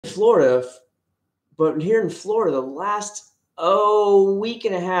Florida, but here in Florida, the last week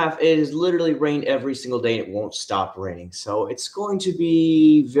and a half, it has literally rained every single day and it won't stop raining. So it's going to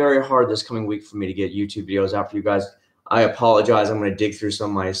be very hard this coming week for me to get YouTube videos out for you guys. I apologize. I'm going to dig through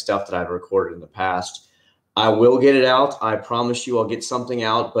some of my stuff that I've recorded in the past. I will get it out. I promise you I'll get something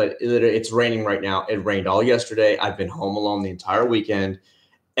out, but it's raining right now. It rained all yesterday. I've been home alone the entire weekend.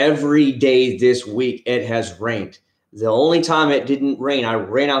 Every day this week, it has rained. The only time it didn't rain, I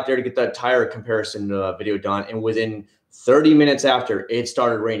ran out there to get that tire comparison video done, and within 30 minutes after, it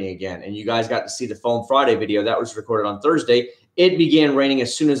started raining again. And you guys got to see the Foam Friday video that was recorded on Thursday. It began raining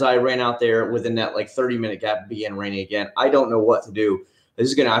as soon as I ran out there. Within that like 30-minute gap, it began raining again. I don't know what to do.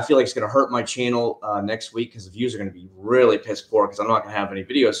 I feel like it's gonna hurt my channel next week because the views are gonna be really piss poor because I'm not gonna have any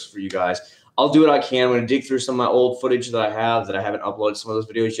videos for you guys. I'll do what I can. I'm gonna dig through some of my old footage that I haven't uploaded some of those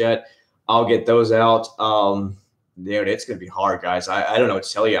videos yet. I'll get those out. Dude, it's going to be hard, guys. I don't know what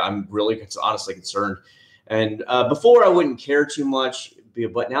to tell you. I'm really honestly concerned. And before I wouldn't care too much,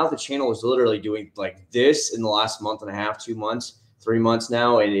 but now the channel is literally doing like this in the last month and a half, 2 months, 3 months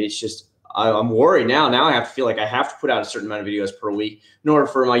now. And it's just, I'm worried now. Now I have to feel like I have to put out a certain amount of videos per week in order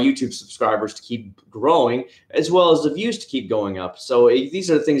for my YouTube subscribers to keep growing, as well as the views to keep going up. So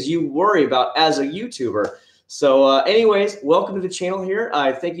these are the things you worry about as a YouTuber. So anyways, welcome to the channel here.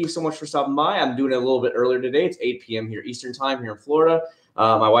 I thank you so much for stopping by. I'm doing it a little bit earlier today. It's 8 p.m. here Eastern time here in Florida.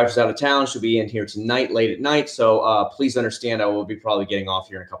 My wife is out of town. She'll be in here tonight, late at night. So please understand I will be probably getting off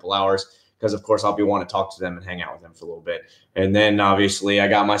here in a couple hours because, of course, I'll be wanting to talk to them and hang out with them for a little bit. And then, obviously, I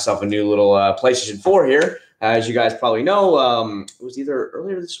got myself a new little PlayStation 4 here. As you guys probably know, it was either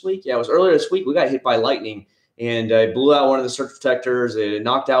earlier this week. Yeah, it was earlier this week. We got hit by lightning. And it blew out one of the surge protectors. It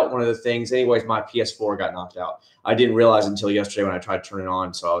knocked out one of the things. Anyways, my PS4 got knocked out. I didn't realize until yesterday when I tried to turn it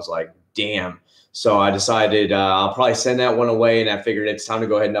on. So I was like, damn. So I decided I'll probably send that one away. And I figured it's time to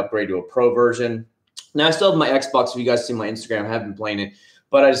go ahead and upgrade to a pro version. Now, I still have my Xbox. If you guys see my Instagram, I haven't been playing it.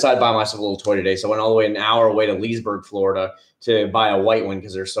 But I decided to buy myself a little toy today. So I went all the way an hour away to Leesburg, Florida to buy a white one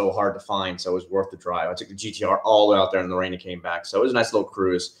because they're so hard to find. So it was worth the drive. I took the GTR all the way out there in the rain and came back. So it was a nice little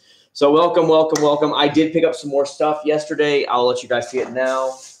cruise. So welcome, welcome, welcome. I did pick up some more stuff yesterday. I'll let you guys see it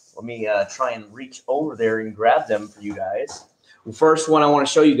now. Let me try and reach over there and grab them for you guys. The first one I want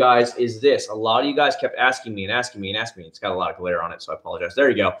to show you guys is this. A lot of you guys kept asking me and asking me and asking me. It's got a lot of glare on it, so I apologize. There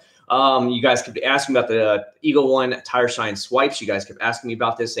you go. You guys kept asking about the Eagle One Tire Shine swipes. You guys kept asking me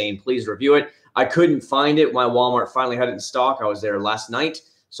about this, saying please review it. I couldn't find it. My Walmart finally had it in stock. I was there last night.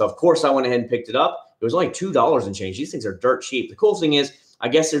 So, of course, I went ahead and picked it up. It was only $2 and change. These things are dirt cheap. The cool thing is, I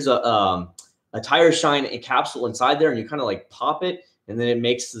guess there's a tire shine capsule inside there, and you kind of like pop it, and then it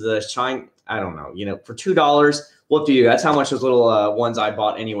makes the shine. I don't know, for $2, what do you do? That's how much those little ones I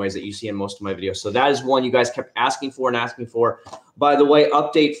bought anyways that you see in most of my videos. So that is one you guys kept asking for and asking for. By the way,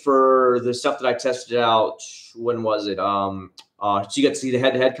 update for the stuff that I tested out. When was it? So you got to see the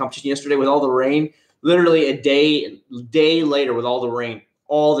head-to-head competition yesterday with all the rain. Literally a day later with all the rain.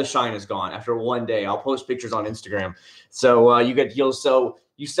 All the shine is gone after one day. I'll post pictures on Instagram. So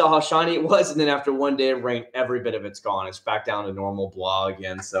you saw how shiny it was, and then after one day of rain, every bit of it's gone. It's back down to normal blah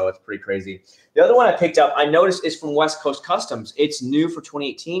again. So it's pretty crazy. The other one I picked up, I noticed, is from West Coast Customs. It's new for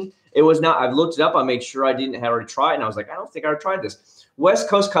 2018. It was not. I've looked it up. I made sure I didn't have already tried it, and I was like, I don't think I tried this. West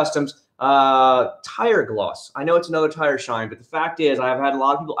Coast Customs tire gloss. I know it's another tire shine, but the fact is, I've had a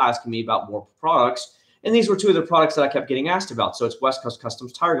lot of people asking me about more products. And these were two of the products that I kept getting asked about. So it's West Coast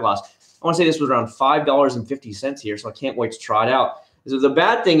Customs tire gloss. I want to say this was around $5.50 here, so I can't wait to try it out. So the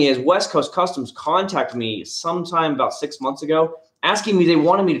bad thing is West Coast Customs contacted me sometime about 6 months ago, asking me they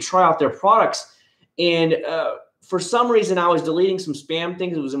wanted me to try out their products. And for some reason, I was deleting some spam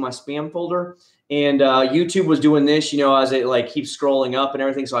things. It was in my spam folder. And YouTube was doing this, as it like keeps scrolling up and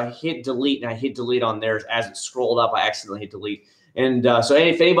everything. So I hit delete, and I hit delete on theirs. As it scrolled up, I accidentally hit delete. And so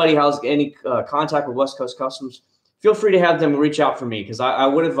if anybody has any contact with West Coast Customs, feel free to have them reach out for me because I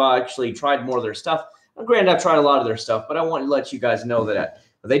would have actually tried more of their stuff. Granted, I've tried a lot of their stuff, but I want to let you guys know that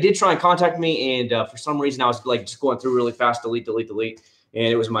they did try and contact me. And for some reason, I was like just going through really fast, delete. And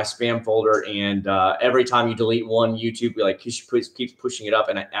it was my spam folder. And every time you delete one, YouTube keeps pushing it up.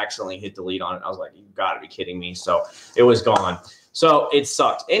 And I accidentally hit delete on it. I was like, you got to be kidding me. So it was gone. So it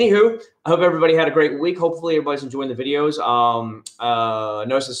sucked. Anywho, I hope everybody had a great week. Hopefully everybody's enjoying the videos.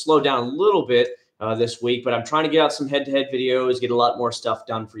 Notice it slowed down a little bit this week, but I'm trying to get out some head-to-head videos, get a lot more stuff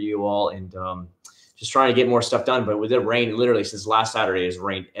done for you all, and just trying to get more stuff done. But with the rain, literally since last Saturday, it's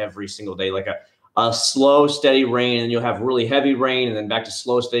rained every single day, like a slow, steady rain, and you'll have really heavy rain, and then back to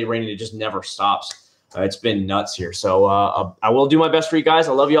slow, steady rain, and it just never stops. It's been nuts here. So I will do my best for you guys.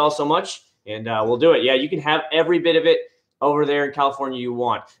 I love you all so much, and we'll do it. Yeah, you can have every bit of it. over there in California you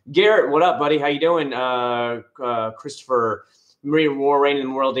want. Garrett, what up, buddy? How you doing? Christopher, more rain in the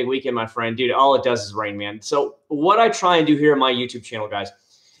Memorial Day weekend, my friend. Dude, all it does is rain, man. So what I try and do here on my YouTube channel, guys,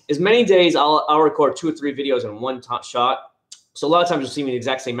 is many days I'll record 2 or 3 videos in one shot. So a lot of times you'll see me in the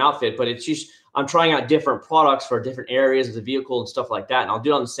exact same outfit, but it's just I'm trying out different products for different areas of the vehicle and stuff like that, and I'll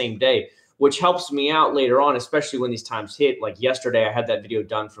do it on the same day, which helps me out later on, especially when these times hit. Like yesterday, I had that video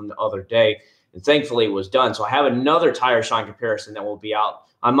done from the other day, and thankfully it was done. So I have another tire shine comparison that will be out.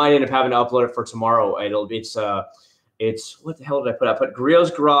 I might end up having to upload it for tomorrow. It's what the hell did I put? I put Griot's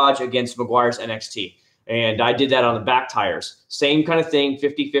Garage against McGuire's NXT. And I did that on the back tires. Same kind of thing,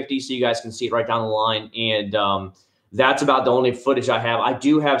 50-50, so you guys can see it right down the line. And that's about the only footage I have. I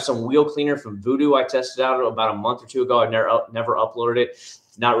do have some wheel cleaner from Voodoo I tested out about a month or 2 ago. I never uploaded it.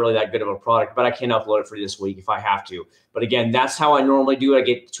 It's not really that good of a product, but I can upload it for this week if I have to. But again, that's how I normally do it. I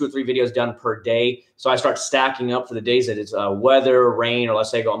get 2 or 3 videos done per day. So I start stacking up for the days that it's weather, rain, or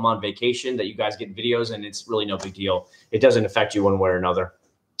let's say I'm on vacation, that you guys get videos, and it's really no big deal. It doesn't affect you one way or another.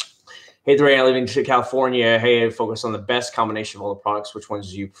 Hey, Ray, I live in California. Hey, focus on the best combination of all the products. Which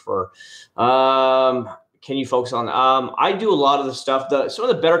ones do you prefer? Can you focus on? I do a lot of the stuff. Some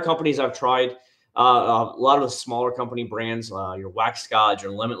of the better companies I've tried, a lot of the smaller company brands, your Wax Scotch,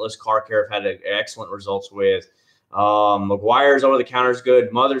 your Limitless Car Care, have had excellent results with. McGuire's over the counter is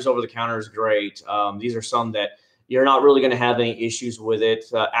good. Mother's over the counter is great. These are some that you're not really going to have any issues with it.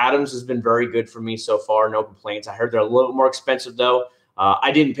 Adams has been very good for me so far. No complaints. I heard they're a little bit more expensive though.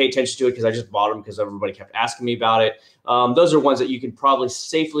 I didn't pay attention to it because I just bought them because everybody kept asking me about it. Those are ones that you can probably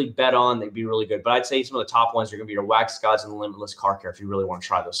safely bet on. They'd be really good. But I'd say some of the top ones are going to be your Wax Scotch and Limitless Car Care if you really want to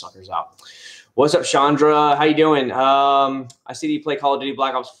try those suckers out. What's up, Chandra? How you doing? I see that you play Call of Duty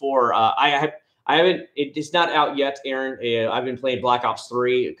Black Ops 4. I haven't. It's not out yet, Aaron. I've been playing Black Ops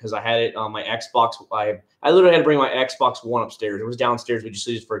 3 because I had it on my Xbox. I literally had to bring my Xbox One upstairs. It was downstairs. We just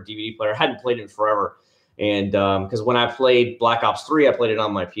used it for a DVD player. I hadn't played it in forever. And because when I played Black Ops 3, I played it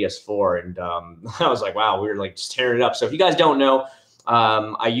on my PS4, and I was like, wow, we were like just tearing it up. So if you guys don't know,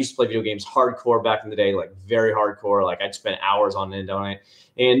 I used to play video games hardcore back in the day, like very hardcore. Like I'd spend hours on it,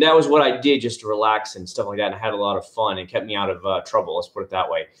 and that was what I did just to relax and stuff like that. And I had a lot of fun and kept me out of trouble. Let's put it that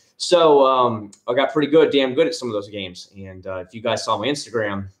way. So I got pretty good, damn good at some of those games. And if you guys saw my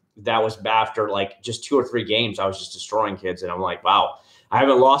Instagram, that was after like just 2 or 3 games, I was just destroying kids, and I'm like, wow. I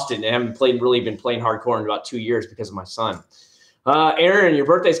haven't lost it, and I haven't really been playing hardcore in about 2 years because of my son. Aaron, your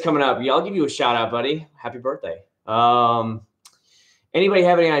birthday's coming up. Yeah, I'll give you a shout out, buddy. Happy birthday. Anybody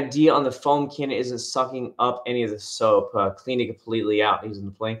have any idea on the foam can isn't sucking up any of the soap, cleaning it completely out using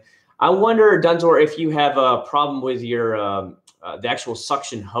the plane? I wonder, Duntor, if you have a problem with your the actual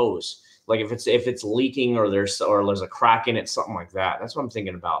suction hose, like if it's leaking or there's a crack in it, something like that. That's what I'm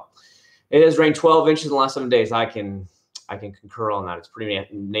thinking about. It has rained 12 inches in the last 7 days. I can concur on that. It's pretty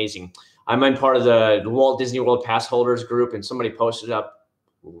amazing. I'm in part of the Walt Disney World pass holders group, and somebody posted up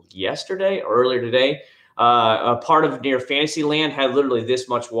yesterday or earlier today. A part of near Fantasyland had literally this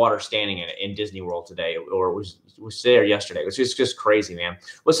much water standing in it in Disney World today, or it was there yesterday. It was just crazy, man.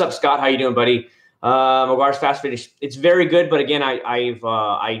 What's up, Scott? How you doing, buddy? McGuire's Fast Finish. It's very good, but again,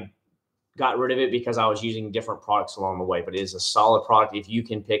 I got rid of it because I was using different products along the way. But it is a solid product. If you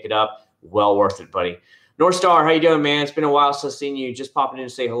can pick it up, well worth it, buddy. North Star, how you doing, man? It's been a while since I've seen you. Just popping in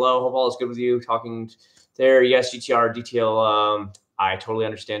to say hello. Hope all is good with you. Talking there. Yes, GTR, DTL. I totally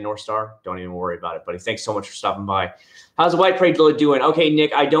understand, North Star. Don't even worry about it, buddy. Thanks so much for stopping by. How's the White Prelude doing? Okay,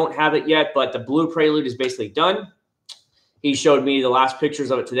 Nick, I don't have it yet, but the Blue Prelude is basically done. He showed me the last pictures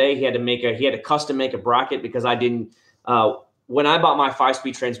of it today. He had to custom make a bracket because I didn't when I bought my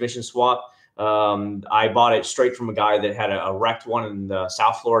 5-speed transmission swap, I bought it straight from a guy that had a wrecked one in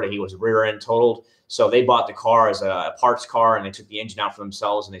South Florida. He was rear end totaled. So they bought the car as a parts car, and they took the engine out for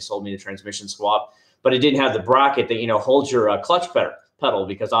themselves, and they sold me the transmission swap. But it didn't have the bracket that, holds your clutch pedal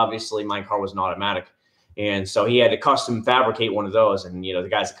because obviously my car was an automatic. And so he had to custom fabricate one of those. And, the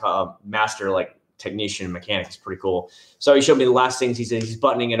guy's a master technician and mechanic. It's pretty cool. So he showed me the last things. He said he's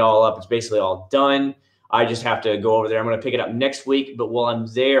buttoning it all up. It's basically all done. I just have to go over there. I'm going to pick it up next week. But while I'm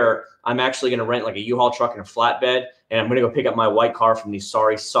there, I'm actually going to rent like a U-Haul truck and a flatbed. And I'm going to go pick up my white car from these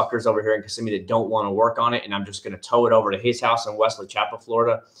sorry suckers over here in Kissimmee that don't want to work on it. And I'm just going to tow it over to his house in Wesley Chapel,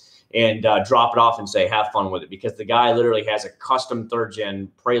 Florida, and drop it off and say, have fun with it. Because the guy literally has a custom 3rd-gen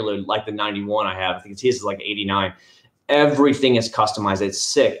Prelude like the 91 I have. I think it's his is like 89. Everything is customized. It's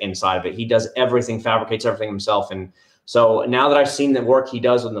sick inside of it. He does everything, fabricates everything himself. And so now that I've seen the work he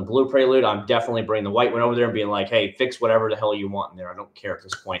does with the Blue Prelude, I'm definitely bringing the white one over there and being like, hey, fix whatever the hell you want in there. I don't care at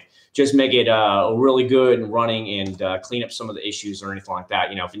this point. Just make it really good and running and clean up some of the issues or anything like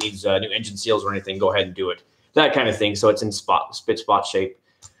that. If it needs new engine seals or anything, go ahead and do it. that kind of thing. So it's in spit spot shape.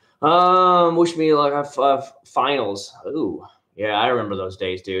 Wish me luck. Finals. Ooh, yeah, I remember those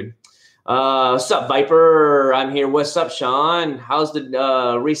days, dude. What's up, Viper? I'm here. What's up, Sean? How's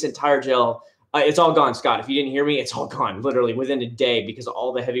the recent tire gel? It's all gone, Scott. If you didn't hear me, it's all gone. Literally within a day, because of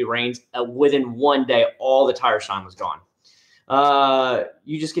all the heavy rains. Within one day, all the tire shine was gone.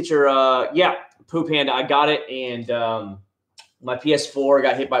 You just get your yeah, Poo Panda. I got it, and my PS4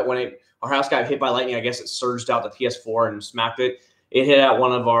 got hit by our house got hit by lightning. I guess it surged out the PS4 and smacked it. It hit out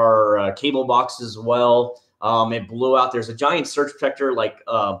one of our cable boxes as well. It blew out. There's a giant surge protector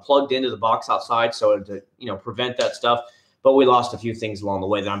plugged into the box outside, so to prevent that stuff. But we lost a few things along the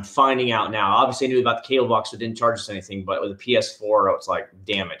way that I'm finding out now. Obviously, I knew about the cable box, so it didn't charge us anything. But with the PS4, it's like,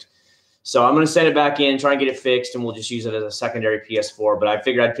 damn it. So I'm going to send it back in, try and get it fixed, and we'll just use it as a secondary PS4. But I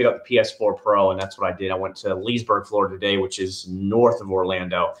figured I'd pick up the PS4 Pro, and that's what I did. I went to Leesburg, Florida today, which is north of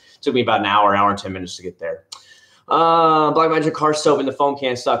Orlando. It took me about an hour and 10 minutes to get there. Black Magic car soap in the foam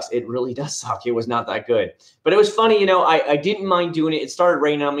can sucks. It really does suck. It was not that good. But it was funny, I didn't mind doing it. It started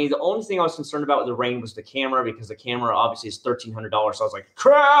raining on me. The only thing I was concerned about with the rain was the camera, because the camera obviously is $1,300. So I was like,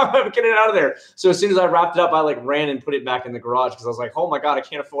 crap, get it out of there. So as soon as I wrapped it up, I ran and put it back in the garage, because I was like, oh my God, I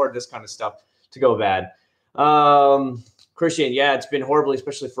can't afford this kind of stuff to go bad. Christian, yeah, it's been horribly,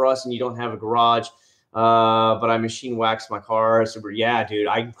 especially for us, and you don't have a garage. But I machine waxed my car. So yeah, dude,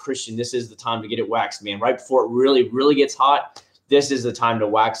 Christian, this is the time to get it waxed, man. Right before it really, really gets hot, this is the time to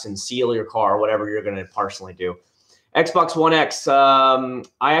wax and seal your car, or whatever you're going to personally do. Xbox One X. I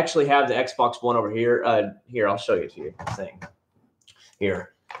actually have the Xbox One over here. Here, I'll show you to you. Thing.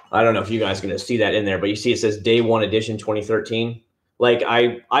 Here. I don't know if you guys are going to see that in there, but you see it says Day One Edition 2013. Like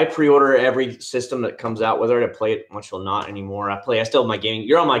I pre-order every system that comes out, whether I play it, much will not anymore. I still have my gaming.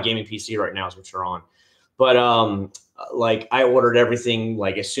 You're on my gaming PC right now, is what you're on. But I ordered everything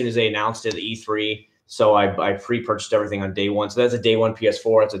as soon as they announced it at E3. So I pre-purchased everything on day one. So that's a day one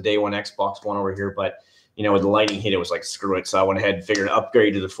PS4. It's a day one Xbox One over here. But with the lightning hit, it was like, screw it. So I went ahead and figured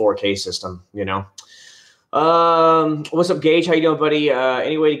upgrade to the 4K system. What's up, Gage? How you doing, buddy?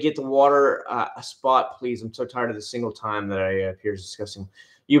 Any way to get the water a spot, please? I'm so tired of the single time that I appears disgusting.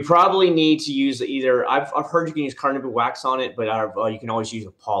 You probably need to use either. I've heard you can use carnauba wax on it, but you can always use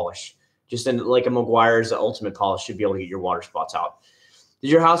a polish. Just in like a Meguiar's Ultimate Polish should be able to get your water spots out. Did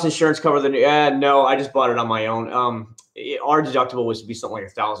your house insurance cover the new? No, I just bought it on my own. Our deductible was to be something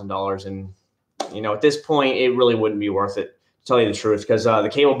like $1,000, and at this point, it really wouldn't be worth it, to tell you the truth, because the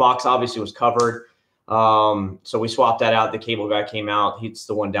cable box obviously was covered. So we swapped that out. The cable guy came out. He's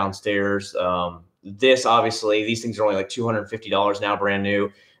the one downstairs. This obviously, these things are only like $250 now, brand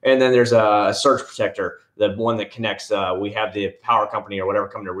new. And then there's a surge protector, the one that connects. We have the power company or whatever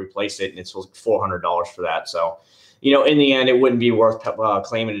come to replace it, and it's $400 for that. So, in the end, it wouldn't be worth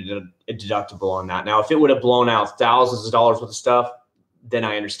claiming a deductible on that. Now, if it would have blown out thousands of dollars worth of stuff, then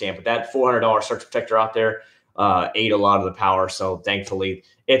I understand. But that $400 surge protector out there ate a lot of the power. So thankfully,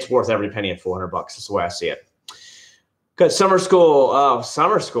 it's worth every penny at $400. That's the way I see it. Good. Summer school. Oh,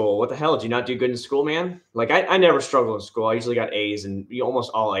 summer school. What the hell? Did you not do good in school, man? I never struggled in school. I usually got A's, and almost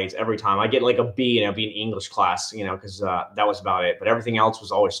all A's every time. I get like a B, and it'd be an English class, because that was about it. But everything else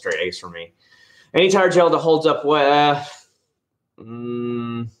was always straight A's for me. Any tire gel that holds up well.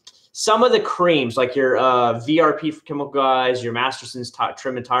 Some of the creams, like your VRP for chemical guys, your Masterson's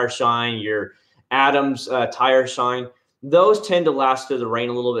Trim and Tire Shine, your Adams Tire Shine, those tend to last through the rain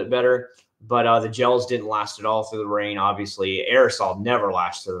a little bit better. But the gels didn't last at all through the rain. Obviously, aerosol never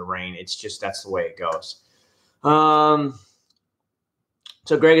lasts through the rain. It's just that's the way it goes. So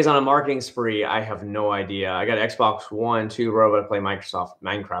Greg is on a marketing spree. I have no idea. I got Xbox One, 2, but I play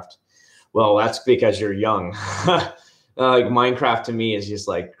Minecraft. Well, that's because you're young. Like Minecraft to me is just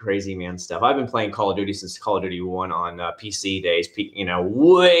like crazy man stuff. I've been playing Call of Duty since Call of Duty 1 on PC days,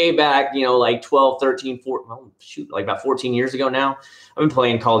 way back, like 12, 13, 14, well, shoot, like about 14 years ago now. I've been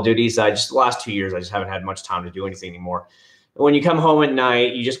playing Call of Duty. So just the last 2 years, I just haven't had much time to do anything anymore. When you come home at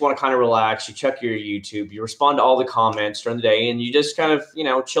night, you just want to kind of relax. You check your YouTube, you respond to all the comments during the day, and you just kind of,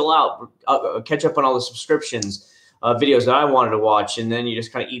 chill out, catch up on all the subscriptions. Videos that I wanted to watch, and then you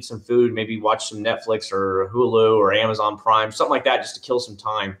just kind of eat some food, maybe watch some Netflix or Hulu or Amazon Prime, something like that, just to kill some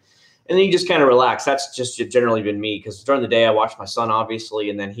time. And then you just kind of relax. That's just generally been me, because during the day I watch my son,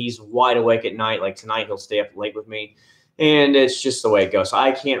 obviously, and then he's wide awake at night. Like tonight, he'll stay up late with me, and it's just the way it goes. So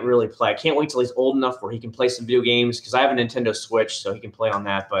I can't really play. I can't wait till he's old enough where he can play some video games, because I have a Nintendo Switch, so he can play on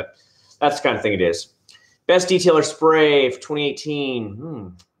that. But that's the kind of thing it is. Best detailer spray for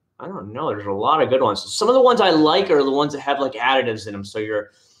 2018. I don't know. There's a lot of good ones. Some of the ones I like are the ones that have like additives in them. So you're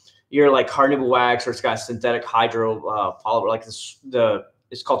like carnauba wax, or it's got synthetic hydro polymer, like the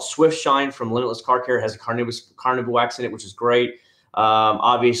it's called Swift Shine from Limitless Car Care. It has a carnauba wax in it, which is great.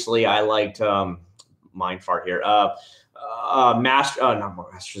 Obviously, I liked mind fart here. Not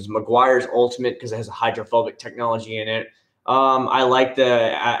Masters, Meguiar's Ultimate, because it has a hydrophobic technology in it. I like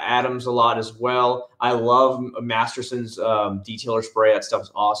the Adams a lot as well. I love Masterson's detailer spray. That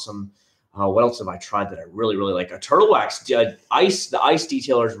stuff's awesome. What else have I tried that I really, really like? A turtle wax. The ice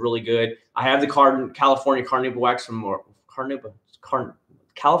detailer is really good. I have the California carnauba wax from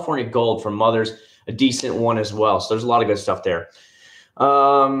California Gold from Mother's, a decent one as well. So there's a lot of good stuff there.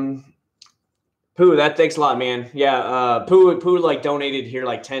 Pooh, that thanks a lot, man. Yeah, Pooh like donated here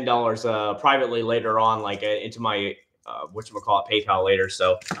like $10 privately later on, like into my whatchamacallit, PayPal later.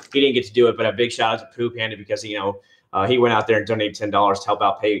 So he didn't get to do it, but a big shout out to Pooh Panda because he went out there and donated $10 to help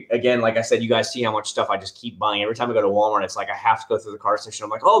out pay. Again, like I said, you guys see how much stuff I just keep buying. Every time I go to Walmart, it's like I have to go through the car section. I'm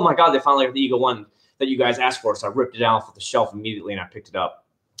like, oh my God, they finally have the Eagle One that you guys asked for. So I ripped it out off the shelf immediately and I picked it up.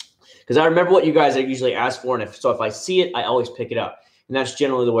 Because I remember what you guys usually ask for. And if I see it, I always pick it up. And that's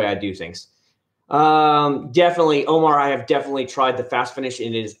generally the way I do things. Definitely, Omar, I have definitely tried the Fast Finish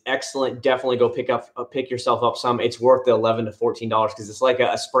and it is excellent. Definitely go pick yourself up some. It's worth the $11 to $14 because it's like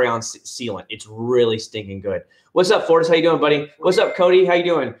a spray-on sealant. It's really stinking good. What's up, Fortis? How you doing, buddy? What's up, Cody? How you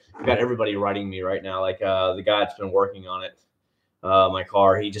doing? I got everybody writing me right now, like the guy that's been working on it, my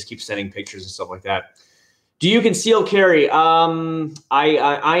car. He just keeps sending pictures and stuff like that. Do you conceal carry?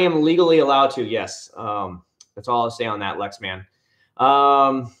 I am legally allowed to, yes. That's all I'll say on that, Lex, man.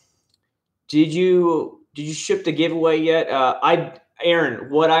 Did you ship the giveaway yet? Aaron,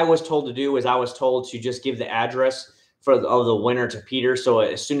 what I was told to do is I was told to just give the address of the winner to Peter. So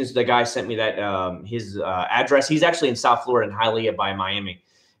as soon as the guy sent me that his address, he's actually in South Florida in Hialeah by Miami.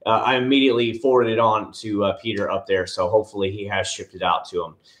 I immediately forwarded it on to Peter up there. So hopefully he has shipped it out to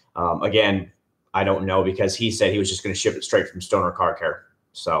him. Again, I don't know because he said he was just going to ship it straight from Stoner Car Care.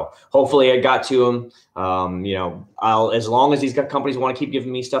 So hopefully it got to him. As long as these companies want to keep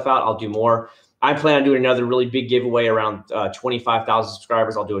giving me stuff out, I'll do more. I plan on doing another really big giveaway around 25,000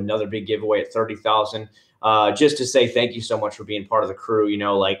 subscribers. I'll do another big giveaway at 30,000, just to say thank you so much for being part of the crew.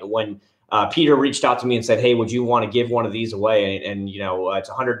 Like when Peter reached out to me and said, hey, would you want to give one of these away? And it's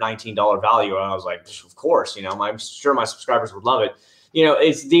 $119 value. And I was like, of course, I'm sure my subscribers would love it.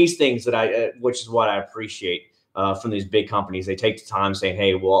 It's these things that which is what I appreciate. From these big companies. They take the time saying,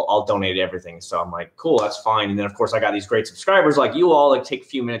 hey, well, I'll donate everything. So I'm like, cool, that's fine. And then of course I got these great subscribers like you all, like take a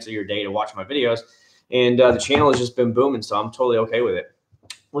few minutes of your day to watch my videos. And the channel has just been booming. So I'm totally okay with it.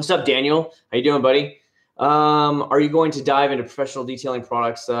 What's up, Daniel? How you doing, buddy? Are you going to dive into professional detailing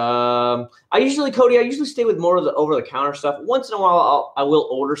products? Cody, I usually stay with more of the over-the-counter stuff. Once in a while, I will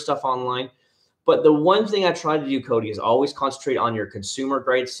order stuff online. But the one thing I try to do, Cody, is always concentrate on your consumer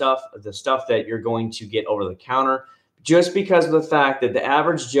grade stuff, the stuff that you're going to get over the counter, just because of the fact that the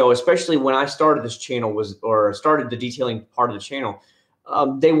average Joe, especially when I started this channel started the detailing part of the channel,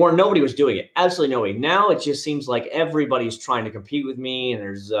 nobody was doing it. Absolutely nobody. Now it just seems like everybody's trying to compete with me, and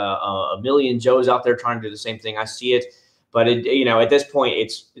there's a million Joes out there trying to do the same thing. I see it. But at this point,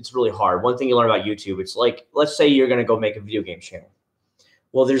 it's really hard. One thing you learn about YouTube, it's like, let's say you're going to go make a video game channel.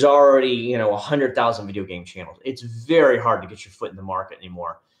 Well, there's already, 100,000 video game channels. It's very hard to get your foot in the market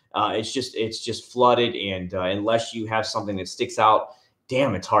anymore. It's just flooded. And unless you have something that sticks out,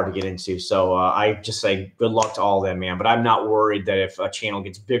 damn, it's hard to get into. So I just say good luck to all of them, man. But I'm not worried that if a channel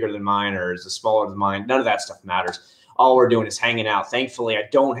gets bigger than mine or is smaller than mine, none of that stuff matters. All we're doing is hanging out. Thankfully, I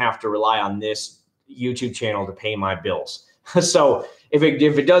don't have to rely on this YouTube channel to pay my bills. So if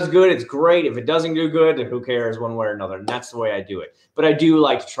it does good, it's great. If it doesn't do good, then who cares one way or another. And that's the way I do it. But I do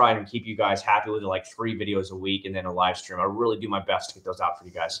like to try and keep you guys happy with like 3 videos a week and then a live stream. I really do my best to get those out for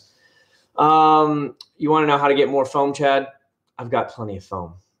you guys. You want to know how to get more foam, Chad? I've got plenty of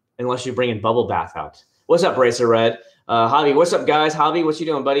foam, unless you bring in bubble bath out. What's up, Bracer Red? Javi, what's up, guys? Javi, what you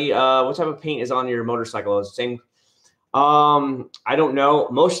doing, buddy? What type of paint is on your motorcycle? Is the same? I don't know.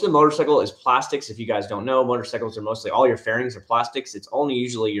 Most of the motorcycle is plastics. If you guys don't know, motorcycles are mostly all your fairings are plastics. It's only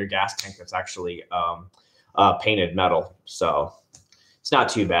usually your gas tank that's actually painted metal. So it's not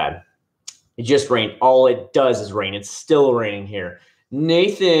too bad. It just rained. All it does is rain. It's still raining here.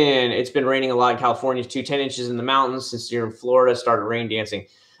 Nathan, it's been raining a lot in California too. 10 inches in the mountains since you're in Florida. Started rain dancing.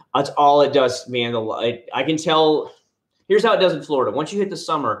 That's all it does, man. I can tell. Here's how it does in Florida. Once you hit the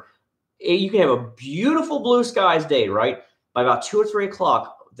summer, you can have a beautiful blue skies day, right? By about 2 or 3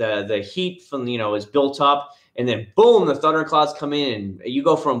 o'clock, the heat from, is built up, and then boom, the thunder clouds come in, and you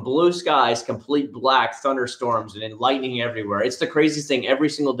go from blue skies, complete black thunderstorms, and then lightning everywhere. It's the craziest thing every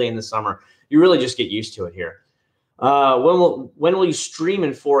single day in the summer. You really just get used to it here. When will you stream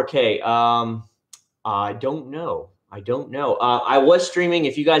in 4K? I don't know. I don't know. I was streaming.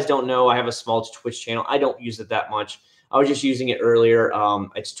 If you guys don't know, I have a small Twitch channel. I don't use it that much. I was just using it earlier.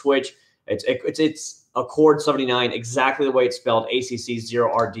 It's Twitch. It's Accord79, exactly the way it's spelled,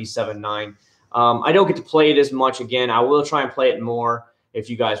 ACC0RD79. I don't get to play it as much. Again, I will try and play it more if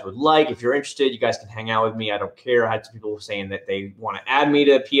you guys would like. If you're interested, you guys can hang out with me. I don't care. I had some people saying that they want to add me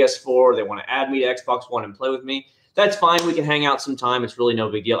to PS4. They want to add me to Xbox One and play with me. That's fine. We can hang out sometime. It's really no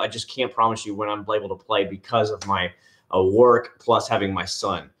big deal. I just can't promise you when I'm able to play because of my work plus having my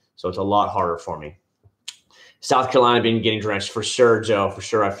son. So it's a lot harder for me. South Carolina been getting drenched for sure, Joe. For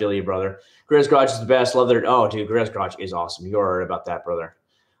sure. I feel you, brother. Grizz Garage is the best. Love that. Oh, dude, Grizz Garage is awesome. You're right about that, brother.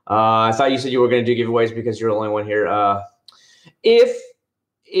 I thought you said you were going to do giveaways because you're the only one here.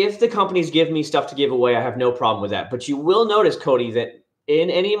 If the companies give me stuff to give away, I have no problem with that. But you will notice, Cody, that in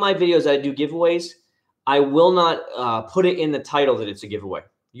any of my videos that I do giveaways, I will not put it in the title that it's a giveaway.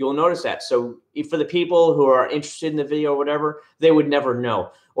 You'll notice that. So for the people who are interested in the video or whatever, they would never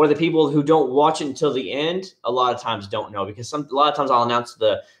know. Or the people who don't watch it until the end, a lot of times don't know because a lot of times I'll announce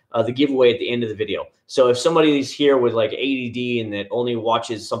the giveaway at the end of the video. So if somebody's here with like ADD and that only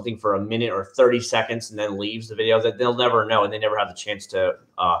watches something for a minute or 30 seconds and then leaves the video, that they'll never know and they never have the chance to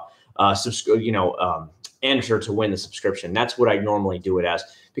enter to win the subscription. That's what I normally do it as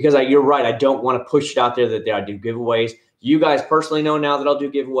because you're right. I don't want to push it out there that I do giveaways. You guys personally know now that I'll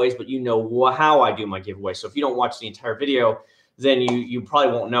do giveaways, but you know how I do my giveaways. So if you don't watch the entire video, then you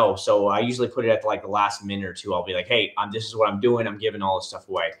probably won't know. So I usually put it at like the last minute or two. I'll be like, hey, this is what I'm doing. I'm giving all this stuff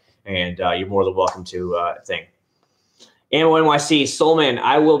away. And you're more than welcome to thing. Ammo NYC, Soulman,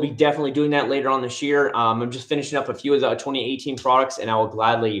 I will be definitely doing that later on this year. I'm just finishing up a few of the 2018 products, and I will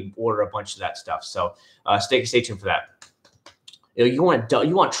gladly order a bunch of that stuff. So stay tuned for that. You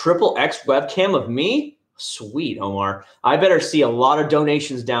want triple X webcam of me? Sweet, Omar. I better see a lot of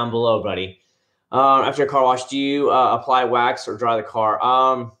donations down below, buddy. After a car wash, do you apply wax or dry the car?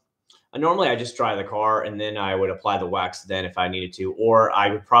 Normally, I just dry the car, and then I would apply the wax then if I needed to. Or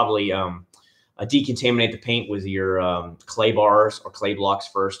I would probably decontaminate the paint with your clay bars or clay blocks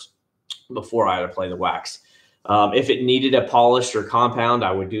first before I would apply the wax. If it needed a polish or compound,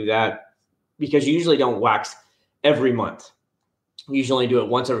 I would do that because you usually don't wax every month. You usually do it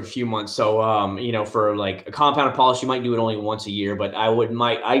once every few months. So, for like a compound polish, you might do it only once a year. But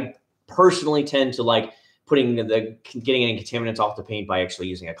I personally tend to like getting any contaminants off the paint by actually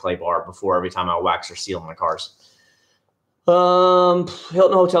using a clay bar before every time I wax or seal my cars. Hilton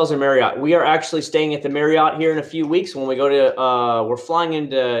Hotels and Marriott. We are actually staying at the Marriott here in a few weeks when we go to, we're flying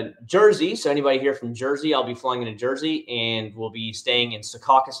into Jersey. So anybody here from Jersey, I'll be flying into Jersey and we'll be staying in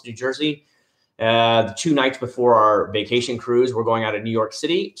Secaucus, New Jersey. The 2 nights before our vacation cruise, we're going out of New York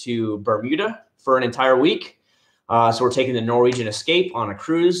City to Bermuda for an entire week. So we're taking the Norwegian Escape on a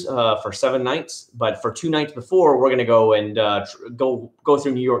cruise for 7 nights. But for 2 nights before, we're going to go and go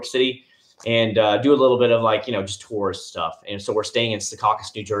through New York City and do a little bit of just tourist stuff. And so we're staying in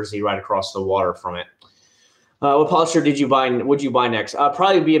Secaucus, New Jersey, right across the water from it. What polisher would you buy next?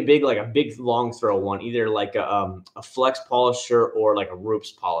 Probably be a big long throw one, either like a Flex polisher or like a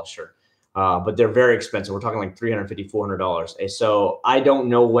Roops polisher. But they're very expensive. We're talking like $350, $400. And so I don't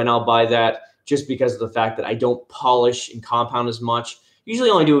know when I'll buy that just because of the fact that I don't polish and compound as much. Usually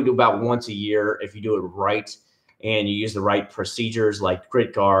only do it about once a year if you do it right and you use the right procedures like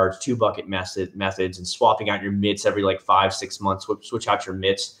grit guards, 2-bucket methods, and swapping out your mitts every like 5-6 months, switch out your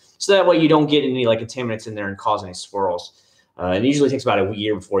mitts. So that way you don't get any like contaminants in there and cause any swirls. It usually takes about a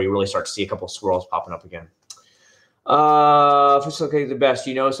year before you really start to see a couple of swirls popping up again. Okay, the best.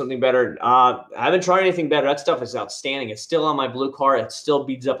 You know something better? I haven't tried anything better. That stuff is outstanding. It's still on my blue car. It still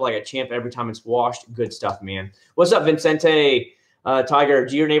beads up like a champ every time it's washed. Good stuff, man. What's up, Vincente? Tiger,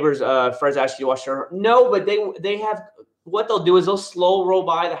 do your neighbors, friends ask you to wash their? No, but they have. What they'll do is they'll slow roll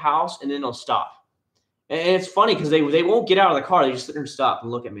by the house and then they'll stop. And it's funny because they won't get out of the car. They just sit there and stop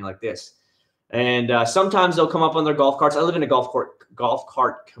and look at me like this. And sometimes they'll come up on their golf carts. I live in a golf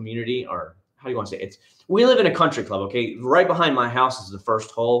cart community, or how do you want to say it? We live in a country club, okay? Right behind my house is the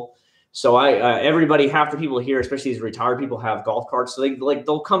first hole. So half the people here, especially these retired people, have golf carts. So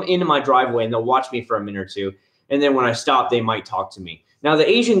they'll come into my driveway and they'll watch me for a minute or two. And then when I stop, they might talk to me. Now, the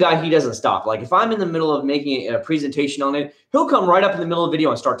Asian guy, he doesn't stop. Like if I'm in the middle of making a presentation on it, he'll come right up in the middle of the video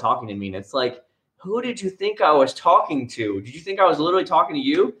and start talking to me. And it's like, who did you think I was talking to? Did you think I was literally talking to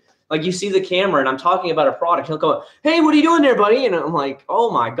you? Like you see the camera and I'm talking about a product. He'll go, hey, what are you doing there, buddy? And I'm like,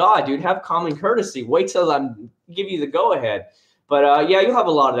 oh my God, dude, have common courtesy. Wait till I give you the go ahead. But yeah, you'll have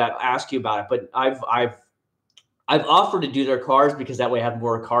a lot of that ask you about it. But I've offered to do their cars because that way I have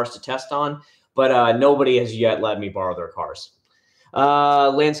more cars to test on. But nobody has yet let me borrow their cars.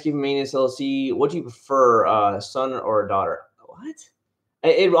 Landscape maintenance LLC. What do you prefer, son or a daughter? What?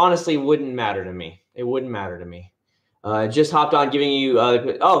 It honestly wouldn't matter to me. It wouldn't matter to me. Just hopped on giving you.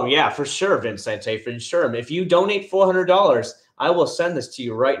 Oh yeah, for sure, Vincente, for sure. If you donate $400, I will send this to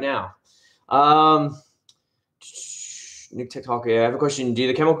you right now. New TikTok. Yeah, I have a question. Do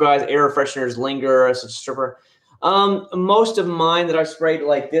the chemical guys air fresheners linger as a stripper? Most of mine that I sprayed,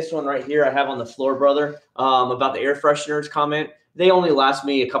 like this one right here, I have on the floor, brother. About the air fresheners comment, they only last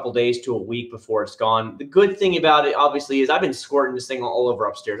me a couple days to a week before it's gone. The good thing about it, obviously, is I've been squirting this thing all over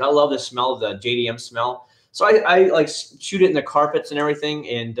upstairs. I love the smell of the JDM smell. So I like shoot it in the carpets and everything.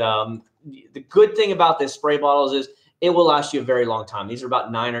 And the good thing about this spray bottles is it will last you a very long time. These are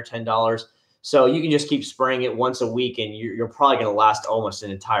about $9 or $10. So you can just keep spraying it once a week, and you're probably going to last almost an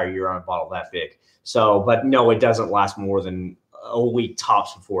entire year on a bottle that big. So, but no, it doesn't last more than a week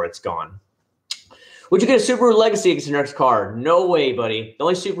tops before it's gone. Would you get a Subaru Legacy against your next car? No way, buddy. The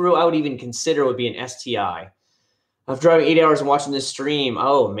only Subaru I would even consider would be an STI. After driving 8 hours and watching this stream,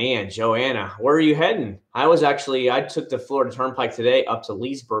 oh man, Joanna, where are you heading? I took the Florida Turnpike today up to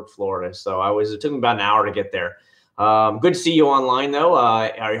Leesburg, Florida. So it took me about an hour to get there. Good to see you online, though.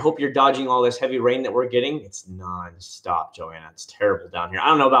 I hope you're dodging all this heavy rain that we're getting. It's nonstop, Joanna. It's terrible down here. I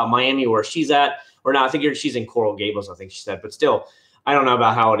don't know about Miami where she's at, or not. I think she's in Coral Gables, I think she said. But still, I don't know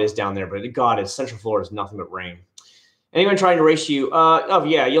about how it is down there. But God, Central Florida is nothing but rain. Anyone trying to race you? Oh,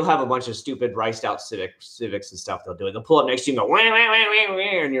 yeah, you'll have a bunch of stupid riced out Civics and stuff. They'll do it. They'll pull up next to you and go, wah, wah, wah, wah,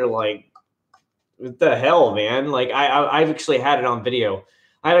 wah, and you're like, what the hell, man? Like, I've actually had it on video.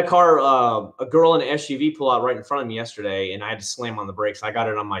 I had a girl in an SUV pull out right in front of me yesterday, and I had to slam on the brakes. I got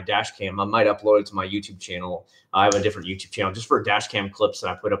it on my dash cam. I might upload it to my YouTube channel. I have a different YouTube channel just for dash cam clips that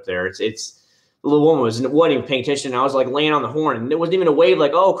I put up there. The little woman wasn't even paying attention. I was like laying on the horn, and it wasn't even a wave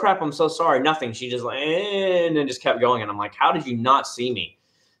like, oh, crap, I'm so sorry. Nothing. She just and then just kept going. And I'm like, how did you not see me?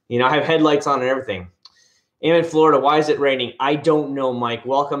 You know, I have headlights on and everything. I'm in Florida. Why is it raining? I don't know, Mike.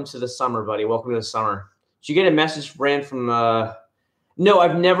 Welcome to the summer, buddy. Welcome to the summer. Did you get a message, Brand, from No,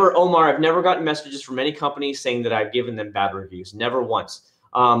 I've never gotten messages from any companies saying that I've given them bad reviews. Never once.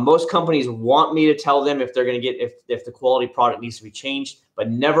 Most companies want me to tell them if they're going to if the quality product needs to be changed, but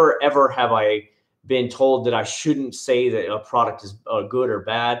never, ever have I been told that I shouldn't say that a product is good or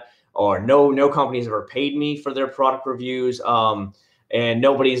bad, or no company's ever paid me for their product reviews. And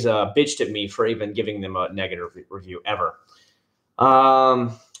nobody's bitched at me for even giving them a negative review ever.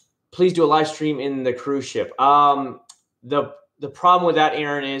 Please do a live stream in the cruise ship. The problem with that,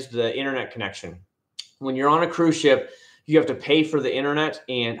 Aaron, is the internet connection. When you're on a cruise ship, you have to pay for the internet,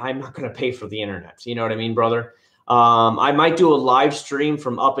 and I'm not going to pay for the internet. You know what I mean, brother? I might do a live stream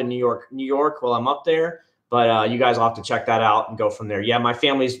from up in New York while I'm up there, but you guys will have to check that out and go from there. Yeah, my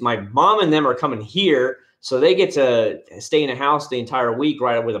mom and them are coming here, so they get to stay in a house the entire week,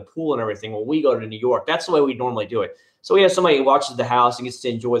 right, with a pool and everything. Well, we go to New York. That's the way we normally do it. So we have somebody who watches the house and gets to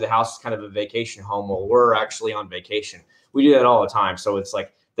enjoy the house as kind of a vacation home while we're actually on vacation. We do that all the time. So it's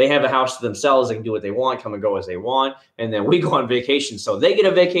like they have a house to themselves. They can do what they want, come and go as they want. And then we go on vacation. So they get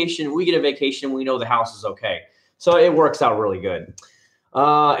a vacation. We get a vacation. We know the house is okay. So it works out really good.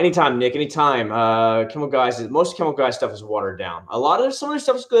 Anytime, Nick, anytime. Most Chemical Guys stuff is watered down. Some of their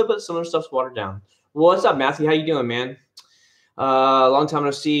stuff is good, but some of their stuff's watered down. Well, what's up, Matthew? How you doing, man? Long time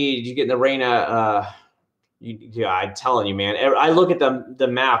no see. Did you get in the rain? Yeah, I'm telling you, man. I look at the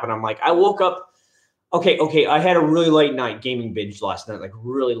map and I'm like, I woke up. Okay. I had a really late night gaming binge last night, like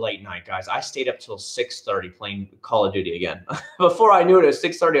really late night, guys. I stayed up till 6:30 playing Call of Duty again. Before I knew it, at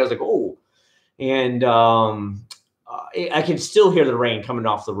 6:30, I was like, oh. And I could still hear the rain coming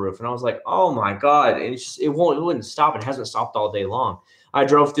off the roof. And I was like, oh my God. And it wouldn't stop. It hasn't stopped all day long. I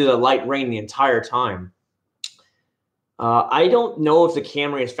drove through the light rain the entire time. I don't know if the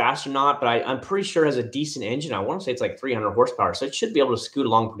Camry is fast or not, but I'm pretty sure it has a decent engine. I want to say it's like 300 horsepower. So it should be able to scoot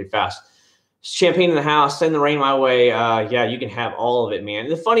along pretty fast. Champagne in the house, send the rain my way. Yeah, you can have all of it, man.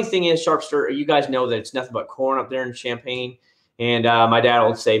 The funny thing is, Sharpster, you guys know that it's nothing but corn up there in Champagne. And my dad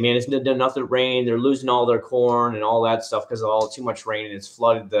will say, man, it's done nothing but rain. They're losing all their corn and all that stuff because of all too much rain, and it's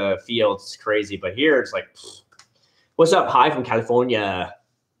flooded the fields. It's crazy. But here it's like, what's up? Hi from California.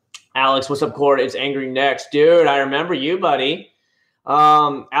 Alex, what's up, Cord? It's Angry Next. Dude, I remember you, buddy.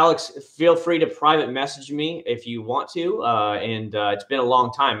 Alex, feel free to private message me if you want to. It's been a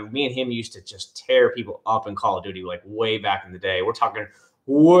long time. Me and him used to just tear people up in Call of Duty, like way back in the day. We're talking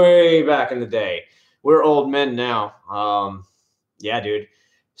way back in the day. We're old men now. Yeah, dude.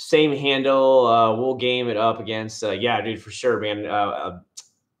 Same handle. We'll game it up against. Yeah, dude, for sure, man.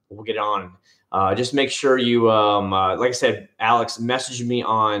 We'll get on. Just make sure you, like I said, Alex, message me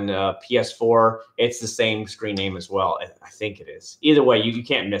on PS4. It's the same screen name as well. I think it is. Either way, you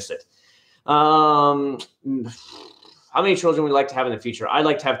can't miss it. How many children would you like to have in the future? I'd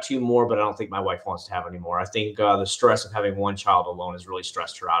like to have 2 more, but I don't think my wife wants to have any more. I think the stress of having 1 child alone has really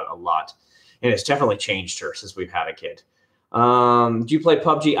stressed her out a lot. And it's definitely changed her since we've had a kid. Do you play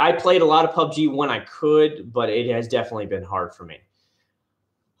PUBG? I played a lot of PUBG when I could, but it has definitely been hard for me.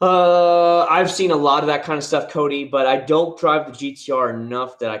 I've seen a lot of that kind of stuff, Cody, but I don't drive the GTR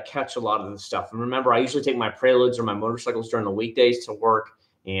enough that I catch a lot of the stuff. And remember, I usually take my Preludes or my motorcycles during the weekdays to work.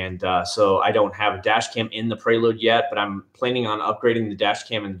 And so I don't have a dash cam in the Prelude yet, but I'm planning on upgrading the dash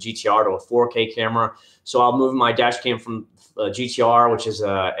cam in the GTR to a 4K camera. So I'll move my dash cam from GTR, which is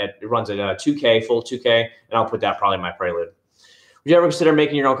it runs at 2K, full 2K, and I'll put that probably in my Prelude. Would you ever consider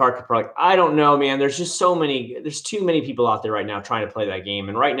making your own car product? I don't know, man. There's just so many. There's too many people out there right now trying to play that game.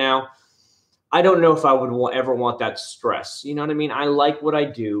 And right now, I don't know if I would ever want that stress. You know what I mean? I like what I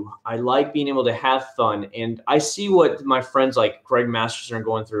do. I like being able to have fun. And I see what my friends like Greg Masterson are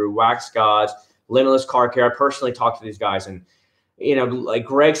going through, Wax Gods, Limitless Car Care. I personally talk to these guys. And, you know, like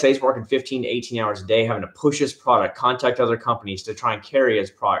Greg says, he's working 15 to 18 hours a day, having to push his product, contact other companies to try and carry his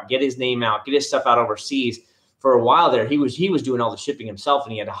product, get his name out, get his stuff out overseas. For a while there, he was doing all the shipping himself,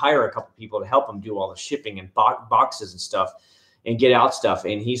 and he had to hire a couple people to help him do all the shipping and boxes and stuff and get out stuff.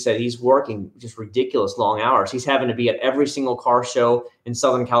 And he said he's working just ridiculous long hours. He's having to be at every single car show in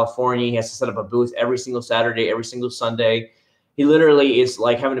Southern California. He has to set up a booth every single Saturday, every single Sunday. He literally is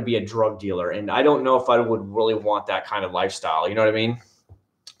like having to be a drug dealer. And I don't know if I would really want that kind of lifestyle. You know what I mean?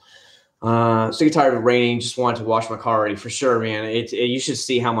 So you're tired of raining, just wanted to wash my car already for sure, man. You should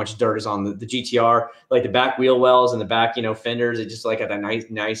see how much dirt is on the GTR, like the back wheel wells and the back, you know, fenders. It just like got that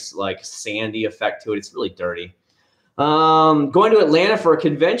nice like sandy effect to it. It's really dirty. Going to Atlanta for a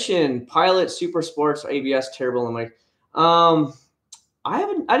convention, Pilot, Super Sports, ABS, terrible. I'm like, I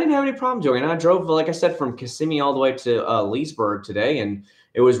didn't have any problem doing it. I drove, like I said, from Kissimmee all the way to Leesburg today, and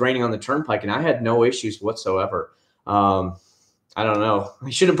it was raining on the turnpike, and I had no issues whatsoever. I don't know. I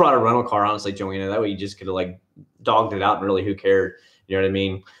should have brought a rental car, honestly, Joanna. That way you just could have like dogged it out and really who cared? You know what I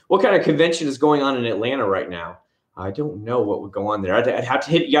mean? What kind of convention is going on in Atlanta right now? I don't know what would go on there. You have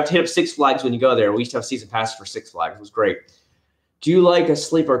to hit up Six Flags when you go there. We used to have season passes for Six Flags. It was great. Do you like a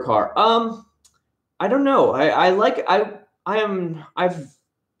sleeper car? I don't know. How do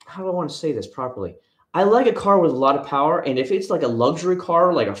I want to say this properly? I like a car with a lot of power, and if it's like a luxury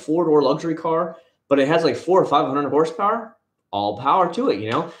car, like a 4-door luxury car, but it has like 400 or 500 horsepower, all power to it, you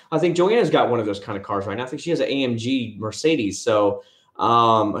know? I think Joanna's got one of those kind of cars right now. I think she has an AMG Mercedes. So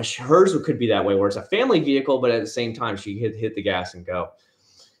hers could be that way, where it's a family vehicle, but at the same time, she hit the gas and go.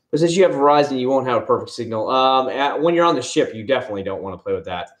 But since you have Verizon, you won't have a perfect signal. When you're on the ship, you definitely don't want to play with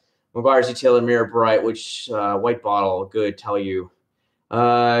that. McGuire's Detailer Mirror Bright, which white bottle, good, tell you.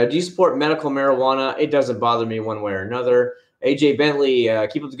 Do you support medical marijuana? It doesn't bother me one way or another. AJ Bentley,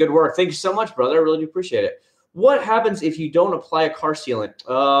 keep up the good work. Thank you so much, brother. I really do appreciate it. What happens if you don't apply a car sealant?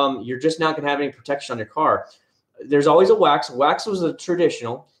 You're just not going to have any protection on your car. There's always a wax. Wax was a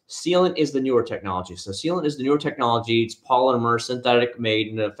traditional. Sealant is the newer technology. So sealant is the newer technology. It's polymer, synthetic, made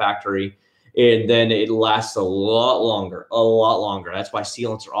in a factory, and then it lasts a lot longer, a lot longer. That's why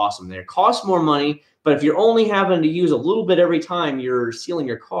sealants are awesome. They cost more money, but if you're only having to use a little bit every time you're sealing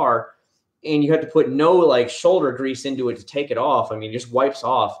your car, and you have to put no like shoulder grease into it to take it off, I mean, it just wipes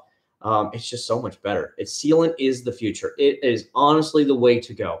off. It's just so much better. Sealant is the future. It is honestly the way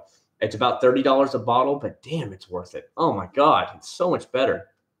to go. It's about $30 a bottle, but damn, it's worth it. Oh my God, it's so much better.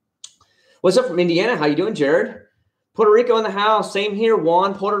 What's up from Indiana? How you doing, Jared? Puerto Rico in the house. Same here,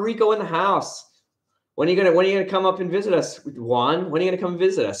 Juan. Puerto Rico in the house. When are you gonna come up and visit us, Juan? When are you gonna come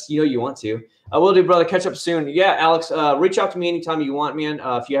visit us? You know you want to. I will do, brother. Catch up soon. Yeah, Alex. Reach out to me anytime you want, man.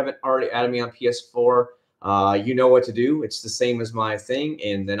 If you haven't already added me on PS4. You know what to do. It's the same as my thing.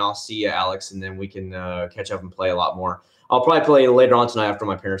 And then I'll see you, Alex, and then we can catch up and play a lot more. I'll probably play later on tonight after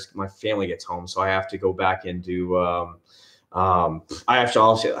my family gets home. So I have to go back and do I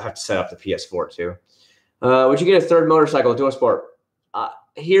also have to set up the PS4 too. Would you get a third motorcycle, do a sport?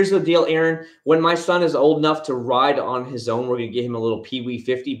 Here's the deal, Aaron. When my son is old enough to ride on his own, we're going to get him a little Pee-wee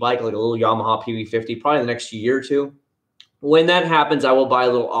 50 bike, like a little Yamaha Pee-wee 50, probably in the next year or two. When that happens, I will buy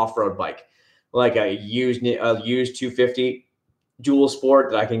a little off-road bike, like a used 250 dual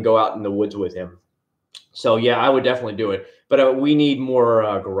sport that I can go out in the woods with him. So yeah, I would definitely do it. But we need more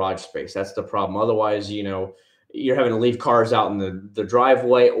garage space. That's the problem. Otherwise, you know, you're having to leave cars out in the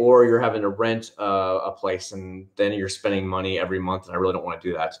driveway, or you're having to rent a place, and then you're spending money every month. And I really don't want to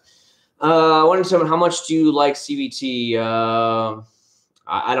do that. I wanted to know, how much do you like CVT?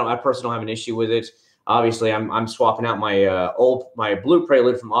 I personally don't have an issue with it. Obviously, I'm swapping out my blue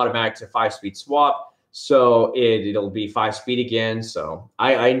prelude from automatic to 5-speed swap, so it'll be 5-speed again. So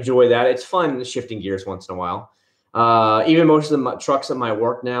I enjoy that. It's fun shifting gears once in a while. Even most of the trucks at my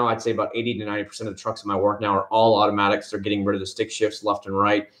work now, I'd say about 80 to 90% of the trucks at my work now are all automatics. They're getting rid of the stick shifts left and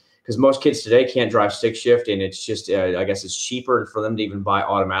right because most kids today can't drive stick shift, and it's just I guess it's cheaper for them to even buy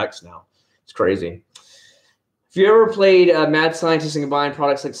automatics now. It's crazy. If you ever played Mad Scientist and combined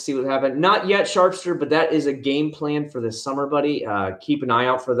products, like to see what happened. Not yet, Sharpster, but that is a game plan for this summer, buddy. Keep an eye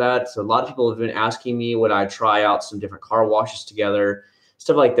out for that. So a lot of people have been asking me would I try out some different car washes together,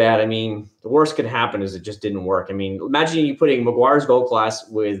 stuff like that. I mean, the worst could happen is it just didn't work. I mean, imagine you putting Meguiar's Gold Class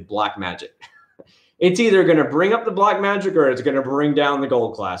with Black Magic. It's either going to bring up the Black Magic or it's going to bring down the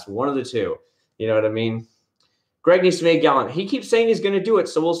Gold Class. One of the two. You know what I mean? Greg needs to make gallon. He keeps saying he's going to do it,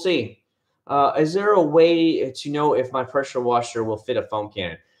 so we'll see. Is there a way to know if my pressure washer will fit a foam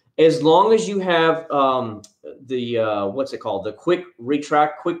cannon? As long as you have what's it called? The quick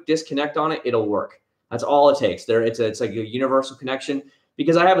retract, quick disconnect on it, it'll work. That's all it takes. It's like a universal connection.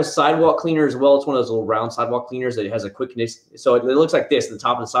 Because I have a sidewalk cleaner as well. It's one of those little round sidewalk cleaners that has a quick so it looks like this at the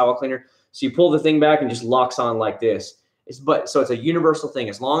top of the sidewalk cleaner. So you pull the thing back and just locks on like this. So it's a universal thing.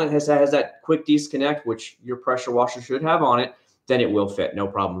 As long as it has that quick disconnect, which your pressure washer should have on it, then it will fit. No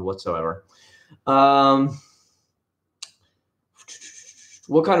problem whatsoever.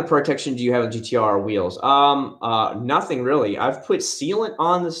 What kind of protection do you have in GTR wheels? Nothing really. I've put sealant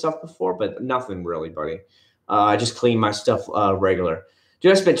on the stuff before, but nothing really, buddy. I just clean my stuff regular.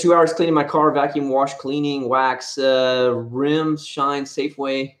 Dude, I spent 2 hours cleaning my car, vacuum wash, cleaning, wax, rims, shine,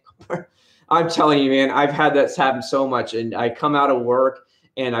 Safeway. I'm telling you, man, I've had that happen so much. And I come out of work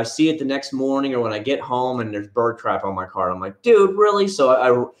and I see it the next morning or when I get home and there's bird crap on my car. I'm like, dude, really? So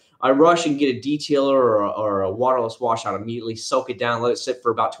I rush and get a detailer or a waterless washout immediately, soak it down, let it sit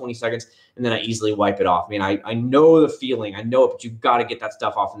for about 20 seconds, and then I easily wipe it off. I mean, I know the feeling. I know it, but you've got to get that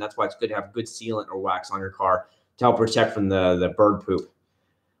stuff off, and that's why it's good to have good sealant or wax on your car to help protect from the bird poop.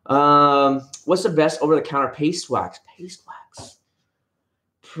 What's the best over-the-counter paste wax? Paste wax.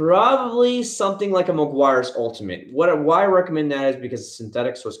 Probably something like a Meguiar's Ultimate. Why I recommend that is because it's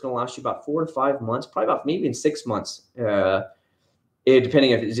synthetic, so it's going to last you about 4 to 5 months, probably about maybe in 6 months.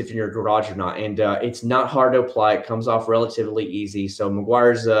 Depending if in your garage or not. And it's not hard to apply. It comes off relatively easy. So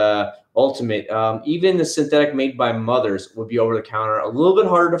Meguiar's Ultimate, even the synthetic made by Mothers would be over the counter. A little bit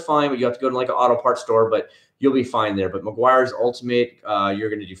harder to find, but you have to go to like an auto parts store, but you'll be fine there. But Meguiar's Ultimate, you're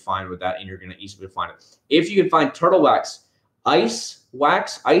going to do fine with that, and you're going to easily find it. If you can find turtle wax, ice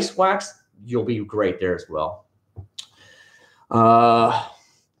wax, you'll be great there as well.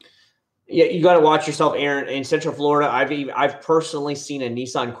 Yeah, you got to watch yourself, Aaron. In Central Florida, I've personally seen a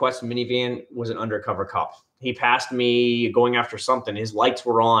Nissan Quest minivan was an undercover cop. He passed me going after something. His lights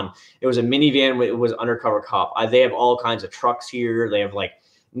were on. It was a minivan. It was undercover cop. They have all kinds of trucks here. They have like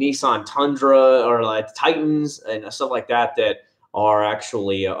Nissan Tundra or like Titans and stuff like that that are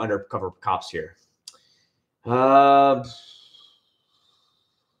actually undercover cops here. Oh,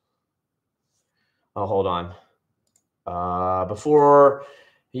 hold on. Before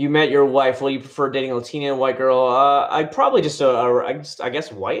you met your wife, will you prefer dating a Latina white girl? I'd probably just, I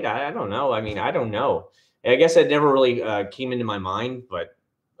guess white. I don't know. I mean, I don't know. I guess it never really came into my mind, but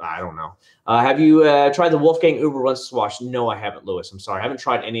I don't know. Have you tried the Wolfgang Uber Once Wash? No, I haven't, Lewis. I'm sorry. I haven't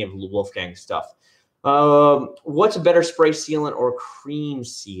tried any of Wolfgang's stuff. What's a better spray sealant or cream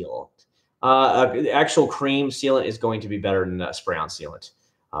sealant? Actual cream sealant is going to be better than spray-on sealant.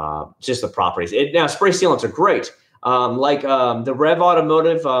 Just the properties. Now, spray sealants are great. Like the Rev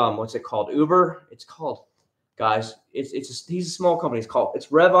Automotive, what's it called? Uber. It's called, guys. He's a small company.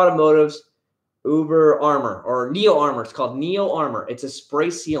 It's Rev Automotive's Uber Armor or Neo Armor. It's called Neo Armor. It's a spray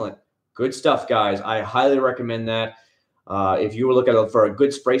sealant. Good stuff, guys. I highly recommend that. If you were looking for a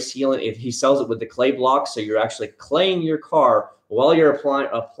good spray sealant, if he sells it with the clay blocks, so you're actually claying your car while you're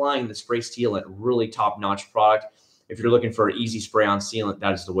applying the spray sealant, really top-notch product. If you're looking for an easy spray-on sealant,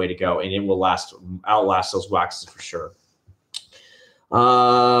 that is the way to go, and it will outlast those waxes for sure. What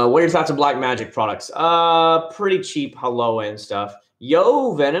are your thoughts on Black Magic products? Pretty cheap, low-end stuff.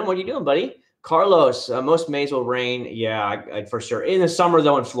 Yo, Venom, what are you doing, buddy? Carlos, most Mays will rain. Yeah, for sure. In the summer,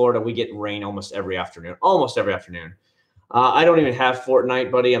 though, in Florida, we get rain almost every afternoon. I don't even have Fortnite,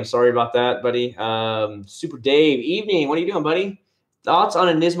 buddy. I'm sorry about that, buddy. Super Dave, evening. What are you doing, buddy? Thoughts on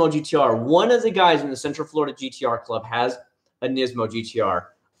a Nismo GTR? One of the guys in the Central Florida GTR Club has a Nismo GTR.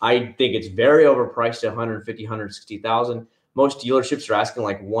 I think it's very overpriced at $150,000, $160,000. Most dealerships are asking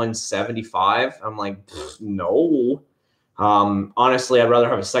like $175,000. I'm like, no. Honestly, I'd rather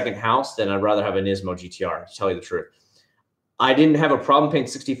have a second house than I'd rather have a Nismo GTR, to tell you the truth. I didn't have a problem paying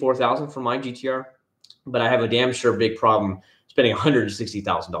 $64,000 for my GTR, but I have a damn sure big problem spending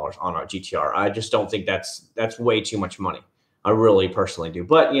 $160,000 on a GTR. I just don't think that's way too much money. I really personally do.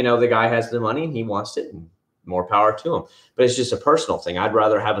 But, you know, the guy has the money and he wants it, and more power to him. But it's just a personal thing. I'd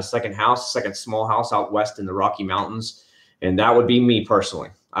rather have a second house, a second small house out west in the Rocky Mountains, and that would be me personally.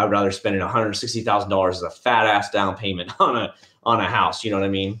 I'd rather spend $160,000 as a fat ass down payment on a house. You know what I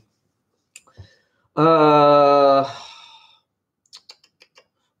mean?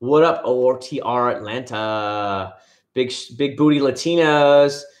 What up, OTR Atlanta? Big booty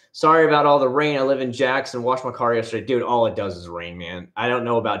Latinas. Sorry about all the rain. I live in Jackson. Washed my car yesterday. Dude, all it does is rain, man. I don't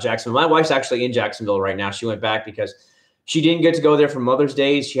know about Jacksonville. My wife's actually in Jacksonville right now. She went back because she didn't get to go there for Mother's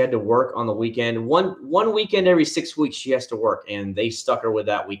Day. She had to work on the weekend. One weekend every 6 weeks she has to work, and they stuck her with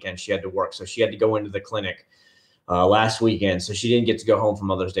that weekend. She had to work, so she had to go into the clinic last weekend. So she didn't get to go home for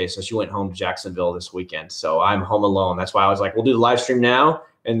Mother's Day, so she went home to Jacksonville this weekend. So I'm home alone. That's why I was like, we'll do the live stream now,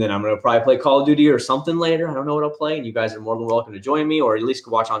 and then I'm going to probably play Call of Duty or something later. I don't know what I'll play, and you guys are more than welcome to join me, or at least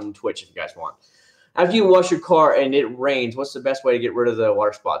watch on Twitch if you guys want. After you wash your car and it rains, what's the best way to get rid of the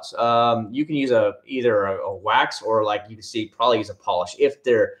water spots? You can use either a wax, or like you can see, probably use a polish if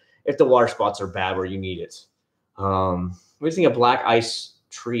the water spots are bad where you need it. What do you think of black ice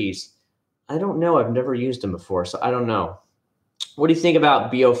trees? I don't know. I've never used them before, so I don't know. What do you think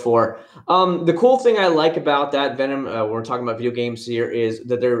about BO4? The cool thing I like about that, Venom, when we're talking about video games here, is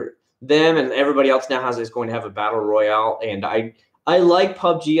that them and everybody else now is going to have a battle royale, and I like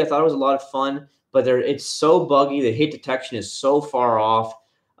PUBG. I thought it was a lot of fun, but it's so buggy. The hit detection is so far off.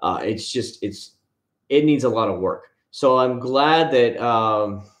 It needs a lot of work. So I'm glad that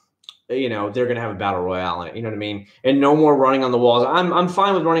you know, they're going to have a battle royale in it. You know what I mean? And no more running on the walls. I'm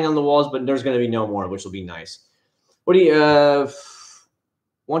fine with running on the walls, but there's going to be no more, which will be nice. What do you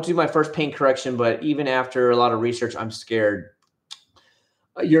want to do my first paint correction? But even after a lot of research, I'm scared.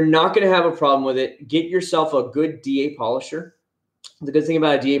 You're not going to have a problem with it. Get yourself a good DA polisher. The good thing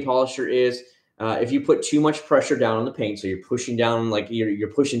about a DA polisher is if you put too much pressure down on the paint, so you're pushing down, like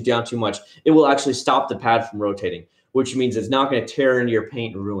you're pushing down too much, it will actually stop the pad from rotating, which means it's not going to tear into your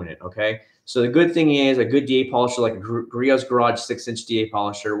paint and ruin it, okay? So the good thing is a good DA polisher, like a Griot's Garage 6-inch DA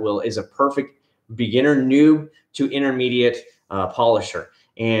polisher, is a perfect beginner, noob to intermediate polisher.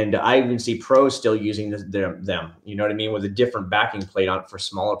 And I even see pros still using them, you know what I mean, with a different backing plate on it for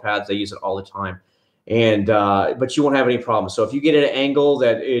smaller pads. They use it all the time. And but you won't have any problems. So if you get at an angle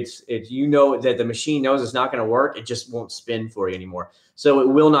that it's you know that the machine knows it's not going to work, it just won't spin for you anymore. So it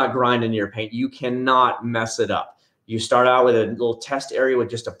will not grind into your paint. You cannot mess it up. You start out with a little test area with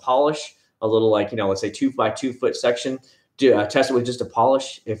just a polish, a little, like, you know, let's say 2 by 2 foot section. Test it with just a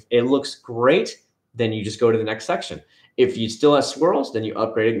polish. If it looks great, then you just go to the next section. If you still have swirls, then you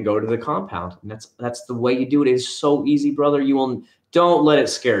upgrade it and go to the compound. And that's the way you do it. It's so easy, brother. Don't let it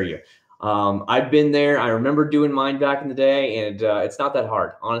scare you. I've been there. I remember doing mine back in the day, and it's not that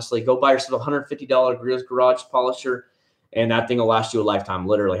hard. Honestly, go buy yourself a $150 Griot's Garage polisher, and that thing will last you a lifetime.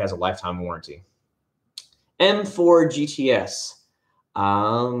 Literally has a lifetime warranty. M4 GTS.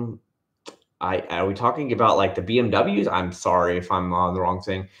 Are we talking about like the BMWs? I'm sorry if I'm on the wrong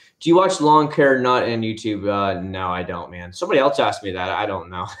thing. Do you watch Lawn Care Nut on YouTube? No, I don't, man. Somebody else asked me that. I don't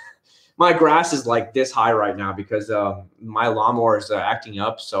know. My grass is like this high right now because my lawnmower is acting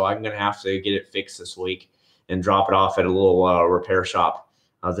up. So I'm going to have to get it fixed this week and drop it off at a little repair shop.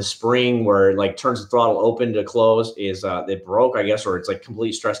 The spring where it like turns the throttle open to close is it broke, I guess, or it's like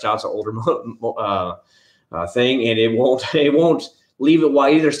completely stressed out. It's an older thing, and it won't leave it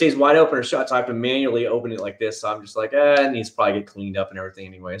wide. Either stays wide open or shut. So I have to manually open it like this. So I'm just like, it needs to probably get cleaned up and everything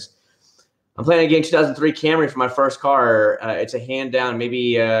anyways. I'm planning on getting 2003 Camry for my first car. It's a hand down,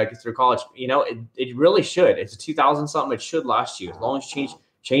 maybe get through college. You know, it really should. It's a 2000 something. It should last you. As long as you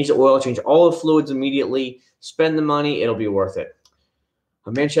change the oil, change all the fluids immediately, spend the money, it'll be worth it.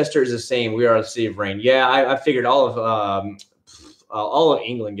 Manchester is the same. We are a city of rain. Yeah, I figured all of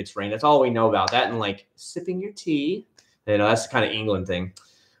England gets rain. That's all we know about that. And like sipping your tea. You know, that's the kind of England thing.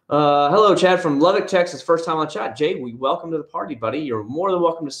 Hello, Chad from Lubbock, Texas. First time on chat. Jay, we welcome to the party, buddy. You're more than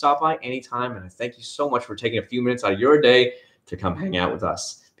welcome to stop by anytime. And I thank you so much for taking a few minutes out of your day to come hang out with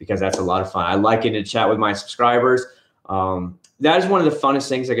us, because that's a lot of fun. I like getting to chat with my subscribers. That is one of the funnest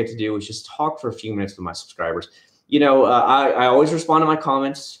things I get to do, is just talk for a few minutes with my subscribers. You know, I always respond to my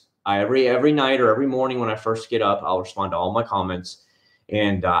comments. Every night or every morning when I first get up, I'll respond to all my comments.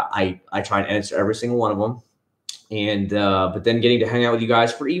 And I try and answer every single one of them. And but then getting to hang out with you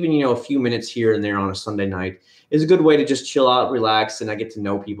guys for even, you know, a few minutes here and there on a Sunday night is a good way to just chill out, relax, and I get to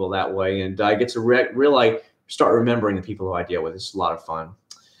know people that way. And I get to really start remembering the people who I deal with. It's a lot of fun.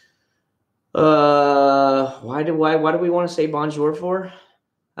 Why do we want to say bonjour for?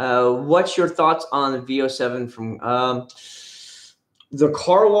 What's your thoughts on the VO7 from the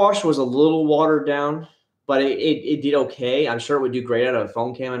car wash was a little watered down, but it did okay. I'm sure it would do great out of a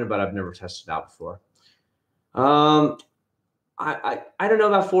phone camera, but I've never tested it out before. I don't know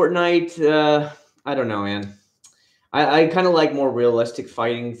about Fortnite. I don't know, man. I kind of like more realistic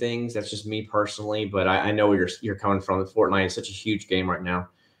fighting things. That's just me personally, but I know where you're coming from. Fortnite is such a huge game right now.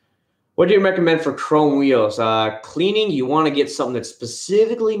 What do you recommend for chrome wheels? Cleaning, you want to get something that's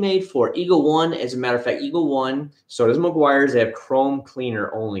specifically made for Eagle One. As a matter of fact, Eagle One, so does Meguiar's, they have chrome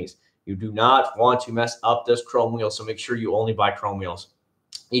cleaner onlys. You do not want to mess up this chrome wheel, so make sure you only buy chrome wheels.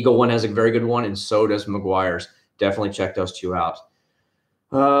 Eagle One has a very good one, and so does Meguiar's. Definitely check those two out.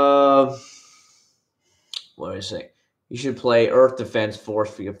 What do I say? You should play Earth Defense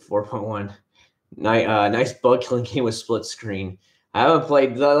Force 4.1. Nice bug killing game with split screen. I haven't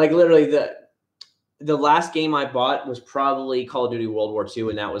played literally the last game I bought was probably Call of Duty World War II,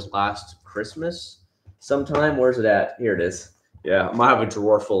 and that was last Christmas sometime. Where's it at? Here it is. Yeah, I might have a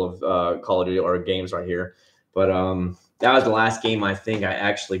drawer full of Call of Duty or games right here. But that was the last game I think I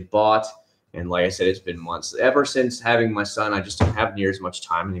actually bought. And like I said, it's been months. Ever since having my son, I just don't have near as much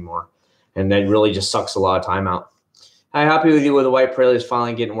time anymore. And that really just sucks a lot of time out. I'm happy with you with the white Prelude is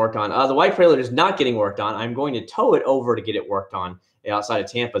finally getting worked on. The white Prelude is not getting worked on. I'm going to tow it over to get it worked on outside of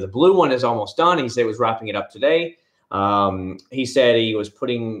Tampa. The blue one is almost done. He said he was wrapping it up today. He said he was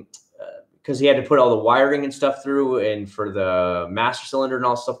putting, because he had to put all the wiring and stuff through, and for the master cylinder and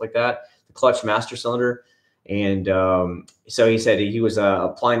all stuff like that, the clutch master cylinder. And so he said he was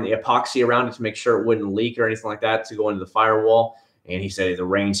applying the epoxy around it to make sure it wouldn't leak or anything like that to go into the firewall. And he said the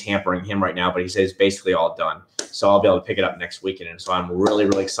rain's hampering him right now, but he said it's basically all done. So I'll be able to pick it up next weekend. And so I'm really,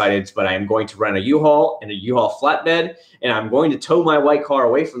 really excited. But I am going to rent a U-Haul and a U-Haul flatbed. And I'm going to tow my white car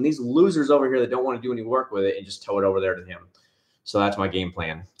away from these losers over here that don't want to do any work with it and just tow it over there to him. So that's my game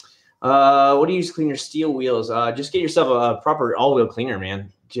plan. What do you use to clean your steel wheels? Just get yourself a proper all-wheel cleaner,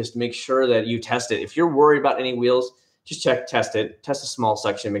 man. Just make sure that you test it. If you're worried about any wheels, just test it. Test a small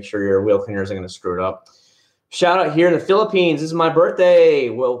section. Make sure your wheel cleaner isn't going to screw it up. Shout out here in the Philippines. This is my birthday.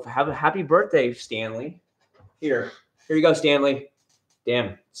 Well, have a happy birthday, Stanley. Here you go, Stanley.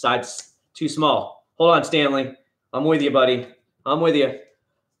 Damn, side's too small. Hold on, Stanley. I'm with you, buddy. I'm with you.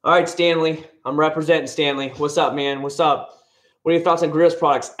 All right, Stanley. I'm representing Stanley. What's up, man? What's up? What are your thoughts on Grills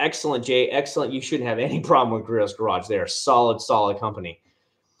products? Excellent, Jay. Excellent. You shouldn't have any problem with Grills Garage. They are solid company.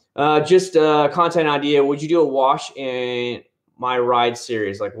 Just a content idea. Would you do a wash in my ride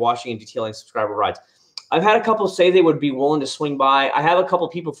series, like washing and detailing subscriber rides? I've had a couple say they would be willing to swing by. I have a couple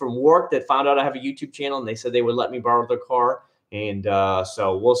people from work that found out I have a YouTube channel, and they said they would let me borrow their car. And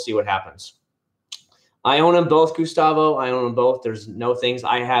so we'll see what happens. I own them both, Gustavo. I own them both. There's no things.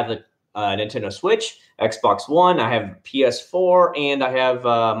 I have a Nintendo Switch, Xbox One. I have PS4, and I have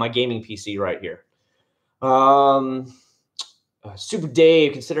my gaming PC right here. Super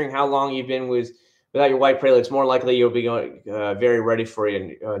Dave, considering how long you've been without your white Prelude, it's more likely you'll be going very ready for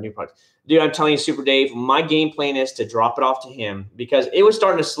your new product. Dude, I'm telling you, Super Dave, my game plan is to drop it off to him because it was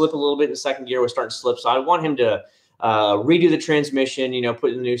starting to slip a little bit in the second gear. It was starting to slip. So I want him to redo the transmission,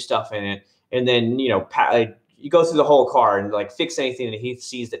 put the new stuff in it. And then, you go through the whole car and like fix anything that he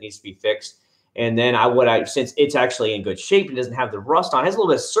sees that needs to be fixed. And then since it's actually in good shape, it doesn't have the rust on. It has a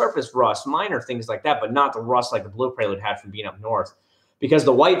little bit of surface rust, minor things like that, but not the rust like the blue Prelude had from being up north. Because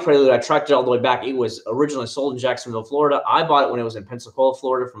the white Prelude, I tracked it all the way back. It was originally sold in Jacksonville, Florida. I bought it when it was in Pensacola,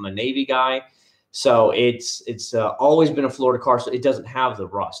 Florida from a Navy guy. So it's always been a Florida car, so it doesn't have the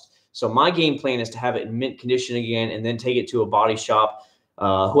rust. So my game plan is to have it in mint condition again and then take it to a body shop,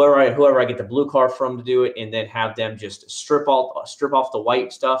 whoever I get the blue car from to do it, and then have them just strip off the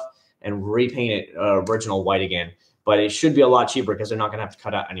white stuff and repaint it original white again. But it should be a lot cheaper because they're not going to have to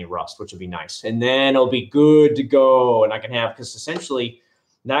cut out any rust, which would be nice. And then it'll be good to go. And I can have, because essentially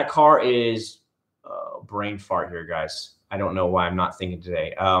that car is brain fart here, guys. I don't know why I'm not thinking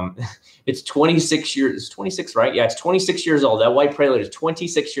today. It's 26 years. It's 26, right? Yeah, it's 26 years old. That white Prelude is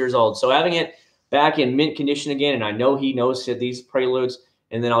 26 years old. So having it back in mint condition again, and I know he knows these Preludes,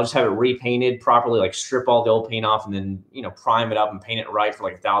 and then I'll just have it repainted properly, like strip all the old paint off and then, prime it up and paint it right for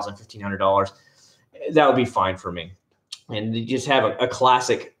like $1,000, $1,500. That would be fine for me. And you just have a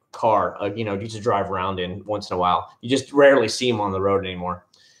classic car, just to drive around in once in a while. You just rarely see them on the road anymore.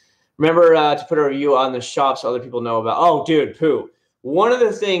 Remember to put a review on the shop so other people know about. Oh, dude, Pooh. One of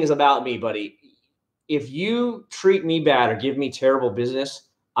the things about me, buddy, if you treat me bad or give me terrible business,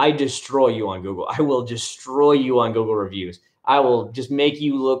 I destroy you on Google. I will destroy you on Google reviews. I will just make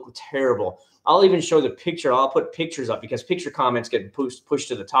you look terrible. I'll even show the picture. I'll put pictures up because picture comments get pushed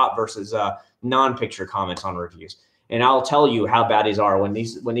to the top versus non-picture comments on reviews. And I'll tell you how bad these are when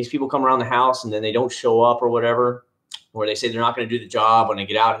these people come around the house and then they don't show up or whatever, or they say they're not going to do the job when they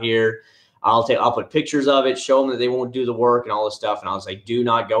get out here. I'll put pictures of it, show them that they won't do the work and all this stuff, and I'll say, do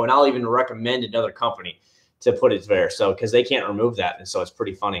not go. And I'll even recommend another company to put it there, so because they can't remove that, and so it's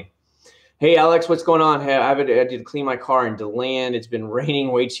pretty funny. Hey, Alex, what's going on? Hey, I did to clean my car in DeLand. It's been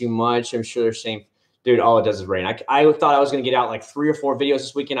raining way too much. I'm sure they're saying, dude, all it does is rain. I thought I was going to get out like 3 or 4 videos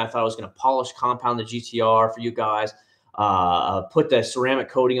this weekend. I thought I was going to polish, compound the GTR for you guys, put the ceramic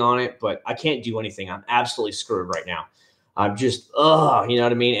coating on it, but I can't do anything. I'm absolutely screwed right now. I'm just, you know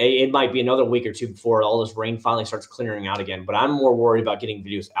what I mean? It might be another week or two before all this rain finally starts clearing out again, but I'm more worried about getting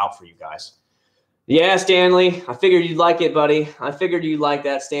videos out for you guys. Yeah, Stanley, I figured you'd like it, buddy. I figured you'd like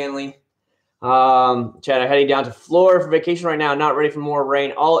that, Stanley. Chad, I'm heading down to Florida for vacation right now. Not ready for more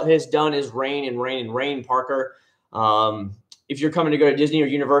rain. All it has done is rain and rain and rain, Parker. If you're coming to go to Disney or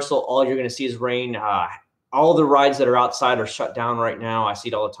Universal, all you're going to see is rain. All the rides that are outside are shut down right now. I see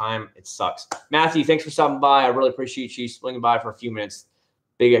it all the time. It sucks. Matthew, thanks for stopping by. I really appreciate you swinging by for a few minutes.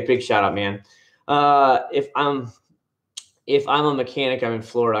 Big shout out, man. If I'm a mechanic, I'm in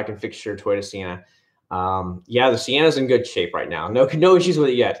Florida, I can fix your Toyota Sienna. Yeah, the Sienna's in good shape right now. No issues with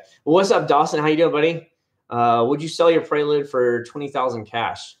it yet. Well, what's up, Dawson? How you doing, buddy? Would you sell your Prelude for $20,000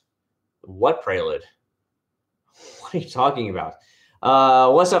 cash? What Prelude? What are you talking about?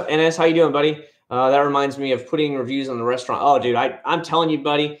 What's up, NS? How you doing, buddy? That reminds me of putting reviews on the restaurant. Oh, dude, I'm telling you,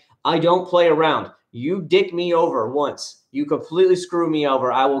 buddy, I don't play around. You dick me over once. You completely screw me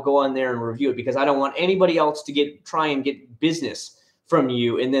over. I will go on there and review it because I don't want anybody else to try and get business from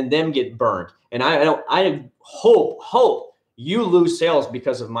you and then them get burned. And I hope you lose sales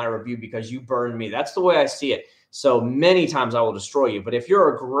because of my review because you burned me. That's the way I see it. So many times I will destroy you. But if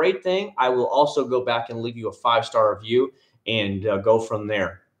you're a great thing, I will also go back and leave you a 5-star review and go from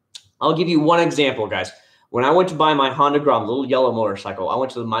there. I'll give you one example, guys. When I went to buy my Honda Grom, little yellow motorcycle, I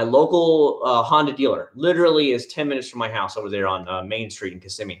went to my local Honda dealer. Literally is 10 minutes from my house over there on Main Street in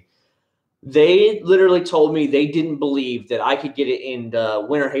Kissimmee. They literally told me they didn't believe that I could get it in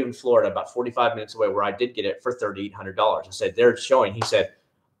Winter Haven, Florida, about 45 minutes away, where I did get it for $3,800. I said, they're showing. He said,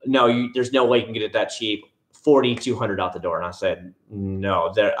 no, there's no way you can get it that cheap. $4,200 out the door. And I said,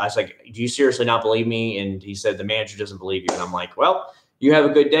 no. I was like, do you seriously not believe me? And he said, the manager doesn't believe you. And I'm like, well, you have a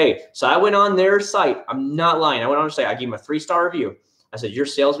good day. So I went on their site. I'm not lying. I went on their site. I gave him a 3-star review. I said, your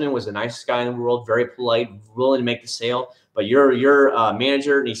salesman was the nicest guy in the world, very polite, willing to make the sale, but your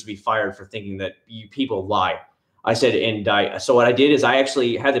manager needs to be fired for thinking that you people lie. I said, so what I did is I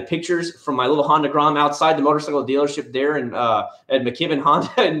actually had the pictures from my little Honda Grom outside the motorcycle dealership there at McKibben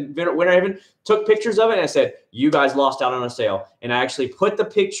Honda in Winter Haven, took pictures of it, and I said, you guys lost out on a sale. And I actually put the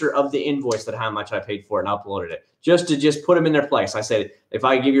picture of the invoice that how much I paid for it and uploaded it just to put them in their place. I said, if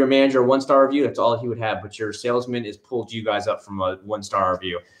I give your manager a 1-star review, that's all he would have. But your salesman has pulled you guys up from a 1-star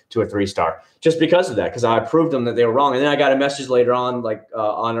review to a 3-star just because of that, because I proved them that they were wrong. And then I got a message later on, like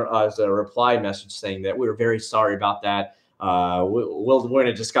as a reply message saying that we were very sorry about that. We're going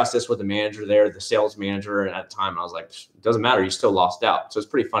to discuss this with the manager there, the sales manager. And at the time, I was like, it doesn't matter. You still lost out. So it's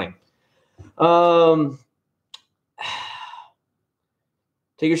pretty funny.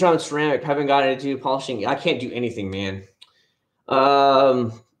 Take your shot with ceramic. Haven't got into polishing. I can't do anything, man.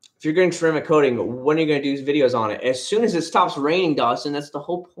 If you're getting ceramic coating, when are you going to do videos on it? As soon as it stops raining, Dawson. That's the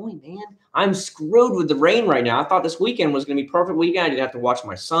whole point, man. I'm screwed with the rain right now. I thought this weekend was going to be a perfect weekend. I didn't have to watch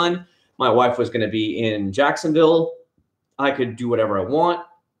my son. My wife was going to be in Jacksonville. I could do whatever I want,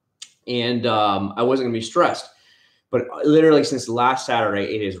 and I wasn't going to be stressed. But literally since last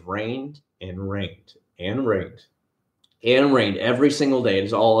Saturday, it has rained and rained and rained and rained every single day.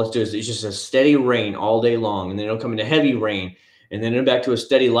 It's just a steady rain all day long, and then it'll come into heavy rain, and then back to a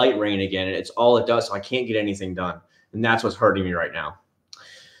steady light rain again. And it's all it does. So I can't get anything done, and that's what's hurting me right now.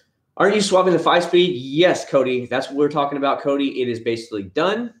 Are you swapping the 5-speed? Yes, Cody. That's what we're talking about, Cody. It is basically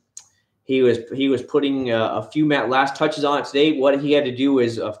done. He was putting a few last touches on it today. What he had to do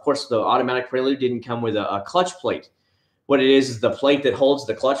is, of course, the automatic Prelude didn't come with a clutch plate. What it is the plate that holds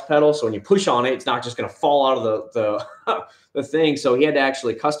the clutch pedal. So when you push on it, it's not just going to fall out of the thing. So he had to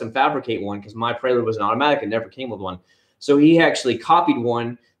actually custom fabricate one because my Prelude was an automatic and never came with one. So he actually copied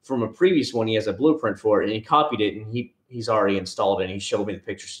one from a previous one. He has a blueprint for it, and he copied it, and he's already installed it, and he showed me the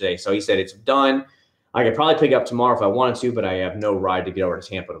pictures today. So he said it's done. I could probably pick it up tomorrow if I wanted to, but I have no ride to get over to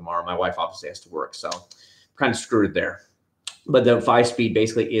Tampa tomorrow. My wife obviously has to work, so I'm kind of screwed there. But the 5-speed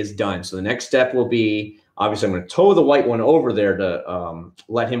basically is done. So the next step will be, obviously, I'm going to tow the white one over there to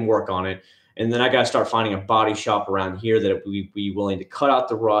let him work on it. And then I got to start finding a body shop around here that would be willing to cut out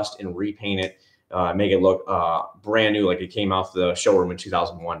the rust and repaint it, make it look brand new, like it came off the showroom in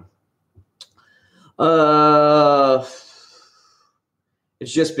 2001.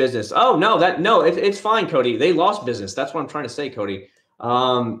 It's just business. Oh, no, it's fine, Cody. They lost business. That's what I'm trying to say, Cody.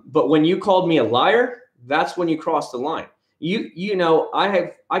 But when you called me a liar, that's when you crossed the line. You know,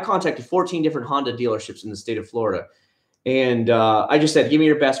 I contacted 14 different Honda dealerships in the state of Florida. And I just said, give me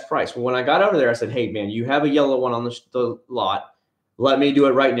your best price. Well, when I got over there, I said, hey, man, you have a yellow one on the lot. Let me do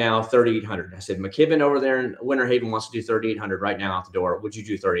it right now, $3,800. I said, McKibben over there in Winter Haven wants to do $3,800 right now out the door. Would you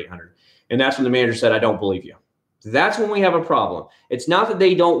do $3,800? And that's when the manager said, I don't believe you. That's when we have a problem. It's not that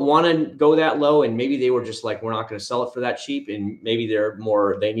they don't want to go that low, and maybe they were just like, we're not going to sell it for that cheap, and maybe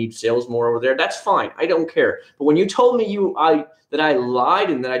they need sales more over there. That's fine. I don't care. But when you told me that I lied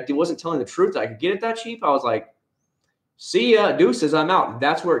and that I wasn't telling the truth, that I could get it that cheap, I was like, see ya, deuces, I'm out.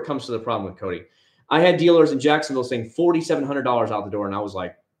 That's where it comes to the problem with Cody. I had dealers in Jacksonville saying $4,700 out the door, and I was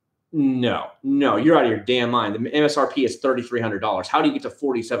like, no, you're out of your damn mind. The MSRP is $3,300. How do you get to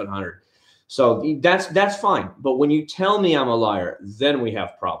 $4,700? So that's fine. But when you tell me I'm a liar, then we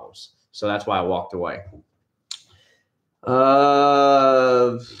have problems. So that's why I walked away.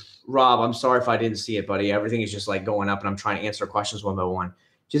 Rob, I'm sorry if I didn't see it, buddy. Everything is just like going up, and I'm trying to answer questions one by one.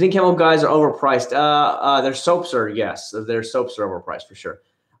 Do you think chemical guys are overpriced? Their soaps are, yes. Their soaps are overpriced for sure.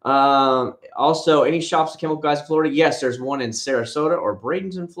 Also, any shops at chemical guys in Florida? Yes, there's one in Sarasota or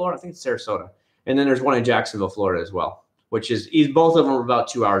Bradenton, Florida. I think it's Sarasota. And then there's one in Jacksonville, Florida as well, which is both of them are about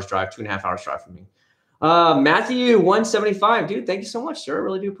 2 hours drive, 2.5 hours drive from me. Matthew, 175. Dude, thank you so much, sir. I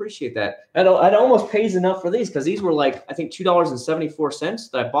really do appreciate that. It almost pays enough for these because these were like, I think,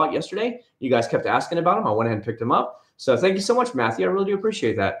 $2.74 that I bought yesterday. You guys kept asking about them. I went ahead and picked them up. So thank you so much, Matthew. I really do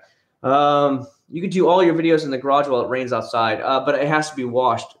appreciate that. You can do all your videos in the garage while it rains outside, but it has to be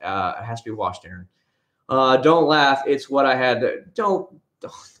washed. It has to be washed, Aaron. Don't laugh. It's what I had. Don't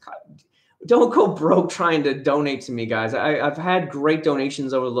go broke trying to donate to me, guys. I've had great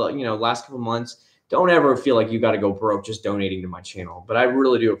donations over the last couple months. Don't ever feel like you got to go broke just donating to my channel. But I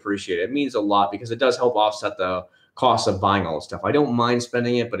really do appreciate it. It means a lot because it does help offset the cost of buying all this stuff. I don't mind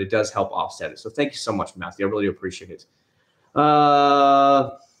spending it, but it does help offset it. So thank you so much, Matthew. I really do appreciate it.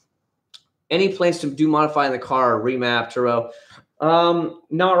 Any plans to do modifying the car or remap Turo?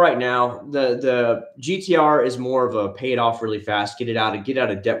 Not right now. The GTR is more of a pay it off really fast, get out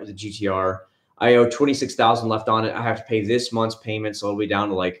of debt with the GTR. I owe $26,000 left on it. I have to pay this month's payment, so it'll be down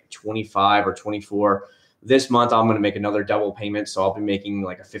to like 25 or 24. This month, I'm going to make another double payment, so I'll be making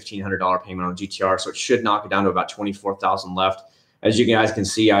like a $1,500 payment on GTR, so it should knock it down to about 24,000 left. As you guys can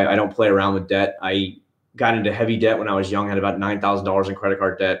see, I don't play around with debt. I got into heavy debt when I was young, had about $9,000 in credit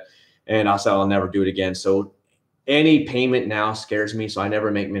card debt, and I said I'll never do it again. So any payment now scares me, so I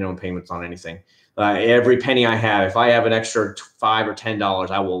never make minimum payments on anything. Every penny I have, if I have an extra $5 or $10,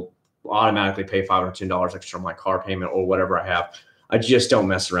 I will automatically pay $5 or $10 extra on my car payment or whatever I have. I just don't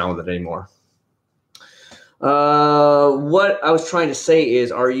mess around with it anymore. What I was trying to say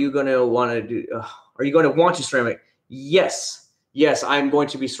is, are you going to want to ceramic? Yes, I'm going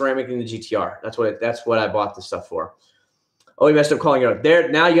to be ceramicing the GTR. That's what I bought this stuff for. Oh, you messed up calling it out there.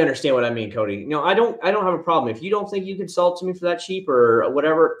 Now you understand what I mean, Cody. I don't have a problem. If you don't think you can sell it to me for that cheap or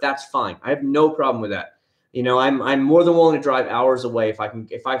whatever, that's fine. I have no problem with that. I'm more than willing to drive hours away if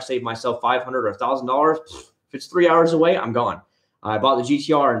I save myself $500 or $1,000. If it's 3 hours away, I'm gone. I bought the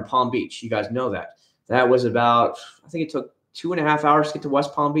GTR in Palm Beach. You guys know that. That was about, I think it took 2.5 hours to get to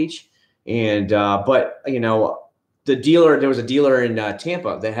West Palm Beach. And but the dealer, there was a dealer in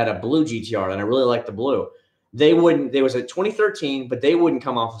Tampa that had a blue GTR, and I really liked the blue. There was a 2013, but they wouldn't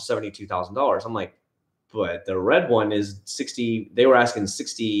come off of $72,000. I'm like, but the red one is 60. They were asking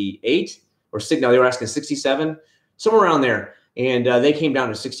 68 or no, they were asking 67, somewhere around there. And they came down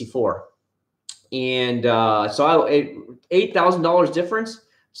to 64. And so $8,000 difference.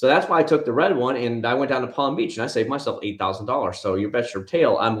 So that's why I took the red one, and I went down to Palm Beach, and I saved myself $8,000. So you bet your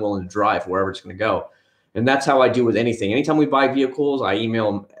tail I'm willing to drive wherever it's going to go. And that's how I do with anything. Anytime we buy vehicles, I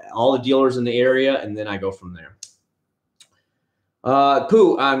email all the dealers in the area, and then I go from there.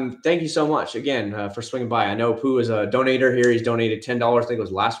 Pooh, thank you so much again for swinging by. I know Pooh is a donator here. He's donated $10. I think it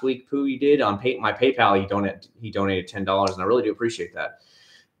was last week, Pooh, you did. On my PayPal, he donated $10, and I really do appreciate that.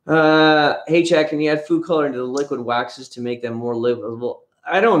 Hey, Chad, can you add food color into the liquid waxes to make them more livable?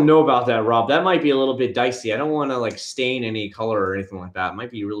 I don't know about that, Rob. That might be a little bit dicey. I don't want to like stain any color or anything like that. It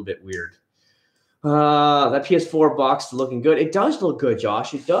might be a little bit weird. That PS4 box is looking good. It does look good,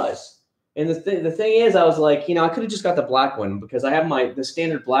 Josh. It does. And the thing is, I was like, I could have just got the black one because I have the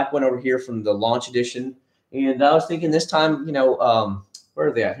standard black one over here from the launch edition. And I was thinking this time, where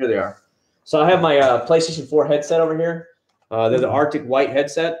are they at? Here they are. So I have my PlayStation 4 headset over here. They're the Arctic White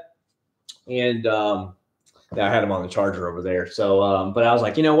headset, and I had them on the charger over there. So, but I was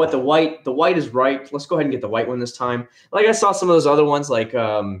like, you know what, the white is right. Let's go ahead and get the white one this time. Like I saw some of those other ones, like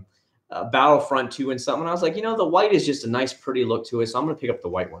Battlefront 2 and something. I was like, you know, the white is just a nice, pretty look to it. So I'm gonna pick up the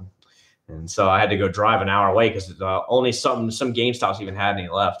white one. And so I had to go drive an hour away because only some GameStops even had any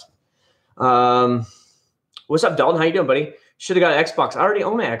left. What's up, Dalton? How you doing, buddy? Should have got an Xbox. I already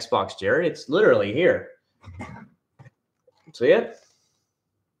own an Xbox, Jared. It's literally here. So yeah.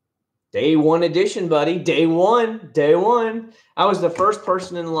 Day one edition, buddy. Day one. I was the first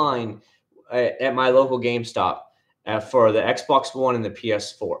person in line at my local GameStop for the Xbox One and the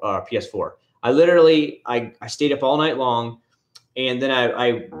PS4. I literally, I stayed up all night long, and then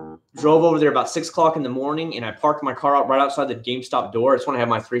I drove over there about 6 o'clock in the morning, and I parked my car out right outside the GameStop door. It's when I had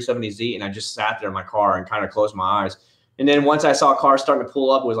my 370Z, and I just sat there in my car and kind of closed my eyes. And then once I saw cars starting to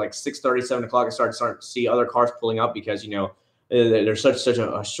pull up, it was like 6:30, 7 o'clock. I started to see other cars pulling up because, you know, there's such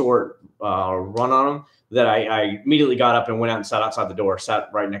a short run on them that I immediately got up and went out and sat outside the door, sat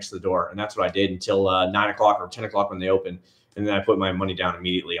right next to the door. And that's what I did until 9 o'clock or 10 o'clock when they opened. And then I put my money down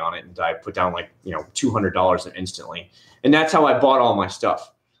immediately on it. And I put down like, you know, $200 instantly. And that's how I bought all my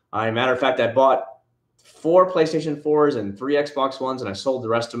stuff. Matter of fact, I bought 4 PlayStation 4s and 3 Xbox Ones, and I sold the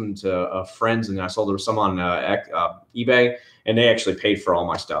rest of them to friends, and then I sold some on eBay, and they actually paid for all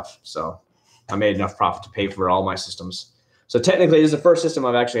my stuff. So I made enough profit to pay for all my systems. So technically, this is the first system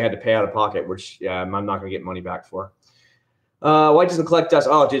I've actually had to pay out of pocket, which I'm not going to get money back for. White doesn't collect dust.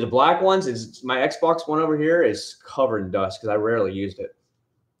 Oh, dude, the black ones is my Xbox One over here is covered in dust because I rarely used it.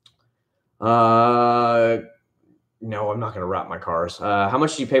 No, I'm not going to wrap my cars. How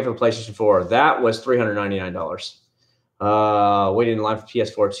much did you pay for the PlayStation 4? That was $399. Waited in line for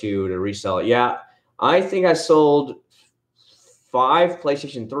PS4 2 to resell it. Yeah, I think I sold 5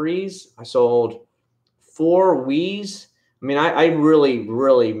 PlayStation 3s. I sold 4 Wiis. I mean, I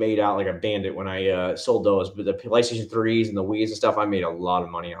really made out like a bandit when I sold those. But the PlayStation 3s and the Wiis and stuff, I made a lot of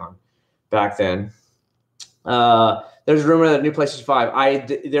money on back then. There's a rumor that new PlayStation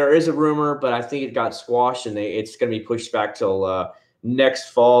 5. There is a rumor, but I think it got squashed, and it's going to be pushed back till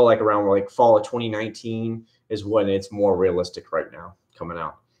next fall, like around like fall of 2019 is when it's more realistic right now coming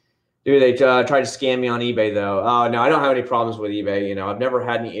out. Dude, they tried to scam me on eBay though. Oh no, I don't have any problems with eBay. You know, I've never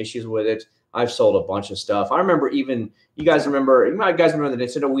had any issues with it. I've sold a bunch of stuff. I remember even you guys remember the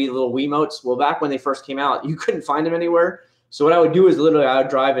Nintendo Wii little Wiimotes. Well, back when they first came out, you couldn't find them anywhere. So what I would do is literally I would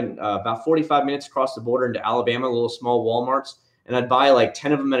drive in about 45 minutes across the border into Alabama, little small Walmarts, and I'd buy like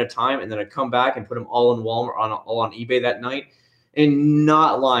 10 of them at a time, and then I'd come back and put them all in Walmart all on eBay that night. And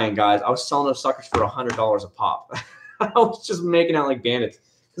not lying, guys, I was selling those suckers for $100 a pop. I was just making out like bandits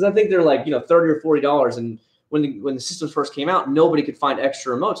because I think they're like, you know, $30 or $40. And when the systems first came out, nobody could find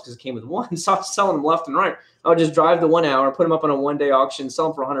extra remotes because it came with one. So I was selling them left and right. I would just drive the 1 hour, put them up on a one-day auction,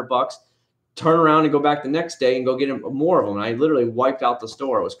 sell them for $100. Turn around and go back the next day and go get more of them. And I literally wiped out the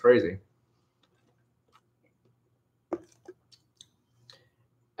store. It was crazy.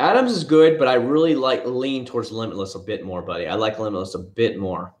 Adams is good, but I really lean towards Limitless a bit more, buddy. I like Limitless a bit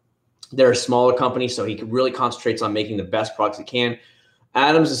more. They're a smaller company, so he really concentrates on making the best products he can.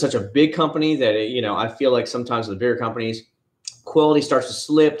 Adams is such a big company that, you know, I feel like sometimes with the bigger companies, quality starts to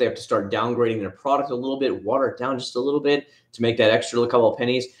slip. They have to start downgrading their product a little bit, water it down just a little bit to make that extra couple of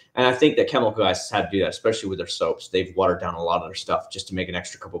pennies. And I think that chemical guys had to do that, especially with their soaps. They've watered down a lot of their stuff just to make an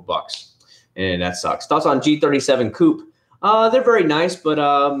extra couple bucks. And that sucks. Thoughts on G37 Coupe? They're very nice, but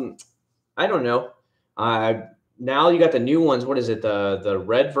I don't know. Now you got the new ones. What is it? The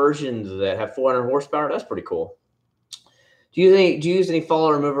red versions that have 400 horsepower. That's pretty cool. Do you use any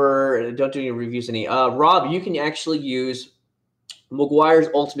fall remover? Don't do any reviews. Rob, you can actually use Meguiar's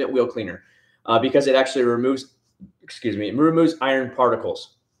Ultimate Wheel Cleaner because it actually removes iron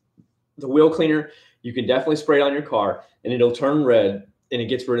particles. The wheel cleaner, you can definitely spray it on your car and it'll turn red and it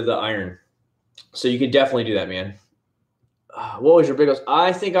gets rid of the iron. So you can definitely do that, man. What was your biggest?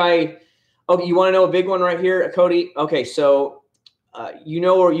 Okay, you want to know a big one right here, Cody? Okay, so you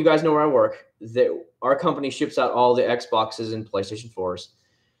guys know where I work. Our company ships out all the Xboxes and PlayStation 4s.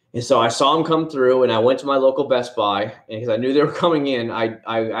 And so I saw them come through, and I went to my local Best Buy, and because I knew they were coming in, I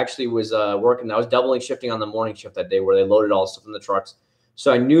actually was working. I was doubling shifting on the morning shift that day where they loaded all the stuff in the trucks.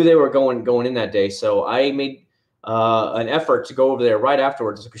 So I knew they were going in that day. So I made an effort to go over there right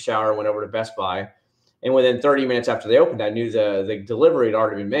afterwards, took a shower, went over to Best Buy. And within 30 minutes after they opened, I knew the delivery had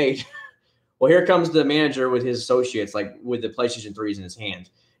already been made. Well, here comes the manager with his associates, like with the PlayStation 3s in his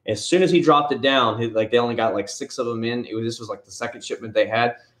hand. As soon as he dropped it down, they only got like 6 of them in. This was like the second shipment they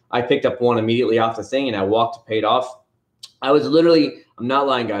had. I picked up one immediately off the thing, and I walked to pay it off. I was literally, I'm not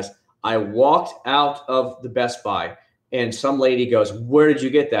lying, guys, I walked out of the Best Buy and some lady goes, "Where did you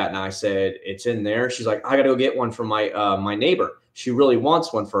get that?" And I said, "It's in there." She's like, "I got to go get one for my neighbor. She really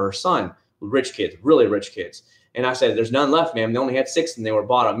wants one for her son." Rich kids, really rich kids. And I said, "There's none left, ma'am. They only had 6 and they were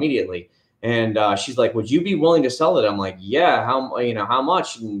bought immediately." And she's like, "Would you be willing to sell it?" I'm like, "Yeah. How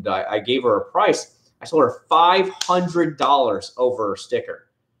much?" And I gave her a price. I sold her $500 over a sticker.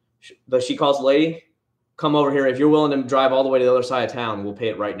 But she calls the lady, "Come over here. If you're willing to drive all the way to the other side of town, we'll pay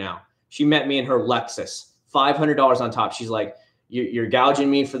it right now." She met me in her Lexus, $500 on top. She's like, "You're gouging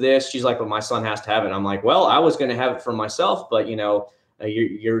me for this." She's like, "Well, my son has to have it." I'm like, "Well, I was going to have it for myself, but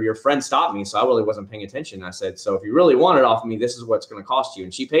your friend stopped me, so I really wasn't paying attention." I said, "So if you really want it off of me, this is what's going to cost you."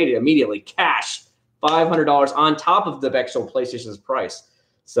 And she paid it immediately, cash, $500 on top of the actual PlayStation's price.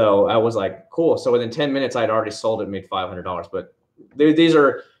 So I was like, cool. So within 10 minutes, I'd already sold it and made $500. But these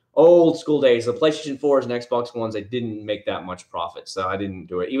are old school days. The PlayStation 4s and Xbox Ones, they didn't make that much profit. So I didn't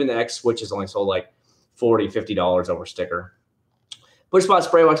do it. Even the X Switches only sold like $40, $50 over sticker. Push spot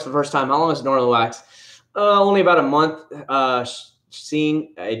spray wax for the first time. How long is normal wax? Only about a month.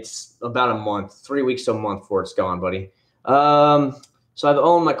 Seen it's about a month, 3 weeks to a month before it's gone, buddy. So I've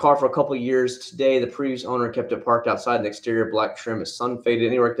owned my car for a couple of years. Today, the previous owner kept it parked outside. The exterior black trim is sun faded.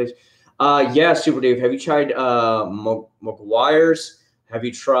 Any rectification? Yeah, Super Dave. Have you tried McGuire's? Have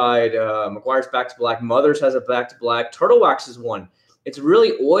you tried McGuire's Back to Black? Mother's has a Back to Black. Turtle Wax is one. It's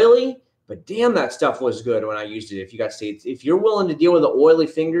really oily, but damn, that stuff was good when I used it. If you got to see it, if you're willing to deal with the oily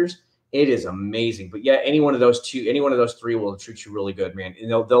fingers, it is amazing. But yeah, any one of those 3 will treat you really good, man. And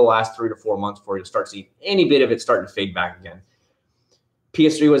they'll last 3 to 4 months before you'll start seeing any bit of it starting to fade back again.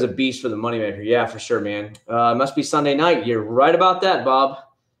 PS3 was a beast for the moneymaker. Yeah, for sure, man. Must be Sunday night. You're right about that, Bob.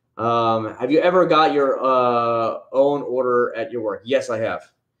 Have you ever got your own order at your work? Yes, I have.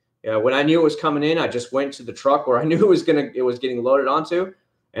 Yeah, when I knew it was coming in, I just went to the truck where I knew it was getting loaded onto,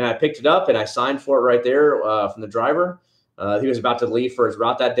 and I picked it up and I signed for it right there from the driver. He was about to leave for his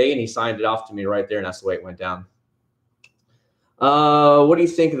route that day, and he signed it off to me right there, and that's the way it went down. What do you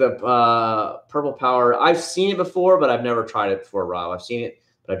think of the Purple Power? I've seen it before, but I've never tried it before, Rob. I've seen it,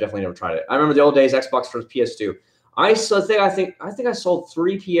 but I've definitely never tried it. I remember the old days, Xbox for PS2. I think I sold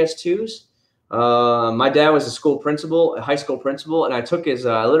 3 PS2s. My dad was a high school principal, and I took his.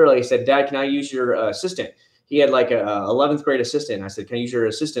 Literally said, "Dad, can I use your assistant?" He had like a 11th grade assistant. And I said, "Can I use your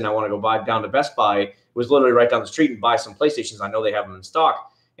assistant? I want to go buy down to Best Buy." It was literally right down the street and buy some PlayStations. I know they have them in stock.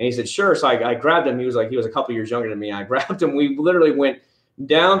 And he said, "Sure." So I grabbed him. He was a couple years younger than me. I grabbed him. We literally went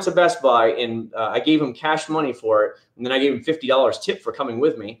down to Best Buy, and I gave him cash money for it. And then I gave him $50 tip for coming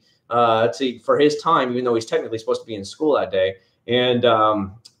with me for his time, even though he's technically supposed to be in school that day. And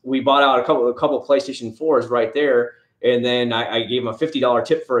we bought out a couple of PlayStation 4s right there. And then I gave him a $50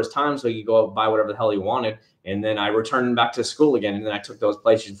 tip for his time so he could go buy whatever the hell he wanted. And then I returned back to school again. And then I took those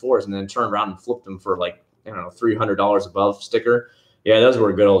PlayStation 4s and then turned around and flipped them for like, I don't know, $300 above sticker. Yeah, those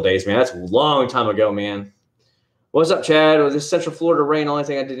were good old days, man. That's a long time ago, man. What's up, Chad? With this Central Florida rain, only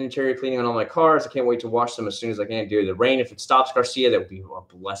thing I did interior cleaning on all my cars. I can't wait to wash them as soon as I can. Do the rain, if it stops, Garcia, that would be a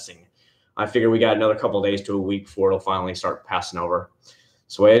blessing. I figure we got another couple of days to a week before it'll finally start passing over.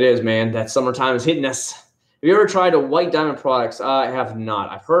 That's the way it is, man. That summertime is hitting us. Have you ever tried a White Diamond products? I have not.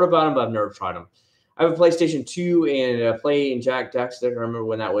 I've heard about them, but I've never tried them. I have a PlayStation 2 and a Play and Jack Dexter. I remember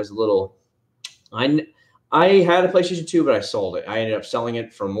when that was little. I had a PlayStation 2, but I sold it. I ended up selling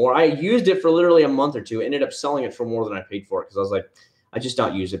it for more. I used it for literally a month or two. Ended up selling it for more than I paid for it because I was like, I just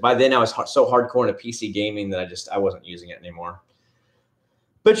don't use it. By then, I was so hardcore into PC gaming that I wasn't using it anymore.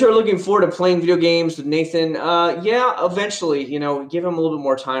 But you're looking forward to playing video games with Nathan. Yeah, eventually, give him a little bit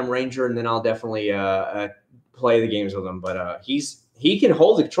more time, Ranger, and then I'll definitely play the games with him. But he can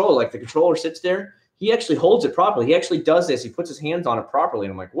hold the controller. Like the controller sits there. He actually holds it properly. He actually does this. He puts his hands on it properly.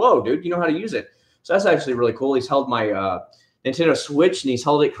 And I'm like, whoa, dude, you know how to use it. So that's actually really cool. He's held my Nintendo Switch, and he's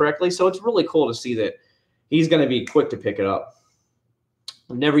held it correctly. So it's really cool to see that he's going to be quick to pick it up.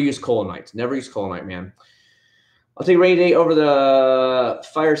 I've never used Colonite. Never used Colonite, man. I'll take a rainy day over the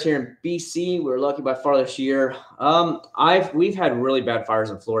fires here in BC. We were lucky by far this year. We've had really bad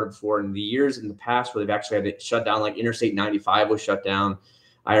fires in Florida before. In the years in the past where they've actually had it shut down, like Interstate 95 was shut down.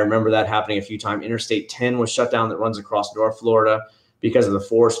 I remember that happening a few times. Interstate 10 was shut down that runs across North Florida because of the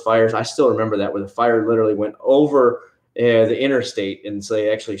forest fires. I still remember that where the fire literally went over the interstate, and so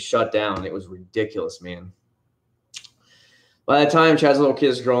they actually shut down. It was ridiculous, man. By the time Chad's little kid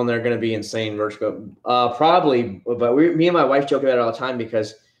is growing, they're going to be insane. Probably, but me and my wife joke about it all the time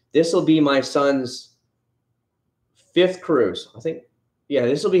because this will be my son's 5th cruise. I think, yeah,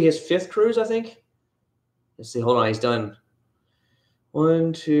 this will be his 5th cruise, I think. Let's see, hold on, he's done.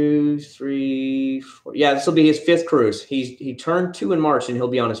 1, 2, 3, 4. Yeah, this will be his 5th cruise. He turned 2 in March, and he'll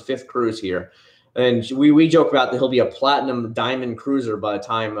be on his 5th cruise here. And we joke about that he'll be a platinum diamond cruiser by the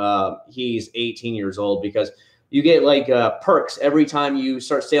time he's 18 years old, because you get like perks every time you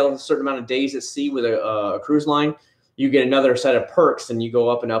start sailing a certain amount of days at sea with a cruise line. You get another set of perks, and you go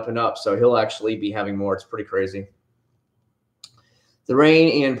up and up and up. So he'll actually be having more. It's pretty crazy. The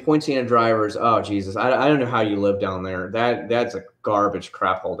rain and Poinciana drivers. Oh, Jesus. I don't know how you live down there. That's a garbage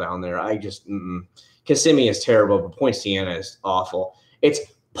crap hole down there. I just, Kissimmee is terrible, but Poinciana is awful. It's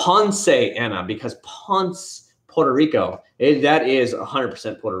Ponce Ana, because Ponce, Puerto Rico. That is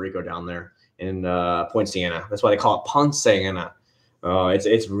 100% Puerto Rico down there in Poinciana. That's why they call it Ponce Ana. Oh,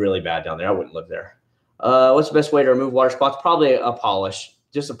 it's really bad down there. I wouldn't live there. What's the best way to remove water spots? Probably a polish.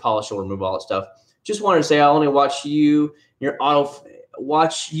 Just a polish will remove all that stuff. Just wanted to say I only watch you and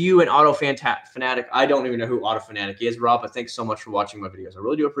Auto Fanatic. I don't even know who Auto Fanatic is, Rob, but thanks so much for watching my videos. I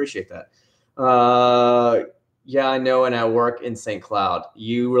really do appreciate that. Yeah, I know, and I work in St. Cloud.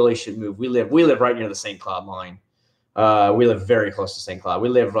 You really should move. We live right near the St. Cloud line. We live very close to St. Cloud. We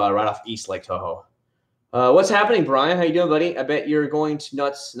live right off East Lake Tahoe. What's happening, Brian? How you doing, buddy? I bet you're going to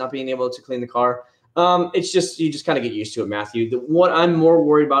nuts not being able to clean the car. It's just, you just kind of get used to it, Matthew. What I'm more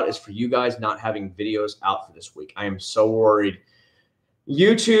worried about is for you guys not having videos out for this week. I am so worried.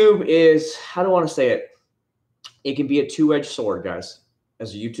 YouTube is, how do I want to say it? It can be a two-edged sword, guys,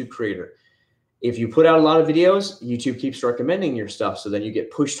 as a YouTube creator. If you put out a lot of videos, YouTube keeps recommending your stuff, so then you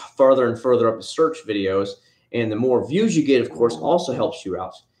get pushed further and further up the search videos, and the more views you get, of course, also helps you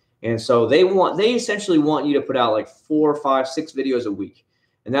out. And so they essentially want you to put out like 4, 5, 6 videos a week.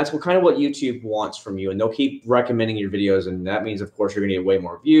 And that's what YouTube wants from you. And they'll keep recommending your videos. And that means, of course, you're going to get way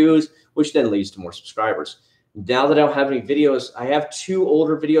more views, which then leads to more subscribers. Now that I don't have any videos, I have 2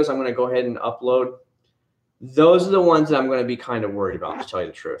 older videos I'm going to go ahead and upload. Those are the ones that I'm going to be kind of worried about, to tell you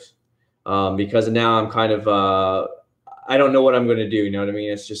the truth. Because now I'm kind of, I don't know what I'm going to do. You know what I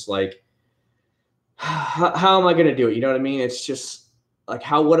mean? It's just like, how am I going to do it? You know what I mean? It's just like,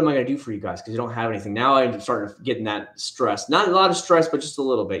 what am I going to do for you guys? Because you don't have anything. Now I'm starting to get that stress. Not a lot of stress, but just a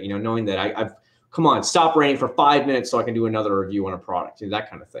little bit, knowing that I've come on, stop raining for 5 minutes so I can do another review on a product, that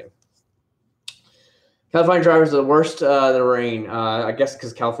kind of thing. California drivers are the worst, the rain. I guess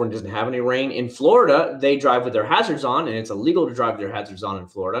because California doesn't have any rain. In Florida, they drive with their hazards on, and it's illegal to drive with their hazards on in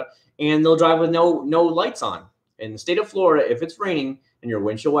Florida. And they'll drive with no lights on. In the state of Florida, if it's raining and your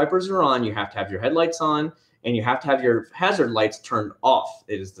windshield wipers are on, you have to have your headlights on, and you have to have your hazard lights turned off.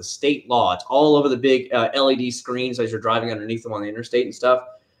 It is the state law. It's all over the big LED screens as you're driving underneath them on the interstate and stuff.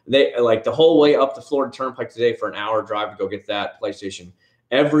 They like the whole way up the Florida Turnpike today for an hour drive to go get that PlayStation.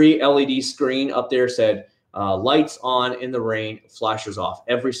 Every LED screen up there said lights on in the rain, flashers off.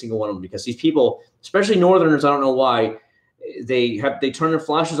 Every single one of them, because these people, especially Northerners, I don't know why, they turn their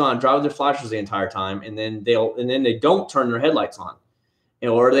flashes on, drive with their flashes the entire time, and then they don't turn their headlights on.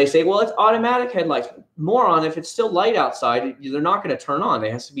 Or they say, well, it's automatic headlights. Moron, if it's still light outside, they're not going to turn on.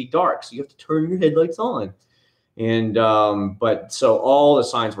 It has to be dark, so you have to turn your headlights on. And but so all the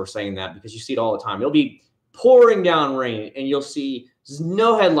signs were saying that, because you see it all the time. It'll be pouring down rain, and you'll see there's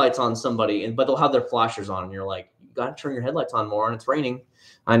no headlights on somebody, but they'll have their flashers on, and you're like, you got to turn your headlights on more, and it's raining.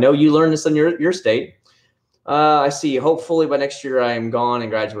 I know you learned this in your state. I see. Hopefully by next year I am gone and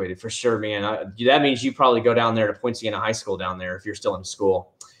graduated for sure, man. That means you probably go down there to Poinciana High School down there if you're still in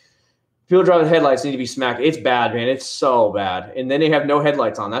school. People driving headlights need to be smacked. It's bad, man. It's so bad. And then they have no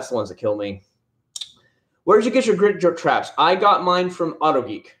headlights on. That's the ones that kill me. Where did you get your grid traps? I got mine from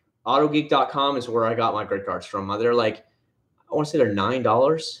AutoGeek. AutoGeek.com is where I got my grid cards from. They're like, I want to say they're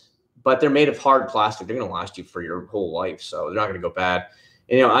 $9, but they're made of hard plastic. They're going to last you for your whole life, so they're not going to go bad.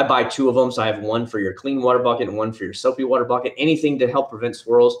 And, I buy 2 of them, so I have one for your clean water bucket and one for your soapy water bucket, anything to help prevent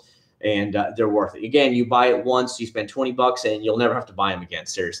swirls, and they're worth it. Again, you buy it once, you spend $20, and you'll never have to buy them again.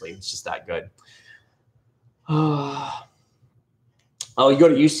 Seriously, it's just that good. Oh, you go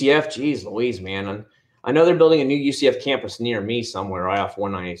to UCF? Jeez Louise, man. I know they're building a new UCF campus near me somewhere right off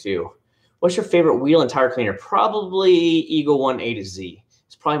 192. What's your favorite wheel and tire cleaner? Probably Eagle 1 A to Z.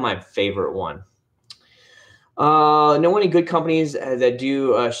 It's probably my favorite one. Know any good companies that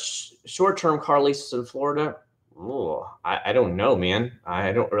do short-term car leases in Florida? Oh, I don't know, man. I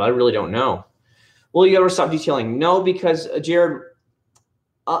really don't know. Will you ever stop detailing? No, because Jared,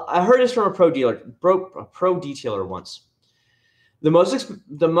 I heard this from a pro detailer once.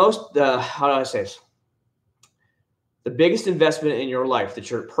 How do I say this? The biggest investment in your life that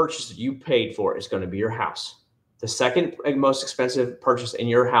your purchase that you paid for is going to be your house. The second most expensive purchase in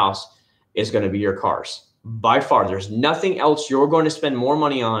your house is going to be your cars. By far, there's nothing else you're going to spend more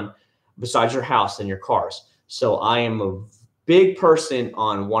money on besides your house than your cars. So I am a big person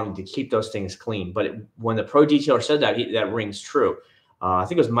on wanting to keep those things clean. But when the pro detailer said that, that rings true. I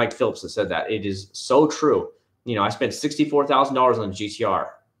think it was Mike Phillips that said that. It is so true. You know, I spent $64,000 on the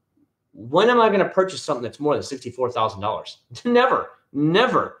GTR. When am I going to purchase something that's more than $64,000? Never,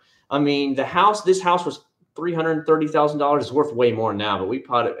 never. I mean, this house was $330,000. It's worth way more now, but we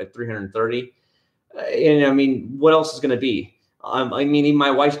bought it at $330,000. And I mean, what else is going to be? I mean, even my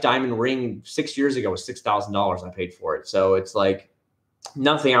wife's diamond ring 6 years ago was $6,000. I paid for it. So it's like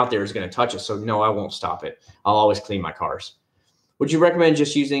nothing out there is going to touch it. So no, I won't stop it. I'll always clean my cars. Would you recommend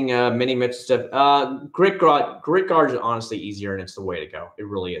just using mini mitts and stuff? Grit guard is honestly easier, and it's the way to go. It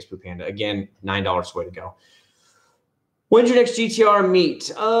really is, Poo Panda. Again, $9 is the way to go. When's your next GTR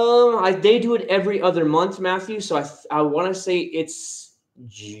meet? They do it every other month, Matthew. So I want to say it's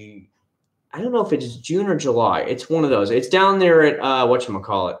I don't know if it's June or July. It's one of those. It's down there at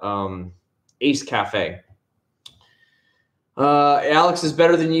whatchamacallit, Ace Cafe. Alex is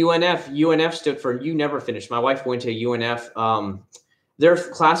better than UNF. UNF stood for You Never Finished. My wife went to UNF. Their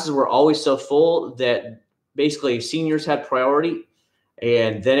classes were always so full that basically seniors had priority,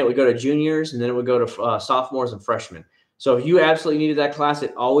 and then it would go to juniors, and then it would go to sophomores and freshmen. So if you absolutely needed that class,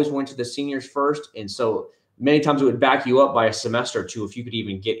 it always went to the seniors first. And so many times it would back you up by a semester or two if you could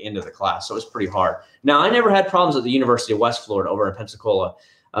even get into the class. So it was pretty hard. Now, I never had problems at the University of West Florida over in Pensacola.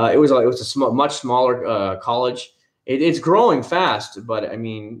 It was a much smaller college. It's growing fast, but I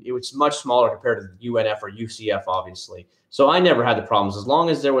mean, it was much smaller compared to UNF or UCF, obviously. So I never had the problems. As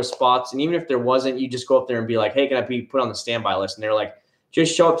long as there was spots, and even if there wasn't, you just go up there and be like, hey, can I be put on the standby list? And they're like,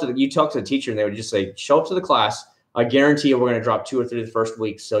 just show up you talk to the teacher, and they would just say, show up to the class. I guarantee you we're going to drop 2 or 3 the first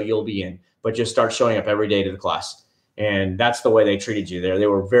week, so you'll be in. But just start showing up every day to the class. And that's the way they treated you there. They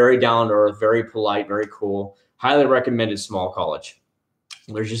were very down to earth, very polite, very cool. Highly recommended small college.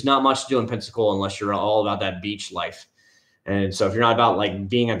 There's just not much to do in Pensacola unless you're all about that beach life. And so if you're not about like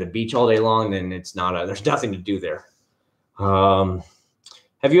being at the beach all day long, then it's not there's nothing to do there.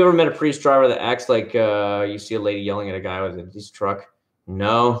 Have you ever met a Prius driver that acts like you see a lady yelling at a guy with a diesel truck?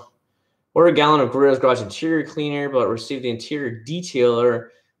 No. Ordered a gallon of Gorilla's Garage interior cleaner, but received the interior detailer.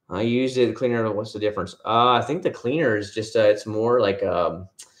 I used it cleaner. What's the difference? I think the cleaner is just it's more like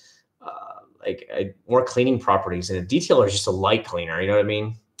more cleaning properties, and a detailer is just a light cleaner. You know what I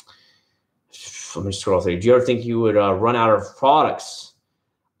mean? Let me scroll through. Do you ever think you would run out of products?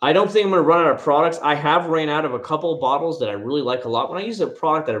 I don't think I'm going to run out of products. I have ran out of a couple of bottles that I really like a lot. When I use a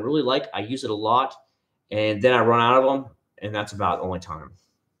product that I really like, I use it a lot, and then I run out of them, and that's about the only time.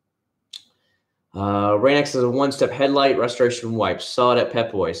 Rain-X is a one-step headlight restoration wipes. Saw it at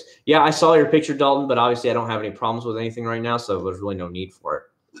Pep Boys. Yeah, I saw your picture, Dalton, but obviously I don't have any problems with anything right now, so there's really no need for it.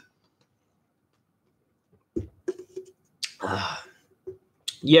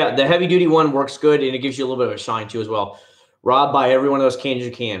 Yeah, the heavy-duty one works good, and it gives you a little bit of a shine, too, as well. Rob, buy every one of those cans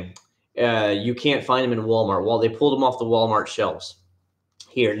you can. You can't find them in Walmart. Well, they pulled them off the Walmart shelves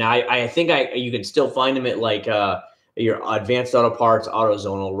here. Now, I think you can still find them at, like, your Advanced Auto Parts,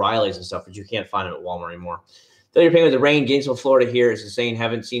 AutoZone, O'Reilly's and stuff, but you can't find them at Walmart anymore. Though you're paying with the rain, Gainesville, Florida here is insane.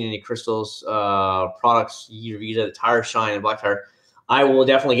 Haven't seen any Crystals products. You use the tire shine and black tire. I will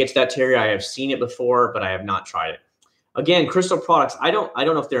definitely get to that, Terry. I have seen it before, but I have not tried it. Again, Crystal products, I don't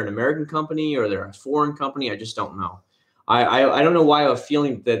know if they're an American company or they're a foreign company. I just don't know. I don't know why I have a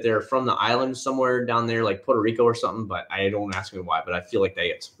feeling that they're from the island somewhere down there, like Puerto Rico or something, but I don't ask me why, but I feel like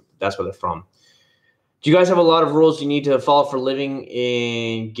that's where they're from. Do you guys have a lot of rules you need to follow for living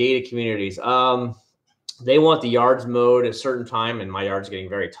in gated communities? They want the yards mowed at a certain time, and my yard's getting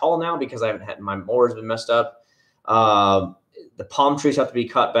very tall now because I haven't had my mower's been messed up. The palm trees have to be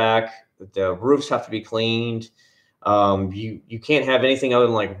cut back. The roofs have to be cleaned. You can't have anything other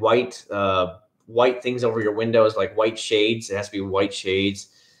than like white things over your windows, like white shades. It has to be white shades,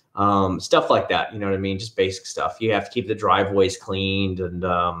 stuff like that. You know what I mean? Just basic stuff. You have to keep the driveways cleaned, and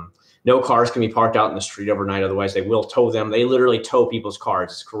no cars can be parked out in the street overnight. Otherwise, they will tow them. They literally tow people's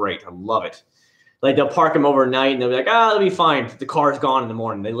cars. It's great. I love it. Like, they'll park them overnight, and they'll be like, it'll be fine. The car's gone in the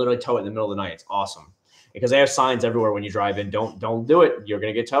morning. They literally tow it in the middle of the night. It's awesome. Because they have signs everywhere when you drive in. Don't do it. You're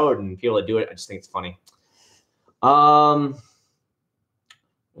going to get towed. And people that do it, I just think it's funny. I'm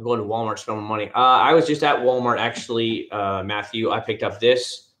going to Walmart, spending money. I was just at Walmart, actually, Matthew. I picked up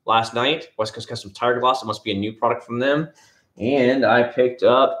this last night. West Coast Custom Tire Gloss. It must be a new product from them. And I picked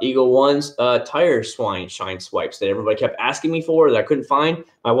up Eagle One's tire shine swipes that everybody kept asking me for that I couldn't find.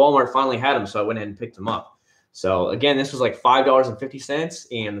 My Walmart finally had them, so I went ahead and picked them up. So, again, this was like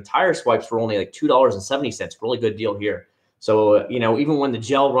 $5.50, and the tire swipes were only like $2.70. Really good deal here. So, even when the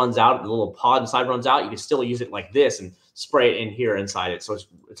gel runs out, the little pod inside runs out, you can still use it like this and spray it in here inside it. So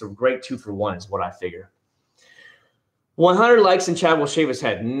it's a great 2-for-1 is what I figure. 100 likes and Chad will shave his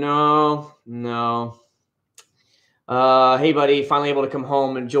head. No, no. Hey, buddy, finally able to come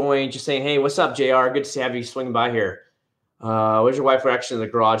home and join. Just saying, hey, what's up, JR? Good to have you swinging by here. Where's your wife reaction in the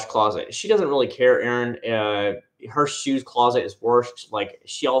garage closet? She doesn't really care, Aaron. Her shoes closet is worse. Like,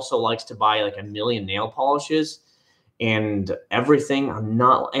 she also likes to buy like a million nail polishes and everything.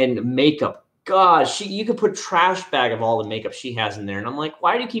 And makeup. Gosh, you could put a trash bag of all the makeup she has in there. And I'm like,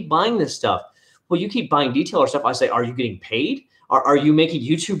 why do you keep buying this stuff? Well, you keep buying detailer stuff. I say, are you getting paid? Are you making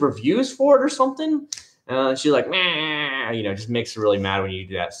YouTube reviews for it or something? She's like, nah, just makes her really mad when you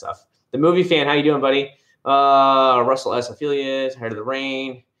do that stuff. The movie fan, how you doing, buddy? Russell S. Affiliate, Head of the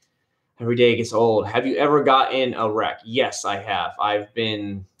Rain. Every day gets old. Have you ever got in a wreck? Yes, I have. I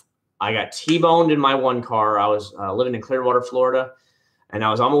got T-boned in my one car. I was living in Clearwater, Florida, and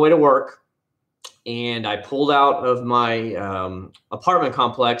I was on my way to work. And I pulled out of my apartment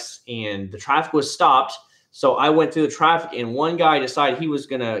complex, and the traffic was stopped. So I went through the traffic, and one guy decided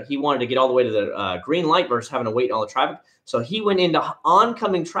he wanted to get all the way to the green light versus having to wait in all the traffic. So he went into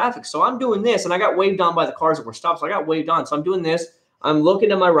oncoming traffic. So I'm doing this, and I got waved on by the cars that were stopped. So I got waved on. So I'm doing this. I'm looking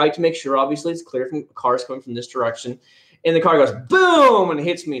to my right to make sure, obviously, it's clear from cars coming from this direction. And the car goes boom and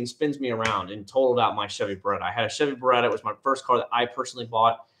hits me and spins me around and totaled out my Chevy Beretta. I had a Chevy Beretta. It was my first car that I personally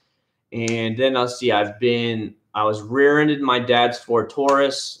bought. And then I'll see, I was rear-ended in my dad's Ford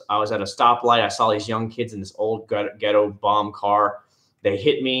Taurus. I was at a stoplight. I saw these young kids in this old ghetto bomb car. They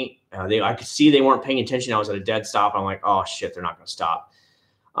hit me. I could see they weren't paying attention. I was at a dead stop. I'm like, oh, shit, they're not going to stop.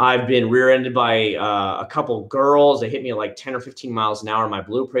 I've been rear-ended by a couple girls. They hit me at like 10 or 15 miles an hour in my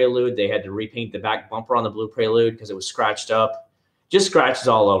Blue Prelude. They had to repaint the back bumper on the Blue Prelude because it was scratched up. Just scratches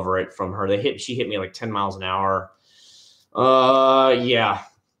all over it from her. She hit me like 10 miles an hour.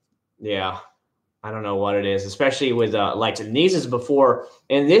 Yeah, I don't know what it is, especially with lights. And this is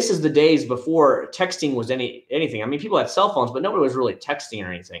the days before texting was anything. I mean, people had cell phones, but nobody was really texting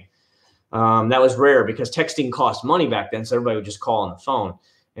or anything. That was rare because texting cost money back then, so everybody would just call on the phone.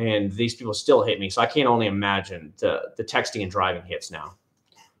 And these people still hit me, so I can't only imagine the texting and driving hits now.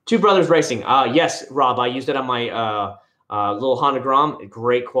 Two Brothers Racing. Yes, Rob, I used it on my little Honda Grom.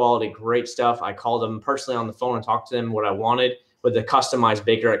 Great quality, great stuff. I called them personally on the phone and talked to them what I wanted, with the customized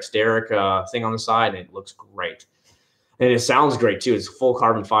Baker X Derrick thing on the side, and it looks great. And it sounds great, too. It's full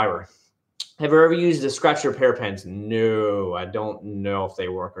carbon fiber. Have you ever used the scratch repair pens? No, I don't know if they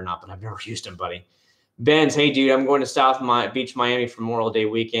work or not, but I've never used them, buddy. Ben's, hey, dude, I'm going to South Beach, Miami for Memorial Day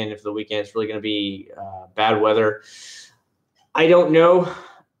weekend. If the weekend is really going to be bad weather, I don't know.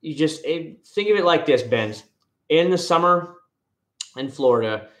 You just think of it like this, Ben's. In the summer in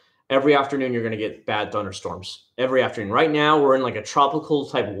Florida, every afternoon, you're going to get bad thunderstorms. Every afternoon. Right now, we're in like a tropical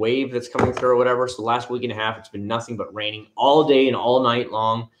type wave that's coming through or whatever. So the last week and a half, it's been nothing but raining all day and all night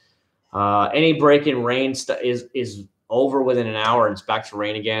long. Any break in rain is over within an hour, and it's back to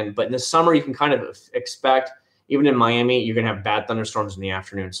rain again. But in the summer, you can kind of expect, even in Miami, you're going to have bad thunderstorms in the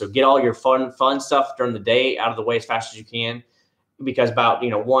afternoon. So get all your fun stuff during the day out of the way as fast as you can, because about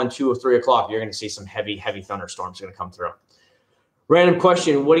 1, 2, or 3 o'clock, you're going to see some heavy thunderstorms going to come through. Random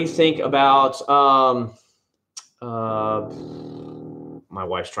question. What do you think about my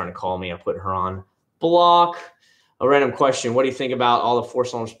wife's trying to call me. I put her on block. A random question. What do you think about all the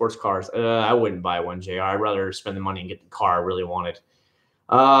four-cylinder sports cars? I wouldn't buy one, JR. I'd rather spend the money and get the car I really wanted.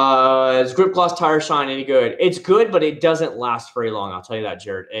 Is Grip Gloss tire shine any good? It's good, but it doesn't last very long. I'll tell you that,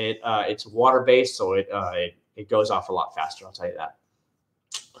 Jared. It's water-based, so it goes off a lot faster. I'll tell you that.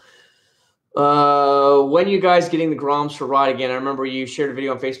 When you guys getting the Groms for ride again? I remember you shared a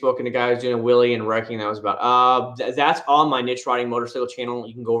video on Facebook and the guy was doing a wheelie and wrecking. That was about that's on my niche riding motorcycle channel.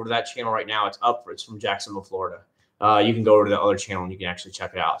 You can go over to that channel right now. It's up. It's from Jacksonville, Florida. You can go over to the other channel and you can actually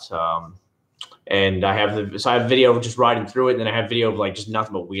check it out. And I have I have video of just riding through it, and then I have video of like just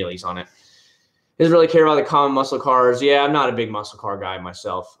nothing but wheelies on it. Doesn't really care about the common muscle cars. Yeah, I'm not a big muscle car guy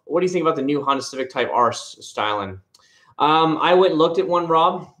myself. What do you think about the new Honda Civic Type R styling? I went and looked at one,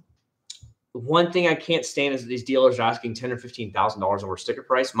 Rob. One thing I can't stand is that these dealers are asking $10,000 or $15,000 over sticker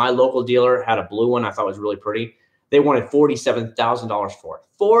price. My local dealer had a blue one I thought was really pretty. They wanted $47,000 for it.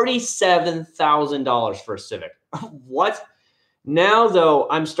 $47,000 for a Civic. What? Now, though,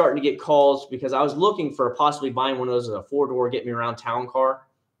 I'm starting to get calls because I was looking for possibly buying one of those as a four-door get me around town car,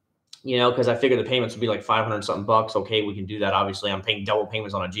 because I figured the payments would be like 500 something bucks. Okay, we can do that. Obviously, I'm paying double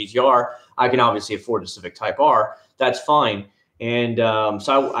payments on a GTR. I can obviously afford a Civic Type R. That's fine. And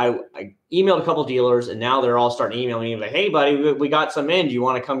so I emailed a couple dealers, and now they're all starting to email me like, hey, buddy, we got some in. Do you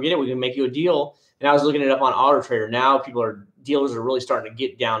want to come get it? We can make you a deal. And I was looking it up on Auto Trader. Now dealers are really starting to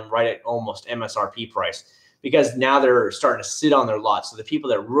get down right at almost MSRP price, because now they're starting to sit on their lot. So the people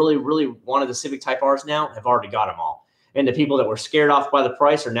that really, really wanted the Civic Type Rs now have already got them all. And the people that were scared off by the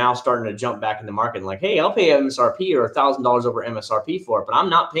price are now starting to jump back in the market and like, hey, I'll pay MSRP or $1,000 over MSRP for it, but I'm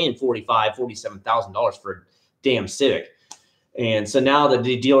not paying $45,000, $47,000 for a damn Civic. And so now that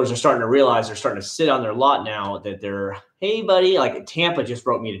the dealers are starting to realize they're starting to sit on their lot now that they're, hey, buddy, like Tampa just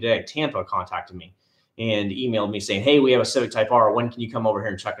wrote me today. Tampa contacted me and emailed me saying, hey, we have a Civic Type R. When can you come over here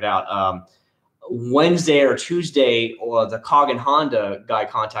and check it out? Wednesday or Tuesday, the Coggin Honda guy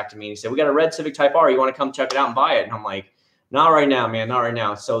contacted me and he said, we got a red Civic Type R. You want to come check it out and buy it? And I'm like, not right now, man, not right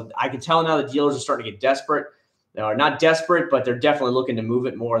now. So I can tell now the dealers are starting to get desperate. They're not desperate, but they're definitely looking to move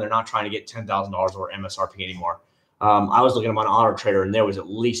it more. They're not trying to get $10,000 over MSRP anymore. I was looking at them on Auto Trader, and there was at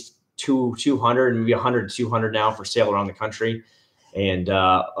least 200, maybe 100 to 200 now for sale around the country. And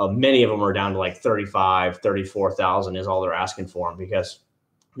many of them are down to like 35, 34,000 is all they're asking for them because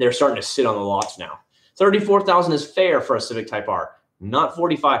they're starting to sit on the lots now. 34,000 is fair for a Civic Type R, not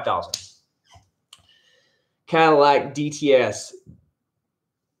 45,000. Cadillac DTS.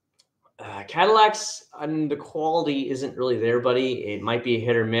 Cadillacs, the quality isn't really there, buddy. It might be a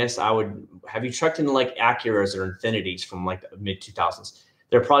hit or miss. Have you checked into like Acuras or Infinities from like the mid 2000s?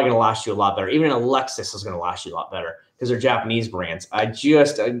 They're probably going to last you a lot better. Even a Lexus is going to last you a lot better because they're Japanese brands.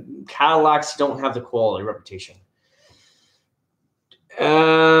 Cadillacs don't have the quality reputation.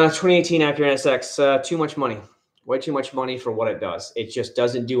 2018 Acura NSX, too much money. Way too much money for what it does. It just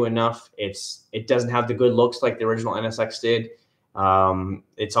doesn't do enough. It doesn't have the good looks like the original NSX did.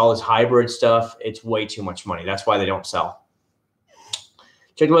 It's all this hybrid stuff. It's way too much money. That's why they don't sell.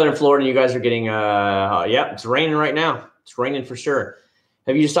 Check the weather in Florida. You guys are getting, yeah, it's raining right now. It's raining for sure.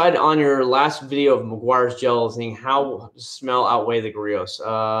 Have you decided on your last video of McGuire's gel thing, how smell outweigh the Grillos?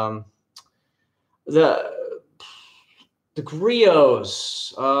 The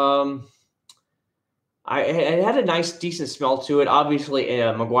Grillos, it had a nice, decent smell to it. Obviously,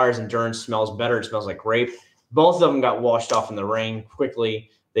 McGuire's Endurance smells better. It smells like grape. Both of them got washed off in the rain quickly.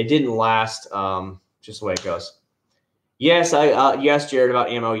 They didn't last. Just the way it goes. Yes, yes, Jared, about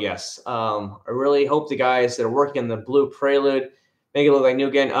ammo. Yes. I really hope the guys that are working on the blue Prelude make it look like new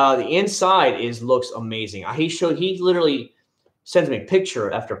again. The inside looks amazing. He literally sends me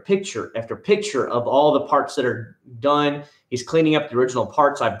picture after picture after picture of all the parts that are done. He's cleaning up the original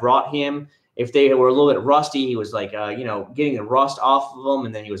parts I brought him. If they were a little bit rusty, he was like, getting the rust off of them,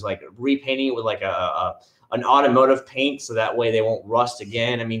 and then he was like repainting it with like an automotive paint so that way they won't rust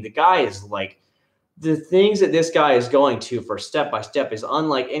again. I mean, the guy is like, the things that this guy is going to for step by step is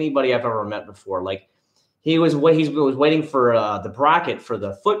unlike anybody I've ever met before. Like he was waiting for the bracket for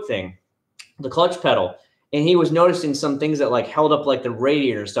the foot thing, the clutch pedal, and he was noticing some things that like held up like the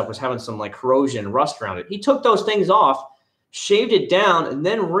radiator stuff was having some like corrosion and rust around it. He took those things off, shaved it down, and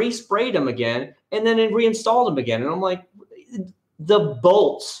then resprayed them again, and then reinstalled them again. And I'm like, the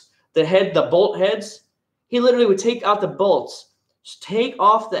bolts, the bolt heads, he literally would take out the bolts, just take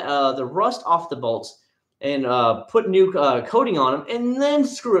off the rust off the bolts, and put new coating on them, and then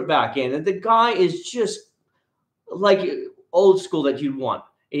screw it back in. And the guy is just like old school that you'd want.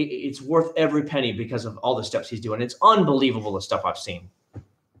 It's worth every penny because of all the steps he's doing. It's unbelievable the stuff I've seen.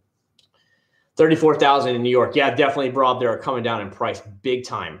 34,000 in New York. Yeah, definitely, Rob. They're coming down in price big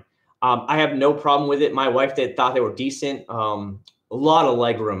time. I have no problem with it. My wife thought they were decent. A lot of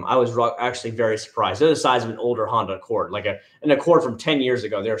leg room. I was actually very surprised. They're the size of an older Honda Accord, like an Accord from 10 years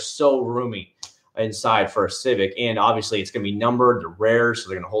ago. They're so roomy inside for a Civic. And obviously it's going to be numbered. They're rare, so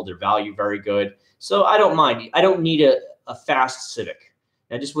they're going to hold their value very good. So I don't mind. I don't need a fast Civic.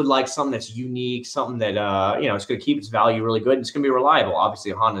 I just would like something that's unique, something that, it's going to keep its value really good. And it's going to be reliable.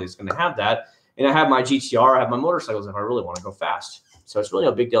 Obviously, a Honda is going to have that. And I have my GTR. I have my motorcycles if I really want to go fast. So it's really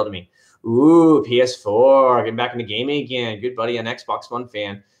no big deal to me. Ooh, PS4. Getting back into gaming again. Good buddy, an Xbox One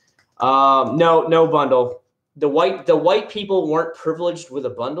fan. No bundle. The white people weren't privileged with a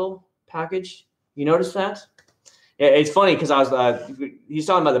bundle package. You notice that? Yeah, it's funny because he's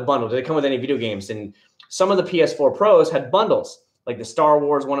talking about the bundle. Did it come with any video games? And some of the PS4 Pros had bundles. Like the Star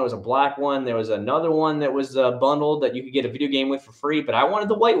Wars one, it was a black one. There was another one that was bundled that you could get a video game with for free. But I wanted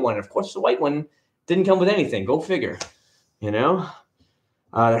the white one. Of course, the white one didn't come with anything. Go figure. They're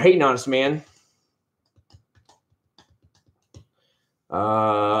hating on us, man.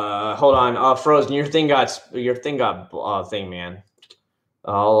 Hold on. Frozen. Your thing got thing, man.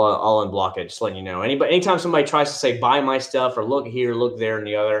 I'll unblock it. Just letting you know. Anytime somebody tries to say buy my stuff or look here, look there, and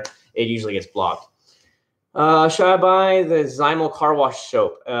the other, it usually gets blocked. Should I buy the Zymo car wash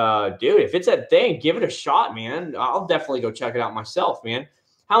soap? Dude, if it's that thing, give it a shot, man. I'll definitely go check it out myself, man.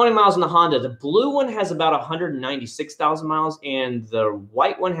 How many miles on the Honda? The blue one has about 196,000 miles, and the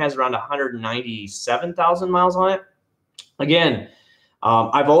white one has around 197,000 miles on it. Again,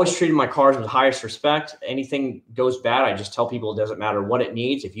 I've always treated my cars with the highest respect. Anything goes bad, I just tell people it doesn't matter what it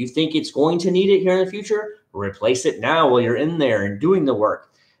needs. If you think it's going to need it here in the future, replace it now while you're in there and doing the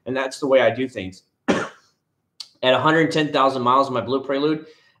work. And that's the way I do things. At 110,000 miles on my Blue Prelude,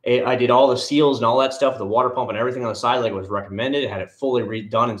 I did all the seals and all that stuff, the water pump and everything on the side like it was recommended. I had it fully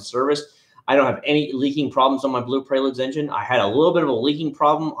redone and serviced. I don't have any leaking problems on my Blue Prelude's engine. I had a little bit of a leaking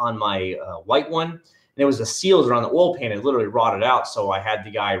problem on my white one, and it was the seals around the oil pan. It literally rotted out, so I had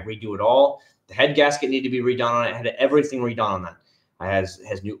the guy redo it all. The head gasket needed to be redone on it. I had everything redone on that. I has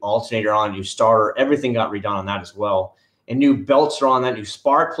new alternator on, new starter. Everything got redone on that as well. And new belts are on that. New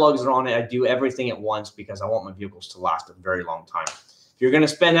spark plugs are on it. I do everything at once because I want my vehicles to last a very long time. If you're going to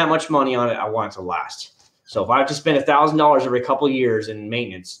spend that much money on it, I want it to last. So if I have to spend $1,000 every couple of years in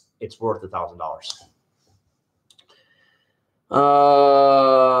maintenance, it's worth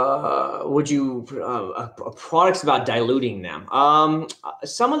 $1,000. Would you products about diluting them?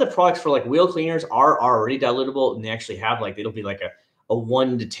 Some of the products for like wheel cleaners are already dilutable, and they actually have like it'll be like a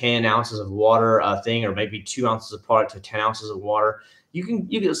 1 to 10 ounces of water thing, or maybe 2 ounces of product to 10 ounces of water. You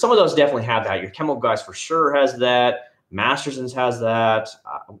can some of those definitely have that. Your Chemical Guys for sure has that. Masterson's has that.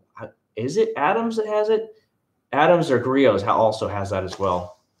 Is it Adams that has it? Adams or Griot's also has that as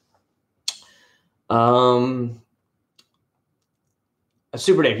well.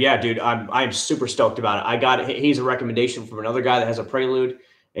 Super Dave, yeah, dude, I'm super stoked about it. I got it. He's a recommendation from another guy that has a Prelude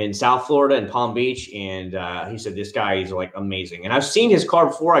in South Florida in Palm Beach, and he said this guy is like amazing. And I've seen his car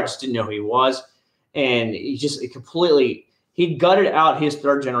before, I just didn't know who he was, and he gutted out his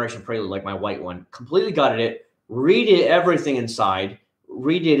 3rd generation Prelude, like my white one, completely gutted it, redid everything inside,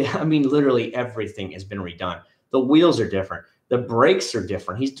 I mean, literally everything has been redone. The wheels are different. The brakes are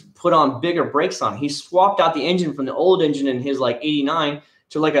different. He's put on bigger brakes on it. He swapped out the engine from the old engine in his like 89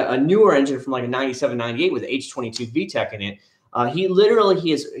 to like a newer engine from like a 97, 98 with H22 VTEC in it.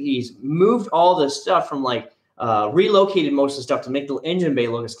 He's moved all this stuff from like relocated most of the stuff to make the engine bay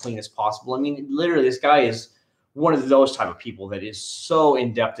look as clean as possible. I mean, literally, this guy is one of those type of people that is so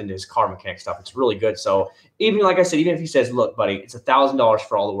in depth into his car mechanic stuff. It's really good. So even like I said, even if he says, "Look, buddy, it's $1,000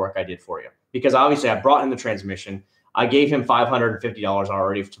 for all the work I did for you," because obviously I brought in the transmission. I gave him $550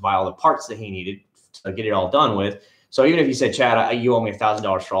 already to buy all the parts that he needed to get it all done with. So even if he said, "Chad, you owe me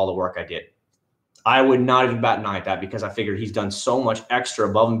 $1,000 for all the work I did," I would not even bat an eye at that, because I figured he's done so much extra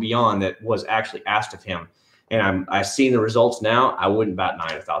above and beyond that was actually asked of him. And I've seen the results now. I wouldn't bat an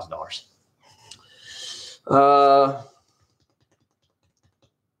eye at $1,000.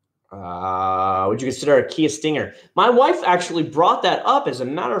 Would you consider a Kia Stinger? My wife actually brought that up. As a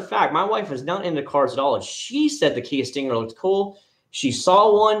matter of fact, my wife is not into cars at all, and she said the Kia Stinger looked cool. She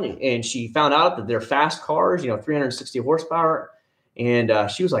saw one, and she found out that they're fast cars, 360 horsepower,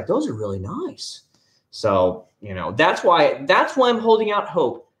 and she was like, "Those are really nice." So, that's why I'm holding out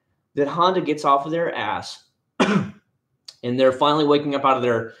hope that Honda gets off of their ass and they're finally waking up out of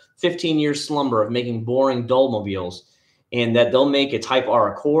their 15-year slumber of making boring, dull mobiles, and that they'll make a Type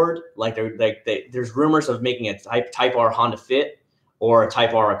R Accord. There's rumors of making a Type R Honda Fit or a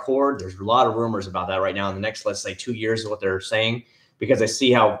Type R Accord. There's a lot of rumors about that right now in the next, let's say, 2 years is what they're saying, because I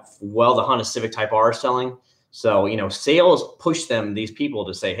see how well the Honda Civic Type R is selling. So, sales push these people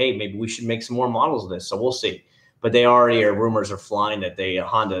to say, hey, maybe we should make some more models of this. So we'll see. But rumors are flying that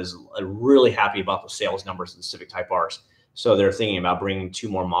Honda is really happy about the sales numbers of the Civic Type Rs. So they're thinking about bringing 2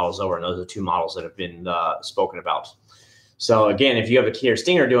 more models over, and those are 2 models that have been spoken about. So again, if you have a Kia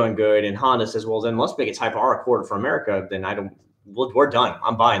Stinger doing good and Honda says, well, then let's make a Type R Accord for America, then we're done.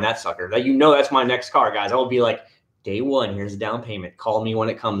 I'm buying that sucker. That's my next car, guys. I will be like, day one, here's the down payment. Call me when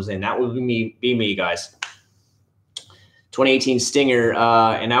it comes in. That would be me, guys. 2018 Stinger,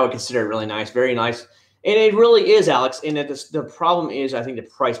 and I would consider it really nice, very nice. And it really is, Alex. And the problem is, I think the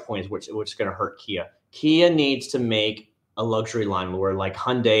price point is which is going to hurt Kia. Kia needs to make a luxury line where, like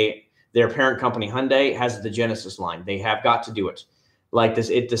Hyundai, their parent company Hyundai has the Genesis line. They have got to do it. Like this,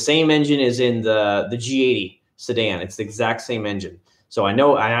 the same engine is in the G80 sedan. It's the exact same engine. So I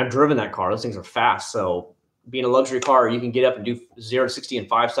know, and I've driven that car. Those things are fast. So being a luxury car, you can get up and do 0 to 60 in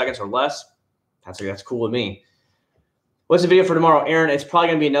 5 seconds or less. That's cool with me. What's the video for tomorrow, Aaron? It's probably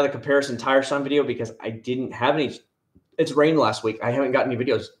going to be another comparison tire shine video, because I didn't have any. It's rained last week. I haven't got any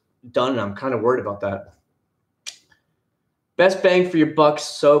videos done, and I'm kind of worried about that. Best bang for your buck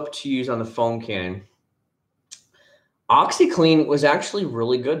soap to use on the foam cannon. OxyClean was actually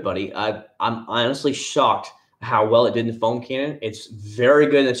really good, buddy. I'm honestly shocked how well it did in the foam cannon. It's very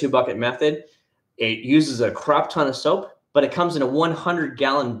good in the 2-bucket method. It uses a crap ton of soap, but it comes in a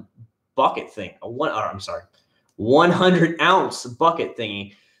 100-gallon bucket thing. 100-ounce bucket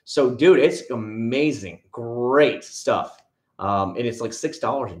thingy. So, dude, it's amazing. Great stuff. and it's like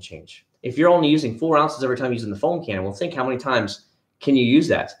 $6 and change. If you're only using 4 ounces every time using the foam can, well, think how many times can you use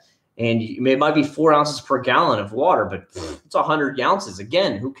that? And it might be 4 ounces per gallon of water, but it's 100 ounces.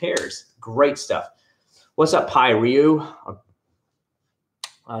 Again, who cares? Great stuff. What's up, Pi Ryu?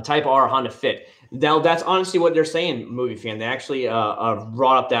 Type R Honda Fit. Now, that's honestly what they're saying, Movie Fan. They actually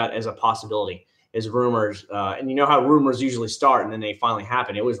brought up that as a possibility, is rumors. And you know how rumors usually start and then they finally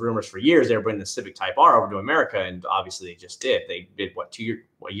happen. It was rumors for years. They were bringing the Civic Type R over to America, and obviously they just did. They did, what,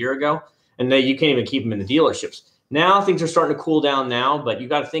 a year ago? And you can't even keep them in the dealerships. Now things are starting to cool down now, but you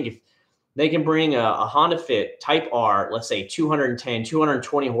got to think, if they can bring a Honda Fit Type R, let's say 210,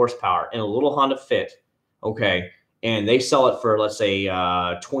 220 horsepower in a little Honda Fit, okay, and they sell it for, let's say,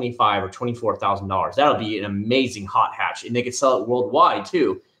 $25,000 or $24,000. That'll be an amazing hot hatch, and they could sell it worldwide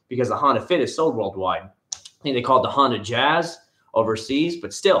too, because the Honda Fit is sold worldwide. I think they call it the Honda Jazz overseas,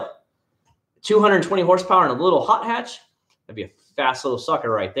 but still, 220 horsepower in a little hot hatch, that'd be a fast little sucker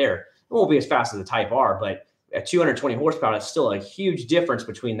right there. It won't be as fast as the Type R, but at 220 horsepower, that's still a huge difference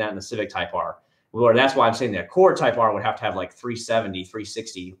between that and the Civic Type R. Well, that's why I'm saying that Core Type R would have to have like 370,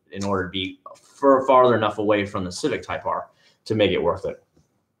 360 in order to be farther enough away from the Civic Type R to make it worth it.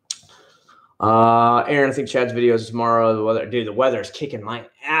 Aaron, I think Chad's video is tomorrow. The weather, dude, the weather is kicking my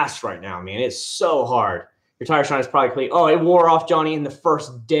ass right now, man. It's so hard. Your tire shine is probably clean. Oh, it wore off, Johnny, in the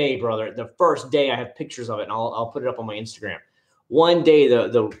first day, brother. The first day, I have pictures of it, and I'll put it up on my Instagram. One day,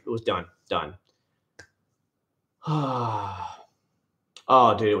 it was done.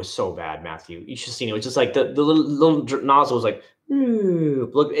 Oh, dude, it was so bad, Matthew. You should have seen it. It was just like the little nozzle was like,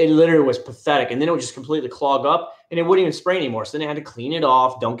 look, it literally was pathetic. And then it would just completely clog up, and it wouldn't even spray anymore. So then I had to clean it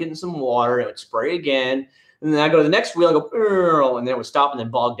off, dunk it in some water, and it would spray again. And then I go to the next wheel, I go, and then it would stop and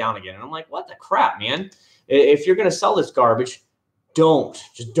then bog down again. And I'm like, what the crap, man? If you're going to sell this garbage,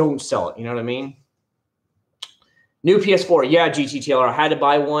 just don't sell it. You know what I mean? New PS4. Yeah, GT Taylor. I had to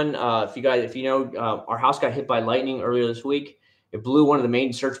buy one. If you know, our house got hit by lightning earlier this week. It blew one of the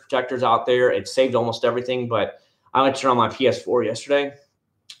main surge protectors out there. It saved almost everything, but I went to turn on my PS4 yesterday.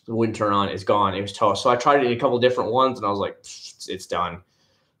 It wouldn't turn on. It's gone. It was toast. So I tried it in a couple different ones, and I was like, it's done.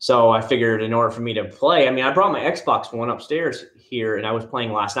 So I figured in order for me to play, I mean, I brought my Xbox One upstairs here, and I was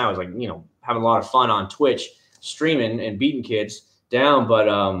playing last night. I was like, you know, having a lot of fun on Twitch, streaming and beating kids down. But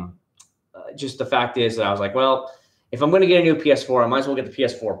just the fact is that I was like, well, if I'm going to get a new PS4, I might as well get the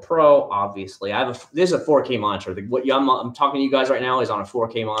PS4 Pro, obviously. This is a 4K monitor. What I'm talking to you guys right now is on a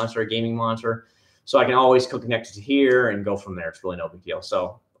 4K monitor, a gaming monitor. So I can always connect it to here and go from there. It's really no big deal.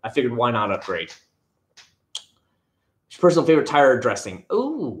 So I figured, why not upgrade? What's your personal favorite tire dressing?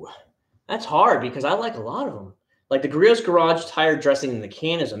 Ooh, that's hard because I like a lot of them. Like the Grillo's Garage tire dressing in the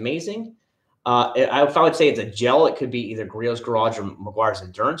can is amazing. If I would say it's a gel, it could be either Grillo's Garage or Meguiar's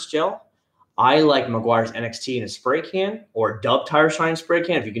Endurance gel. I like Meguiar's NXT in a spray can, or Dub Tire Shine spray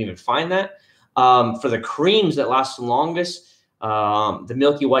can, if you can even find that. For the creams that last the longest, the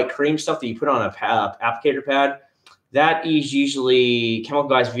milky white cream stuff that you put on a applicator pad, that is usually Chemical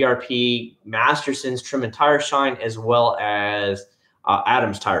Guys VRP, Masterson's Trim and Tire Shine, as well as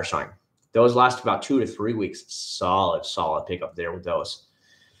Adams Tire Shine. Those last about 2 to 3 weeks. Solid pickup there with those.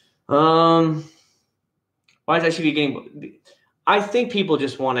 Why is SUV getting... I think people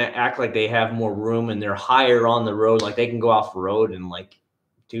just want to act like they have more room and they're higher on the road, like they can go off road and like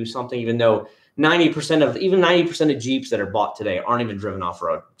do something, even though 90% of Jeeps that are bought today aren't even driven off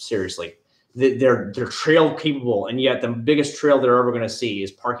road. Seriously, they're trail capable, and yet the biggest trail they're ever going to see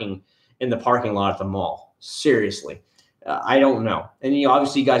is parking in the parking lot at the mall. Seriously, I don't know. And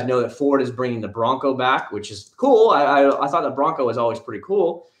obviously you guys know that Ford is bringing the Bronco back, which is cool. I thought the Bronco was always pretty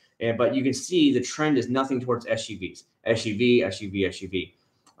cool. But you can see the trend is nothing towards SUVs. SUV.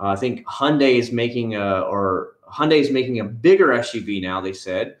 I think Hyundai is making a bigger SUV now, they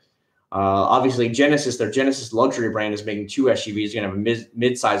said. Obviously, Genesis, their Genesis luxury brand, is making 2 SUVs. You're going to have a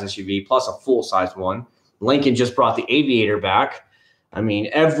mid-size SUV plus a full-size one. Lincoln just brought the Aviator back. I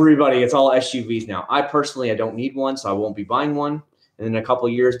mean, everybody, it's all SUVs now. I don't need one, so I won't be buying one in a couple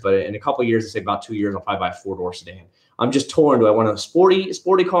of years. But in a couple of years, let's say about 2 years, I'll probably buy a 4-door sedan. I'm just torn. Do I want a sporty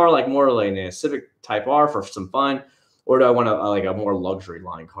car, like more like a Civic Type R for some fun, or do I want a more luxury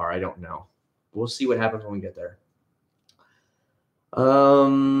line car? I don't know. We'll see what happens when we get there.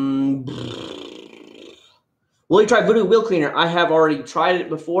 Will you try Voodoo Wheel Cleaner? I have already tried it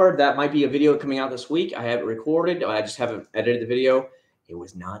before. That might be a video coming out this week. I have it recorded. I just haven't edited the video. It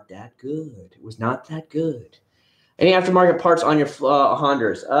was not that good. Any aftermarket parts on your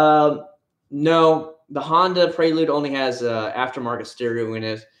Hondas? No. The Honda Prelude only has aftermarket stereo in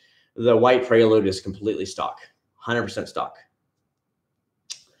it. The white Prelude is completely stock, 100% stock.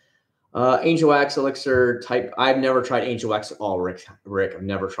 Angel Wax Elixir type. I've never tried Angel Wax at all, Rick. I've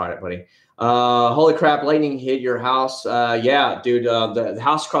never tried it, buddy. Holy crap, lightning hit your house. Yeah, dude, the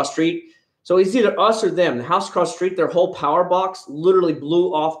house across street. So it's either us or them. The house across street, their whole power box literally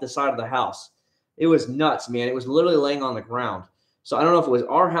blew off the side of the house. It was nuts, man. It was literally laying on the ground. So I don't know if it was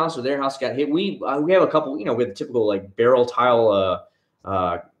our house or their house got hit. We have a couple, we have the typical like barrel tile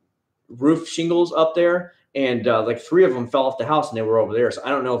roof shingles up there. And like 3 of them fell off the house and they were over there. So I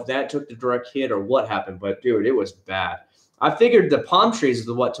don't know if that took the direct hit or what happened, but dude, it was bad. I figured the palm trees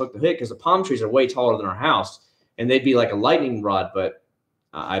is what took the hit because the palm trees are way taller than our house and they'd be like a lightning rod. But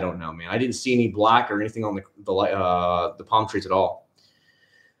I don't know, man. I didn't see any black or anything on the palm trees at all.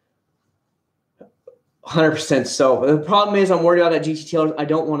 100% soap. The problem is I'm worried about that GT I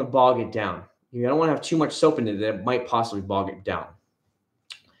don't want to bog it down. I don't want to have too much soap in it that might possibly bog it down.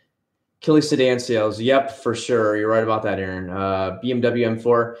 Kelly sedan sales. Yep, for sure. You're right about that, Aaron. BMW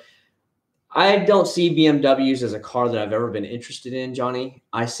M4. I don't see BMWs as a car that I've ever been interested in, Johnny.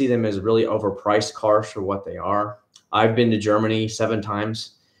 I see them as really overpriced cars for what they are. I've been to Germany 7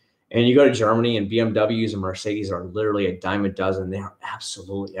 times. And you go to Germany and BMWs and Mercedes are literally a dime a dozen. They are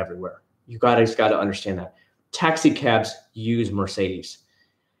absolutely everywhere. You guys got to understand that. Taxi cabs use Mercedes.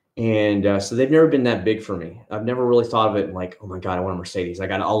 And so they've never been that big for me. I've never really thought of it like, oh my God, I want a Mercedes.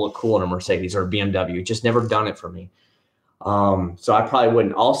 I'll look cool in a Mercedes or a BMW. Just never done it for me. So I probably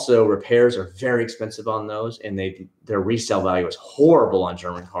wouldn't. Also, repairs are very expensive on those, and their resale value is horrible on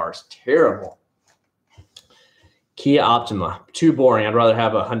German cars. Terrible. Kia Optima, too boring. I'd rather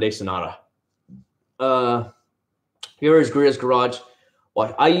have a Hyundai Sonata. Here is Gria's Garage.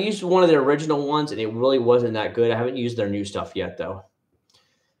 Well, I used one of their original ones, and it really wasn't that good. I haven't used their new stuff yet, though.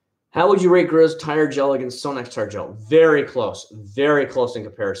 How would you rate Gria's tire gel against Sonax tire gel? Very close in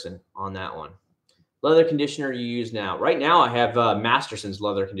comparison on that one. Leather conditioner you use now. Right now, I have Masterson's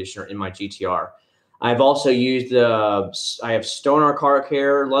leather conditioner in my GTR. I've also used I have Stoner Car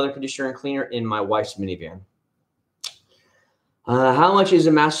Care leather conditioner and cleaner in my wife's minivan. How much is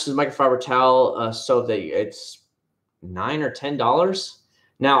a Masterson's microfiber towel soap? That it's $9 or $10.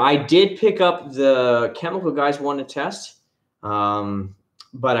 Now, I did pick up the Chemical Guys one to test.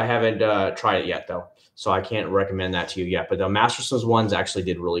 But I haven't tried it yet, though. So I can't recommend that to you yet. But the Masterson's ones actually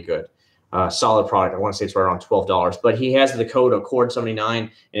did really good. Solid product. I want to say it's right around $12. But he has the code ACCORD79,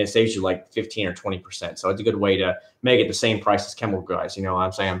 and it saves you like 15 or 20%. So it's a good way to make it the same price as Chemical Guys. You know what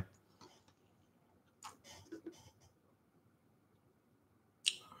I'm saying?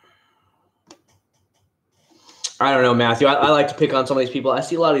 I don't know, Matthew. I like to pick on some of these people. I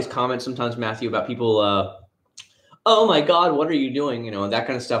see a lot of these comments sometimes, Matthew, about people oh my God, what are you doing? You know, that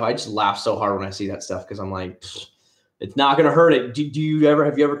kind of stuff. I just laugh so hard when I see that stuff because I'm like, it's not going to hurt it.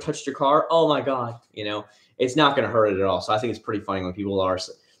 Have you ever touched your car? Oh my God. You know, it's not going to hurt it at all. So I think it's pretty funny when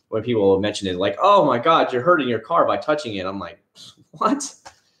people mention it like, oh my God, you're hurting your car by touching it. I'm like, what?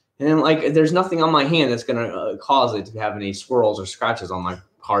 And I'm like, there's nothing on my hand that's going to cause it to have any swirls or scratches on my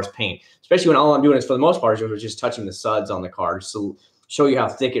car's paint, especially when all I'm doing is for the most part is just touching the suds on the car just to show you how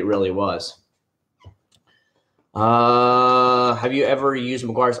thick it really was. Have you ever used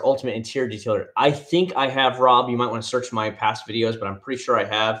Meguiar's Ultimate Interior Detailer? I think I have, Rob. You might want to search my past videos, but I'm pretty sure I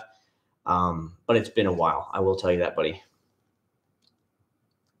have. But it's been a while. I will tell you that, buddy.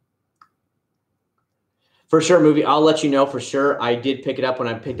 For sure, movie. I'll let you know for sure. I did pick it up when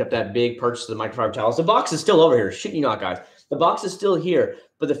I picked up that big purchase of the microfiber towels. The box is still over here. Shit you not, guys. The box is still here.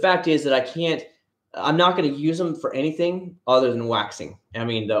 But the fact is that I'm not going to use them for anything other than waxing. I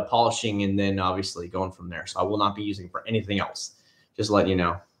mean, the polishing and then obviously going from there. So I will not be using for anything else. Just letting you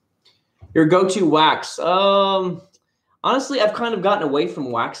know. Your go-to wax. Honestly, I've kind of gotten away from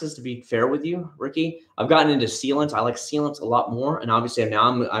waxes, to be fair with you, Ricky. I've gotten into sealants. I like sealants a lot more. And obviously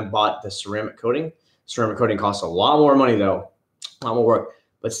now I bought the ceramic coating. Ceramic coating costs a lot more money, though. A lot more work.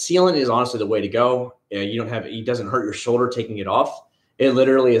 But sealant is honestly the way to go. It doesn't hurt your shoulder taking it off. It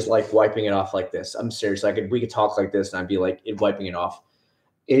literally is like wiping it off like this. I'm serious. We could talk like this and I'd be like wiping it off.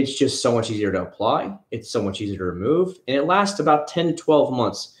 It's just so much easier to apply. It's so much easier to remove. And it lasts about 10 to 12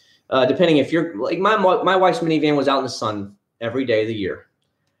 months. Depending if you're like my wife's minivan was out in the sun every day of the year.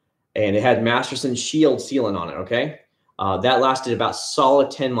 And it had Masterson Shield sealant on it, okay? That lasted about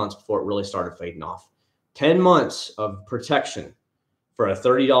solid 10 months before it really started fading off. 10 months of protection for a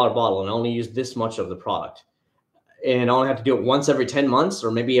 $30 bottle and only use this much of the product. And I only have to do it once every 10 months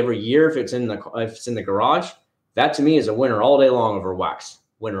or maybe every year if it's in the garage. That to me is a winner all day long over wax.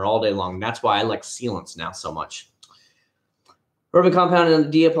 Winner all day long. That's why I like sealants now so much. Urban compound and the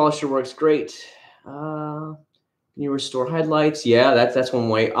Dia polisher works great. Can you restore headlights? Yeah, that's one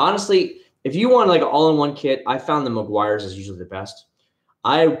way. Honestly, if you want like an all-in-one kit, I found the Meguiar's is usually the best.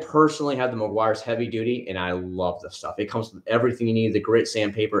 I personally have the Meguiar's Heavy Duty, and I love this stuff. It comes with everything you need, the grit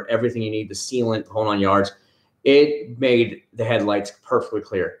sandpaper, everything you need, the sealant, the whole 9 yards. It made the headlights perfectly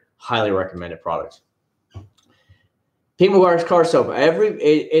clear. Highly recommended product. Pete Meguiar's car soap.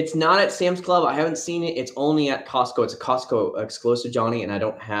 It's not at Sam's Club. I haven't seen it. It's only at Costco. It's a Costco exclusive, Johnny, and I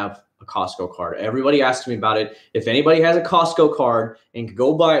don't have a Costco card. Everybody asks me about it. If anybody has a Costco card and can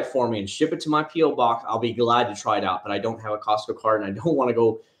go buy it for me and ship it to my P.O. box, I'll be glad to try it out. But I don't have a Costco card, and I don't want to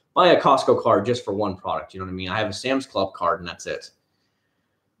go buy a Costco card just for one product. You know what I mean? I have a Sam's Club card, and that's it.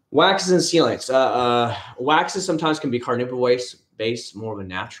 Waxes and sealants. Waxes sometimes can be carnauba-based, more of a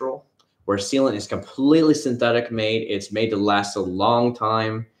natural, where sealant is completely synthetic made. It's made to last a long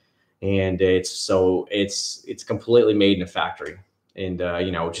time, and it's completely made in a factory. And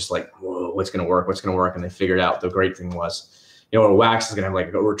you know, just like, whoa, what's gonna work? What's gonna work? And they figured out the great thing was, you know, a wax is gonna have like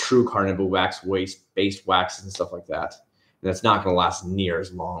a true carnauba wax based waxes and stuff like that, and that's not gonna last near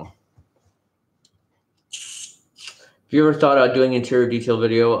as long. Have you ever thought about doing interior detail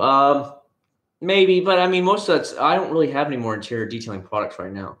video? Maybe, but I mean, most of that's, I don't really have any more interior detailing products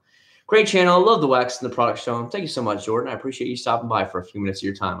right now. Great channel. I love the wax and the product shown. Thank you so much, Jordan. I appreciate you stopping by for a few minutes of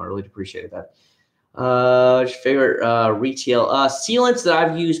your time. I really appreciated that. Favorite retail sealants that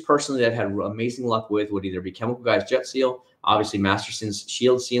I've used personally that I've had amazing luck with would either be Chemical Guys Jet Seal, obviously Masterson's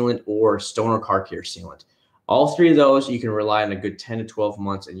Shield Sealant, or Stoner Car Care Sealant. All three of those you can rely on a good 10 to 12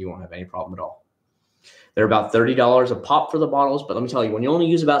 months and you won't have any problem at all. They're about $30 a pop for the bottles, but let me tell you, when you only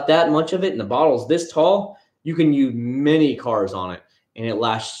use about that much of it and the bottle's this tall, you can use many cars on it and it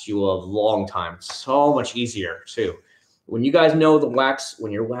lasts you a long time. It's so much easier too. When you guys know the wax,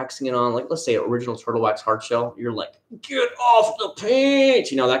 when you're waxing it on, like let's say original Turtle Wax hard shell, you're like, get off the paint,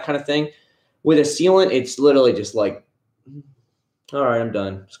 you know, that kind of thing. With a sealant, it's literally just like, all right, I'm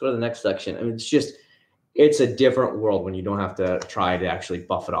done. Let's go to the next section. I mean, it's a different world when you don't have to try to actually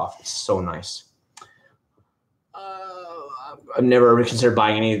buff it off. It's so nice. I've never considered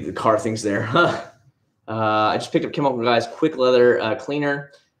buying any of the car things there. I just picked up Chemical Guys Quick Leather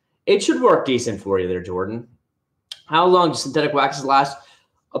Cleaner. It should work decent for you there, Jordan. How long do synthetic waxes last?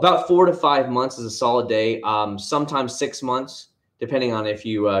 About 4 to 5 months is a solid day. Sometimes 6 months, depending on if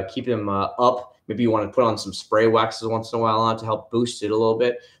you keep them up. Maybe you want to put on some spray waxes once in a while on to help boost it a little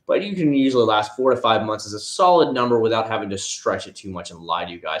bit. But you can usually last 4 to 5 months is a solid number without having to stretch it too much and lie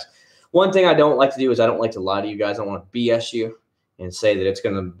to you guys. One thing I don't like to do is I don't like to lie to you guys. I don't want to BS you and say that it's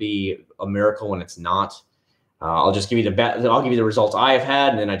going to be a miracle when it's not. I'll just give you I'll give you the results I have had,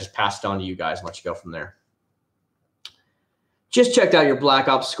 and then I just pass it on to you guys and let you go from there. Just checked out your Black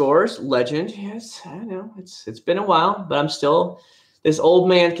Ops scores. Legend. Yes, I know. It's been a while, but I'm still, this old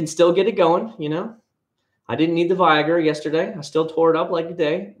man can still get it going, you know. I didn't need the Viagra yesterday. I still tore it up like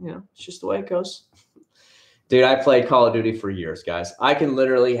today. You know, it's just the way it goes. Dude, I played Call of Duty for years, guys. I can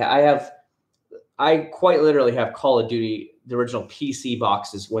literally, I quite literally have Call of Duty, the original PC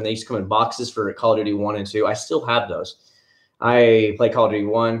boxes, when they used to come in boxes for Call of Duty 1 and 2. I still have those. I play Call of Duty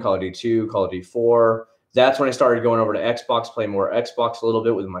 1, Call of Duty 2, Call of Duty 4. That's when I started going over to Xbox, playing more Xbox a little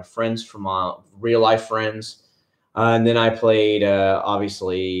bit with my friends from real life friends. And then I played,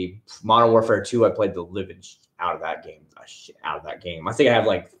 obviously, Modern Warfare 2. I played the living out of that game. Out of that game. I think I have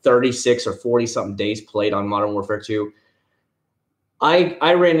like 36 or 40 something days played on Modern Warfare 2.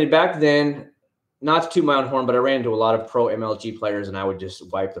 I ran it back then, not to toot my own horn, but I ran into a lot of pro MLG players and I would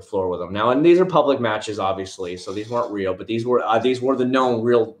just wipe the floor with them. Now, and these are public matches, obviously, so these weren't real, but these were the known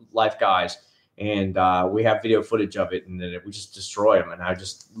real life guys. And we have video footage of it, and then we just destroy them, and I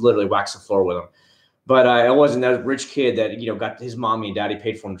just literally wax the floor with them. But I wasn't that rich kid that, you know, got his mommy and daddy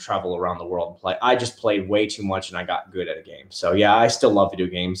paid for him to travel around the world and play. I just played way too much, and I got good at a game. So, yeah, I still love video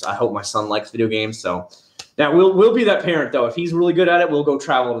games. I hope my son likes video games. So, now we'll be that parent, though. If he's really good at it, we'll go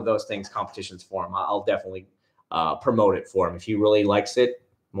travel to those competitions for him. I'll definitely promote it for him. If he really likes it,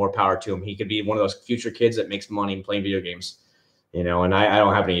 more power to him. He could be one of those future kids that makes money playing video games, you know, and I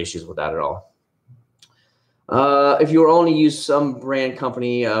don't have any issues with that at all. If you were only use some brand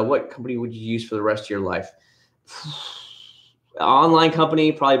company, what company would you use for the rest of your life? Online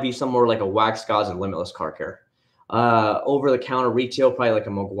company, probably be somewhere like a Wax Gods and Limitless Car Care. Over-the-counter retail, probably like a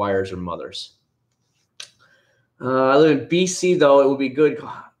Meguiar's or Mother's. I live in BC, though. It would be good.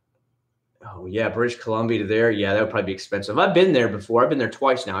 Oh, yeah, British Columbia to there. Yeah, that would probably be expensive. I've been there before. I've been there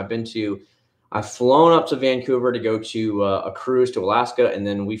twice now. I've flown up to Vancouver to go to a cruise to Alaska, and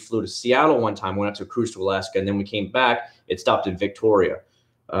then we flew to Seattle one time, went up to a cruise to Alaska, and then we came back. It stopped in Victoria.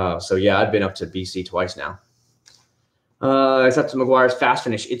 So, yeah, I've been up to BC twice now. It's up to Meguiar's Fast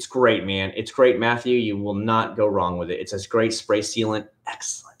Finish. It's great, man. It's great, Matthew. You will not go wrong with it. It's a great spray sealant.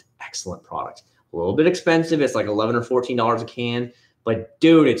 Excellent, excellent product. A little bit expensive. It's like $11 or $14 a can, But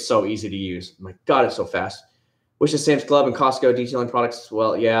dude, it's so easy to use. My God, it's so fast. Wish the Sam's Club and Costco detailing products as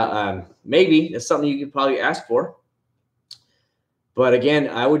well. Yeah, maybe it's something you could probably ask for. But again,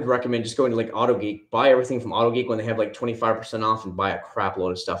 I would recommend just going to like AutoGeek, buy everything from AutoGeek when they have like 25% off, and buy a crap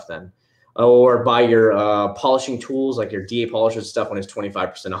load of stuff then. Or buy your polishing tools, like your DA polishers stuff when it's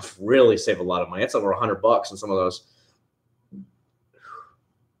 25% off. Really save a lot of money. That's over $100 on some of those.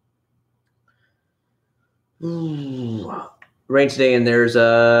 Rain today, and there's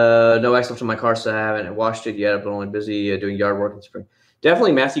no ice left in my car, so I haven't washed it yet. I've been only busy doing yard work in spring.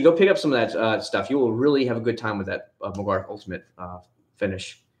 Definitely, Matthew, go pick up some of that stuff. You will really have a good time with that McGuire Ultimate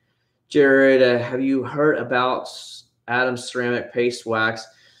finish. Jared, have you heard about Adam's ceramic paste wax?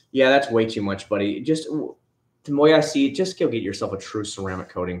 Yeah, that's way too much, buddy. Just the way I see it, just go get yourself a true ceramic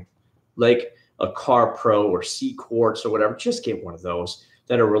coating, like a Car Pro or C Quartz or whatever. Just get one of those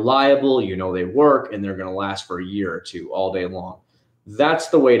that are reliable, you know they work, and they're going to last for a year or two all day long. That's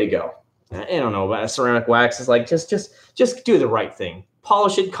the way to go. I don't know about ceramic wax. It's like just do the right thing.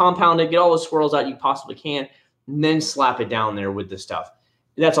 Polish it, compound it, get all the swirls out you possibly can, and then slap it down there with the stuff.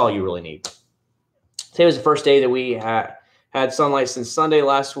 That's all you really need. Today was the first day that we had sunlight since Sunday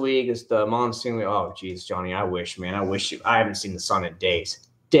last week. It's the monsoon. Oh, geez, Johnny, I wish, man. I haven't seen the sun in days.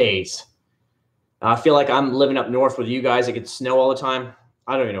 I feel like I'm living up north with you guys. It gets snow all the time.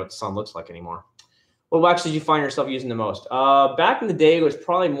 I don't even know what the sun looks like anymore. What wax did you find yourself using the most? Back in the day, it was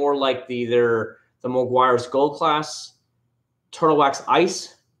probably more like either the McGuire's Gold Class, Turtle Wax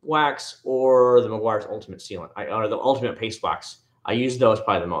Ice Wax, or the McGuire's Ultimate Sealant, or the Ultimate Paste Wax. I use those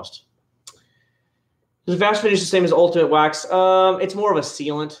probably the most. Is the fast finish the same as Ultimate Wax? It's more of a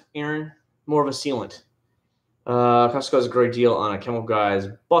sealant, Aaron. More of a sealant. Costco has a great deal on a Chemical Guys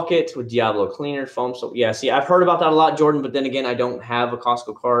bucket with Diablo cleaner foam. So yeah, see, I've heard about that a lot, Jordan. But then again, I don't have a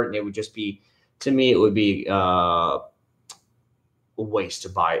Costco card, and it would just be, to me, it would be a waste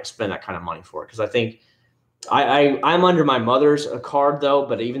to spend that kind of money for it. Because I think I'm under my mother's card though.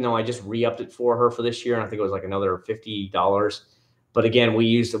 But even though I just re-upped it for her for this year, and I think it was like another $50. But again,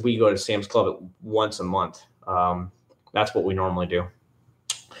 we go to Sam's Club once a month. That's what we normally do.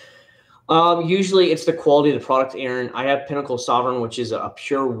 Usually it's the quality of the product, Aaron. I have Pinnacle Sovereign, which is a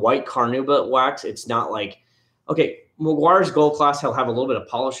pure white carnauba wax. It's not like, okay, McGuire's Gold Class will have a little bit of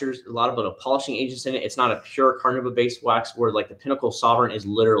polishers, a lot of polishing agents in it. It's not a pure carnauba based wax, where like the Pinnacle Sovereign is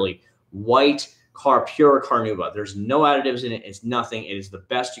literally white pure carnauba. There's no additives in it. It's nothing. It is the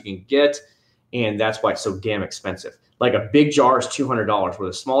best you can get, and that's why it's so damn expensive. Like a big jar is $200, where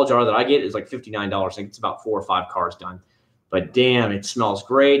the small jar that I get is like $59. I think it's about 4 or 5 cars done. But damn, it smells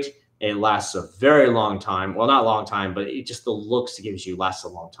great. It lasts a very long time. Well, not a long time, but it just, the looks it gives you lasts a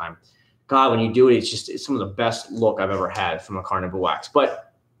long time. God, when you do it, it's some of the best look I've ever had from a carnauba wax.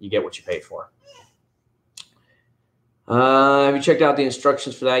 But you get what you pay for. Have you checked out the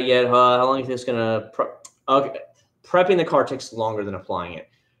instructions for that yet? How long do you think it's gonna prep? Okay, prepping the car takes longer than applying it.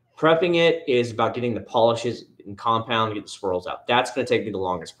 Prepping it is about getting the polishes and compound, get the swirls out. That's gonna take me the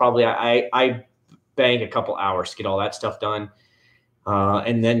longest. Probably I bank a couple hours to get all that stuff done.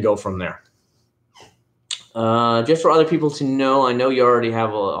 And then go from there. Just for other people to know, I know you already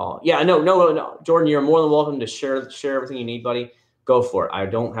have no, Jordan, you're more than welcome to share everything you need, buddy. Go for it. I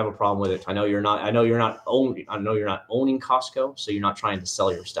don't have a problem with it. I know you're not owning Costco, so you're not trying to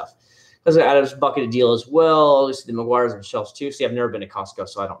sell your stuff. Because Adam's bucket deal as well. At least the McGuire's on shelves too. See, I've never been to Costco,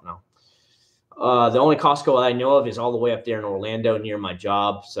 so I don't know. The only Costco I know of is all the way up there in Orlando near my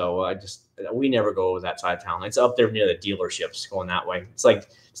job. So we never go over that side of town. It's up there near the dealerships going that way.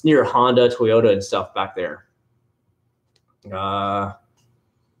 It's near Honda, Toyota, and stuff back there. If I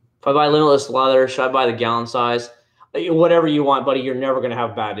buy limitless leather, should I buy the gallon size? Whatever you want, buddy. You're never going to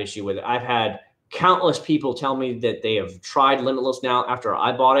have a bad issue with it. I've had countless people tell me that they have tried limitless now after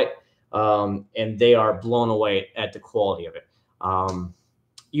I bought it, and they are blown away at the quality of it.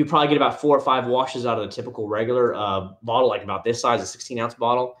 You probably get about 4 or 5 washes out of the typical regular bottle, like about this size, a 16-ounce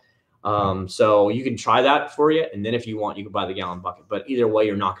bottle. So you can try that for you, and then if you want, you can buy the gallon bucket. But either way,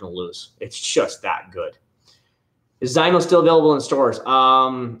 you're not going to lose. It's just that good. Is Zymo still available in stores?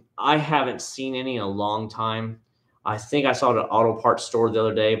 I haven't seen any in a long time. I think I saw it at an auto parts store the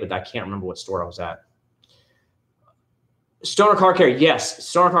other day, but I can't remember what store I was at. Stoner Car Care, yes.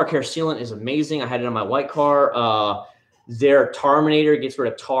 Stoner Car Care sealant is amazing. I had it on my white car. Their Tarminator gets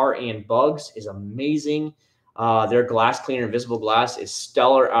rid of tar and bugs, is amazing. Their glass cleaner, Invisible Glass, is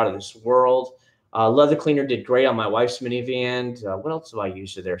stellar, out of this world. Leather cleaner did great on my wife's minivan. What else have I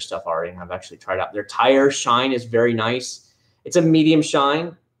used of their stuff already? I've actually tried out. Their tire shine is very nice. It's a medium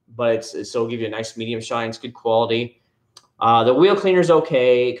shine, but so it'll give you a nice medium shine. It's good quality. The wheel cleaner is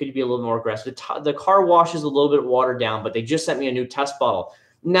okay. It could be a little more aggressive. The car wash is a little bit watered down, but they just sent me a new test bottle.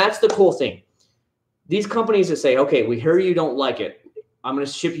 And that's the cool thing. These companies that say, okay, we hear you don't like it. I'm going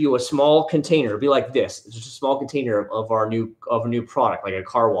to ship you a small container. It'll be like this. It's just a small container of a new product, like a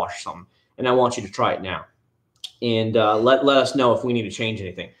car wash or something. And I want you to try it now. And let us know if we need to change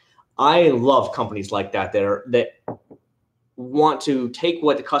anything. I love companies like that that want to take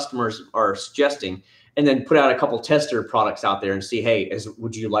what the customers are suggesting and then put out a couple tester products out there and see, hey,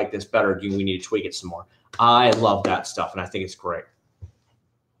 would you like this better? Do we need to tweak it some more? I love that stuff, and I think it's great.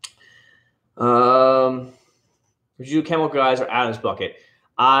 Would you do Chemical Guys or Adams Bucket?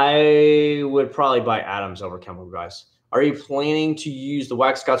 I would probably buy Adams over Chemical Guys. Are you planning to use the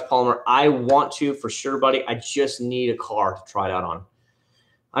Wax Scotch polymer? I want to for sure, buddy. I just need a car to try it out on.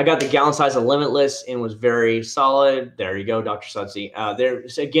 I got the gallon size of Limitless and was very solid. There you go, Dr. Sudsy.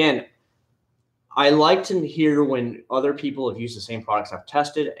 Again, I like to hear when other people have used the same products I've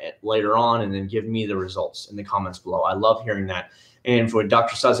tested later on and then give me the results in the comments below. I love hearing that. And for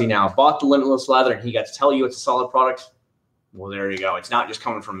Dr. Sudsy now, bought the Limitless leather and he got to tell you it's a solid product. Well, there you go. It's not just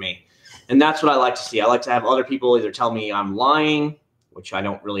coming from me. And that's what I like to see. I like to have other people either tell me I'm lying, which I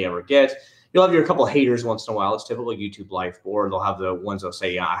don't really ever get. You'll have your couple of haters once in a while. It's typical YouTube life. Or they'll have the ones that'll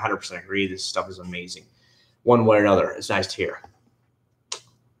say, yeah, I 100% agree. This stuff is amazing. One way or another. It's nice to hear.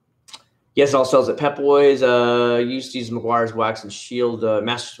 Yes, it all sells at Pep Boys. Used to use McGuire's Wax and Shield.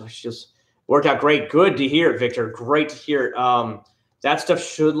 Master Shields worked out great. Good to hear it, Victor. Great to hear it. That stuff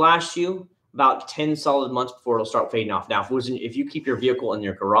should last you about 10 solid months before it'll start fading off. Now, if you keep your vehicle in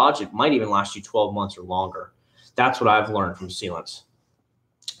your garage, it might even last you 12 months or longer. That's what I've learned from sealants.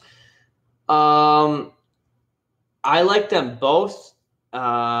 I like them both.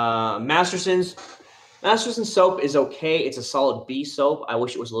 Masterson's soap is okay. It's a solid B soap. I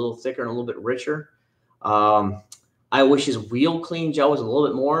wish it was a little thicker and a little bit richer. I wish his wheel cleaning gel was a little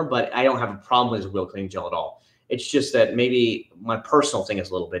bit more, but I don't have a problem with his wheel cleaning gel at all. It's just that maybe my personal thing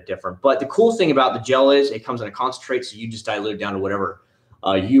is a little bit different. But the cool thing about the gel is it comes in a concentrate, so you just dilute it down to whatever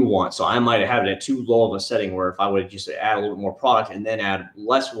you want. So I might have had it at too low of a setting where if I would just add a little bit more product and then add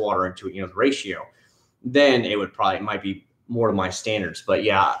less water into it, the ratio, then it might be more to my standards. But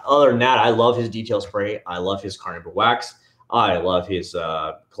yeah, other than that, I love his detail spray. I love his carnauba wax. I love his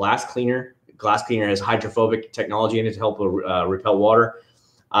glass cleaner. Glass cleaner has hydrophobic technology in it to help repel water.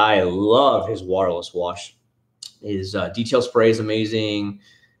 I love his waterless wash. His detail spray is amazing.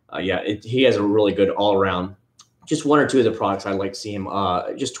 He has a really good all around. Just one or two of the products I'd like to see him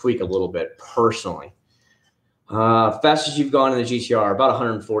just tweak a little bit personally. Fastest you've gone in the GTR, about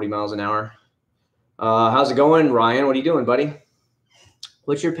 140 miles an hour. How's it going, Ryan? What are you doing, buddy?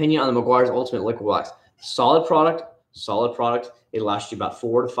 What's your opinion on the McGuire's Ultimate Liquid Wax? Solid product, solid product. It lasts you about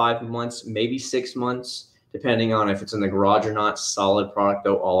 4 to 5 months, maybe 6 months, depending on if it's in the garage or not. Solid product,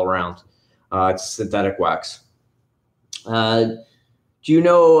 though, all around. It's synthetic wax. Do you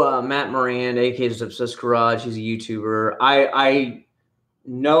know Matt Moran, aka Obsessed Garage? He's a YouTuber. I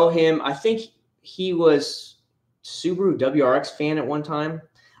know him. I think he was Subaru WRX fan at one time.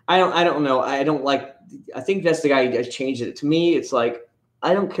 I don't know. I think that's the guy who changed it. To me, it's like,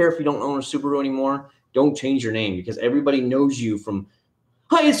 I don't care if you don't own a Subaru anymore. Don't change your name because everybody knows you from,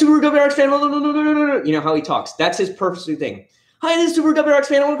 hi, it's Subaru WRX fan. You know how he talks. That's his purposely thing. Hi, this is Subaru WRX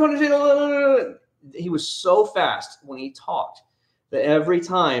fan. I want to come to he was so fast when he talked that every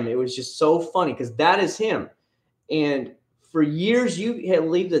time it was just so funny because that is him. And for years, you had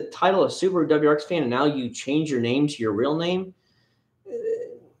leave the title of Subaru WRX fan, and now you change your name to your real name.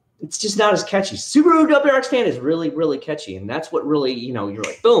 It's just not as catchy. Subaru WRX fan is really, really catchy, and that's what really, you're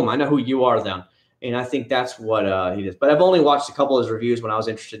like, boom, I know who you are then. And I think that's what he does. But I've only watched a couple of his reviews when I was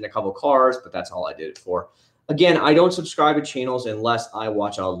interested in a couple of cars, but that's all I did it for. Again, I don't subscribe to channels unless I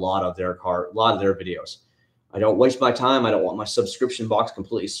watch a lot of their videos. I don't waste my time. I don't want my subscription box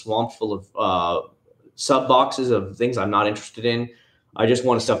completely swamped full of sub boxes of things I'm not interested in. I just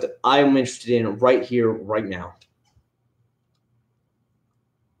want stuff that I'm interested in right here, right now.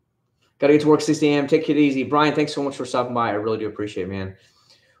 Got to get to work 6 a.m. Take it easy. Brian, thanks so much for stopping by. I really do appreciate it, man.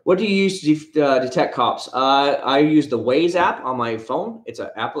 What do you use to detect cops? I use the Waze app on my phone. It's an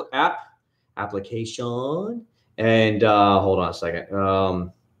application. And hold on a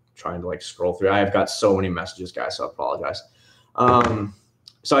second. Trying to scroll through. I have got so many messages, guys, so I apologize.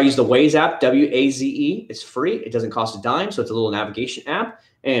 So I use the Waze app, W-A-Z-E. It's free. It doesn't cost a dime, so it's a little navigation app.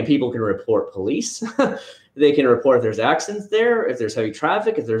 And people can report police. They can report if there's accidents there, if there's heavy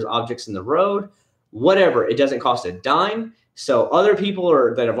traffic, if there's objects in the road, whatever. It doesn't cost a dime. So other people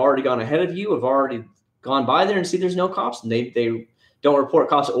that have already gone ahead of you have already gone by there and see there's no cops, and they don't report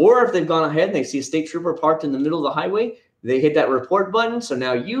cops. Or if they've gone ahead and they see a state trooper parked in the middle of the highway, they hit that report button. So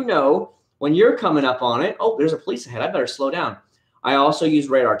now you know when you're coming up on it, oh, there's a police ahead. I better slow down. I also use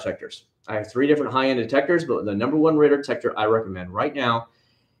radar detectors. I have 3 different high-end detectors, but the number 1 radar detector I recommend right now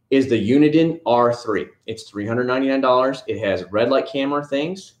is the Uniden R3. It's $399. It has red light camera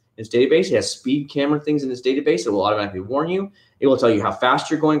things in its database. It has speed camera things in its database. It will automatically warn you. It will tell you how fast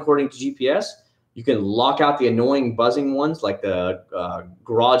you're going according to GPS. You can lock out the annoying buzzing ones like the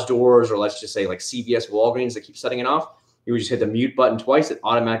garage doors, or let's just say like CVS, Walgreens that keep setting it off. You would just hit the mute button twice. It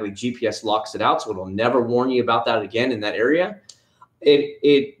automatically GPS locks it out, so it'll never warn you about that again in that area.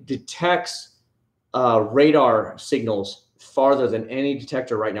 It detects radar signals farther than any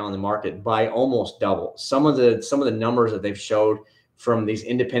detector right now on the market by almost double. Some of the numbers that they've showed from these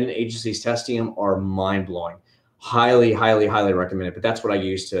independent agencies testing them are mind-blowing. Highly, highly, highly recommend it. But that's what I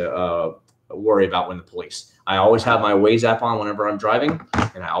use to worry about when the police. I always have my Waze app on whenever I'm driving,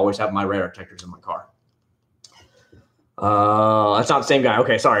 and I always have my radar detectors in my car. That's not the same guy.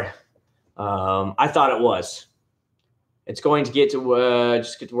 Okay, sorry. I thought it was. It's going to get to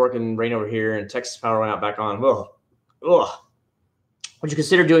just get to work and rain over here, and Texas power went out back on. Ugh. Would you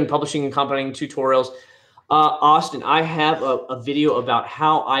consider doing publishing and accompanying tutorials? Austin, I have a video about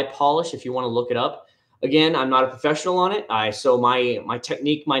how I polish if you want to look it up. Again, I'm not a professional on it. So my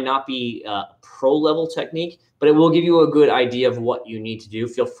technique might not be pro level technique, but it will give you a good idea of what you need to do.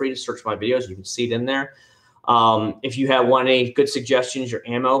 Feel free to search my videos. You can see it in there. If you have any good suggestions, your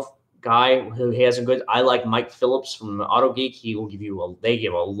ammo guy who has a good, I like Mike Phillips from Auto Geek. He will give you they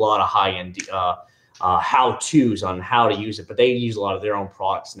give a lot of high-end how-tos on how to use it, but they use a lot of their own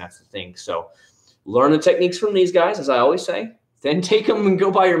products, and that's the thing. So learn the techniques from these guys, as I always say, then take them and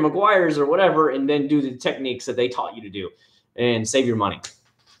go buy your Meguiar's or whatever, and then do the techniques that they taught you to do and save your money.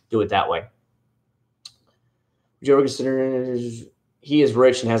 Do it that way. Would you ever consider, he is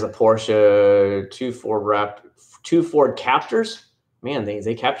rich and has a Porsche, two Ford Captors? Man,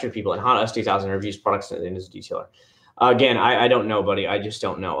 they capture people. And Honda S2000 reviews products in his detailer. Again, I don't know, buddy. I just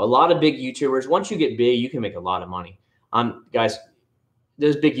don't know. A lot of big YouTubers, once you get big, you can make a lot of money. Guys,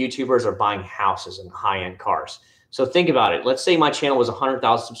 those big YouTubers are buying houses and high-end cars. So think about it. Let's say my channel was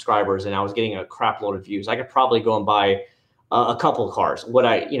 100,000 subscribers and I was getting a crap load of views. I could probably go and buy a couple of cars.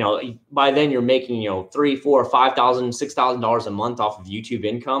 By then you're making, $3,000, $4,000, $5,000, $6,000 a month off of YouTube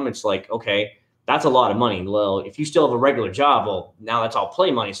income. It's like, okay, that's a lot of money. Well, if you still have a regular job, well, now that's all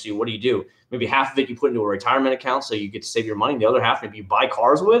play money. So what do? Maybe half of it you put into a retirement account so you get to save your money. The other half maybe you buy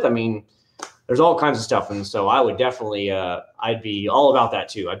cars with. I mean, there's all kinds of stuff. And so I would definitely, I'd be all about that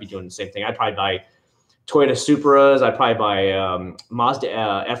too. I'd be doing the same thing. I'd probably buy Toyota Supras. I'd probably buy Mazda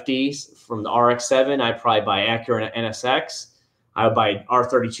FDs from the RX-7. I'd probably buy Acura NSX. I would buy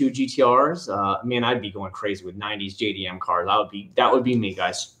R32 GTRs. Man, I'd be going crazy with 90s JDM cars. That would be me,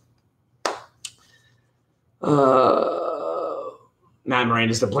 guys. Matt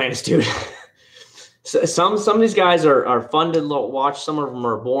Miranda's the blandest dude. Some of these guys are fun to watch. Some of them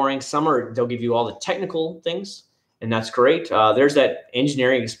are boring. They'll give you all the technical things, and that's great. There's that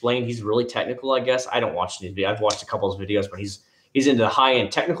Engineering Explained. He's really technical, I guess. I don't watch his videos. I've watched a couple of his videos, but he's into the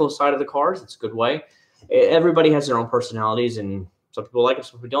high-end technical side of the cars. It's a good way. Everybody has their own personalities, and some people like it,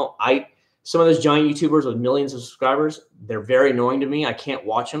 some people don't. Some of those giant YouTubers with millions of subscribers, they're very annoying to me. I can't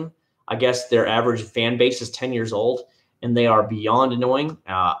watch them. I guess their average fan base is 10 years old, and they are beyond annoying.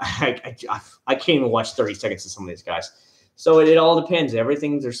 I can't even watch 30 seconds of some of these guys. So it all depends.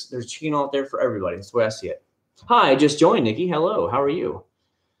 There's chicken out there for everybody. That's the way I see it. Hi, I just joined, Nikki. Hello, how are you?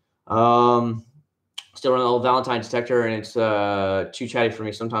 Still running the old Valentine detector, and it's too chatty for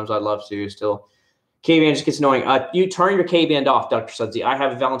me. Sometimes I'd love to still. K-band just gets annoying. You turn your K-band off, Dr. Sudsy. I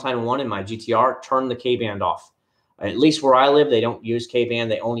have a Valentine 1 in my GTR. Turn the K-band off. At least where I live, they don't use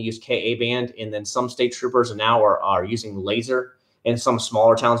K-band. They only use Ka-band. And then some state troopers now are using laser. And some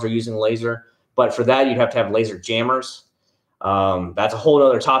smaller towns are using laser. But for that, you'd have to have laser jammers. That's a whole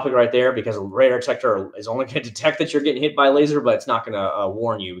other topic right there, because a radar detector is only going to detect that you're getting hit by a laser, but it's not going to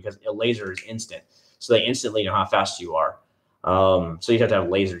warn you, because a laser is instant. So they instantly know how fast you are. So you have to have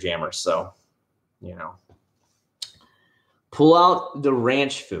laser jammers. So, pull out the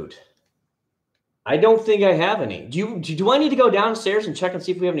ranch food. I don't think I have any. Do I need to go downstairs and check and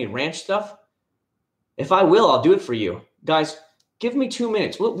see if we have any ranch stuff? If I will, I'll do it for you. Guys, give me 2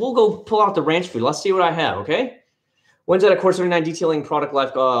 minutes. We'll go pull out the ranch food. Let's see what I have, okay? When's that Accord 79 detailing product life?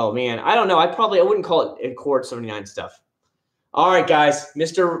 Oh, man. I don't know. I wouldn't call it Accord 79 stuff. All right, guys.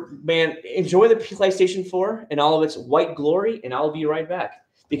 Mr. Man, enjoy the PlayStation 4 and all of its white glory, and I'll be right back.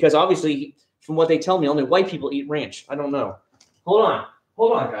 Because obviously, from what they tell me, only white people eat ranch. I don't know. Hold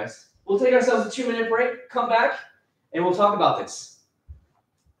on, guys. We'll take ourselves a 2-minute break, come back, and we'll talk about this.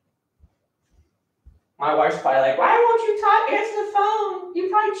 My wife's probably like, why won't you answer the phone? You're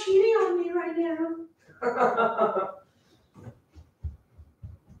probably cheating on me right now.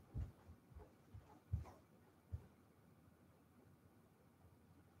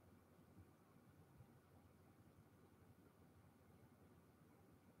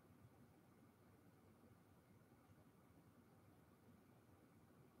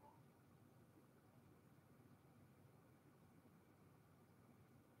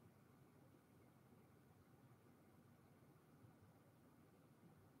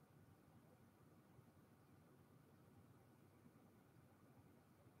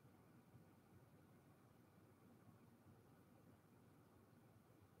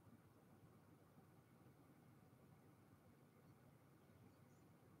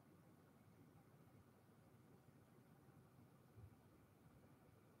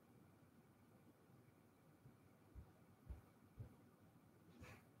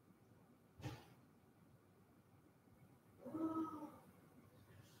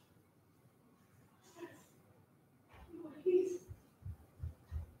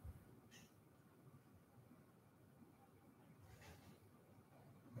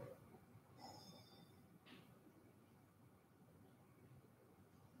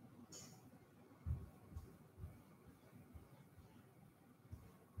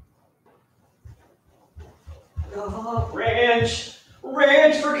 Oh, ranch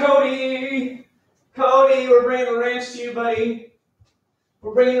for Cody. Cody, we're bringing the ranch to you, buddy.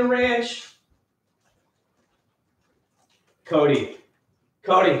 We're bringing the ranch. Cody.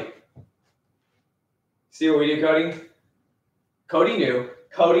 See what we do, Cody? Cody knew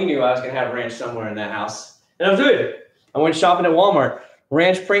I was gonna have ranch somewhere in that house, and I'm doing it. I went shopping at Walmart.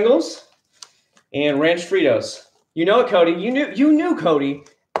 Ranch Pringles and ranch Fritos. You know it, Cody. You knew, Cody.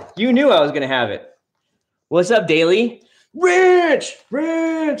 You knew I was gonna have it. What's up, Daily? Ranch!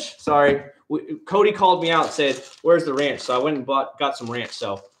 Sorry. Cody called me out and said, where's the ranch? So I went and got some ranch.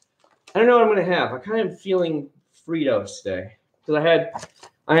 So I don't know what I'm going to have. I kind of feeling Fritos today. Because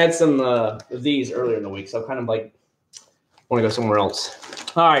I had some of these earlier in the week. So I kind of like want to go somewhere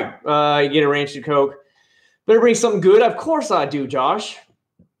else. All right. You get a ranch and Coke. Better bring something good. Of course I do, Josh.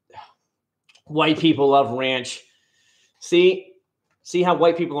 White people love ranch. See how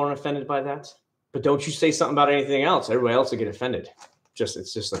white people aren't offended by that? But don't you say something about anything else. Everybody else will get offended.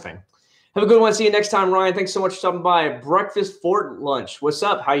 It's just a thing. Have a good one. See you next time, Ryan. Thanks so much for stopping by. Breakfast for lunch. What's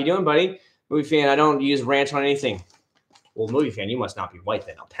up? How you doing, buddy? Movie fan, I don't use ranch on anything. Well, movie fan, you must not be white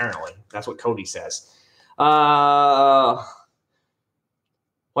then, apparently. That's what Cody says. White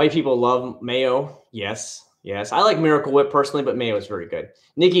people love mayo. Yes. I like Miracle Whip personally, but mayo is very good.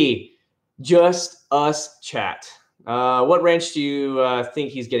 Nikki, just us chat. What ranch do you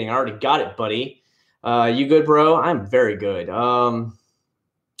think he's getting? I already got it, buddy. You good, bro? I'm very good.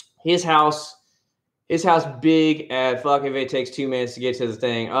 His house big at fuck if it takes 2 minutes to get to the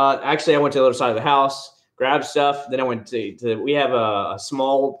thing. Actually, I went to the other side of the house, grabbed stuff. Then I went to we have a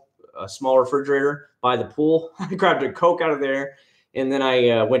small refrigerator by the pool. I grabbed a Coke out of there, and then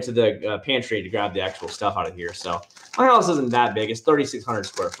I went to the pantry to grab the actual stuff out of here. So my house isn't that big. It's 3,600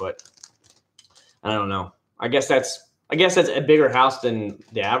 square foot. I don't know. I guess that's a bigger house than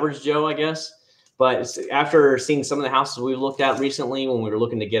the average Joe, I guess. But after seeing some of the houses we looked at recently when we were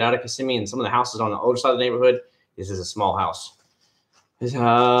looking to get out of Kissimmee and some of the houses on the other side of the neighborhood, this is a small house.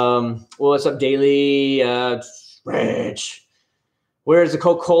 Well, what's up, Daily? Rich. Where's the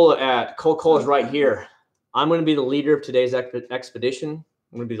Coca-Cola at? Coca-Cola's right here. I'm going to be the leader of today's expedition.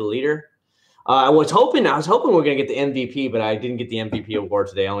 I'm going to be the leader. I was hoping we were going to get the MVP, but I didn't get the MVP award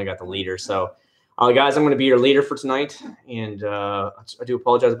today. I only got the leader. So, guys, I'm going to be your leader for tonight, and I do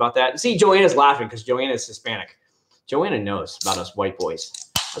apologize about that. See, Joanna's laughing because Joanna is Hispanic. Joanna knows about us white boys.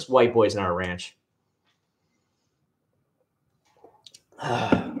 Us white boys in our ranch.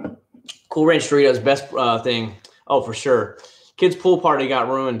 Cool Ranch Doritos, best thing. Oh, for sure. Kids' pool party got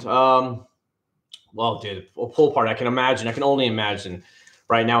ruined. Well, dude, a pool party. I can only imagine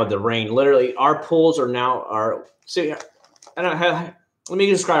right now with the rain. Literally, our pools are. See, let me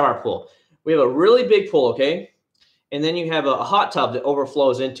describe our pool. We have a really big pool, okay? And then you have a hot tub that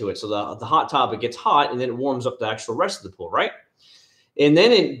overflows into it. So the hot tub, it gets hot, and then it warms up the actual rest of the pool, right? And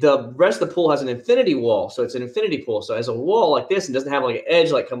then the rest of the pool has an infinity wall. So it's an infinity pool. So it has a wall like this and doesn't have like an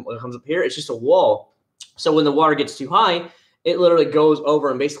edge like comes up here. It's just a wall. So when the water gets too high, it literally goes over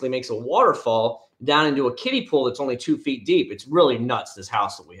and basically makes a waterfall down into a kiddie pool that's only 2 feet deep. It's really nuts, this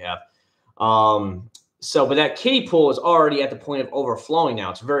house that we have. But that kiddie pool is already at the point of overflowing now.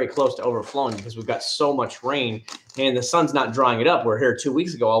 It's very close to overflowing because we've got so much rain and the sun's not drying it up. We're here 2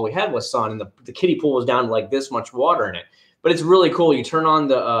 weeks ago. All we had was sun, and the kiddie pool was down to like this much water in it. But it's really cool. You turn on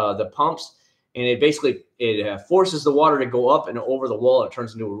the pumps, and it basically forces the water to go up and over the wall. It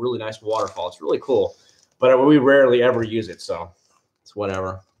turns into a really nice waterfall. It's really cool, but we rarely ever use it, so it's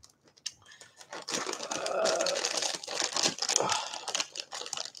whatever.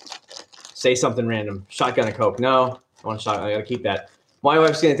 Say something random. Shotgun a Coke. No, I want a shotgun. I gotta keep that. My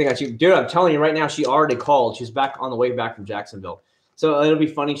wife's gonna think I shoot. Dude, I'm telling you right now, she already called. She's back on the way back from Jacksonville. So it'll be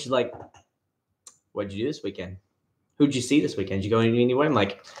funny. She's like, what'd you do this weekend? Who'd you see this weekend? Did you go anywhere? I'm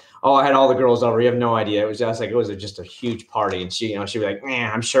like, oh, I had all the girls over. You have no idea. It was just like, it was just a huge party. And she, she'd be like, man,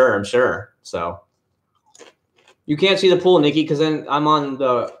 I'm sure. So you can't see the pool, Nikki, because then I'm on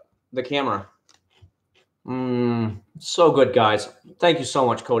the camera. So good, guys. Thank you so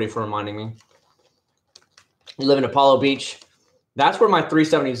much, Cody, for reminding me. You live in Apollo Beach. That's where my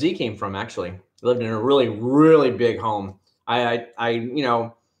 370Z came from, actually. I lived in a really, really big home. I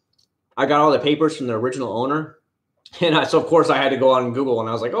got all the papers from the original owner. And so, of course, I had to go on Google, and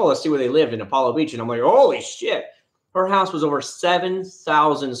I was like, oh, let's see where they lived in Apollo Beach. And I'm like, holy shit. Her house was over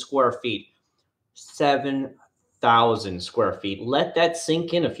 7,000 square feet. 7,000 square feet. Let that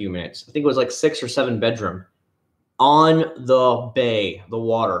sink in a few minutes. I think it was like 6 or 7 bedroom. On the bay, the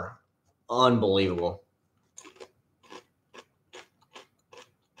water. Unbelievable.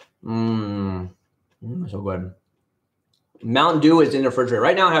 So good. Mountain Dew is in the refrigerator.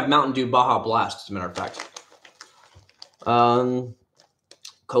 Right now I have Mountain Dew Baja Blast, as a matter of fact.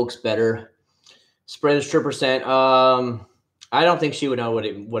 Coke's better. Spread is 3%. I don't think she would know what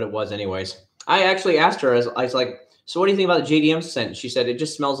it was anyways. I actually asked her, I was like, so what do you think about the JDM scent? She said, it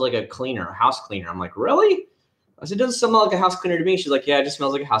just smells like a cleaner, a house cleaner. I'm like, really? I said, it doesn't smell like a house cleaner to me. She's like, yeah, it just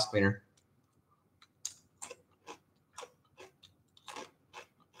smells like a house cleaner.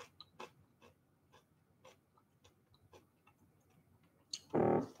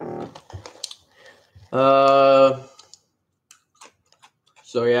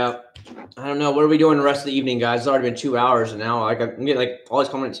 So yeah, I don't know. What are we doing the rest of the evening, guys? It's already been 2 hours, and now I'm getting like all these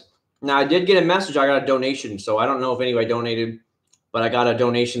comments. Now I did get a message. I got a donation, so I don't know if anybody donated, but I got a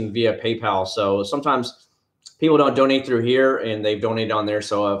donation via PayPal. So sometimes people don't donate through here, and they've donated on there.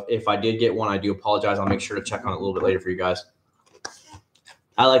 So if I did get one, I do apologize. I'll make sure to check on it a little bit later for you guys.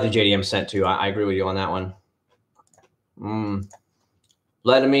 I like the JDM scent too. I agree with you on that one.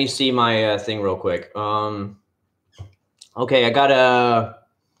 Let me see my thing real quick. Okay, I got a.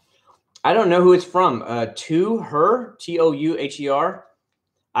 I don't know who it's from. To her, TOUHER.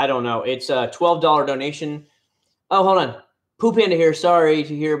 I don't know. It's a $12 donation. Oh, hold on. Poo Panda here. Sorry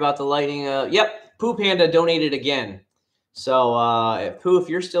to hear about the lighting. Yep, Poo Panda donated again. So, Pooh, if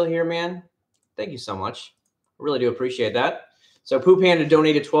you're still here, man, thank you so much. I really do appreciate that. So, Poo Panda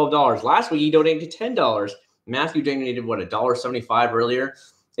donated $12. Last week, he donated $10. Matthew donated, what, $1.75 earlier?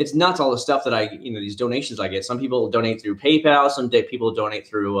 It's nuts, all the stuff that these donations I get. Some people donate through PayPal. Some people donate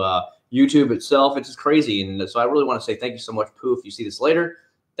through YouTube itself. It's just crazy. And so I really want to say thank you so much, Pooh, if you see this later.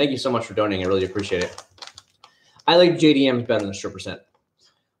 Thank you so much for donating. I really appreciate it. I like JDMs better than stripper scent.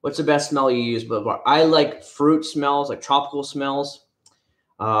 What's the best smell you use? I like fruit smells, like tropical smells.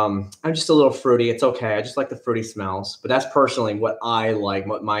 I'm just a little fruity. It's okay. I just like the fruity smells. But that's personally what I like,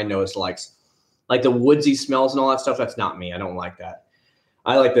 what my nose likes. Like the woodsy smells and all that stuff, that's not me. I don't like that.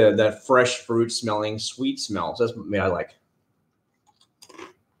 I like the fresh fruit smelling, sweet smells. That's what I like.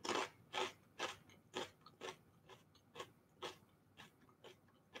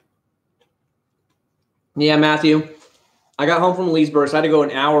 Yeah, Matthew. I got home from Leesburg, so I had to go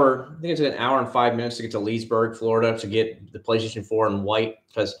an hour. I think it took an hour and 5 minutes to get to Leesburg, Florida, to get the PlayStation 4 in white,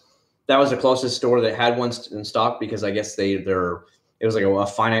 because that was the closest store that had one in stock, because I guess it was like a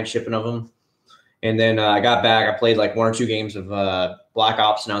finite shipping of them. And then I got back. I played like 1 or 2 games of Black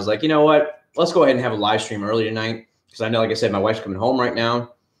Ops, and I was like, you know what? Let's go ahead and have a live stream early tonight, because I know, like I said, my wife's coming home right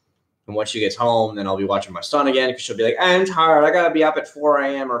now. And once she gets home, then I'll be watching my son again, because she'll be like, I'm tired. I got to be up at 4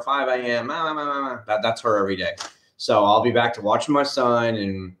 a.m. or 5 a.m. That's her every day. So I'll be back to watching my son,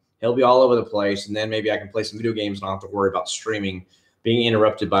 and he'll be all over the place. And then maybe I can play some video games and I don't have to worry about streaming being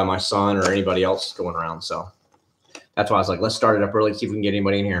interrupted by my son or anybody else going around. So that's why I was like, let's start it up early, see if we can get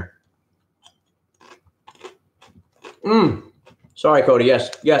anybody in here. Sorry, Cody.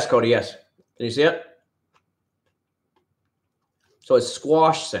 Yes, Cody. Yes. Can you see it? So it's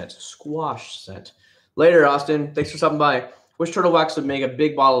squash scent. Squash scent. Later, Austin. Thanks for stopping by. Wish Turtle Wax would make a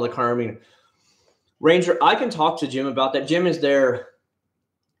big bottle of the Carmine Ranger. I can talk to Jim about that. Jim is there.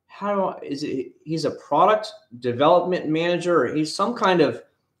 He's a product development manager, or he's some kind of,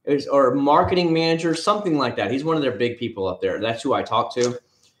 or marketing manager, something like that. He's one of their big people up there. That's who I talk to.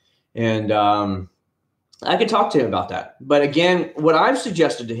 And I could talk to him about that. But again, what I've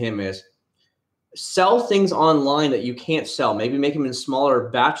suggested to him is, Sell things online that you can't sell. Maybe make them in smaller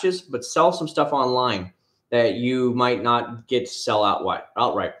batches, but sell some stuff online that you might not get to sell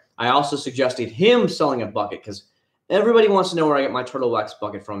outright. I also suggested him selling a bucket because everybody wants to know where I get my turtle wax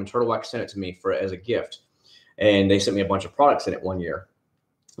bucket from, and Turtle Wax sent it to me as a gift. And they sent me a bunch of products in it one year.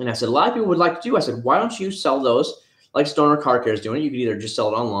 And I said, a lot of people would like to do. I said, why don't you sell those like Stoner Car Care is doing? You could either just sell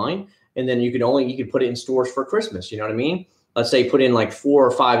it online, and then you could put it in stores for Christmas. You know what I mean? Let's say put in like 4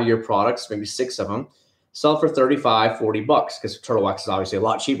 or 5 of your products, maybe 6 of them, sell for $35, $40 because Turtle Wax is obviously a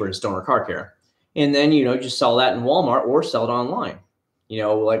lot cheaper than Stoner Car Care. And then, just sell that in Walmart or sell it online,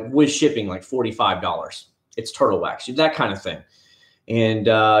 like with shipping, like $45. It's Turtle Wax, that kind of thing. And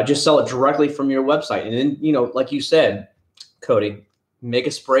just sell it directly from your website. And then, like you said, Cody, make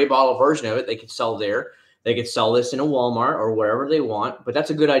a spray bottle version of it. They could sell there. They could sell this in a Walmart or wherever they want. But that's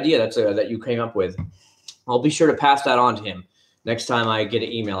a good idea. That you came up with. I'll be sure to pass that on to him next time I get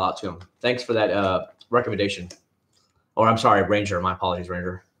an email out to him. Thanks for that recommendation. Or I'm sorry, Ranger. My apologies,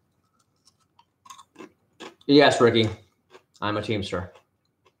 Ranger. Yes, Ricky. I'm a Teamster.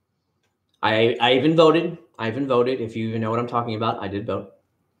 I even voted. If you even know what I'm talking about, I did vote.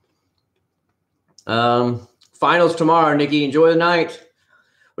 Finals tomorrow, Nikki. Enjoy the night.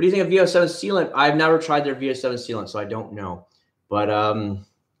 What do you think of VO7 sealant? I've never tried their VO7 sealant, so I don't know. But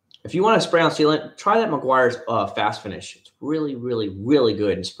if you want to spray on sealant, try that McGuire's Fast Finish. It's really, really, really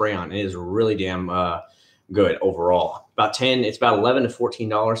good in spray on. It is really damn good overall. It's about $11 to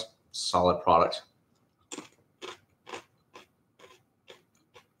 $14. Solid product.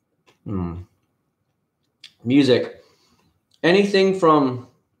 Music. Anything from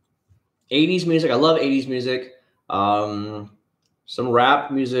 80s music. I love 80s music. Some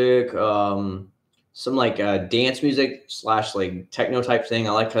rap music. Some like dance music / like techno type thing.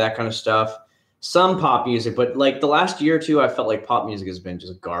 I like that kind of stuff. Some pop music, but like the last year or two, I felt like pop music has been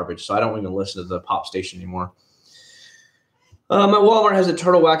just garbage. So I don't even listen to the pop station anymore. My Walmart has the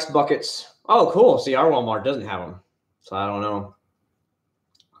Turtle Wax buckets. Oh, cool. See, our Walmart doesn't have them. So I don't know.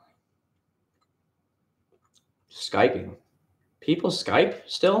 Skyping. People Skype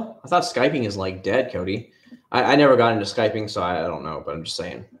still? I thought Skyping is like dead, Cody. I never got into Skyping, so I don't know, but I'm just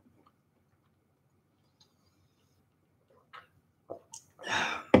saying.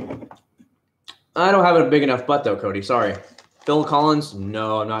 I don't have a big enough butt, though, Cody. Sorry. Phil Collins?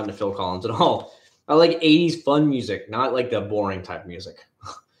 No, I'm not into Phil Collins at all. I like 80s fun music, not like the boring type music.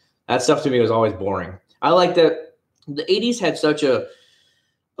 That stuff to me was always boring. I like that the 80s had such a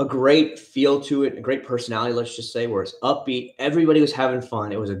great feel to it, a great personality, let's just say, where it's upbeat. Everybody was having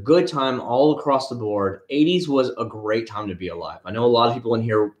fun. It was a good time all across the board. 80s was a great time to be alive. I know a lot of people in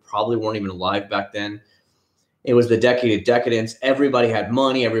here probably weren't even alive back then. It was the decade of decadence. Everybody had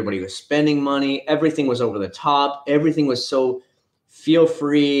money. Everybody was spending money. Everything was over the top. Everything was so feel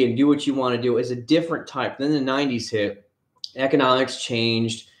free and do what you want to do. It's a different type. Then the 90s hit. Economics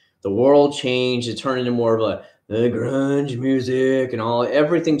changed. The world changed. It turned into more of the grunge music and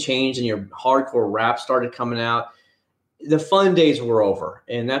everything changed, and your hardcore rap started coming out. The fun days were over,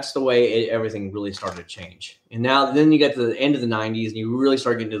 and that's the way everything really started to change. And then you get to the end of the 90s, and you really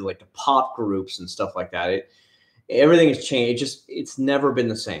start getting into like the pop groups and stuff like that. Everything has changed. It's never been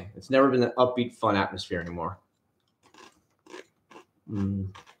the same. It's never been the upbeat, fun atmosphere anymore.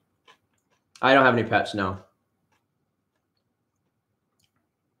 I don't have any pets, no.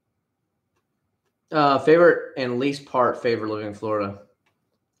 Favorite and least favorite living in Florida.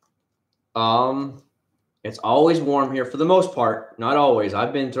 It's always warm here for the most part. Not always.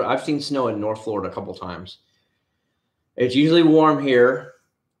 I've seen snow in North Florida a couple times. It's usually warm here.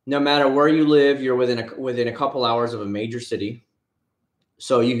 No matter where you live, you're within a couple hours of a major city.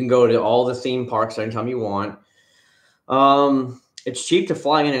 So you can go to all the theme parks anytime you want. It's cheap to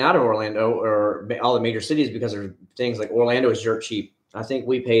fly in and out of Orlando or all the major cities because there's things like Orlando is dirt cheap. I think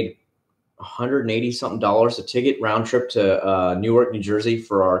we paid $180 something a ticket round trip to Newark, New Jersey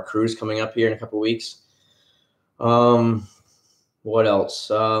for our cruise coming up here in a couple of weeks. What else?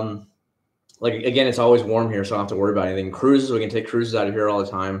 Like again, it's always warm here, so I don't have to worry about anything. Cruises, we can take cruises out of here all the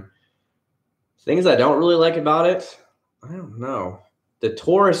time. Things I don't really like about it, I don't know. The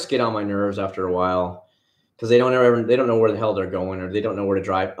tourists get on my nerves after a while because they don't know where the hell they're going, or they don't know where to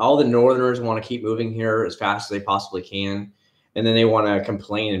drive. All the northerners want to keep moving here as fast as they possibly can. And then they want to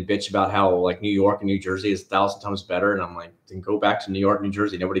complain and bitch about how like New York and New Jersey is 1,000 times better. And I'm like, then go back to New York, New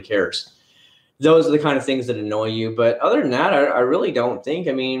Jersey. Nobody cares. Those are the kind of things that annoy you. But other than that, I really don't think.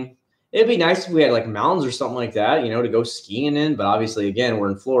 I mean, it'd be nice if we had like mountains or something like that, to go skiing in. But obviously, again,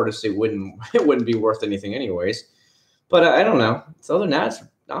 we're in Florida, so it wouldn't be worth anything anyways. But I don't know. So other than that, it's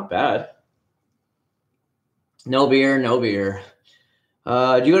not bad. No beer, no beer.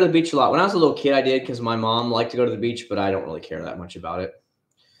 Do you go to the beach a lot? When I was a little kid, I did because my mom liked to go to the beach, but I don't really care that much about it.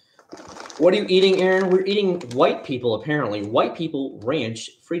 What are you eating, Aaron? We're eating white people, apparently. White people ranch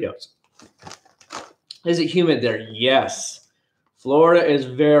Fritos. Is it humid there? Yes. Florida is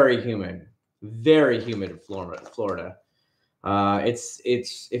very humid. Very humid in Florida. It's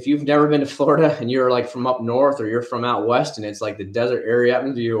if you've never been to Florida and you're like from up north or you're from out west and it's like the desert area,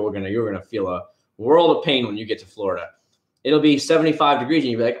 you're gonna feel a world of pain when you get to Florida. It'll be 75 degrees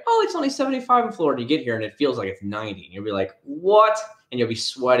and you'll be like, oh, it's only 75 in Florida. You get here and it feels like it's 90. And you'll be like, what? And you'll be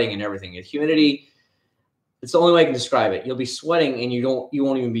sweating and everything. The humidity, it's the only way I can describe it. You'll be sweating and you won't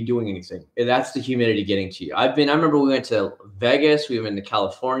even be doing anything. That's the humidity getting to you. I remember we went to Vegas, we went to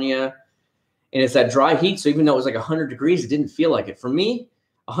California, and it's that dry heat. So even though it was like 100 degrees, it didn't feel like it. For me,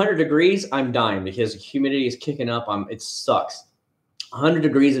 100 degrees, I'm dying because the humidity is kicking up. It sucks. 100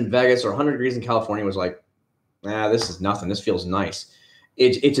 degrees in Vegas or 100 degrees in California was like, this is nothing. This feels nice.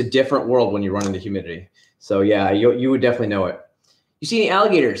 It's a different world when you run into humidity. So yeah, you would definitely know it. You see any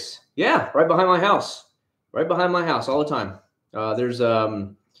alligators? Yeah, right behind my house. Right behind my house all the time.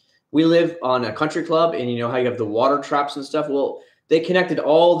 We live on a country club, and you know how you have the water traps and stuff? Well, they connected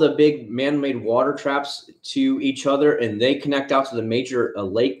all the big man-made water traps to each other, and they connect out to the major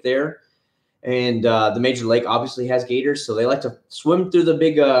lake there. And the major lake obviously has gators, so they like to swim through the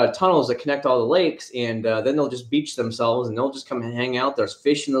big tunnels that connect all the lakes, and then they'll just beach themselves, and they'll just come and hang out. There's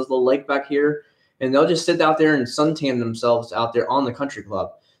fish in those little lake back here, and they'll just sit out there and suntan themselves out there on the country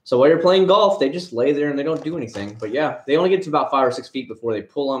club. So while you're playing golf, they just lay there and they don't do anything. But yeah, they only get to about 5 or 6 feet before they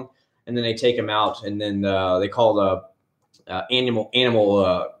pull them, and then they take them out, and then they call the animal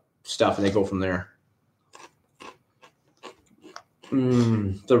stuff, and they go from there.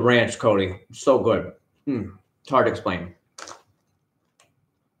 The ranch, Cody, so good. It's hard to explain.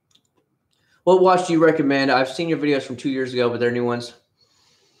 What watch do you recommend? I've seen your videos from 2 years ago, but they're new ones.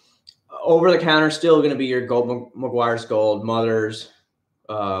 Over the counter, still going to be your Gold, McGuire's Gold, Mother's,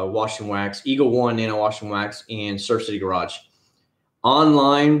 Wash and Wax, Eagle One Nano Wash and Wax, and Surf City Garage.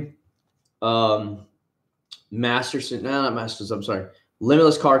 Online, Masters, no, not Masters, I'm sorry.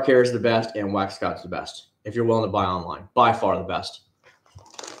 Limitless Car Care is the best, and Wax Scott's the best. If you're willing to buy online, by far the best.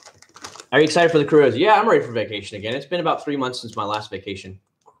 Are you excited for the cruise? Yeah, I'm ready for vacation again. It's been about 3 months since my last vacation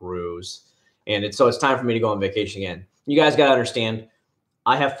cruise, and so it's time for me to go on vacation again. You guys got to understand,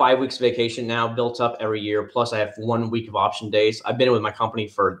 I have 5 weeks vacation now built up every year, plus I have 1 week of option days. I've been with my company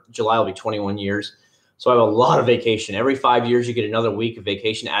for July will be 21 years, so I have a lot of vacation. Every 5 years, you get another week of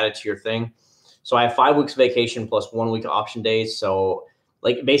vacation added to your thing. So I have 5 weeks vacation plus 1 week of option days. So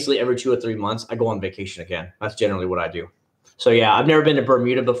like basically every 2 or 3 months, I go on vacation again. That's generally what I do. So yeah, I've never been to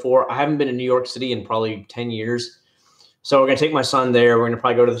Bermuda before. I haven't been to New York City in probably 10 years. So we're going to take my son there. We're going to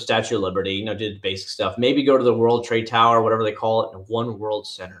probably go to the Statue of Liberty, do the basic stuff. Maybe go to the World Trade Tower, whatever they call it, One World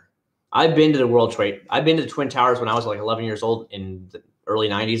Center. I've been to the Twin Towers when I was like 11 years old in the early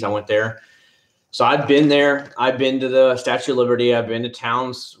 90s. I went there. So I've been there. I've been to the Statue of Liberty. I've been to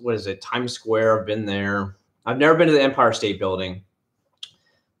towns. What is it? Times Square. I've been there. I've never been to the Empire State Building.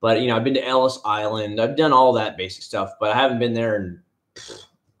 But, I've been to Ellis Island. I've done all that basic stuff. But I haven't been there in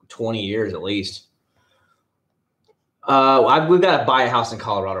 20 years at least. We've got to buy a house in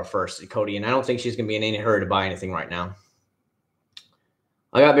Colorado first, Cody. And I don't think she's going to be in any hurry to buy anything right now.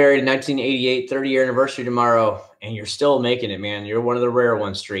 I got married in 1988, 30-year anniversary tomorrow, and you're still making it, man. You're one of the rare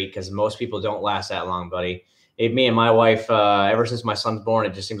ones, Street, because most people don't last that long, buddy. Me and my wife, ever since my son's born,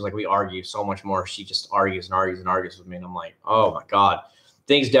 it just seems like we argue so much more. She just argues and argues and argues with me, and I'm like, oh, my God.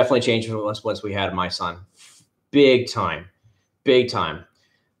 Things definitely changed once we had my son. Big time. Big time.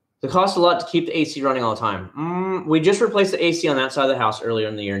 It costs a lot to keep the AC running all the time. We just replaced the AC on that side of the house earlier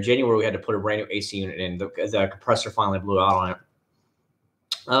in the year. In January, we had to put a brand new AC unit in. The compressor finally blew out on it.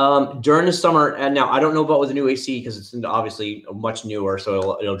 During the summer, and now I don't know about with the new AC because it's obviously much newer,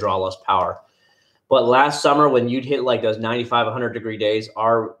 so it'll draw less power. But last summer, when you'd hit like those 95, 100 degree days,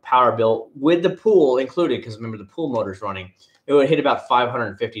 our power bill with the pool included, because remember the pool motor's running, it would hit about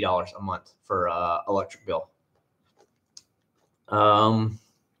 $550 a month for electric bill.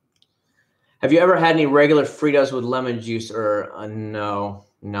 Have you ever had any regular Fritos with lemon juice or no?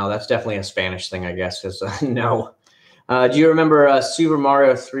 No, that's definitely a Spanish thing, I guess. Because no. Do you remember Super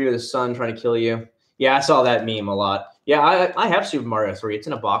Mario 3 with the sun trying to kill you? Yeah, I saw that meme a lot. Yeah, I have Super Mario 3. It's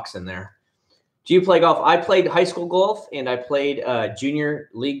in a box in there. Do you play golf? I played high school golf, and I played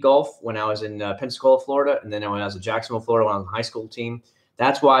junior league golf when I was in Pensacola, Florida, and then when I was in Jacksonville, Florida, when I was on the high school team.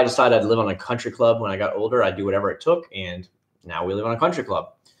 That's why I decided I'd live on a country club when I got older. I'd do whatever it took, and now we live on a country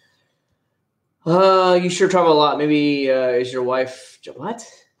club. You sure travel a lot. Maybe is your wife – what?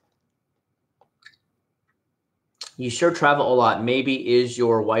 You sure travel a lot. Maybe is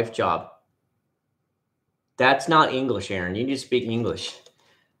your wife job. That's not English, Aaron. You need to speak English.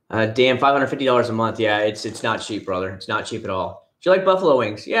 Damn, $550 a month. Yeah, it's not cheap, brother. It's not cheap at all. Do you like buffalo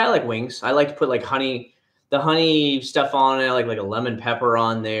wings? Yeah, I like wings. I like to put like the honey stuff on it. I like a lemon pepper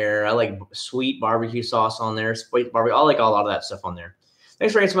on there. I like sweet barbecue sauce on there. Sweet barbecue. I like a lot of that stuff on there.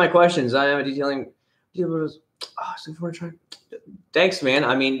 Thanks for answering my questions. I am detailing. Thanks, man.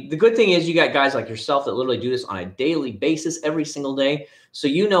 I mean, the good thing is you got guys like yourself that literally do this on a daily basis every single day. So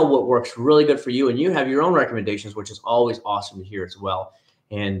you know what works really good for you, and you have your own recommendations, which is always awesome to hear as well.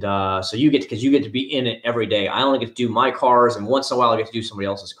 And so you get to be in it every day. I only get to do my cars, and once in a while I get to do somebody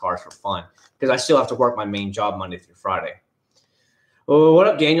else's cars for fun because I still have to work my main job Monday through Friday. Oh, what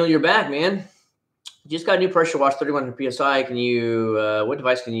up, Daniel? You're back, man. Just got a new pressure wash, 3100 psi. Can you? What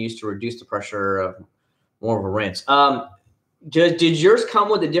device can you use to reduce the pressure of more of a rinse? Did yours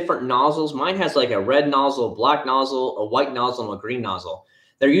come with the different nozzles? Mine has like a red nozzle, a black nozzle, a white nozzle, and a green nozzle.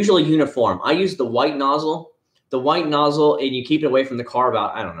 They're usually uniform. I use the white nozzle. The white nozzle, and you keep it away from the car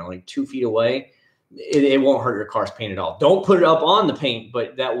about, I don't know, like 2 feet away. It won't hurt your car's paint at all. Don't put it up on the paint,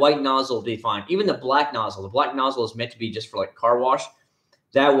 but that white nozzle will be fine. Even the black nozzle is meant to be just for like car wash.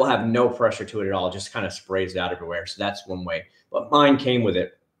 That will have no pressure to it at all. It just kind of sprays it out everywhere. So that's one way. But mine came with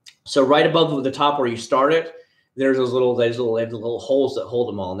it. So right above the top where you start it, there's those little holes that hold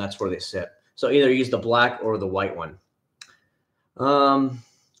them all, and that's where they sit. So either use the black or the white one.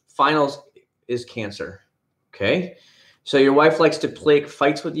 Finals is cancer. Okay. So your wife likes to play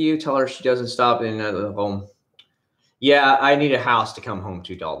fights with you. Tell her she doesn't stop in the home. Yeah, I need a house to come home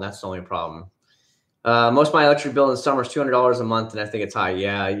to, Dalton. That's the only problem. Most of my electric bill in the summer is $200 a month, and I think it's high.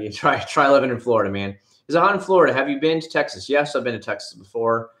 Yeah, you try living in Florida, man. Is it hot in Florida? Have you been to Texas? Yes, I've been to Texas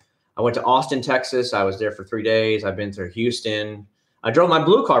before. I went to Austin, Texas. I was there for 3 days. I've been through Houston. I drove my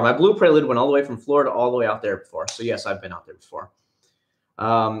blue car. My blue Prelude went all the way from Florida all the way out there before. So yes, I've been out there before.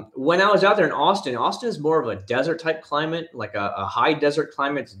 When I was out there in Austin is more of a desert type climate, like a high desert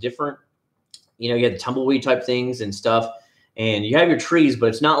climate. It's different. You know, you have the tumbleweed type things and stuff, and you have your trees, but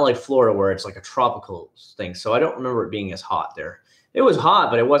it's not like Florida where it's like a tropical thing. So I don't remember it being as hot there. It was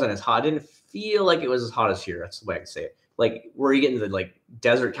hot, but it wasn't as hot. I didn't feel like it was as hot as here. That's the way I can say it. Like where you get into the like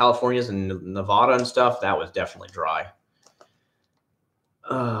desert Californias and Nevada and stuff, that was definitely dry.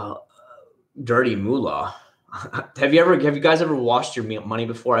 Dirty moolah. Have you guys ever washed your money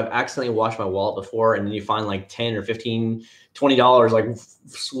before? I've accidentally washed my wallet before, and then you find like 10 or 15, $20 like,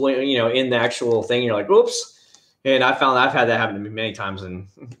 you know, in the actual thing. You're like, oops. And I've had that happen to me many times, and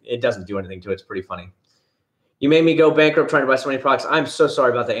it doesn't do anything to it. It's pretty funny. You made me go bankrupt trying to buy so many products. I'm so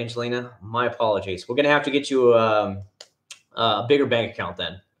sorry about that, Angelina. My apologies. We're going to have to get you a bigger bank account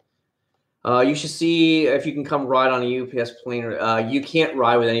then. You should see if you can come ride on a UPS plane. You can't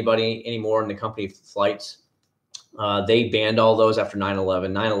ride with anybody anymore in the company flights. They banned all those after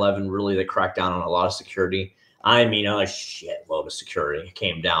 9/11. 9/11 really, they cracked down on a lot of security. I mean, a shitload of security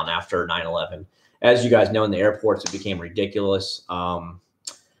came down after 9/11. As you guys know, in the airports, it became ridiculous.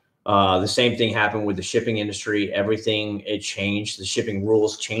 The same thing happened with the shipping industry. Everything, it changed. The shipping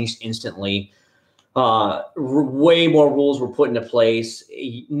rules changed instantly. Way more rules were put into place.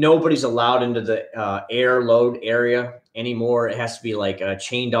 Nobody's allowed into the air load area anymore. It has to be like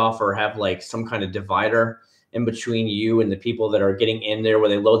chained off or have like some kind of divider in between you and the people that are getting in there, where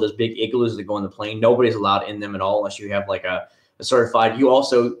they load those big igloos that go on the plane. Nobody's allowed in them at all unless you have like a certified. You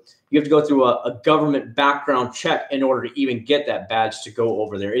have to go through a government background check in order to even get that badge to go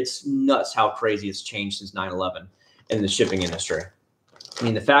over there. It's nuts how crazy it's changed since 9/11 in the shipping industry. I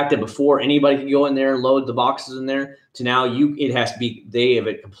mean, the fact that before anybody could go in there and load the boxes in there to now it has to be, they have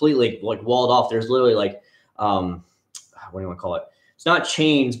it completely like walled off. There's literally like, what do you want to call it? It's not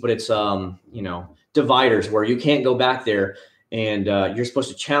chains, but it's, you know, dividers where you can't go back there, and you're supposed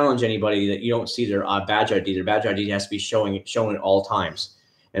to challenge anybody that you don't see their badge ID. Their badge ID has to be shown at all times.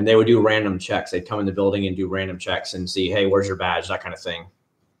 And they would do random checks. They'd come in the building and do random checks and see, hey, where's your badge? That kind of thing.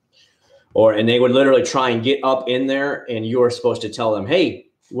 And they would literally try and get up in there, and you're supposed to tell them, hey,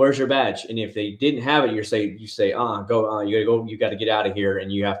 where's your badge? And if they didn't have it, you say, you got to get out of here,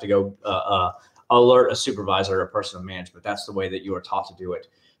 and you have to go alert a supervisor or a person of management. That's the way that you are taught to do it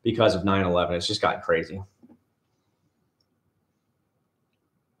because of 9/11. It's just gotten crazy.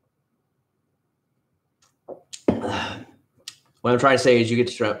 What I'm trying to say is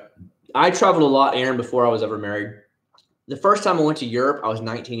I traveled a lot, Aaron, before I was ever married. The first time I went to Europe, I was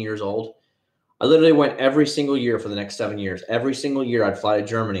 19 years old. I literally went every single year for the next 7 years. Every single year I'd fly to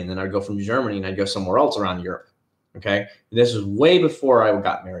Germany, and then I'd go from Germany and I'd go somewhere else around Europe. Okay. And this was way before I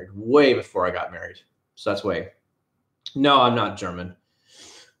got married, So that's way. No, I'm not German.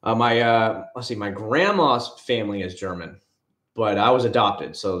 Let's see, my grandma's family is German, but I was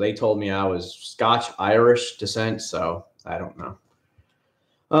adopted, so they told me I was Scotch-Irish descent, so I don't know.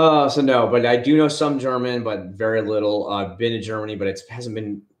 So no, but I do know some German, but very little. I've been to Germany, but it hasn't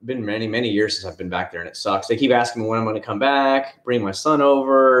been many years since I've been back there, and it sucks. They keep asking me when I'm going to come back, bring my son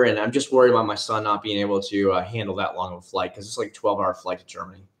over, and I'm just worried about my son not being able to handle that long of a flight because it's like a 12-hour flight to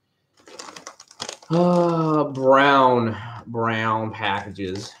Germany. Brown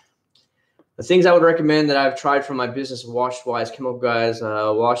packages. The things I would recommend that I've tried from my business wash wise, chemical guys,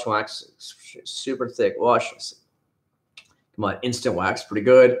 wash wax, super thick wash. Come on, instant wax, pretty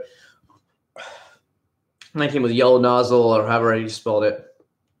good. Mine came with yellow nozzle or however you spelled it.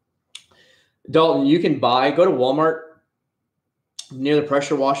 Dalton, you can go to Walmart near the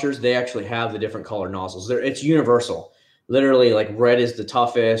pressure washers. They actually have the different color nozzles. It's universal. Literally, like red is the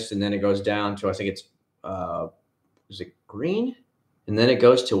toughest, and then it goes down to, I think it's, is it green? And then it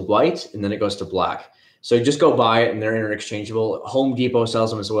goes to white, and then it goes to black. So you just go buy it, and they're interchangeable. Home Depot sells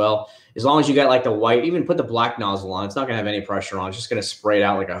them as well. As long as you got like the white, even put the black nozzle on, it's not going to have any pressure on. It's just going to spray it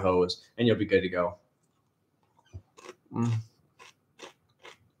out like a hose, and you'll be good to go. Do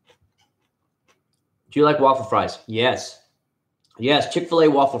you like waffle fries? Yes. Yes, Chick-fil-A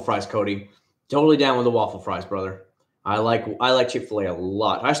waffle fries, Cody. Totally down with the waffle fries, brother. I like Chick-fil-A a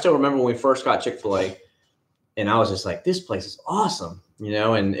lot. I still remember when we first got Chick-fil-A, and I was just like, this place is awesome, you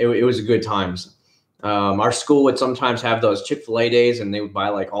know, and it was a good times. Our school would sometimes have those Chick-fil-A days, and they would buy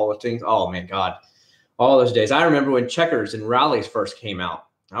like all the things. Oh, man, God. All those days. I remember when Checkers and Rallies first came out.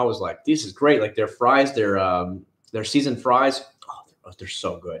 I was like, this is great. Like their fries, their seasoned fries, oh, they're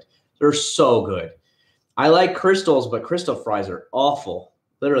so good. They're so good. I like Crystals, but Crystal fries are awful.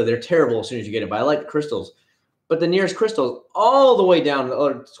 Literally, they're terrible as soon as you get it. But I like the Crystals. But the nearest Crystals, all the way down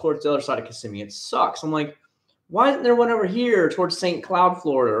towards the other side of Kissimmee, it sucks. I'm like, why isn't there one over here towards St. Cloud,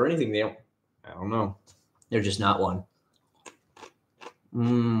 Florida, or anything? I don't know. They're just not one.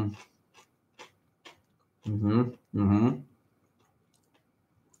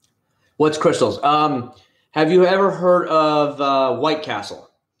 What's Crystals? Have you ever heard of White Castle?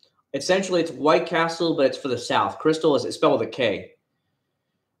 Essentially, it's White Castle, but it's for the South. Crystal is spelled with a K,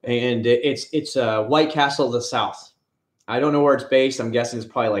 and it's White Castle of the South. I don't know where it's based. I'm guessing it's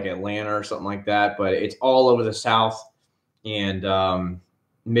probably like Atlanta or something like that, but it's all over the South and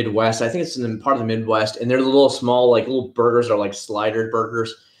Midwest. I think it's in part of the Midwest, and they're the little small, like little burgers are like slider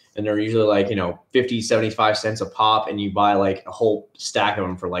burgers, and they're usually like, 50, 75 cents a pop, and you buy like a whole stack of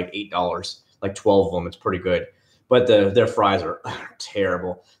them for like $8, like 12 of them. It's pretty good. But their fries are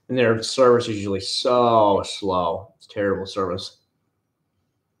terrible. And their service is usually so slow. It's terrible service.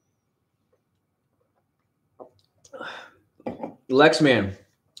 Lex,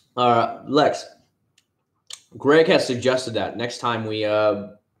 Greg has suggested that next time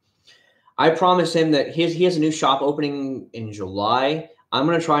I promised him that he has a new shop opening in July. I'm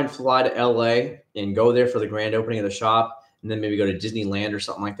going to try and fly to LA and go there for the grand opening of the shop, and then maybe go to Disneyland or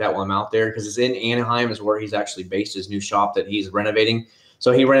something like that while I'm out there, because it's in Anaheim is where he's actually based his new shop that he's renovating.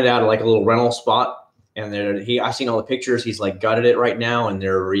 So he rented out like a little rental spot, and I've seen all the pictures. He's like gutted it right now, and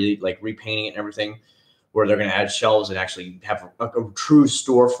they're really like repainting it and everything, where they're going to add shelves and actually have a true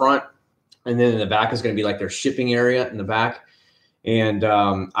storefront. And then in the back is going to be like their shipping area in the back. And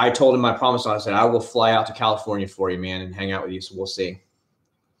I told him, I promised him, I said, I will fly out to California for you, man, and hang out with you. So we'll see.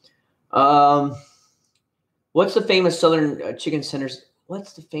 What's the famous Southern chicken centers?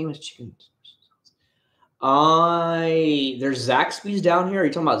 What's the famous chicken? There's Zaxby's down here. Are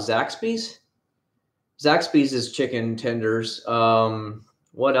you talking about Zaxby's? Zaxby's is chicken tenders.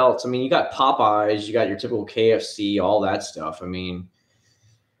 What else? I mean, you got Popeyes, you got your typical KFC, all that stuff. I mean,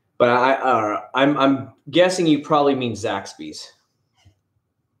 but I'm guessing you probably mean Zaxby's.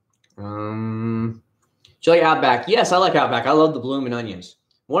 Do you like Outback? Yes, I like Outback. I love the Bloomin' Onions.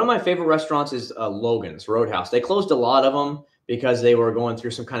 One of my favorite restaurants is Logan's Roadhouse. They closed a lot of them because they were going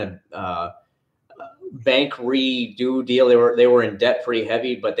through some kind of bank redo deal. They were in debt pretty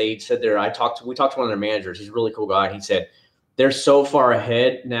heavy, but they said we talked to one of their managers. He's a really cool guy. He said they're so far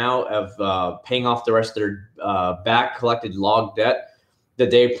ahead now of paying off the rest of their back collected log debt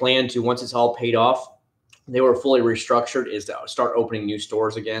that they plan to, once it's all paid off, they were fully restructured, is to start opening new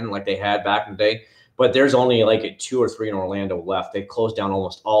stores again like they had back in the day. But there's only like 2 or 3 in Orlando left. They closed down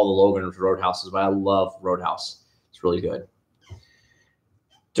almost all the Logan's Roadhouses, but I love Roadhouse. It's really good.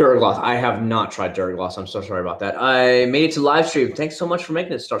 Duragloss. I have not tried Duragloss. I'm so sorry about that. I made it to live stream. Thanks so much for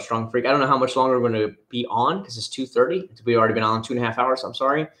making it, Start Strong Freak. I don't know how much longer we're going to be on because it's 2:30. We've already been on 2.5 hours. I'm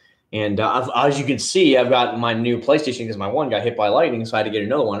sorry. And as you can see, I've got my new PlayStation because my one got hit by lightning, so I had to get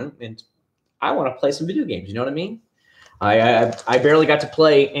another one. And I want to play some video games. You know what I mean? I barely got to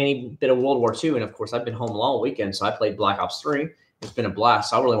play any bit of World War II, and of course I've been home all weekend, so I played Black Ops 3. It's been a blast.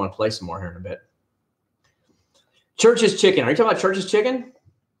 So I really want to play some more here in a bit. Church's Chicken. Are you talking about Church's Chicken?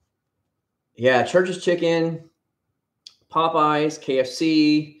 Yeah, Church's Chicken, Popeyes,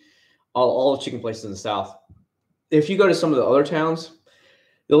 KFC, all the chicken places in the South. If you go to some of the other towns,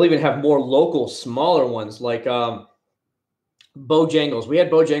 they'll even have more local, smaller ones like Bojangles. We had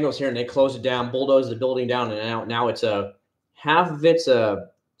Bojangles here, and they closed it down, bulldozed the building down, and now it's half of it's a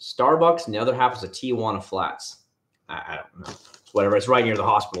Starbucks, and the other half is a Tijuana Flats. I don't know. Whatever. It's right near the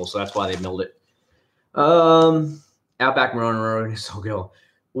hospital, so that's why they milled it. Outback Marone Road is so good.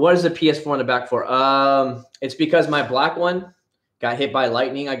 What is the PS4 in the back for? It's because my black one got hit by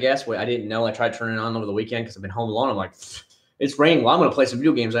lightning, I guess. I didn't know. I tried turning it on over the weekend because I've been home alone. I'm like, it's raining. Well, I'm going to play some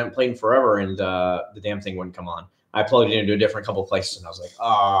video games I haven't played in forever, and the damn thing wouldn't come on. I plugged it into a different couple of places, and I was like,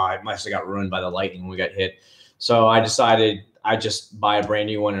 oh, it must have got ruined by the lightning when we got hit. So I decided I'd just buy a brand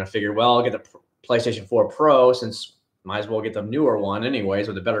new one, and I figured, well, I'll get the PlayStation 4 Pro since might as well get the newer one anyways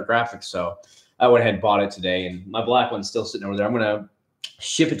with the better graphics. So I went ahead and bought it today, and my black one's still sitting over there. I'm going to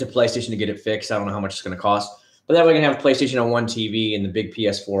ship it to PlayStation to get it fixed. I don't know how much it's going to cost, but that way I can have PlayStation on one TV and the big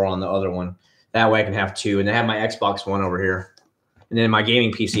PS4 on the other one. That way I can have two, and I have my Xbox One over here. And then my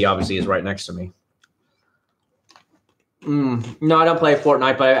gaming PC obviously is right next to me. No, I don't play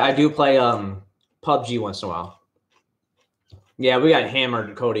Fortnite, but I do play PUBG once in a while. Yeah, we got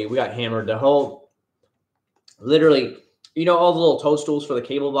hammered, Cody. We got hammered. The whole, literally, you know, all the little toadstools for the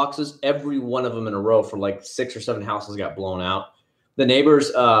cable boxes, every one of them in a row for like 6 or 7 houses got blown out. The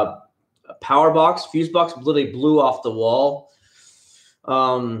neighbor's power box, fuse box, literally blew off the wall.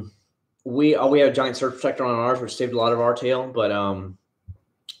 We have a giant surge protector on ours, which saved a lot of our tail, but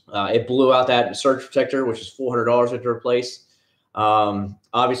it blew out that surge protector, which is $400 to replace.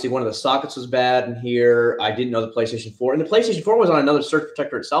 Obviously, one of the sockets was bad in here. I didn't know the PlayStation 4. And the PlayStation 4 was on another surge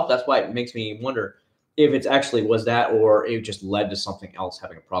protector itself. That's why it makes me wonder if it actually was that or it just led to something else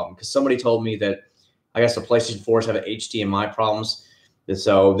having a problem. Because somebody told me that I guess the PlayStation 4s have HDMI problems. And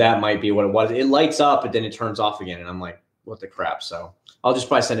so that might be what it was. It lights up, but then it turns off again. And I'm like, what the crap? So I'll just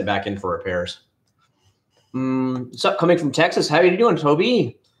probably send it back in for repairs. What's up, coming from Texas? How are you doing,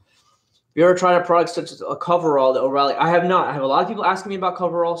 Toby? Have you ever tried a product such as a coverall that O'Reilly? I have not. I have a lot of people asking me about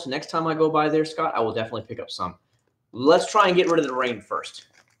coverall, so next time I go by there, Scott, I will definitely pick up some. Let's try and get rid of the rain first.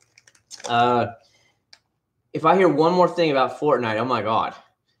 If I hear one more thing about Fortnite, oh my God.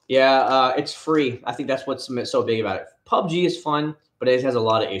 Yeah, it's free. I think that's what's so big about it. PUBG is fun, but it has a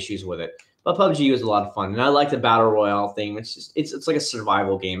lot of issues with it. But PUBG was a lot of fun, and I like the Battle Royale thing. It's just it's like a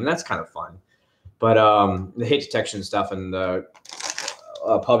survival game, and that's kind of fun. But the hit detection stuff and the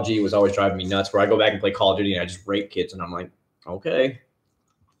PUBG was always driving me nuts, where I go back and play Call of Duty and I just rape kids, and I'm like, okay.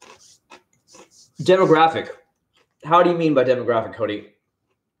 Demographic. How do you mean by demographic, Cody?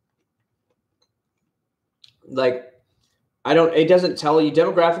 Like, it doesn't tell you.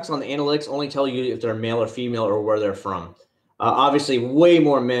 Demographics on the analytics only tell you if they're male or female or where they're from. Obviously, way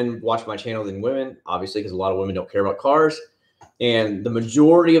more men watch my channel than women, obviously, because a lot of women don't care about cars. And the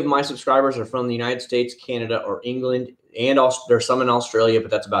majority of my subscribers are from the United States, Canada, or England. And also, there's some in Australia,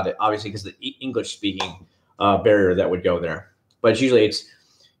 but that's about it, obviously, because the English-speaking barrier that would go there. But it's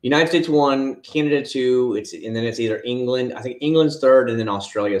United States 1, Canada 2, and then it's either England. I think England's 3rd, and then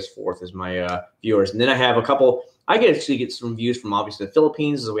Australia's 4th is my viewers. And then I have a couple. I actually get some views from, obviously, the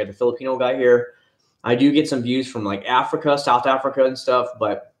Philippines, as we have the Filipino guy here. I do get some views from, like, Africa, South Africa and stuff,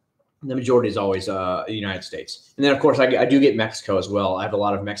 but the majority is always the United States. And then, of course, I do get Mexico as well. I have a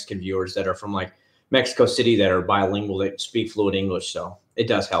lot of Mexican viewers that are from, like, Mexico City that are bilingual, that speak fluent English, so it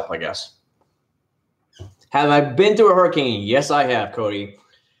does help, I guess. Have I been through a hurricane? Yes, I have, Cody.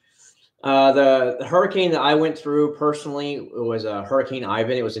 The hurricane that I went through personally was Hurricane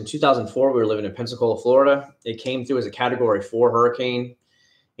Ivan. It was in 2004. We were living in Pensacola, Florida. It came through as a Category 4 hurricane,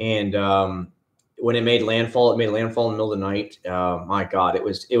 and when it made landfall in the middle of the night. My God, it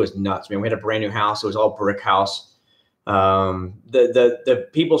was nuts, man. We had a brand new house. It was all brick house. The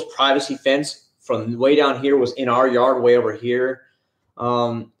people's privacy fence from way down here was in our yard, way over here.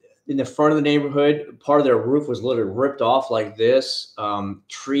 In the front of the neighborhood, part of their roof was literally ripped off like this.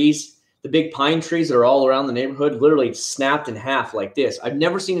 Trees, the big pine trees that are all around the neighborhood, literally snapped in half like this. I've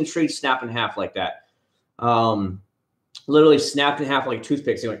never seen a tree snap in half like that. Literally snapped in half like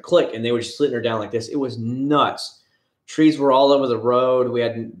toothpicks. They went click, and they were just slitting her down like this. It was nuts. Trees were all over the road.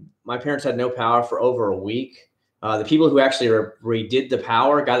 My parents had no power for over a week. The people who actually redid the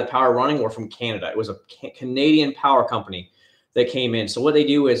power, got the power running, were from Canada. It was a Canadian power company that came in. So what they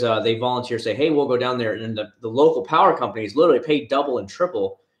do is they volunteer, say, hey, we'll go down there. And the local power companies literally pay double and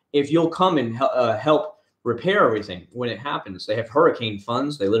triple if you'll come and help repair everything when it happens. They have hurricane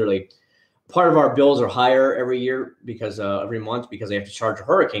funds. They literally, part of our bills are higher every year because every month because they have to charge a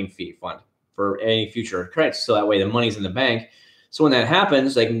hurricane fee fund for any future credits. So that way the money's in the bank. So when that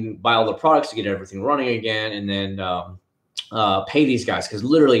happens, they can buy all the products to get everything running again, and then pay these guys, because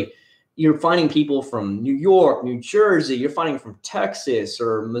literally you're finding people from New York, New Jersey, you're finding from Texas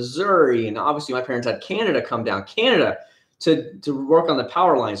or Missouri, and obviously my parents had Canada come down, to work on the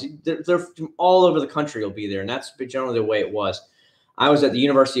power lines. They're from all over the country will be there, and that's generally the way it was. I was at the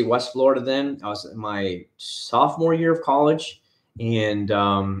University of West Florida then. I was in my sophomore year of college, and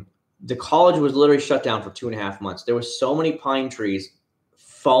the college was literally shut down for 2.5 months. There was so many pine trees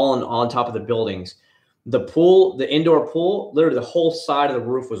fallen on top of the buildings. The pool, the indoor pool, literally the whole side of the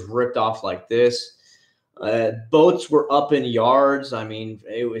roof was ripped off like this. Boats were up in yards. I mean,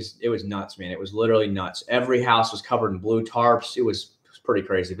 it was nuts, man. It was literally nuts. Every house was covered in blue tarps. It was pretty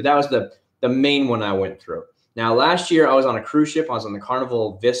crazy. But that was the main one I went through. Now, last year I was on a cruise ship. I was on the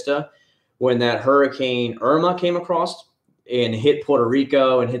Carnival Vista when that Hurricane Irma came across and hit Puerto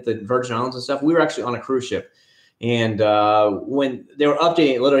Rico and hit the Virgin Islands and stuff. We were actually on a cruise ship. And when they were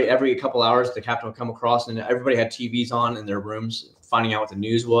updating it, literally every couple hours, the captain would come across, and everybody had TVs on in their rooms, finding out what the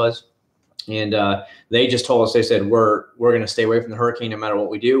news was. And they just told us, they said, we're going to stay away from the hurricane no matter what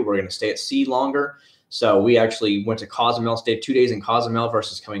we do. We're going to stay at sea longer. So we actually went to Cozumel, stayed 2 days in Cozumel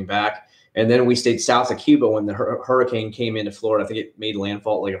versus coming back. And then we stayed south of Cuba when the hurricane came into Florida. I think it made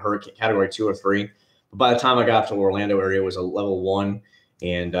landfall like a hurricane category 2 or 3. But by the time I got to Orlando area, it was a level 1.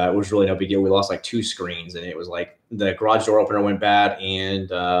 And it was really no big deal. We lost like 2 screens, and it was like the garage door opener went bad, and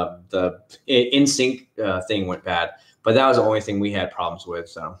the in-sync thing went bad. But that was the only thing we had problems with.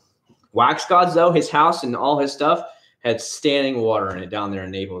 So Wax Gods, though, his house and all his stuff had standing water in it down there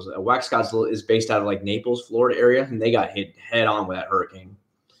in Naples. Wax Gods is based out of like Naples, Florida area, and they got hit head on with that hurricane.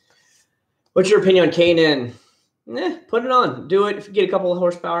 What's your opinion on K&N? Put it on. Do it. If you get a couple of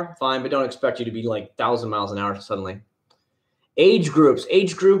horsepower, fine, but don't expect you to be like 1,000 miles an hour suddenly. Age groups.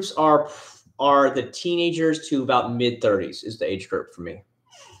 Age groups are the teenagers to about mid-30s is the age group for me.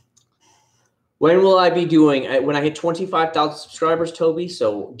 When will I be doing? When I hit 25,000 subscribers, Toby.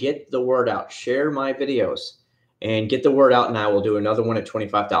 So get the word out. Share my videos and get the word out, and I will do another one at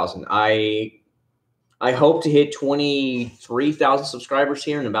 25,000. I hope to hit 23,000 subscribers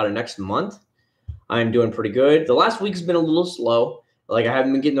here in about the next month. I'm doing pretty good. The last week's been a little slow. Like I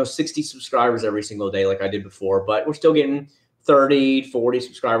haven't been getting those 60 subscribers every single day like I did before, but we're still getting 30, 40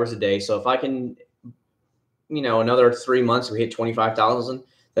 subscribers a day. So if I can, another 3 months, we hit 25,000,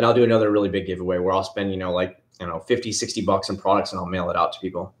 then I'll do another really big giveaway where I'll spend, $50-$60 on products, and I'll mail it out to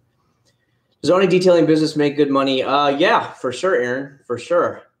people. Does owning detailing business make good money? Yeah, for sure, Aaron, for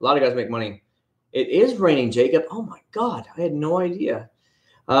sure. A lot of guys make money. It is raining, Jacob. Oh my God, I had no idea.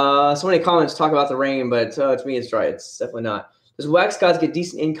 So many comments talk about the rain, but to me, it's dry. It's definitely not. Does Wax Gods get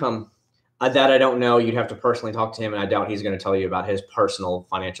decent income? That I don't know. You'd have to personally talk to him, and I doubt he's going to tell you about his personal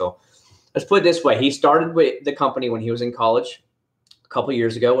financial. Let's put it this way. He started with the company when he was in college a couple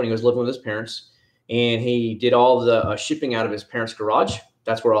years ago when he was living with his parents, and he did all the shipping out of his parents' garage.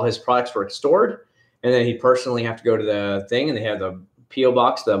 That's where all his products were stored. And then he'd personally have to go to the thing, and they have the P.O.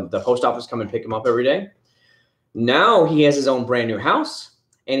 box, the post office come and pick him up every day. Now he has his own brand new house.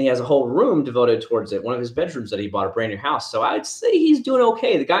 And he has a whole room devoted towards it, one of his bedrooms that he bought, a brand new house. So I'd say he's doing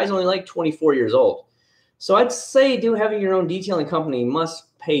okay. The guy's only like 24 years old. So I'd say having your own detailing company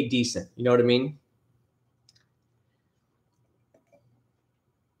must pay decent. You know what I mean?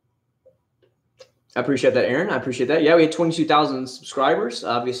 I appreciate that, Aaron. I appreciate that. Yeah, we had 22,000 subscribers,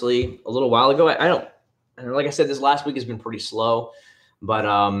 obviously, a little while ago. Like I said, this last week has been pretty slow. But,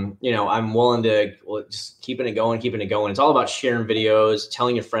 I'm willing to just keeping it going. It's all about sharing videos,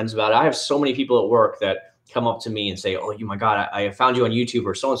 telling your friends about it. I have so many people at work that come up to me and say, oh, my God, I found you on YouTube,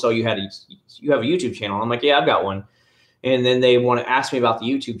 or so-and-so, you have a YouTube channel. I'm like, yeah, I've got one. And then they want to ask me about the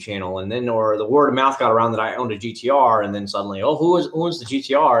YouTube channel. And then, or the word of mouth got around that I owned a GTR. And then suddenly, oh, who owns the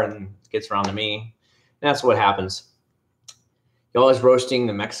GTR? And it gets around to me. And that's what happens. You're always roasting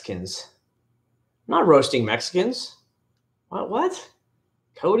the Mexicans. I'm not roasting Mexicans. What?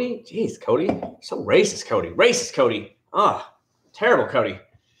 Cody? Jeez, Cody. So racist, Cody. Racist, Cody. Terrible, Cody.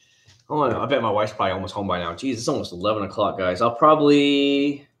 Oh, I bet my wife's probably almost home by now. Jeez, it's almost 11 o'clock, guys. I'll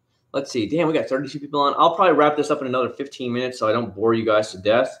probably, let's see. Damn, we got 32 people on. I'll probably wrap this up in another 15 minutes so I don't bore you guys to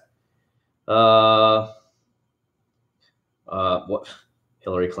death. What?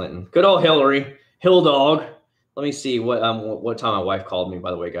 Hillary Clinton. Good old Hillary. Hill dog. Let me see what time my wife called me, by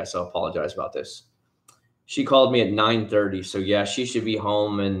the way, guys. So I apologize about this. She called me at 9:30, so yeah, she should be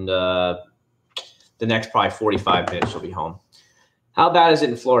home in the next probably 45 minutes. She'll be home. How bad is it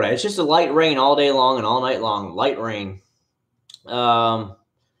in Florida? It's just a light rain all day long and all night long. Light rain. Do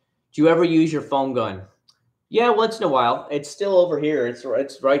you ever use your foam gun? Yeah, once in a while. It's still over here.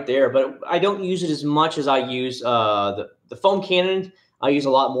 It's right there, but I don't use it as much as I use the foam cannon. I use a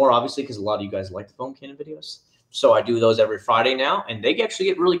lot more, obviously, because a lot of you guys like the foam cannon videos. So I do those every Friday now, and they actually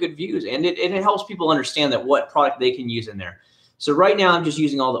get really good views, and it helps people understand that what product they can use in there. So right now I'm just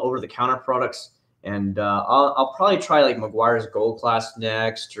using all the over-the-counter products, and I'll probably try like McGuire's Gold Class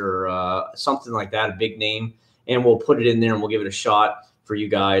next, or something like that, a big name, and we'll put it in there and we'll give it a shot for you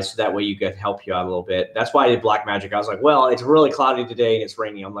guys. So that way you can help you out a little bit. That's why I did Black Magic. I was like, well, it's really cloudy today and it's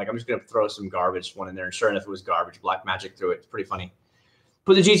raining. I'm like, I'm just going to throw some garbage one in there. And sure enough, it was garbage. Black Magic threw it. It's pretty funny.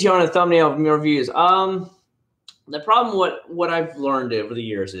 Put the GTR on a thumbnail of more views. The problem, what I've learned over the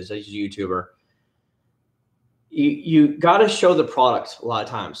years is, as a YouTuber, you got to show the product a lot of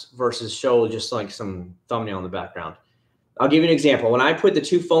times versus show just like some thumbnail in the background. I'll give you an example. When I put the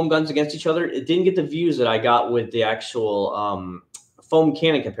two foam guns against each other, it didn't get the views that I got with the actual foam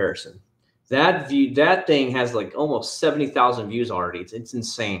cannon comparison. That thing has like almost 70,000 views already. It's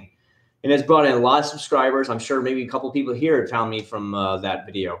insane, and it's brought in a lot of subscribers. I'm sure maybe a couple of people here have found me from that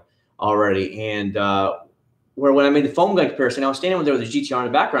video already. And where when I made the foam gun comparison, I was standing there with the GTR in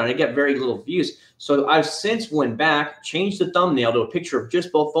the background, and it got very little views. So I've since went back, changed the thumbnail to a picture of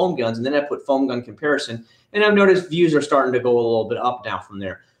just both foam guns, and then I put foam gun comparison, and I've noticed views are starting to go a little bit up now from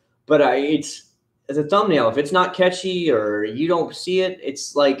there. But it's as a thumbnail, if it's not catchy or you don't see it,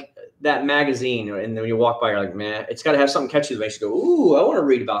 it's like that magazine, and then when you walk by, you're like, man, it's got to have something catchy that makes you go, ooh, I want to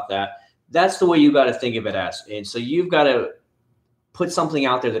read about that. That's the way you got to think of it as. And so you've got to put something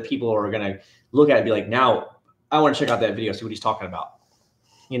out there that people are going to look at and be like, now I want to check out that video, see what he's talking about.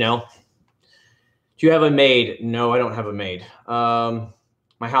 You know? Do you have a maid? No, I don't have a maid.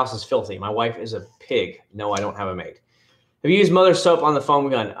 My house is filthy. My wife is a pig. No, I don't have a maid. Have you used Mother soap on the foam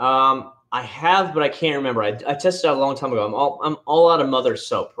gun? I have, but I can't remember. I tested it out a long time ago. I'm all out of Mother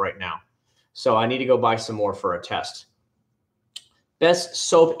soap right now, so I need to go buy some more for a test. Best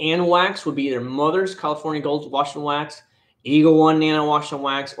soap and wax would be either Mother's California Gold Wash and Wax, Eagle One Nano Wash and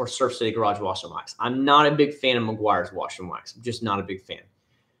Wax, or Surf City Garage Wash and Wax. I'm not a big fan of McGuire's Wash and Wax. I'm just not a big fan.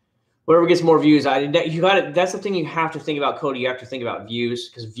 Whatever gets more views, that's the thing you have to think about, Cody. You have to think about views,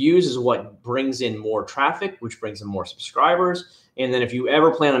 because views is what brings in more traffic, which brings in more subscribers. And then if you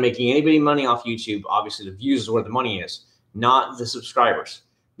ever plan on making anybody money off YouTube, obviously the views is where the money is, not the subscribers.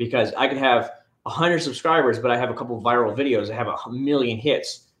 Because I could have 100 subscribers, but I have a couple of viral videos that have 1 million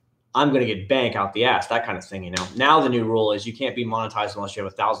hits. I'm going to get bank out the ass, that kind of thing, you know. Now the new rule is you can't be monetized unless you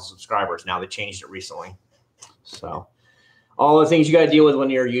have 1,000 subscribers. Now they changed it recently. So all the things you got to deal with when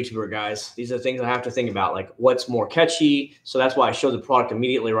you're a YouTuber, guys. These are the things I have to think about, like what's more catchy. So that's why I show the product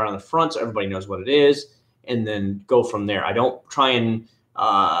immediately right on the front so everybody knows what it is, and then go from there. I don't try and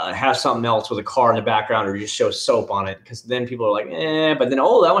have something else with a car in the background or just show soap on it, because then people are like, eh, but then,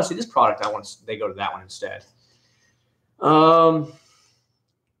 oh, I want to see this product. They go to that one instead.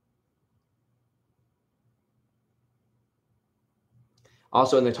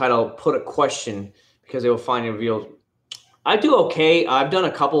 Also in the title, put a question, because they will find it revealed. I do okay. I've done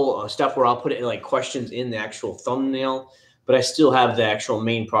a couple of stuff where I'll put it like questions in the actual thumbnail, but I still have the actual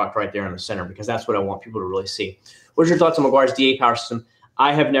main product right there in the center, because that's what I want people to really see. What's your thoughts on McGuire's DA power system?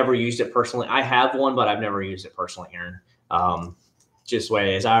 I have never used it personally. I have one, but I've never used it personally, Aaron. Just the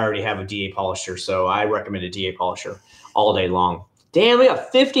way it is. I already have a DA polisher, so I recommend a DA polisher all day long. Damn, we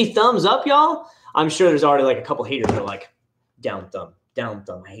got 50 thumbs up, y'all. I'm sure there's already like a couple haters that are like, down thumb, down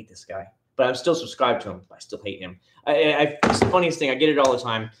thumb. I hate this guy. But I'm still subscribed to him. I still hate him. It's the funniest thing. I get it all the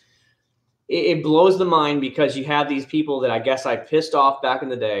time. It blows the mind, because you have these people that I guess I pissed off back in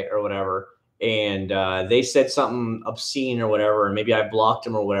the day or whatever, and they said something obscene or whatever, and maybe I blocked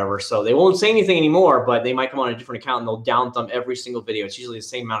them or whatever. So they won't say anything anymore, but they might come on a different account and they'll down thumb every single video. It's usually the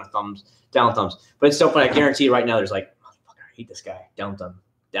same amount of thumbs, down thumbs. But it's so funny. I guarantee you right now there's like, motherfucker, I hate this guy. Down thumb,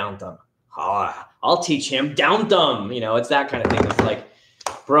 down thumb. I'll teach him down thumb. You know, it's that kind of thing. It's like,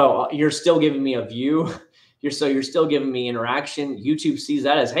 bro, you're still giving me a view. You're still giving me interaction. YouTube sees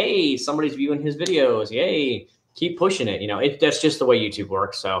that as, hey, somebody's viewing his videos. Yay, keep pushing it. You know, that's just the way YouTube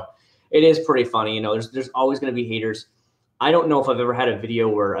works. So it is pretty funny. You know, there's always going to be haters. I don't know if I've ever had a video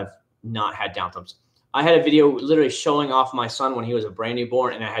where I've not had down thumbs. I had a video literally showing off my son when he was a brand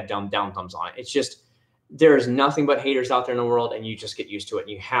newborn, and I had down thumbs on it. It's just, there's nothing but haters out there in the world, and you just get used to it, and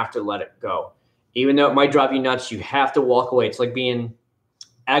you have to let it go. Even though it might drive you nuts, you have to walk away. It's like being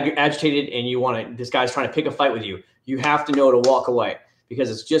agitated and this guy's trying to pick a fight with you. You have to know to walk away, because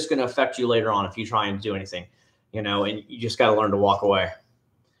it's just going to affect you later on if you try and do anything, you know, and you just got to learn to walk away.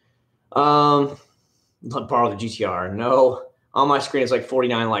 Borrow the GTR. No, On my screen, it's like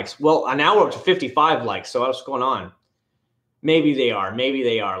 49 likes. Well, now we're up to 55 likes. So what's going on? Maybe they are. Maybe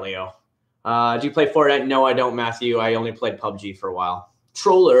they are, Leo. Do you play Fortnite? No, I don't, Matthew. I only played PUBG for a while.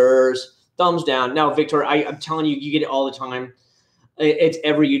 Trollers. Thumbs down. Now, Victor, I'm telling you, you get it all the time. It's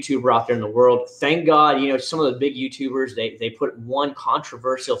every YouTuber out there in the world. Thank God, you know, some of the big YouTubers, they put one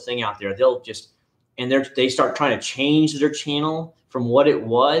controversial thing out there. They'll just, and they start trying to change their channel from what it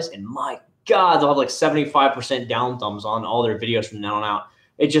was. And my God, they'll have like 75% down thumbs on all their videos from now on out.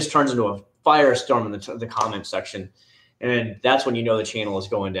 It just turns into a firestorm in the comment section. And that's when you know the channel is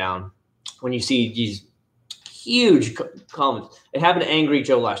going down. When you see these huge comments. It happened to Angry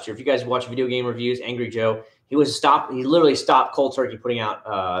Joe last year. If you guys watch video game reviews, Angry Joe, he literally stopped cold turkey putting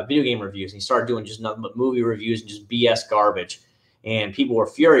out video game reviews. And he started doing just nothing but movie reviews and just BS garbage. And people were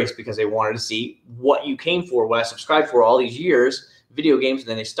furious because they wanted to see what you came for, what I subscribed for all these years, video games, and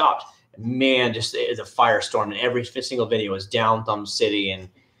then they stopped. Man, just it's a firestorm, and every single video was down thumb city. And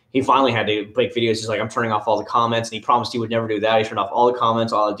he finally had to make videos. He's like, I'm turning off all the comments, and he promised he would never do that. He turned off all the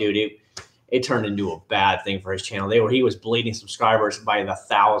comments, all the dude. It turned into a bad thing for his channel. He was bleeding subscribers by the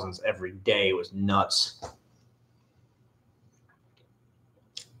thousands every day. It was nuts.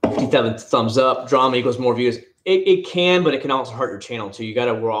 57 thumbs up. Drama equals more views. It can, but it can also hurt your channel too. You got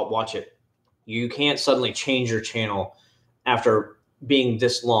to watch it. You can't suddenly change your channel after being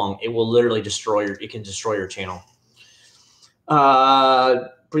this long. It will literally destroy it can destroy your channel.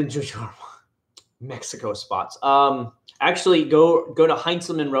 Mexico spots. Actually, go to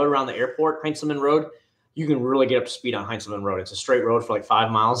Heinzelman Road around the airport. Heinzelman Road, you can really get up to speed on Heinzelman Road. It's a straight road for like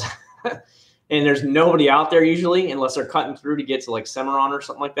 5 miles. And there's nobody out there usually unless they're cutting through to get to like Cimarron or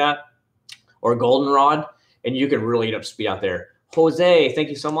something like that or Goldenrod. And you can really get up to speed out there. Jose, thank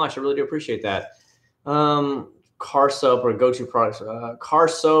you so much. I really do appreciate that. Car soap or go-to products. Car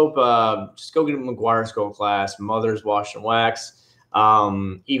soap, just go get McGuire's Gold Class, Mother's Wash and Wax,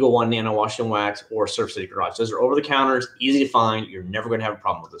 Eagle One Nano Wash and Wax, or Surf City Garage. Those are over-the-counters, easy to find. You're never going to have a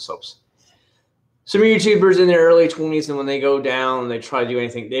problem with the soaps. Some YouTubers in their early 20s, and when they go down, they try to do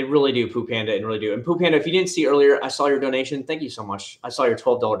anything. They really do, Poo Panda, and really do. And Poo Panda, if you didn't see earlier, I saw your donation. Thank you so much. I saw your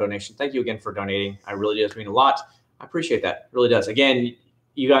 $12 donation. Thank you again for donating. I really does mean a lot. I appreciate that. It really does. Again,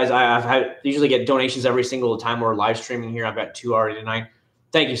 you guys, usually get donations every single time we're live streaming here. I've got 2 already tonight.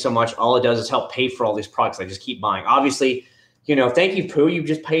 Thank you so much. All it does is help pay for all these products I just keep buying. Obviously, you know, thank you, Pooh. You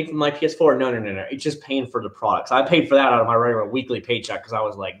just paid for my PS4. No. It's just paying for the products. I paid for that out of my regular weekly paycheck because I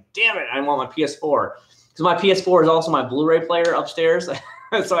was like, damn it, I want my PS4. Because my PS4 is also my Blu-ray player upstairs.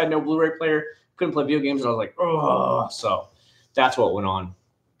 So I had no Blu-ray player. Couldn't play video games. And I was like, oh. So that's what went on.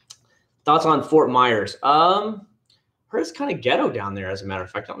 Thoughts on Fort Myers? Heard it's kind of ghetto down there, as a matter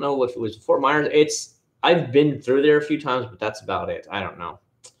of fact. I don't know if it was Fort Myers. I've been through there a few times, but that's about it. I don't know.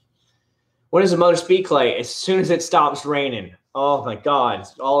 When does the motor speed, Clay? As soon as it stops raining. Oh my God.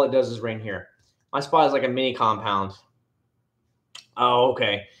 All it does is rain here. My spot is like a mini compound. Oh,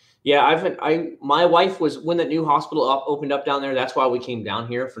 okay. Yeah, my wife was, when the new hospital opened up down there, that's why we came down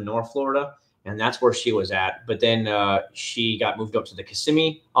here from North Florida, and that's where she was at. But then she got moved up to the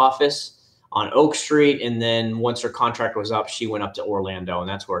Kissimmee office on Oak Street, and then once her contract was up, she went up to Orlando, and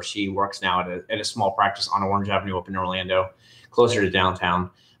that's where she works now at a small practice on Orange Avenue up in Orlando, closer to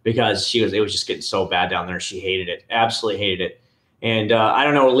downtown, because it was just getting so bad down there. She hated it, absolutely hated it. And I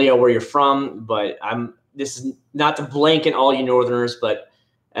don't know, Leo, where you're from, but this is not to blanket all you Northerners, but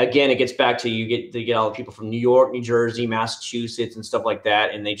again, it gets back to you get all the people from New York, New Jersey, Massachusetts, and stuff like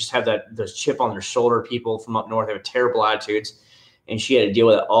that, and they just have those chip on their shoulder. People from up north have terrible attitudes, and she had to deal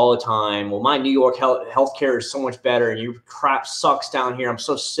with it all the time. Well, my New York healthcare is so much better, and your crap sucks down here. I'm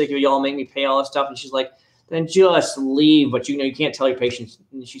so sick of y'all making me pay all this stuff. And she's like, then just leave. But you can't tell your patients.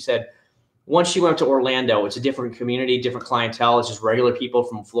 And she said, once she went to Orlando, it's a different community, different clientele. It's just regular people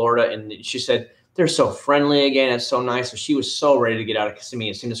from Florida, and she said, they're so friendly again. It's so nice. So she was so ready to get out of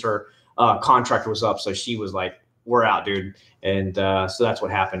Kissimmee as soon as her contract was up. So she was like, we're out, dude. And so that's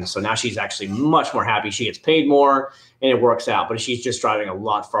what happened. So now she's actually much more happy. She gets paid more and it works out. But she's just driving a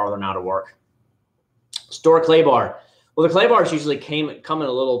lot farther now to work. Store clay bar. Well, the clay bars usually come in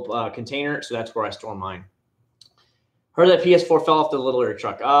a little container. So that's where I store mine. Heard that PS4 fell off the little air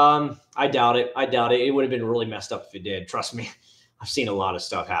truck. I doubt it. It would have been really messed up if it did. Trust me. I've seen a lot of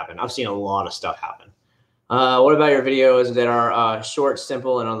stuff happen. What about your videos that are short,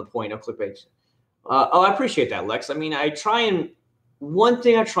 simple, and on the point, no clickbait? I appreciate that, Lex. I mean, one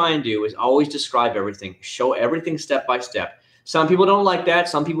thing I try and do is always describe everything, show everything step by step. Some people don't like that.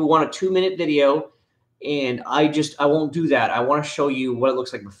 Some people want a 2-minute video, and I won't do that. I want to show you what it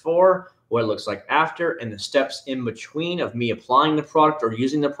looks like before, what it looks like after, and the steps in between of me applying the product or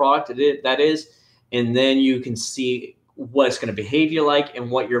using the product that is, and then you can see what it's going to behave you like,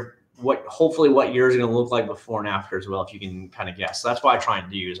 and hopefully what yours is going to look like before and after as well, if you can kind of guess. So that's why I try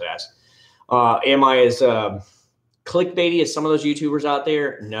and use it as. Am I as clickbaity as some of those YouTubers out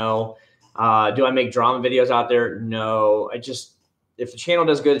there? No. Do I make drama videos out there? No. If the channel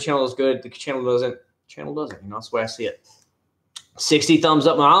does good, the channel does good. If the channel doesn't. That's the way I see it. 60 thumbs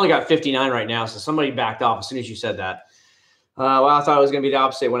up. Well, I only got 59 right now, so somebody backed off as soon as you said that. Well, I thought it was going to be the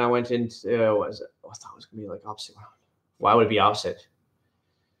opposite when I went into what was it? I thought it was going to be like opposite. Why would it be opposite?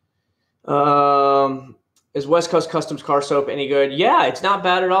 Is West Coast Customs car soap any good? Yeah, it's not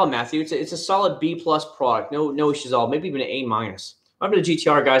bad at all, Matthew. It's a solid B+ product. No issues at all. Maybe even an A-. Remember the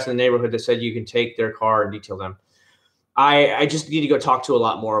GTR guys in the neighborhood that said you can take their car and detail them? I just need to go talk to a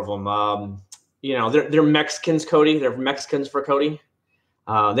lot more of them. They're Mexicans, Cody. They're Mexicans for Cody.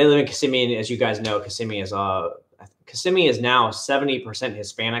 They live in Kissimmee, and as you guys know, Kissimmee is now 70%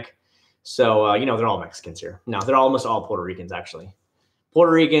 Hispanic. So they're all Mexicans here. No, they're almost all Puerto Ricans actually.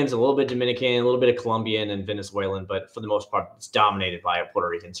 Puerto Ricans, a little bit Dominican, a little bit of Colombian and Venezuelan, but for the most part, it's dominated by Puerto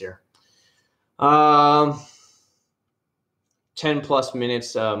Ricans here. 10+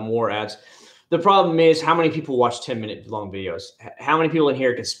 minutes, more ads. The problem is how many people watch 10-minute long videos? How many people in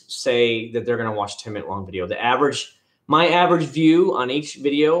here can say that they're going to watch 10-minute long video? My average view on each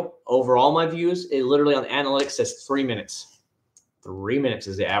video, overall my views, it literally on analytics says 3 minutes. 3 minutes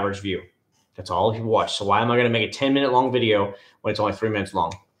is the average view. That's all people watch. So why am I going to make a 10-minute long video when it's only 3 minutes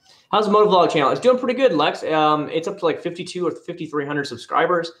long? How's the Motovlog channel? It's doing pretty good, Lex. It's up to like 52 or 5,300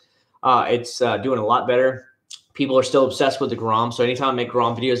 subscribers. It's doing a lot better. People are still obsessed with the Grom. So anytime I make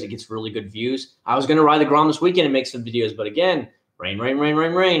Grom videos, it gets really good views. I was going to ride the Grom this weekend and make some videos, but again, rain.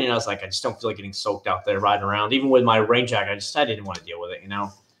 And I was like, I just don't feel like getting soaked out there riding around. Even with my rain jacket, I didn't want to deal with it,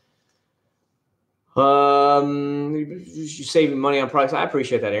 You're saving money on products. I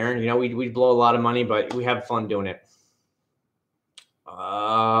appreciate that, Aaron. We blow a lot of money, but we have fun doing it.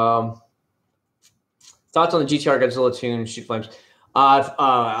 Thoughts on the GTR Godzilla tune, shoot flames.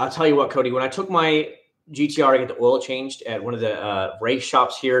 I'll tell you what, Cody, when I took my GTR to get the oil changed at one of the race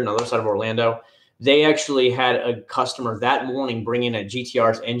shops here on the other side of Orlando, they actually had a customer that morning bring in a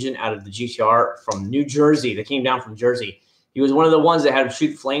GTR's engine out of the GTR from New Jersey. They came down from Jersey. He was one of the ones that had to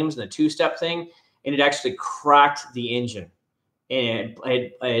shoot flames in the two-step thing, and it actually cracked the engine. And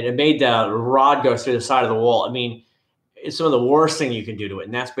it made the rod go through the side of the wall. I mean, it's some of the worst thing you can do to it,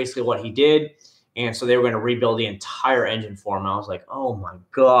 and that's basically what he did. And so they were going to rebuild the entire engine for him. I was like, oh, my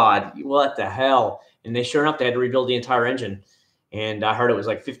God, what the hell? And sure enough, they had to rebuild the entire engine. And I heard it was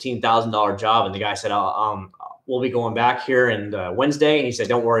like $15,000 job. And the guy said, we'll be going back here and Wednesday. And he said,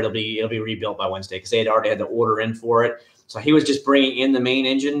 don't worry, it'll be rebuilt by Wednesday, because they had already had the order in for it. So he was just bringing in the main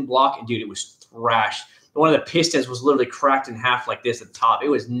engine block. And, dude, it was thrashed. One of the pistons was literally cracked in half like this at the top. It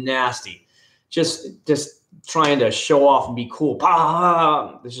was nasty. Just trying to show off and be cool.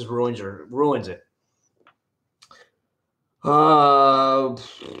 This just ruins it.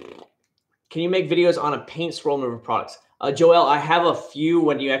 Can you make videos on a paint swirl remover products? Joel, I have a few.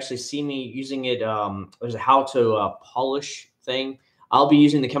 When you actually see me using it, there's a how to polish thing. I'll be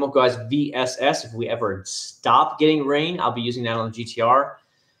using the Chemical Guys VSS. If we ever stop getting rain, I'll be using that on the GTR.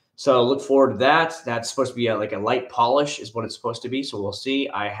 So look forward to that. That's supposed to be like a light polish is what it's supposed to be. So we'll see.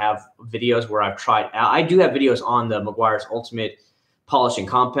 I have videos where I've tried. I do have videos on the Meguiar's Ultimate Polishing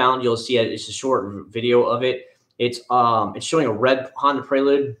Compound. You'll see it. It's a short video of it. It's showing a red Honda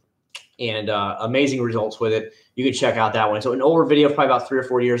Prelude and amazing results with it. You can check out that one. So an older video, probably about 3 or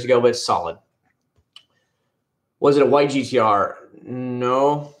 4 years ago, but it's solid. Was it a white GTR?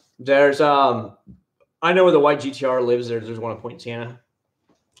 No. There's I know where the white GTR lives. There's one in Point Santa.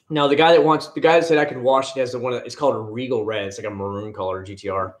 Now the guy that said I could wash it has the one. It's called a Regal Red. It's like a maroon color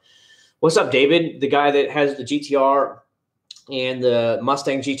GTR. What's up, David? The guy that has the GTR and the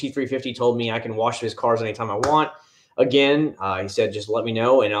Mustang GT350 told me I can wash his cars anytime I want. Again, he said just let me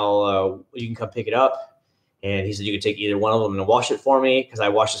know and you can come pick it up. And he said you could take either one of them and wash it for me, because I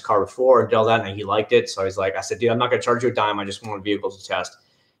washed his car before and did all that, and he liked it. So he's like, I said, dude, I'm not going to charge you a dime. I just want a vehicle to test.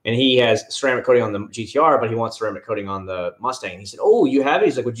 And he has ceramic coating on the GTR, but he wants ceramic coating on the Mustang. He said, oh, you have it?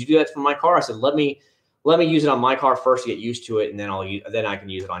 He's like, would you do that for my car? I said, let me use it on my car first to get used to it, and then I can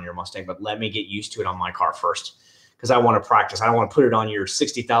use it on your Mustang. But let me get used to it on my car first, because I want to practice. I don't want to put it on your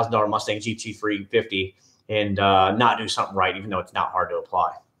 $60,000 Mustang GT350 and not do something right, even though it's not hard to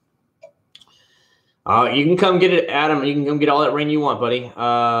apply. You can come get it, Adam. You can come get all that rain you want, buddy.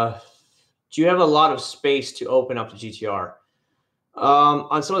 Do you have a lot of space to open up the GTR?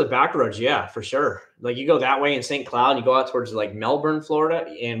 On some of the back roads, yeah, for sure. Like you go that way in St. Cloud, you go out towards like Melbourne, Florida,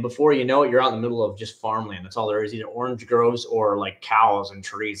 and before you know it, you're out in the middle of just farmland. That's all there is, either orange groves or like cows and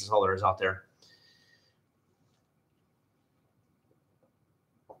trees. That's all there is out there.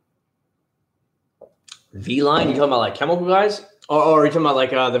 V-line? You talking about like chemical guys? Or are you talking about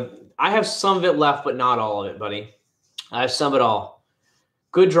like I have some of it left, but not all of it, buddy. I have some of it all.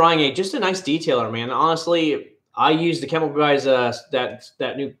 Good drying aid, just a nice detailer, man. Honestly, I use the chemical guys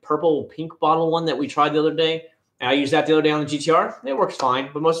that new purple pink bottle one that we tried the other day. And I used that the other day on the GTR. It works fine,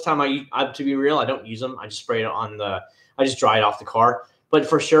 but most of the time to be real, I don't use them. I just spray it on I just dry it off the car. But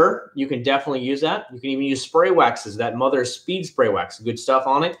for sure, you can definitely use that. You can even use spray waxes, that Mother Speed spray wax, good stuff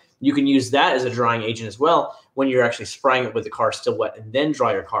on it. You can use that as a drying agent as well when you're actually spraying it with the car still wet and then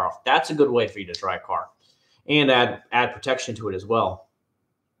dry your car off. That's a good way for you to dry a car and add protection to it as well.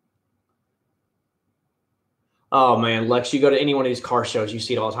 Oh man, Lex, you go to any one of these car shows, you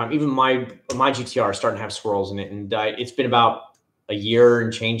see it all the time. Even my GTR is starting to have swirls in it, and it's been about a year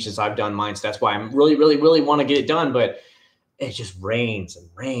and change since I've done mine. So that's why I'm really want to get it done, but it just rains and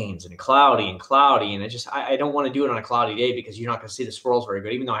cloudy, and I don't want to do it on a cloudy day because you're not going to see the swirls very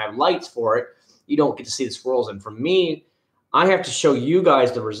good. Even though I have lights for it, you don't get to see the swirls. And for me, I have to show you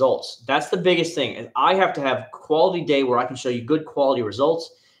guys the results. That's the biggest thing. And I have to have quality day where I can show you good quality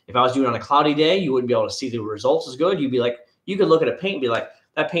results. If I was doing it on a cloudy day, you wouldn't be able to see the results as good. You'd be like, you could look at a paint and be like,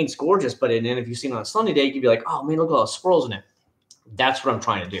 that paint's gorgeous. But then if you've seen it on a sunny day, you'd be like, oh man, look at all the swirls in it. That's what I'm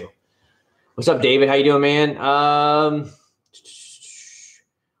trying to do. What's up, David? How you doing, man? Are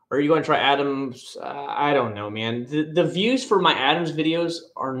you going to try Adams? I don't know, man. The views for my Adams videos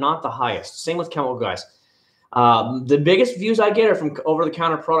are not the highest. Same with Chemical Guys. The biggest views I get are from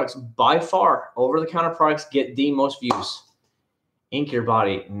over-the-counter products. By far, over-the-counter products get the most views. Ink your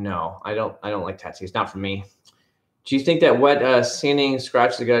body? No, I don't like tattoos. Not for me. Do you think that wet sanding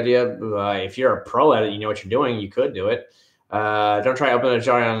scratch is a good idea? If you're a pro at it, you know what you're doing. You could do it. Don't try opening a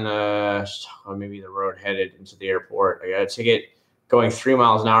jar on maybe the road headed into the airport. I got a ticket going 3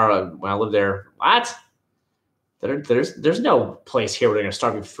 miles an hour when I lived there. What? There's no place here where they're going to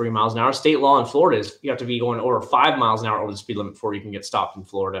stop you for 3 miles an hour. State law in Florida is you have to be going over 5 miles an hour over the speed limit before you can get stopped in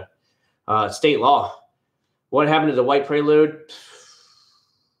Florida. State law. What happened to the white Prelude?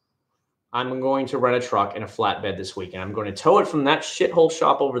 I'm going to rent a truck and a flatbed this weekend. I'm going to tow it from that shithole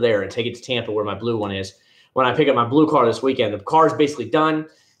shop over there and take it to Tampa where my blue one is. When I pick up my blue car this weekend, the car is basically done.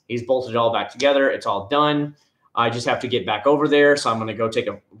 He's bolted it all back together. It's all done. I just have to get back over there. So I'm going to go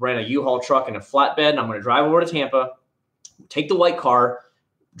rent a U-Haul truck and a flatbed. And I'm going to drive over to Tampa, take the white car,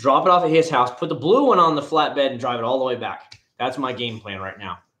 drop it off at his house, put the blue one on the flatbed and drive it all the way back. That's my game plan right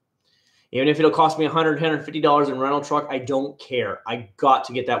now. Even if it'll cost me $100, $150 in rental truck, I don't care. I got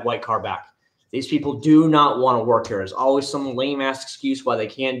to get that white car back. These people do not want to work here. There's always some lame-ass excuse why they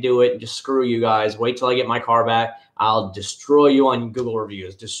can't do it. Just screw you guys. Wait till I get my car back. I'll destroy you on Google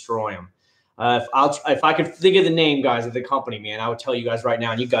reviews. Destroy them. If I could think of the name, guys, of the company, man, I would tell you guys right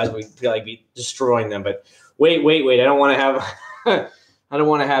now, and you guys would like be destroying them. But wait. I don't want to have I don't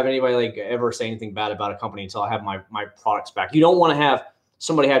want to have anybody like ever say anything bad about a company until I have my products back. You don't want to have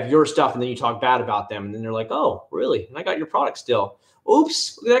somebody have your stuff and then you talk bad about them and then they're like, oh, really? And I got your product still.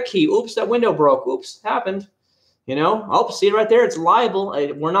 Oops, look at that key. Oops, that window broke. Oops, happened. You know, oh, see it right there. It's liable.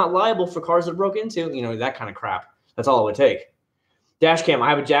 We're not liable for cars that broke into, you know, that kind of crap. That's all it would take. Dash cam. I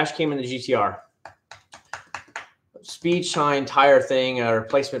have a dash cam in the GTR. Speed shine tire thing, a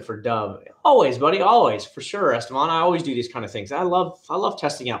replacement for Dove. Always, buddy, always, for sure, Esteban. I always do these kind of things. I love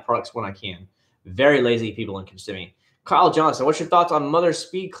testing out products when I can. Very lazy people in Kissimmee. Kyle Johnson, what's your thoughts on Mother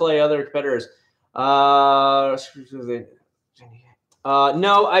Speed Clay, other competitors? No,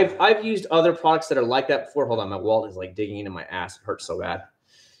 I've used other products that are like that before. Hold on, my wallet is like digging into my ass. It hurts so bad.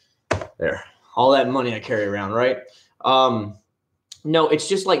 There, all that money I carry around, right? No, it's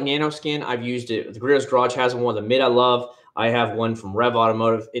just like NanoSkin. I've used it. The Guerrero's Garage has one. The Mid I love. I have one from Rev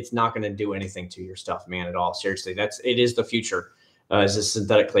Automotive. It's not going to do anything to your stuff, man, at all. Seriously, it is the future. It's a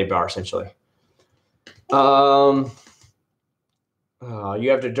synthetic clay bar, essentially. You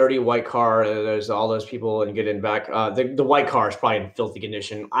have the dirty white car. There's all those people and get in back. The white car is probably in filthy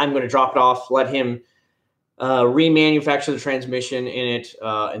condition. I'm going to drop it off, let him remanufacture the transmission in it,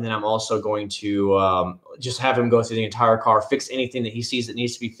 and then I'm also going to just have him go through the entire car, fix anything that he sees that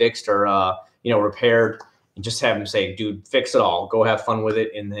needs to be fixed or repaired, and just have him say, "Dude, fix it all. Go have fun with it,"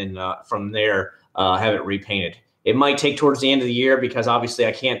 and then from there have it repainted. It might take towards the end of the year because obviously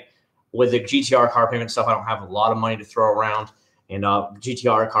I can't with the GTR car payment stuff. I don't have a lot of money to throw around. And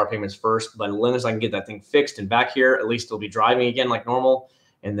GTR car payments first, but as long as I can get that thing fixed and back here, at least it'll be driving again like normal,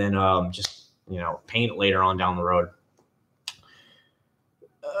 and then just paint it later on down the road.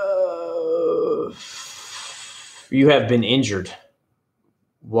 You have been injured.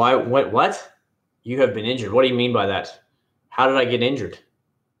 Why? What? You have been injured. What do you mean by that? How did I get injured?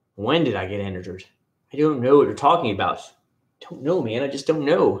 When did I get injured? I don't know what you're talking about. Don't know, man. I just don't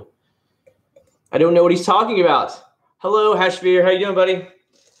know. I don't know what he's talking about. Hello, Hashveer. How you doing, buddy?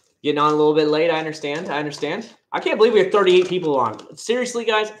 Getting on a little bit late. I understand. I can't believe we have 38 people on. Seriously,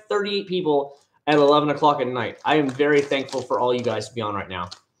 guys, 38 people at 11 o'clock at night. I am very thankful for all you guys to be on right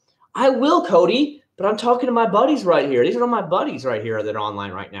now. I will, Cody, but I'm talking to my buddies right here. These are all my buddies right here that are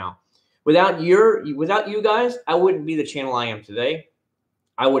online right now. Without you guys, I wouldn't be the channel I am today.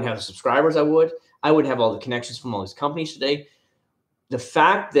 I wouldn't have the subscribers I wouldn't have all the connections from all these companies today. The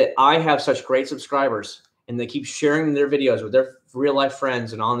fact that I have such great subscribers and they keep sharing their videos with their real life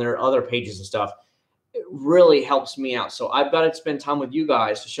friends and on their other pages and stuff, it really helps me out. So I've got to spend time with you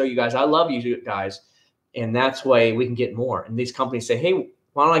guys to show you guys I love you guys. And that's why we can get more. And these companies say, hey,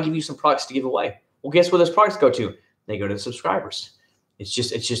 why don't I give you some products to give away? Well, guess where those products go to? They go to the subscribers. It's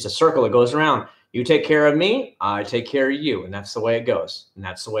just a circle that goes around. You take care of me, I take care of you. And that's the way it goes. And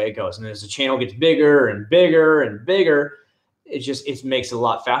that's the way it goes. And as the channel gets bigger and bigger and bigger, it makes it a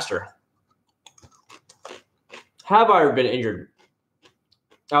lot faster. Have I ever been injured?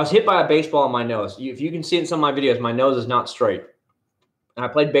 I was hit by a baseball on my nose. If you can see it in some of my videos, my nose is not straight. And I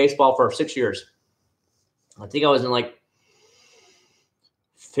played baseball for 6 years. I think I was in like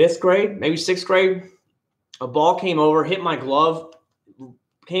 5th grade, maybe 6th grade. A ball came over, hit my glove,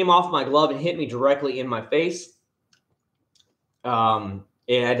 came off my glove and hit me directly in my face.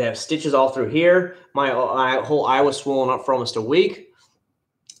 It had to have stitches all through here. My whole eye was swollen up for almost a week.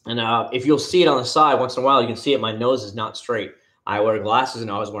 And if you'll see it on the side once in a while, you can see it. My nose is not straight. I wear glasses,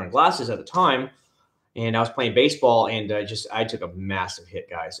 and I was wearing glasses at the time. And I was playing baseball, and I took a massive hit,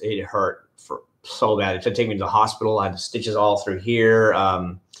 guys. It hurt so bad. It had to take me to the hospital. I had stitches all through here. It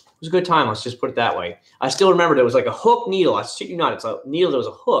was a good time. Let's just put it that way. I still remember it was like a hook needle. I shit you not. It's a needle that was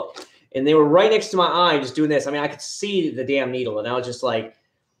a hook. And they were right next to my eye just doing this. I mean, I could see the damn needle, and I was just like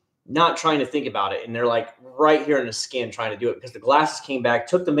not trying to think about it. And they're like right here in the skin trying to do it because the glasses came back,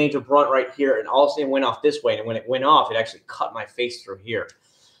 took the major brunt right here, and all of a sudden it went off this way. And when it went off, it actually cut my face through here.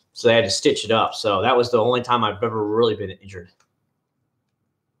 So they had to stitch it up. So that was the only time I've ever really been injured.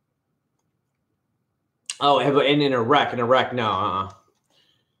 Oh, and in a wreck, no.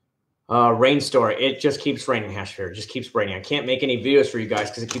 Rain story. It just keeps raining, Hashfair. It just keeps raining. I can't make any videos for you guys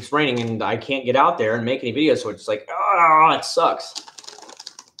because it keeps raining and I can't get out there and make any videos. So it's like, oh, it sucks.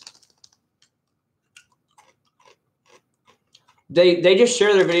 They just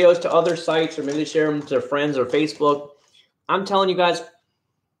share their videos to other sites, or maybe they share them to their friends or Facebook. I'm telling you guys,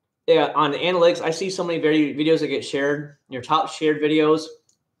 yeah, on the analytics, I see so many videos that get shared. Your top shared videos,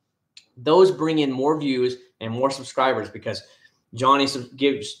 those bring in more views and more subscribers because Johnny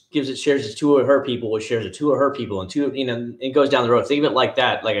shares it to 2 of her people, which shares it 2 of her people, and 2, it goes down the road. Think of it like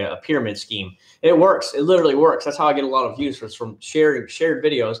that, like a pyramid scheme. It works. It literally works. That's how I get a lot of views from shared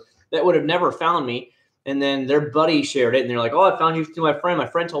videos that would have never found me. And then their buddy shared it, and they're like, oh, I found you through my friend. My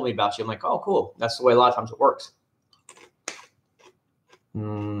friend told me about you. I'm like, oh, cool. That's the way a lot of times it works.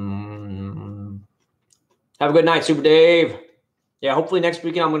 Have a good night, Super Dave. Yeah, hopefully next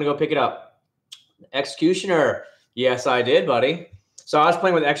weekend I'm going to go pick it up. Executioner. Yes, I did, buddy. So I was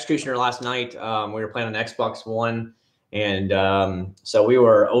playing with Executioner last night. We were playing on Xbox One, and so we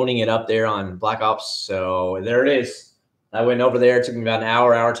were owning it up there on Black Ops. So there it is. I went over there. It took me about an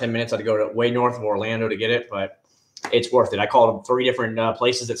hour, 10 minutes. I had to go way north of Orlando to get it, but it's worth it. I called them 3 different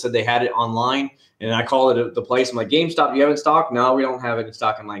places that said they had it online, and I called it the place. I'm like, GameStop, do you have it in stock? No, we don't have it in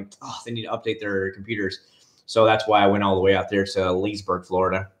stock. I'm like, oh, they need to update their computers. So that's why I went all the way out there to Leesburg,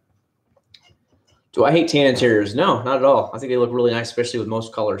 Florida. Do I hate tan interiors? No, not at all. I think they look really nice, especially with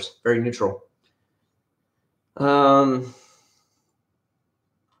most colors. Very neutral.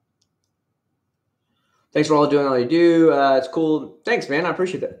 Thanks for doing all you do. It's cool. Thanks, man. I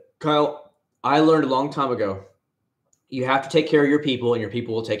appreciate that. Kyle, I learned a long time ago, you have to take care of your people, and your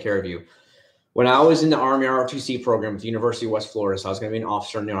people will take care of you. When I was in the Army ROTC program at the University of West Florida, so I was going to be an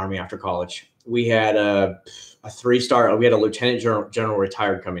officer in the Army after college, we had a 3-star, we had a lieutenant general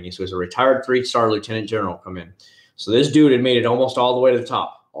retired come in. So it was a retired 3-star lieutenant general come in. So this dude had made it almost all the way to the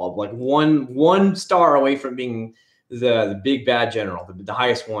top, like one star away from being the big bad general, the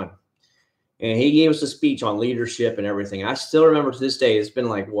highest one. And he gave us a speech on leadership and everything. And I still remember to this day, it's been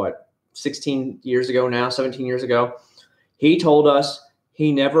like, what, 16 years ago now, 17 years ago. He told us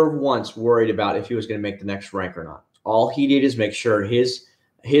he never once worried about if he was going to make the next rank or not. All he did is make sure his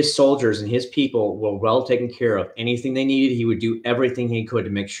soldiers and his people were well taken care of. Anything they needed, he would do everything he could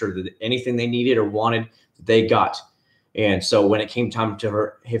to make sure that anything they needed or wanted, they got. And so when it came time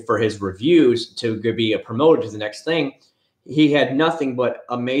for his reviews to be promoted to the next thing, he had nothing but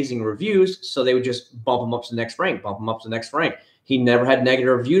amazing reviews, so they would just bump him up to the next rank, bump him up to the next rank. He never had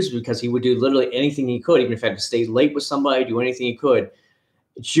negative reviews because he would do literally anything he could, even if he had to stay late with somebody, do anything he could,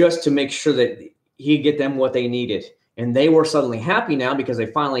 just to make sure that he'd get them what they needed. And they were suddenly happy now because they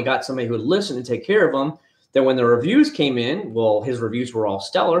finally got somebody who would listen and take care of them. Then when the reviews came in, well, his reviews were all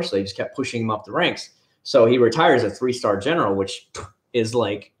stellar, so they just kept pushing him up the ranks. So he retires a 3-star general, which is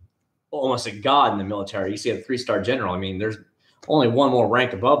like almost a god in the military. You see a 3-star general. I mean, there's only one more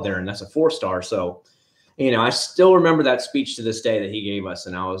rank above there, and that's a 4-star. So, I still remember that speech to this day that he gave us,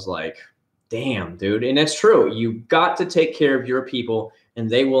 and I was like, damn, dude. And it's true. You got to take care of your people, and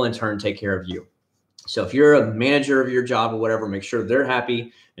they will in turn take care of you. So if you're a manager of your job or whatever, make sure they're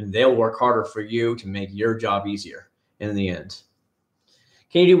happy, and they'll work harder for you to make your job easier in the end.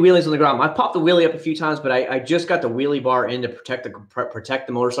 Can you do wheelies on the ground? I popped the wheelie up a few times, but I just got the wheelie bar in to protect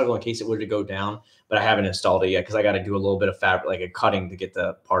the motorcycle in case it were to go down, but I haven't installed it yet because I got to do a little bit of fabric, like a cutting to get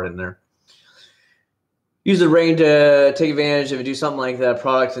the part in there. Use the rain to take advantage of it, do something like that.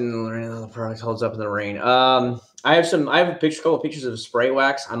 Product and the product holds up in the rain. I have a couple of pictures of spray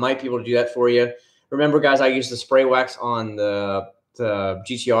wax. I might be able to do that for you. Remember, guys, I used the spray wax on the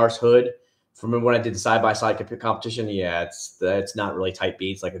GTR's hood. From when I did the side-by-side competition, yeah, it's not really tight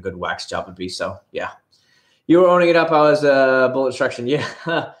beads like a good wax job would be. So, yeah. You were owning it up. I was bullet destruction. Yeah.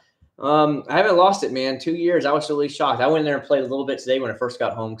 I haven't lost it, man. 2 years. I was really shocked. I went in there and played a little bit today when I first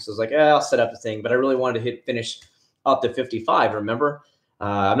got home because I was like, I'll set up the thing. But I really wanted to finish up to 55, remember?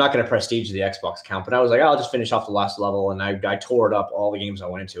 I'm not going to prestige the Xbox account, but I was like, I'll just finish off the last level. And I tore it up all the games I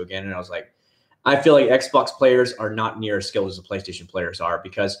went into again. And I was like, I feel like Xbox players are not near as skilled as the PlayStation players are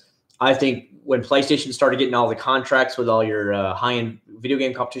because I think when PlayStation started getting all the contracts with all your high-end video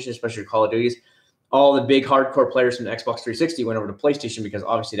game competition, especially your Call of Duties, all the big hardcore players from the Xbox 360 went over to PlayStation because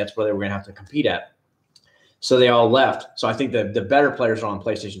obviously that's where they were going to have to compete at. So they all left. So I think the better players are on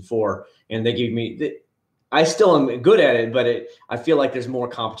PlayStation 4, and they give me I still am good at it, but I feel like there's more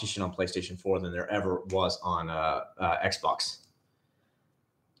competition on PlayStation 4 than there ever was on Xbox.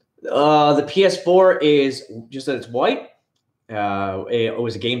 The PS4 is just that it's white. It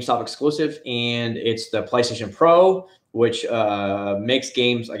was a GameStop exclusive, and it's the PlayStation Pro, which makes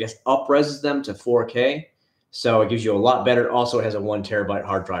games, I guess, up-reses them to 4K. So it gives you a lot better. Also, it has a 1 terabyte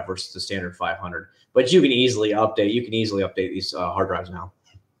hard drive versus the standard 500. But you can easily update. You can easily update these hard drives now.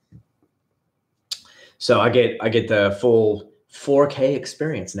 So I get the full 4K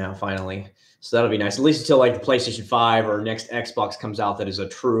experience now, finally. So that'll be nice, at least until like the PlayStation 5 or next Xbox comes out that is a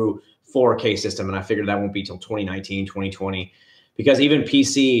true 4K system. And I figured that won't be till 2019, 2020, because even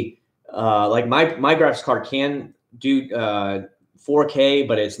PC, like my graphics card can do 4K,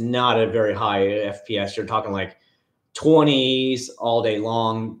 but it's not a very high FPS. You're talking like 20s all day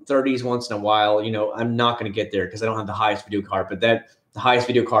long, 30s once in a while. I'm not going to get there because I don't have the highest video card, but the highest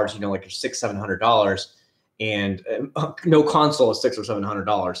video cards, like $600-700, and no console is $600 or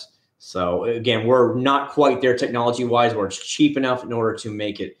 $700. So again, we're not quite there technology wise, where it's cheap enough in order to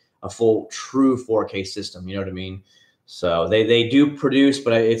make it a full true 4K system. You know what I mean? So they do produce,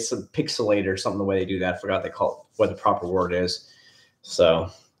 but it's a pixelator, something the way they do that. I forgot what the proper word is.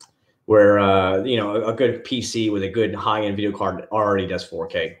 So where a good PC with a good high-end video card already does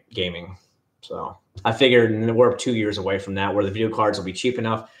 4K gaming. So I figured we're 2 years away from that, where the video cards will be cheap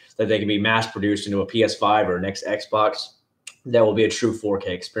enough that they can be mass produced into a PS5 or next Xbox. That will be a true 4K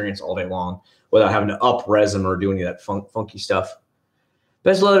experience all day long without having to up-res them or do any of that funky stuff.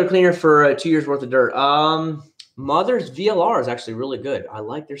 Best leather cleaner for 2 years worth of dirt. Mother's VLR is actually really good. I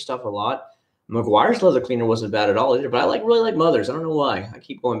like their stuff a lot. Meguiar's leather cleaner wasn't bad at all either, but I really like Mother's. I don't know why. I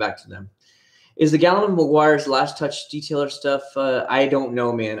keep going back to them. Is the gallon of Meguiar's last touch detailer stuff? I don't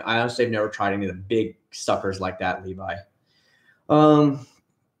know, man. I honestly have never tried any of the big suckers like that, Levi.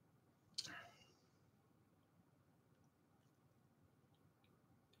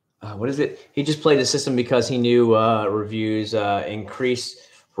 What is it? He just played the system because he knew reviews increased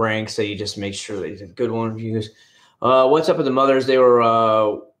ranks, so you just make sure that he's a good one reviews. What's up with the Mothers? They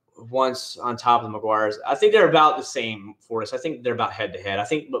were once on top of the Meguiar's. I think they're about the same for us. I think they're about head to head. I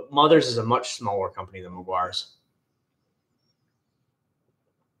think but Mothers is a much smaller company than Meguiar's.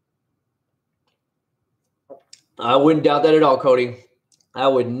 I wouldn't doubt that at all, Cody. I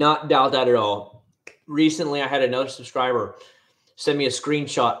would not doubt that at all. Recently, I had another subscriber send me a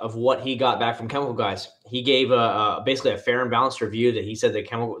screenshot of what he got back from Chemical Guys. He gave basically a fair and balanced review that he said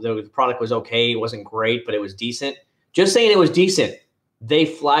the product was okay. It wasn't great, but it was decent. Just saying it was decent. They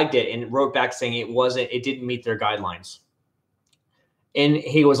flagged it and wrote back saying it didn't meet their guidelines. And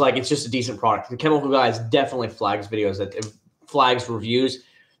he was like, it's just a decent product. The Chemical Guys definitely flags reviews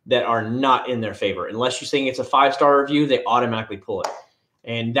that are not in their favor. Unless you're saying it's a 5-star review, they automatically pull it.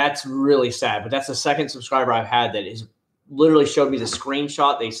 And that's really sad. But that's the second subscriber I've had that is literally showed me the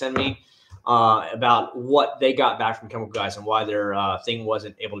screenshot they sent me about what they got back from Chemical Guys and why their thing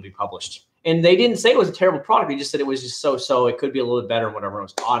wasn't able to be published. And they didn't say it was a terrible product. They just said it was just so-so. It could be a little bit better and whatever. It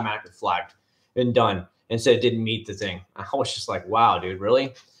was automatically flagged and done and said it didn't meet the thing. I was just like, wow, dude,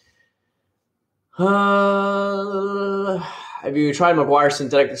 really? Have you tried McGuire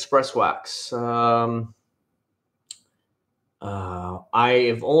Synthetic Express Wax? I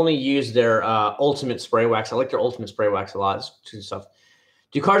have only used their Ultimate Spray Wax. I like their Ultimate Spray Wax a lot. It's good stuff.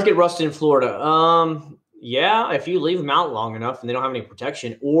 Do cars get rusted in Florida? Yeah, if you leave them out long enough and they don't have any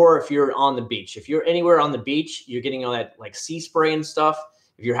protection, or if you're on the beach. If you're anywhere on the beach, you're getting all that like sea spray and stuff.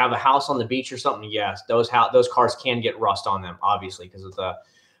 If you have a house on the beach or something, yes, those cars can get rust on them, obviously, because of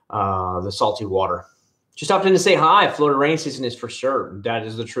the salty water. Just stopped in to say hi. Florida rainy season is for sure. That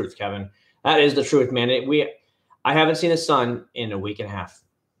is the truth, Kevin. That is the truth, man. I haven't seen the sun in a week and a half.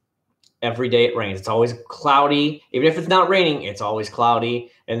 Every day it rains. It's always cloudy. Even if it's not raining, it's always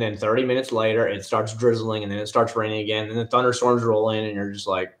cloudy. And then 30 minutes later, it starts drizzling, and then it starts raining again. And then thunderstorms roll in, and you're just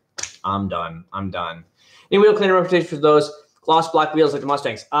like, I'm done. I'm done. Any wheel cleaner reputation for those gloss black wheels like the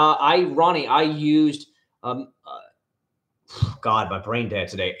Mustangs? Ronnie, I used, God, my brain dead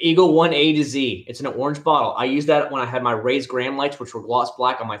today. Eagle 1 A to Z. It's in an orange bottle. I used that when I had my raised Graham lights, which were gloss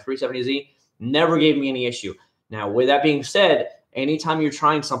black on my 370Z. Never gave me any issue. Now, with that being said, anytime you're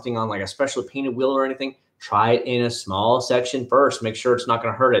trying something on like a special painted wheel or anything, try it in a small section first. Make sure it's not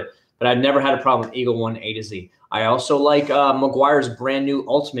going to hurt it. But I've never had a problem with Eagle 1 A to Z. I also like Meguiar's brand new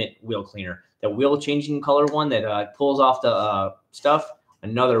Ultimate Wheel Cleaner. The wheel changing color one that pulls off the stuff.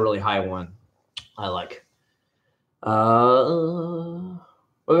 Another really high one I like. What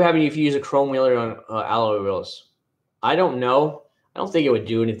would happen if you use a chrome wheeler on alloy wheels? I don't know. I don't think it would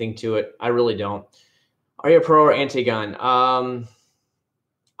do anything to it. I really don't. Are you a pro or anti-gun?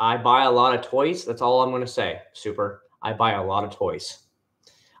 I buy a lot of toys. That's all I'm going to say. Super. I buy a lot of toys.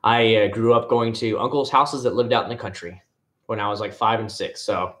 I grew up going to uncles' houses that lived out in the country when I was like 5 and 6.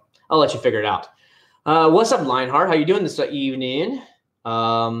 So I'll let you figure it out. What's up, Lionheart? How you doing this evening?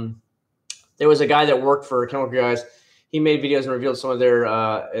 There was a guy that worked for Chemical Guys. He made videos and revealed some of their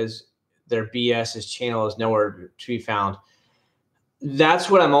BS. His channel is nowhere to be found. That's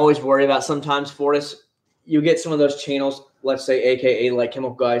what I'm always worried about sometimes, Fortis. You get some of those channels, let's say AKA like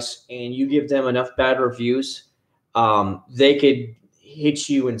Chemical Guys, and you give them enough bad reviews, they could hit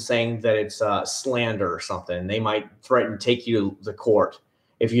you in saying that it's slander or something. They might threaten to take you to the court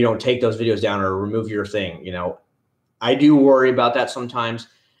if you don't take those videos down or remove your thing. You know, I do worry about that sometimes.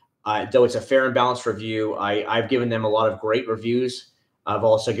 Though it's a fair and balanced review, I've given them a lot of great reviews. I've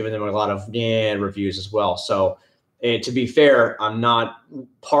also given them a lot of reviews as well. So to be fair, I'm not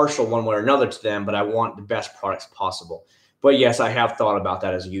partial one way or another to them, but I want the best products possible. But yes, I have thought about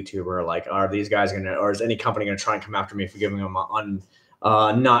that as a YouTuber. Like, are these guys going to, or is any company going to try and come after me for giving them an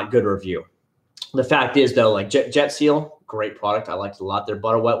not good review? The fact is, though, like Jet Seal, great product. I liked it a lot. Their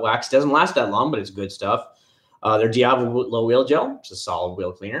Butter Wet Wax doesn't last that long, but it's good stuff. Their Diablo Low Wheel Gel, it's a solid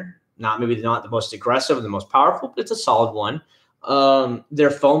wheel cleaner. Not the most aggressive and the most powerful, but it's a solid one. Their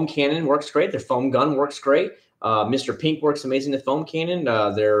foam cannon works great. Their foam gun works great. Mr. Pink works amazing. The foam cannon.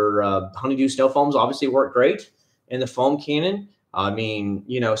 Their Honeydew Snow Foams obviously work great. And the foam cannon, I mean,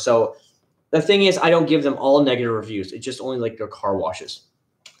 you know, so the thing is, I don't give them all negative reviews. It's just only like their car washes.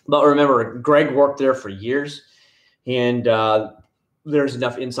 But remember, Greg worked there for years, and there's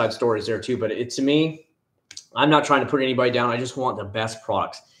enough inside stories there too. But to me, I'm not trying to put anybody down. I just want the best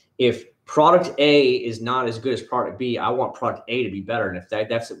products. If product A is not as good as product B, I want product A to be better. And if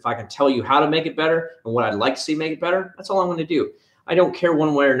I can tell you how to make it better and what I'd like to see make it better, that's all I'm going to do. I don't care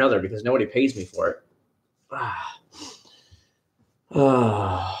one way or another because nobody pays me for it.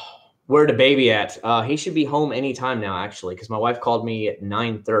 Where the baby at? He should be home anytime now, actually, because my wife called me at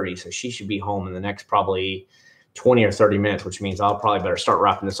 9:30, so she should be home in the next probably 20 or 30 minutes, which means I'll probably better start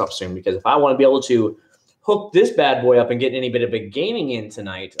wrapping this up soon, because if I want to be able to hook this bad boy up and get any bit of a gaming in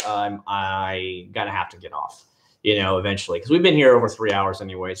tonight, I gotta have to get off, you know, eventually, because we've been here over 3 hours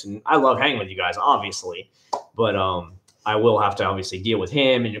anyways, and I love hanging with you guys, obviously, but I will have to obviously deal with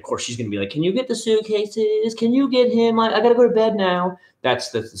him, and of course she's gonna be like, can you get the suitcases? Can you get him? I gotta go to bed now. That's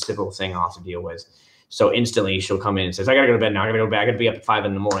the typical thing I'll have to deal with. So instantly she'll come in and says, I gotta go to bed now. I gotta go back. I gotta be up at 5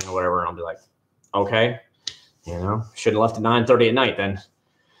 in the morning or whatever. And I'll be like, okay, you know, shouldn't have left at 9:30 at night then.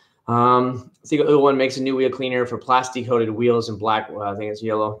 I think Eagle One makes a new wheel cleaner for plastic coated wheels in black. I think it's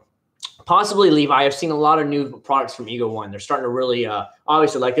yellow. Possibly, Levi. I've seen a lot of new products from Eagle One. They're starting to really,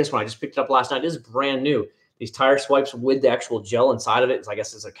 obviously, like this one. I just picked it up last night. This is brand new. These tire swipes with the actual gel inside of it. I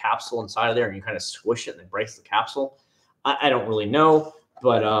guess it's a capsule inside of there, and you kind of squish it and it breaks the capsule. I don't really know,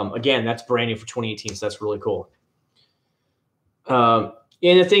 but again, that's brand new for 2018, so that's really cool.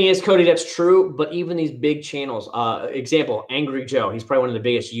 And the thing is, Cody, that's true. But even these big channels, example, Angry Joe, he's probably one of the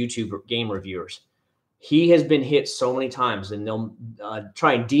biggest YouTube game reviewers. He has been hit so many times, and they'll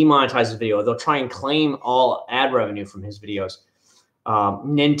try and demonetize his video. They'll try and claim all ad revenue from his videos.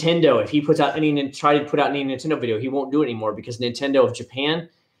 Nintendo, if he puts out try to put out any Nintendo video, he won't do it anymore because Nintendo of Japan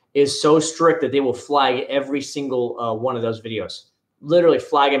is so strict that they will flag every single one of those videos. Literally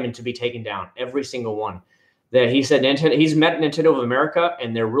flag them and to be taken down, every single one. That he said Nintendo, he's met Nintendo of America,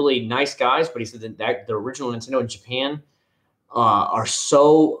 and they're really nice guys, but he said that the original Nintendo in Japan are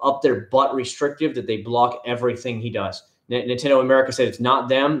so up their butt restrictive that they block everything he does. Nintendo of America said it's not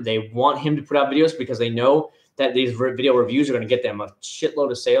them. They want him to put out videos because they know that these video reviews are going to get them a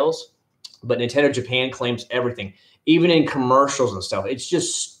shitload of sales. But Nintendo Japan claims everything, even in commercials and stuff. It's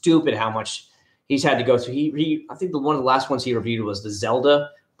just stupid how much he's had to go through. I think one of the last ones he reviewed was the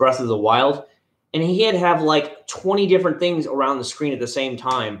Zelda Breath of the Wild. And he had to have like 20 different things around the screen at the same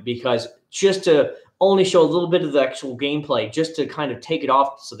time because just to only show a little bit of the actual gameplay, just to kind of take it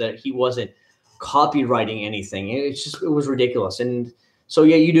off so that he wasn't copywriting anything. It was ridiculous. And so,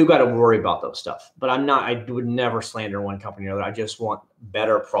 yeah, you do got to worry about those stuff. But I would never slander one company or other. I just want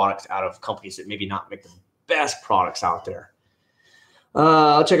better products out of companies that maybe not make the best products out there.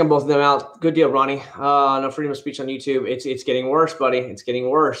 I'll check on both of them out. Good deal, Ronnie. No freedom of speech on YouTube. It's getting worse, buddy. It's getting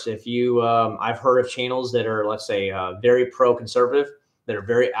worse. If you, I've heard of channels that are, let's say, very pro-conservative, that are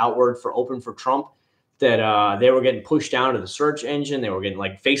very outward for open for Trump, that they were getting pushed down to the search engine. They were getting,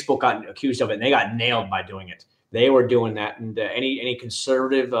 like, Facebook got accused of it, and they got nailed by doing it. They were doing that, and any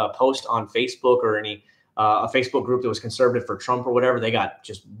conservative post on Facebook or any a Facebook group that was conservative for Trump or whatever, they got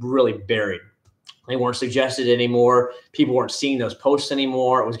just really buried. They weren't suggested anymore. People weren't seeing those posts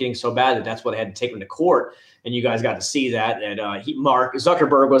anymore. It was getting so bad that that's why they had to take them to court. And you guys got to see that. And Mark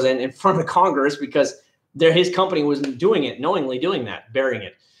Zuckerberg was in front of Congress because his company wasn't doing it, knowingly doing that, burying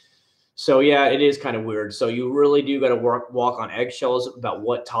it. So, yeah, it is kind of weird. So you really do got to walk on eggshells about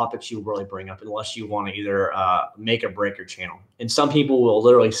what topics you really bring up unless you want to either make or break your channel. And some people will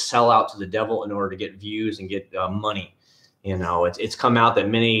literally sell out to the devil in order to get views and get money. You know, it's come out that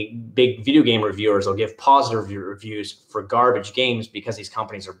many big video game reviewers will give positive reviews for garbage games because these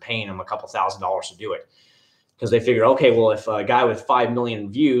companies are paying them a couple $1,000s to do it. Because they figure, okay, well, if a guy with 5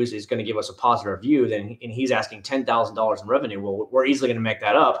 million views is going to give us a positive review, then and he's asking $10,000 in revenue, well, we're easily going to make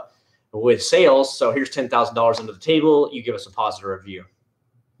that up with sales. So here's $10,000 under the table. You give us a positive review.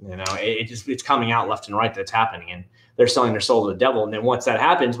 You know, it's coming out left and right that's happening, and they're selling their soul to the devil. And then once that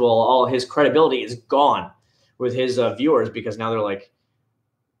happens, well, all his credibility is gone with his viewers because now they're like,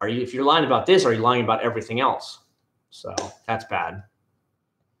 if you're lying about this, are you lying about everything else? So that's bad.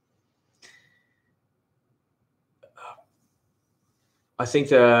 I think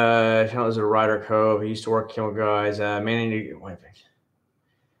the channel is a Ryder Cove. He used to work Kill Guys.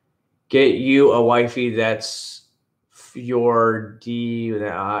 Get you a wifey that's your D.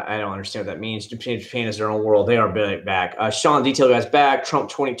 I don't understand what that means. Japan is their own world. They are back. Sean, Detail Guys back. Trump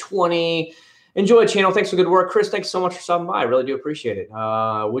 2020. Enjoy the channel. Thanks for the good work. Chris, thanks so much for stopping by. I really do appreciate it.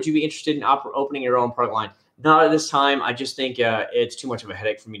 Would you be interested in opening your own product line? Not at this time. I just think it's too much of a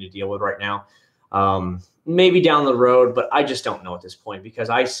headache for me to deal with right now. Maybe down the road, but I just don't know at this point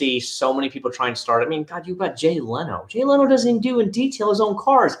because I see so many people trying to start. I mean, God, you've got Jay Leno. Jay Leno doesn't even do in detail his own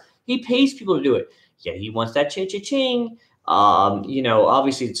cars. He pays people to do it. Yeah, he wants that ching-ching. You know,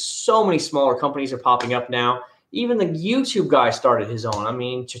 obviously, so many smaller companies are popping up now. Even the YouTube guy started his own. I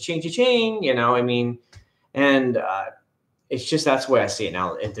mean, cha-ching, cha-ching, you know, I mean, and it's just that's the way I see it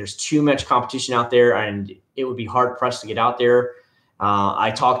now. If there's too much competition out there, and it would be hard-pressed to get out there.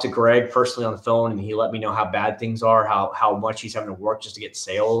 I talked to Greg personally on the phone, and he let me know how bad things are, how much he's having to work just to get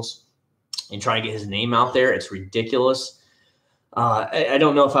sales and trying to get his name out there. It's ridiculous. I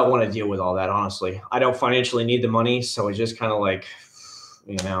don't know if I want to deal with all that, honestly. I don't financially need the money, so it's just kind of like,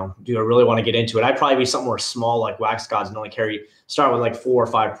 you know, do I really want to get into it? I'd probably be somewhere small like Wax Gods and only start with like 4 or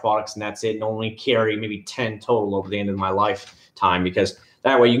 5 products and that's it, and only carry maybe 10 total over the end of my lifetime, because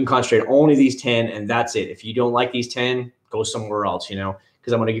that way you can concentrate on only these 10 and that's it. If you don't like these 10, go somewhere else, you know,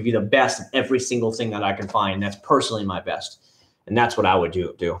 because I'm going to give you the best of every single thing that I can find. That's personally my best. And that's what I would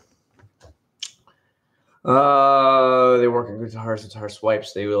do. They work in guitar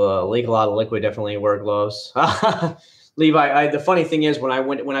swipes. They will leak a lot of liquid. Definitely wear gloves. Levi, the funny thing is when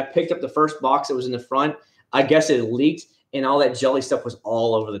I picked up the first box that was in the front, I guess it leaked and all that jelly stuff was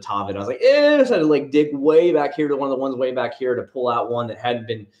all over the top of it. I was like, so I had to like dig way back here to one of the ones way back here to pull out one that hadn't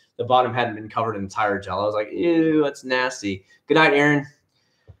been, the bottom hadn't been covered in entire gel. I was like, ew, that's nasty. Good night, Aaron.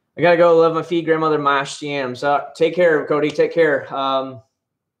 I gotta go love my feet, grandmother mashed yams. Take care, Cody. Take care. How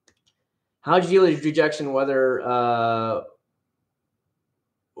did you deal with rejection? Whether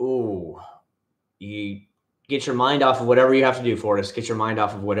ooh, you get your mind off of whatever you have to do, Fortis. Get your mind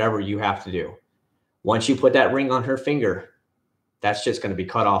off of whatever you have to do. Once you put that ring on her finger, that's just going to be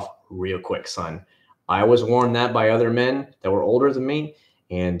cut off real quick, son. I was warned that by other men that were older than me,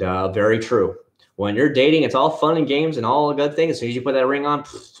 and very true. When you're dating, it's all fun and games and all good things. As soon as you put that ring on,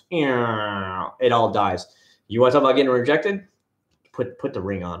 it all dies. You want to talk about getting rejected? Put the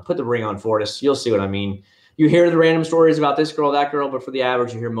ring on. Put the ring on, Fortis. You'll see what I mean. You hear the random stories about this girl, that girl, but for the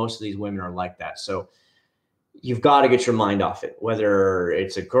average, you hear most of these women are like that. So you've got to get your mind off it. Whether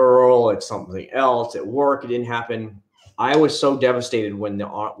it's a girl, it's something else, at work, it didn't happen. I was so devastated when the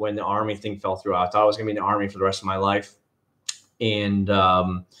Army thing fell through. I thought I was going to be in the Army for the rest of my life. And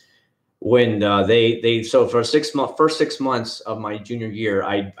when so for first 6 months of my junior year,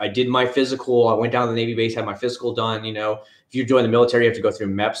 I did my physical. I went down to the Navy base, had my physical done. You know, if you join the military, you have to go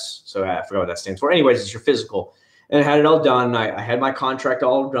through MEPS. So I forgot what that stands for. Anyways, it's your physical. And I had it all done. I had my contract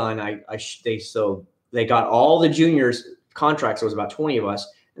all done. They got all the juniors contracts. There was about 20 of us.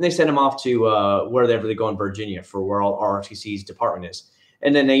 And they sent them off to wherever they go in Virginia for where all ROTC's department is.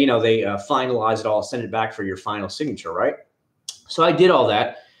 And then they finalize it all, send it back for your final signature, right? So I did all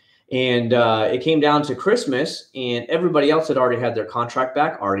that. And it came down to Christmas, and everybody else had already had their contract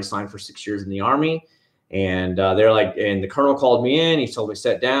back, already signed for 6 years in the Army. And they're like, and the colonel called me in. He told me to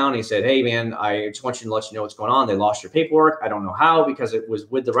sit down. He said, hey, man, I just want you to let you know what's going on. They lost your paperwork. I don't know how, because it was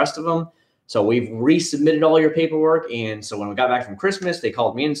with the rest of them. So we've resubmitted all your paperwork. And so when we got back from Christmas, they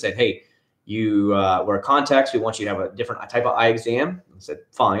called me in and said, hey, we're contacts. We want you to have a different type of eye exam. I said,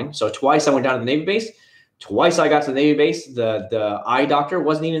 fine. So twice I went down to the Navy base. Twice I got to the Navy base. The eye doctor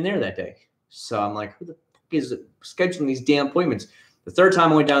wasn't even there that day. So I'm like, who the fuck is scheduling these damn appointments? The third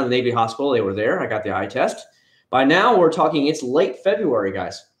time I went down to the Navy hospital, they were there. I got the eye test. By now we're talking, it's late February,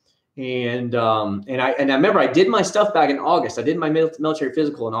 guys. And I remember I did my stuff back in August. I did my military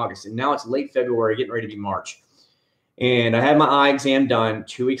physical in August, and now it's late February, getting ready to be March. And I had my eye exam done.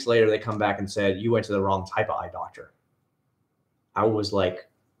 2 weeks later, they come back and said, you went to the wrong type of eye doctor. I was like,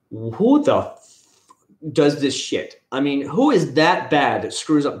 who the does this shit? I mean, who is that bad that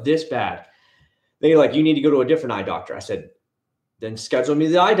screws up this bad? They're like, you need to go to a different eye doctor. I said, then schedule me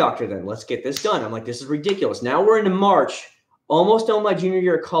the eye doctor then. Let's get this done. I'm like, this is ridiculous. Now we're into March, almost done my junior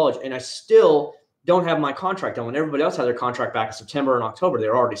year of college, and I still don't have my contract done. When everybody else had their contract back in September and October, they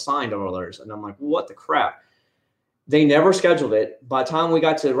were already signed all theirs. And I'm like, what the crap? They never scheduled it. By the time we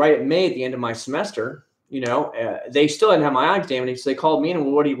got to right at May, at the end of my semester, they still didn't have my eye exam. And so they called me in,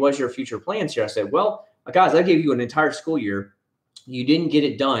 and what was your future plans here? I said, well, guys, I gave you an entire school year. You didn't get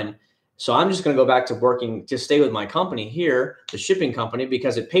it done. So I'm just going to go back to working, to stay with my company here, the shipping company,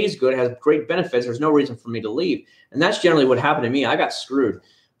 because it pays good, it has great benefits. There's no reason for me to leave. And that's generally what happened to me. I got screwed.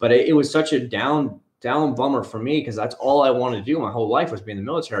 But it was such a down bummer for me, because that's all I wanted to do my whole life was be in the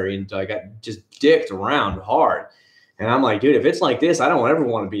military. And I got just dicked around hard. And I'm like, dude, if it's like this, I don't ever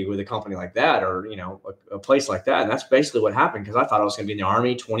want to be with a company like that, or, a place like that. And that's basically what happened, because I thought I was going to be in the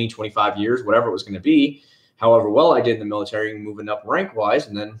Army 20, 25 years, whatever it was going to be. However well I did in the military, moving up rank wise,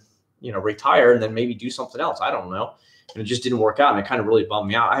 and then, retire and then maybe do something else. I don't know. And it just didn't work out. And it kind of really bummed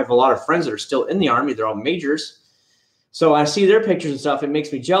me out. I have a lot of friends that are still in the Army. They're all majors. So I see their pictures and stuff. It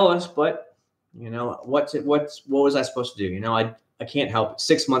makes me jealous, but what was I supposed to do? I can't help it.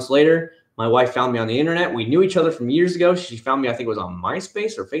 6 months later, my wife found me on the internet. We knew each other from years ago. She found me, I think it was on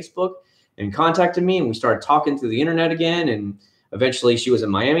MySpace or Facebook, and contacted me, and we started talking through the internet again. And eventually she was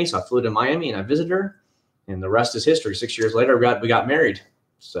in Miami. So I flew to Miami and I visited her, and the rest is history. 6 years later, we got married.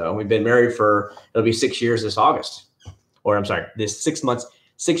 So we've been married it'll be 6 years this August, or I'm sorry, this 6 months,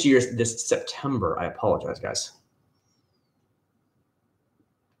 6 years this September. I apologize, guys.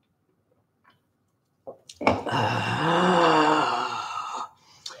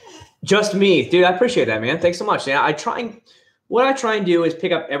 Just me, dude. I appreciate that, man. Thanks so much. Yeah, what I try and do is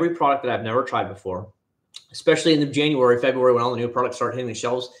pick up every product that I've never tried before, especially in the January, February, when all the new products start hitting the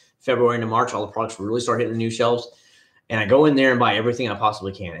shelves. February into March, all the products really start hitting the new shelves. And I go in there and buy everything I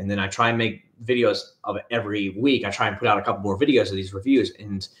possibly can. And then I try and make videos of it every week. I try and put out a couple more videos of these reviews.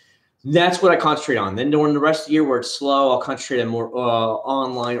 And that's what I concentrate on. Then during the rest of the year where it's slow, I'll concentrate on more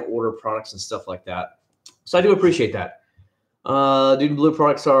online order products and stuff like that. So I do appreciate that. Dude, blue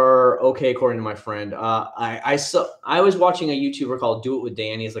products are okay, according to my friend. I was watching a YouTuber called Do It With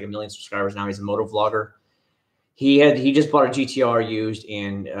Dan. He has like 1 million subscribers now. He's a moto vlogger. He just bought a GTR used,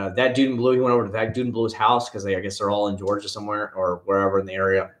 and that dude in blue, he went over to that dude in blue's house, because I guess they're all in Georgia somewhere or wherever in the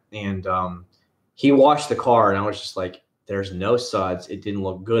area. And he washed the car, and I was just like, there's no suds. It didn't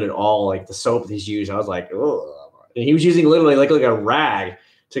look good at all. Like the soap that he's used, I was like, oh. And he was using literally like a rag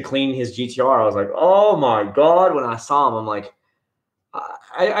to clean his GTR. I was like, oh my God. When I saw him, I'm like,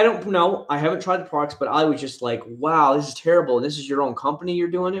 I don't know. I haven't tried the products, but I was just like, wow, this is terrible. This is your own company you're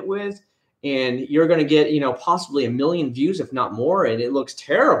doing it with, and you're going to get, possibly 1 million views, if not more, and it looks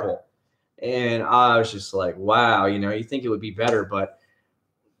terrible. And I was just like, wow, you think it would be better, but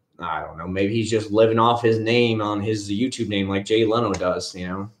I don't know. Maybe he's just living off his name on his YouTube name like Jay Leno does,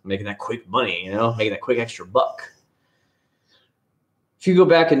 making that quick money, making that quick extra buck. If you go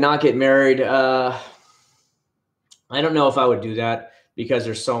back and not get married, I don't know if I would do that because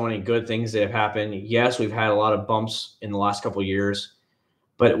there's so many good things that have happened. Yes, we've had a lot of bumps in the last couple of years,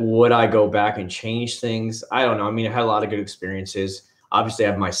 but would I go back and change things? I don't know. I mean, I had a lot of good experiences. Obviously, I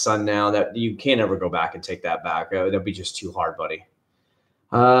have my son now that you can't ever go back and take that back. That'd be just too hard, buddy.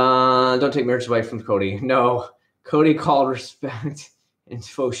 Don't take marriage away from Cody. No, Cody called respect and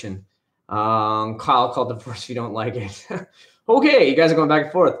devotion. Kyle called divorce if you don't like it. Okay, you guys are going back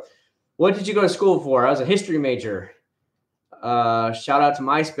and forth. What did you go to school for? I was a history major. Shout out to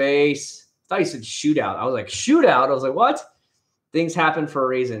MySpace. I thought you said shootout. I was like, shootout? I was like, what? Things happen for a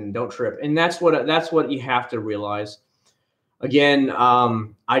reason. Don't trip. And that's what you have to realize. Again,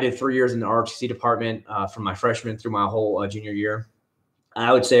 I did 3 years in the ROTC department from my freshman through my whole junior year.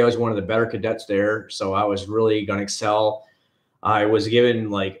 I would say I was one of the better cadets there, so I was really going to excel. I was given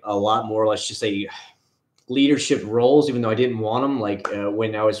like a lot more, let's just say, leadership roles, even though I didn't want them. Like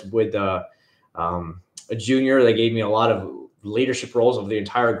when I was with a junior, they gave me a lot of leadership roles of the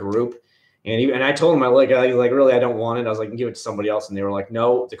entire group. And I told them, I really, I don't want it. I was like, give it to somebody else. And they were like,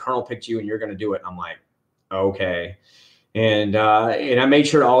 no, the colonel picked you and you're going to do it. And I'm like, okay. And I made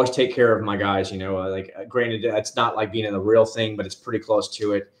sure to always take care of my guys, like granted, that's not like being in the real thing, but it's pretty close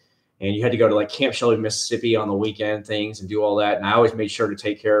to it. And you had to go to like Camp Shelby, Mississippi on the weekend things and do all that. And I always made sure to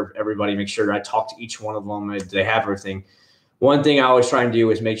take care of everybody, make sure I talked to each one of them. They have everything. One thing I always try and do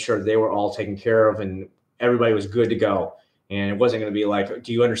is make sure they were all taken care of and everybody was good to go. And it wasn't going to be like,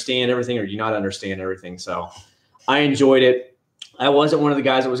 do you understand everything or do you not understand everything? So I enjoyed it. I wasn't one of the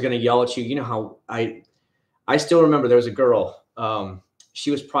guys that was going to yell at you. You know how I still remember there was a girl. She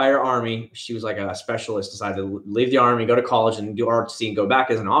was prior Army. She was like a specialist, decided to leave the Army, go to college and do ROTC and go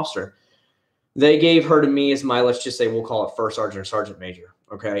back as an officer. They gave her to me as my, let's just say, we'll call it first sergeant or sergeant major.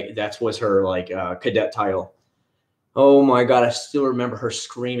 Okay. That was her like cadet title. Oh my God. I still remember her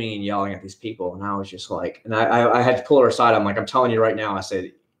screaming and yelling at these people. And I was just like, and I had to pull her aside. I'm like, I'm telling you right now, I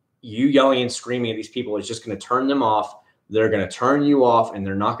said, you yelling and screaming at these people is just going to turn them off. They're going to turn you off and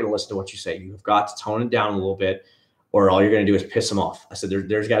they're not going to listen to what you say. You've got to tone it down a little bit or all you're going to do is piss them off. I said,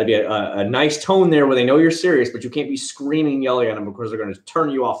 there's got to be a nice tone there where they know you're serious, but you can't be screaming and yelling at them because they're going to turn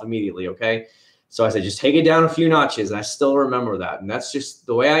you off immediately. Okay. So I said, just take it down a few notches. And I still remember that. And that's just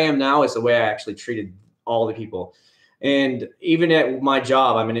the way I am now is the way I actually treated all the people. And even at my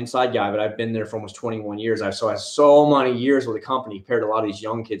job, I'm an inside guy, but I've been there for almost 21 years. I have so many years with the company compared to a lot of these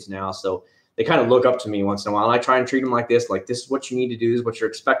young kids now. So they kind of look up to me once in a while. And I try and treat them like this is what you need to do. This is what you're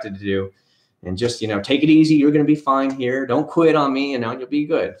expected to do. And just, take it easy. You're going to be fine here. Don't quit on me and you'll be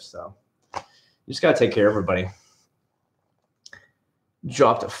good. So you just got to take care of everybody.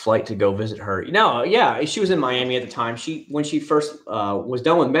 Dropped a flight to go visit her. Yeah, she was in Miami at the time. When she first was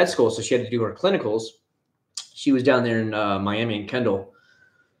done with med school, so she had to do her clinicals. She was down there in Miami and Kendall.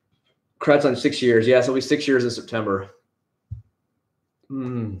 Congrats on 6 years. Yeah, so it'll be 6 years in September.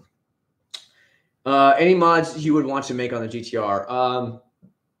 Any mods you would want to make on the GTR?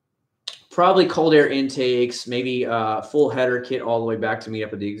 Probably cold air intakes, maybe full header kit all the way back to meet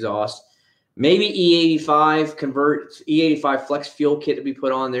up with the exhaust. Maybe E85 convert E85 flex fuel kit to be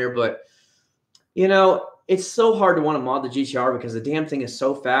put on there, but it's so hard to want to mod the GTR because the damn thing is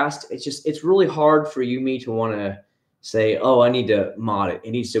so fast. It's really hard for me to want to say, oh, I need to mod it.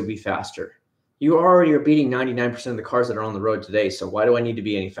 It needs to be faster. You already are beating 99% of the cars that are on the road today. So why do I need to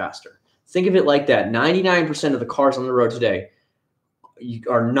be any faster? Think of it like that. 99% of the cars on the road today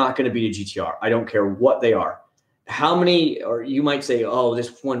are not going to beat a GTR. I don't care what they are. How many, or you might say, oh,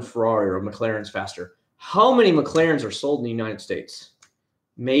 this one Ferrari or McLaren's faster. How many McLarens are sold in the United States?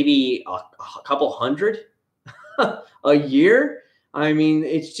 Maybe a couple hundred a year. I mean,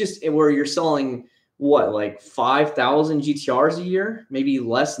 it's just where you're selling what, like 5,000 GTRs a year, maybe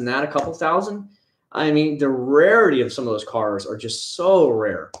less than that, a couple thousand. I mean, the rarity of some of those cars are just so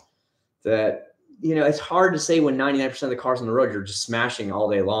rare that, it's hard to say when 99% of the cars on the road, you're just smashing all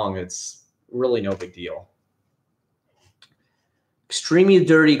day long. It's really no big deal. Extremely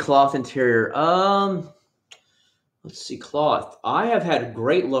dirty cloth interior. Let's see, cloth. I have had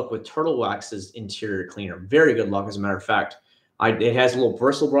great luck with Turtle Wax's interior cleaner. Very good luck, as a matter of fact. It has little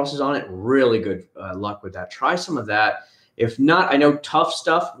bristle brushes on it. Really good luck with that. Try some of that. If not, I know Tough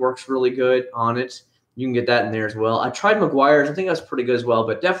Stuff works really good on it. You can get that in there as well. I tried McGuire's. I think that's pretty good as well,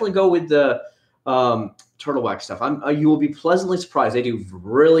 but definitely go with the turtle wax stuff. You will be pleasantly surprised. They do a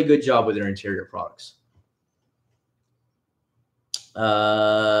really good job with their interior products.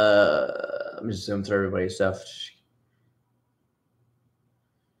 Let me zoom through everybody's stuff.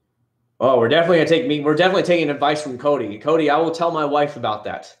 Oh, we're definitely taking advice from Cody. Cody, I will tell my wife about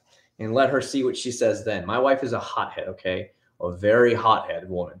that and let her see what she says then. My wife is a hothead, okay? A very hothead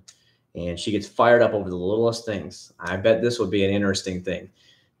woman. And she gets fired up over the littlest things. I bet this would be an interesting thing.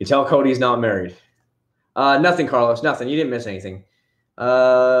 You tell Cody he's not married. Nothing, Carlos. Nothing. You didn't miss anything.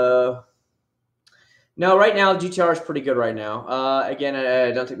 No, right now, GTR is pretty good right now. Again,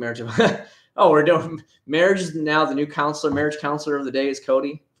 I don't think marriage. Oh, we're doing marriage is now the new marriage counselor of the day is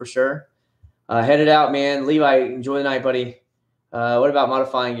Cody, for sure. Headed out, man. Levi, enjoy the night, buddy. What about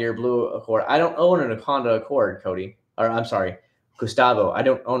modifying your blue Accord? I don't own a Honda Accord, Cody. Or I'm sorry, Gustavo. I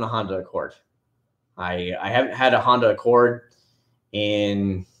don't own a Honda Accord. I haven't had a Honda Accord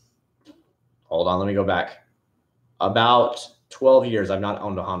in, hold on, let me go back. About 12 years, I've not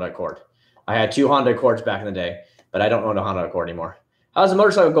owned a Honda Accord. I had 2 Honda Accords back in the day, but I don't own a Honda Accord anymore. How's the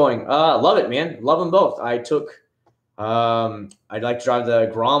motorcycle going? Love it, man. Love them both. I'd like to drive the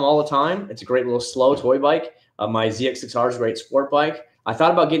Grom all the time. It's a great little slow toy bike. My ZX6R is a great sport bike. I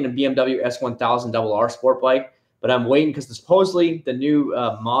thought about getting a BMW S1000 RR sport bike, but I'm waiting because supposedly the new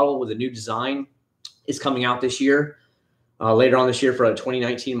model with a new design is coming out this year, later on this year for a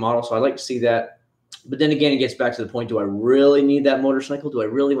 2019 model. So I'd like to see that. But then again, it gets back to the point, do I really need that motorcycle? Do I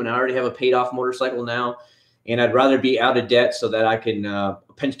really, when I already have a paid off motorcycle now? And I'd rather be out of debt so that I can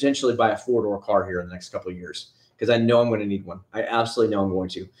potentially buy a 4-door car here in the next couple of years, because I know I'm going to need one. I absolutely know I'm going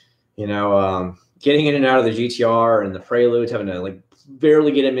to. You know, getting in and out of the GTR and the Preludes, having to like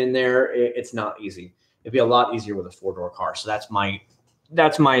barely get them in there, it's not easy. It'd be a lot easier with a 4-door car. So that's my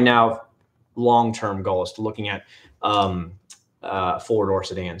now long-term goal, is to looking at 4-door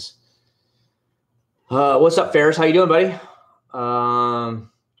sedans. What's up, Ferris? How you doing, buddy?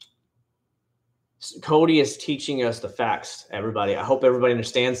 Cody is teaching us the facts, everybody. I hope everybody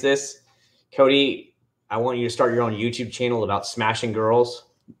understands this. Cody, I want you to start your own YouTube channel about smashing girls,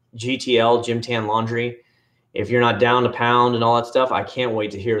 GTL, Gym Tan Laundry. If you're not down to pound and all that stuff, I can't wait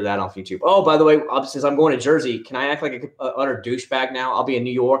to hear that off YouTube. Oh, by the way, since I'm going to Jersey, can I act like an utter douchebag now? I'll be in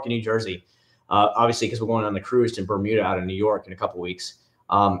New York and New Jersey, obviously, because we're going on the cruise to Bermuda out of New York in a couple weeks.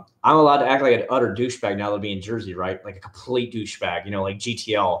 I'm allowed to act like an utter douchebag now that I'll be in Jersey, right? Like a complete douchebag, you know, like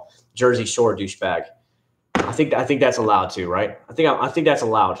GTL, Jersey Shore douchebag. I think that's allowed too, right? I think that's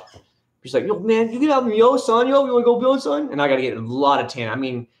allowed. He's like, yo, man, you get out of yo, son. Yo, you want to go build, son? And I got to get a lot of tan. I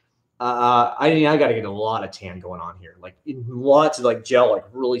mean, I got to get a lot of tan going on here. Like lots of like gel, like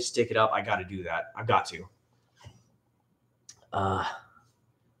really stick it up. I got to do that. I've got to.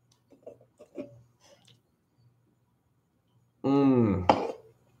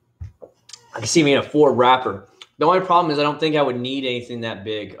 I can see me in a Ford Raptor. The only problem is I don't think I would need anything that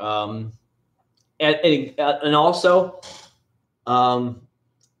big. And also, I'm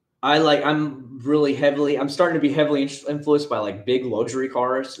starting to be heavily influenced by like big luxury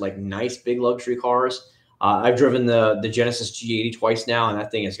cars, like nice big luxury cars. I've driven the Genesis G80 twice now, and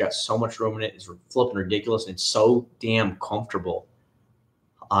that thing has got so much room in it. It's flipping ridiculous, and it's so damn comfortable.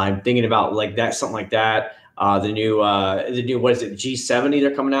 I'm thinking about like that, something like that. The new what is it, G70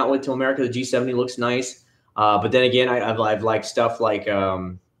 they're coming out with to America. The G70 looks nice, but then again, I've liked stuff like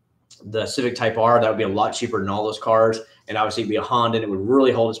the Civic Type R. That would be a lot cheaper than all those cars, and obviously it'd be a Honda, and it would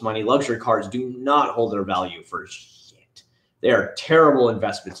really hold its money. Luxury cars do not hold their value for shit. They are terrible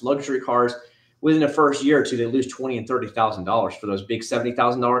investments. Luxury cars, within the first year or two, they lose $20,000 and $30,000 for those big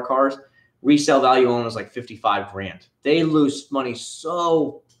 $70,000 cars. Resale value on is like $55,000. They lose money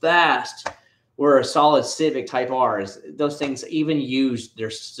so fast. Where a solid Civic Type R is, those things even used,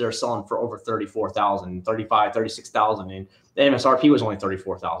 they're selling for over $34,000, $35,000, $36,000, and the MSRP was only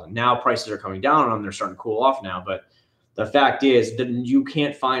 $34,000. Now prices are coming down on them; they're starting to cool off now. But the fact is that you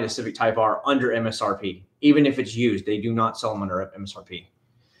can't find a Civic Type R under MSRP, even if it's used. They do not sell them under MSRP.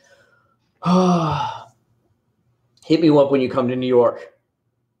 Hit me up when you come to New York.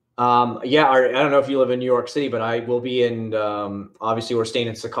 Yeah, I don't know if you live in New York City, but I will be in. Obviously, we're staying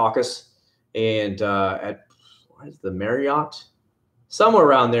in Secaucus. And at what is the Marriott? Somewhere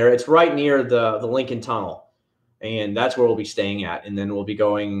around there. It's right near the Lincoln Tunnel. And that's where we'll be staying at. And then we'll be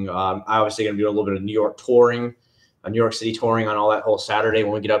going, obviously going to do a little bit of New York touring, New York City touring on all that whole Saturday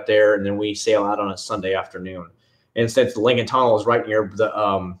when we get up there. And then we sail out on a Sunday afternoon. And since the Lincoln Tunnel is right near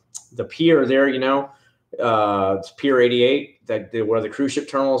the pier there, you know, it's Pier 88, where the cruise ship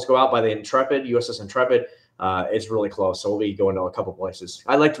terminals go out by the Intrepid, USS Intrepid. It's really close. So we'll be going to a couple places.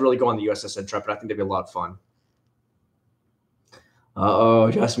 I'd like to really go on the USS Intrepid. I think that'd be a lot of fun.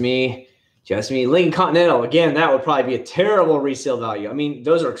 Just me. Lincoln Continental. Again, that would probably be a terrible resale value. I mean,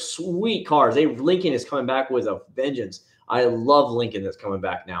 those are sweet cars. Lincoln is coming back with a vengeance. I love Lincoln that's coming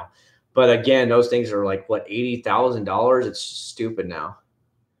back now. But again, those things are like, what, $80,000? It's stupid now.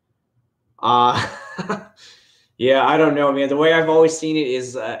 Yeah, I don't know, man. The way I've always seen it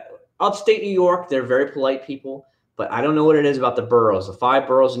is upstate New York, they're very polite people. But I don't know what it is about the boroughs. The 5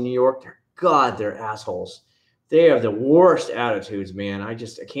 boroughs in New York, they're assholes. They have the worst attitudes, man. I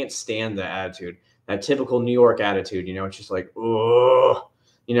can't stand the attitude, that typical New York attitude. It's just like, oh,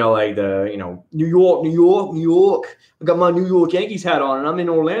 like New York, New York, New York. I got my New York Yankees hat on, and I'm in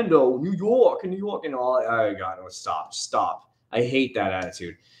Orlando, New York, and all. Oh God, stop. I hate that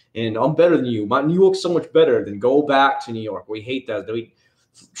attitude. And I'm better than you. My New York's so much better. Than go back to New York. We hate that.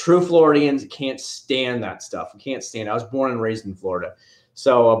 True Floridians can't stand that stuff. We can't stand it. I was born and raised in Florida.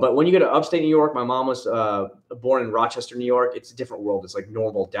 So, but when you go to upstate New York, my mom was born in Rochester, New York. It's a different world. It's like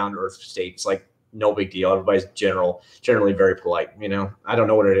normal, down-to-earth state. It's like no big deal. Everybody's generally very polite. I don't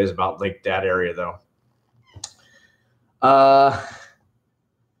know what it is about like that area though.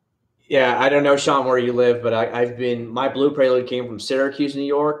 Yeah, I don't know, Sean, where you live, but my Blue Prelude came from Syracuse, New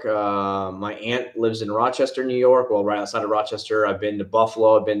York. My aunt lives in Rochester, New York. Well, right outside of Rochester. I've been to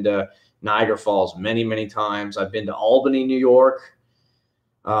Buffalo. I've been to Niagara Falls many, many times. I've been to Albany, New York.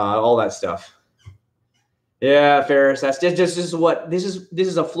 All that stuff. Yeah, Ferris. That's this is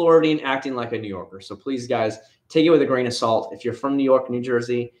a Floridian acting like a New Yorker. So please, guys, take it with a grain of salt. If you're from New York, New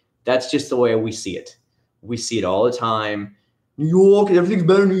Jersey, that's just the way we see it. We see it all the time. New York, everything's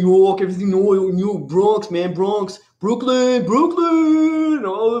better in New York. Everything New York, Bronx, man, Bronx, Brooklyn.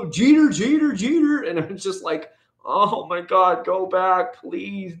 Oh, Jeter, and it's just like, oh my God, go back,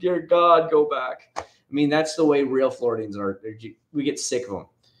 please, dear God, go back. I mean, that's the way real Floridians are. We get sick of them.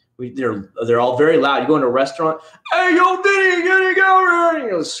 They're all very loud. You go into a restaurant, hey, yo, Vinny, get over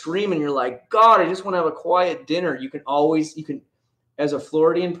here, screaming. You're like, God, I just want to have a quiet dinner. You can, as a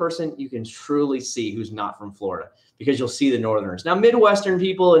Floridian person, you can truly see who's not from Florida because you'll see the Northerners. Now, Midwestern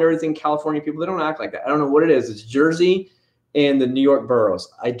people and everything, California people, they don't act like that. I don't know what it is. It's Jersey and the New York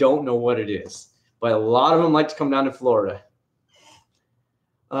boroughs. I don't know what it is, but a lot of them like to come down to Florida.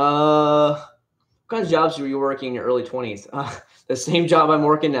 What kind of jobs were you working in your early 20s? The same job I'm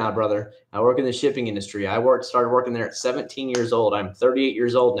working now, brother. I work in the shipping industry. Started working there at 17 years old. I'm 38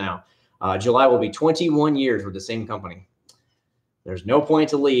 years old now. July will be 21 years with the same company. There's no point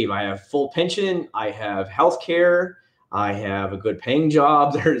to leave. I have full pension. I have health care. I have a good paying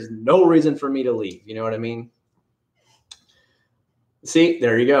job. There's no reason for me to leave. You know what I mean? See,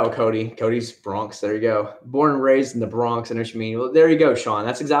 there you go, Cody. Cody's Bronx. There you go. Born and raised in the Bronx. I know what you mean. Well, there you go, Sean.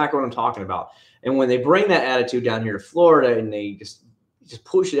 That's exactly what I'm talking about. And when they bring that attitude down here to Florida and they just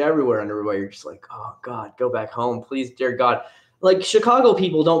push it everywhere and everywhere, you're just like, oh, God, go back home. Please, dear God. Like Chicago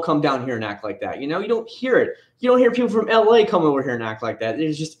people don't come down here and act like that. You don't hear it. You don't hear people from LA come over here and act like that.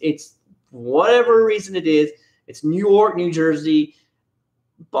 It's whatever reason it is. It's New York, New Jersey,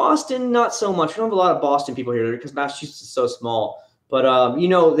 Boston, not so much. We don't have a lot of Boston people here because Massachusetts is so small. But, they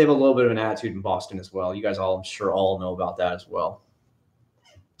have a little bit of an attitude in Boston as well. You guys I'm sure all know about that as well.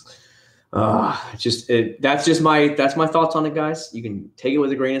 That's my thoughts on it, guys. You can take it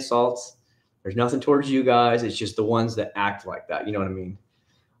with a grain of salt. There's nothing towards you guys. It's just the ones that act like that. You know what I mean?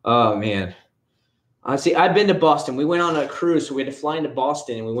 Oh, man. See, I've been to Boston. We went on a cruise, so we had to fly into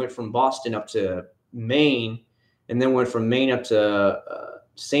Boston, and we went from Boston up to Maine, and then went from Maine up to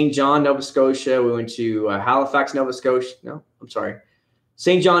St. John, Nova Scotia. We went to Halifax, Nova Scotia. No, I'm sorry.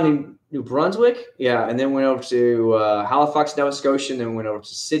 St. John in New Brunswick. Yeah, and then went over to Halifax, Nova Scotia, and then went over to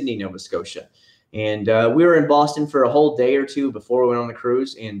Sydney, Nova Scotia. And we were in Boston for a whole day or two before we went on the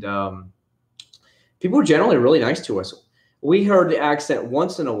cruise, and people were generally really nice to us. We heard the accent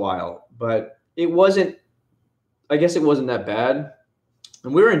once in a while, but I guess it wasn't that bad.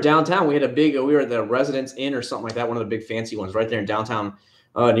 And we were in downtown. We were at the Residence Inn or something like that, one of the big fancy ones right there in downtown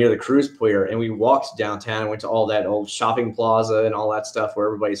near the cruise pier. And we walked downtown and went to all that old shopping plaza and all that stuff where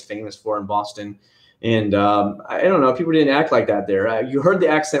everybody's famous for in Boston. And I don't know, people didn't act like that there. You heard the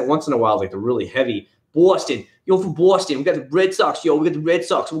accent once in a while, like the really heavy Boston. You're from Boston. We got the Red Sox, yo. We got the Red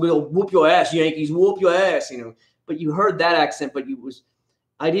Sox. We're going to whoop your ass, Yankees. Whoop your ass, But you heard that accent, but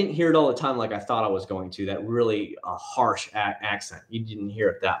I didn't hear it all the time like I thought I was going to, that really harsh accent. You didn't hear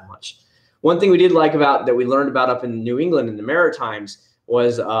it that much. One thing we did like that we learned about up in New England in the Maritimes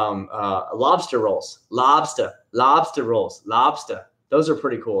was lobster rolls. Lobster rolls. Lobster. Those are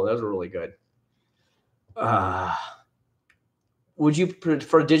pretty cool. Those were really good. Would you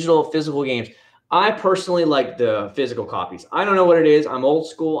prefer digital or physical games? I personally like the physical copies. I don't know what it is. I'm old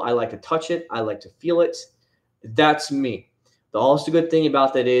school. I like to touch it. I like to feel it. That's me. The also good thing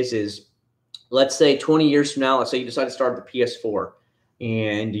about that is let's say 20 years from now, let's say you decide to start the PS4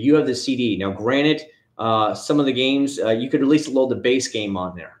 and you have the CD. Now, granted, some of the games, you could at least load the base game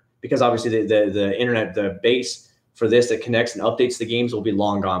on there because obviously the internet, the base for this that connects and updates the games will be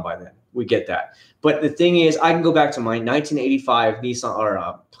long gone by then. We get that. But the thing is, I can go back to my 1985 Nissan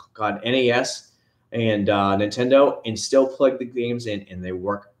or NAS and Nintendo and still plug the games in and they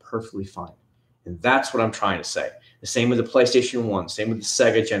work perfectly fine. And that's what I'm trying to say. The same with the PlayStation 1, same with the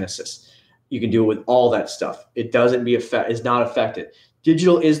Sega Genesis. You can do it with all that stuff. It doesn't is not affected.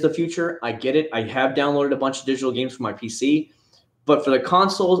 Digital is the future. I get it. I have downloaded a bunch of digital games for my PC, but for the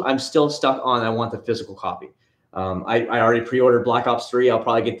consoles, I'm still stuck on I want the physical copy. I already pre-ordered Black Ops 3. I'll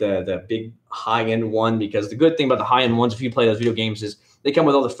probably get the big high-end one because the good thing about the high-end ones, if you play those video games, is they come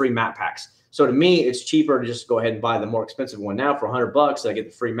with all the free map packs. So to me, it's cheaper to just go ahead and buy the more expensive one now for $100. I get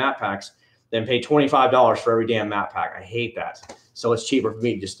the free map packs, then pay $25 for every damn map pack. I hate that. So it's cheaper for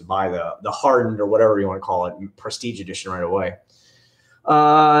me just to buy the hardened or whatever you want to call it, prestige edition right away.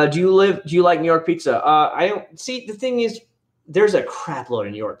 Do you like New York pizza? I don't see. The thing is, there's a crap load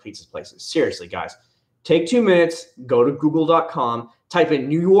of New York pizza places. Seriously, guys, take 2 minutes, go to google.com, type in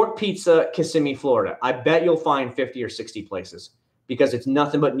New York pizza, Kissimmee, Florida. I bet you'll find 50 or 60 places because it's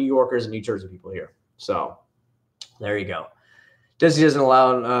nothing but New Yorkers and New Jersey people here. So there you go. Destin doesn't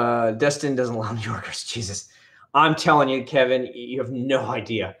allow New Yorkers. Jesus. I'm telling you, Kevin, you have no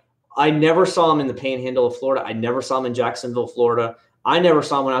idea. I never saw him in the Panhandle of Florida. I never saw him in Jacksonville, Florida. I never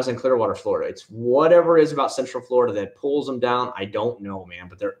saw him when I was in Clearwater, Florida. It's whatever it is about Central Florida that pulls them down. I don't know, man,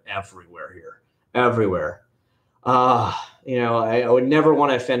 but they're everywhere here. Everywhere. I would never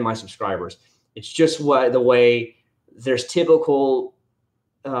want to offend my subscribers. It's just the way there's typical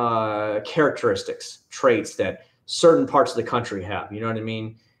characteristics, traits that certain parts of the country have. You know what I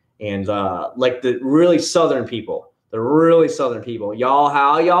mean? And like the really southern people, y'all,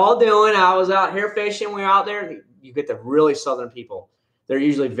 how y'all doing? I was out here fishing. We're out there. You get the really southern people. They're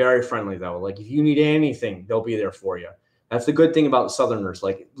usually very friendly, though. Like if you need anything, they'll be there for you. That's the good thing about the Southerners.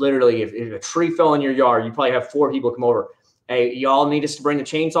 Like literally, if a tree fell in your yard, you probably have 4 people come over. Hey, y'all need us to bring the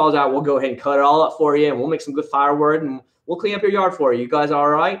chainsaws out. We'll go ahead and cut it all up for you, and we'll make some good firewood, and we'll clean up your yard for you. You guys all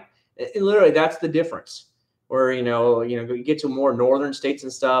right? And literally, that's the difference. Where you get to more northern states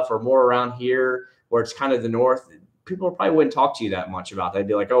and stuff, or more around here where it's kind of the north. People probably wouldn't talk to you that much about that. They'd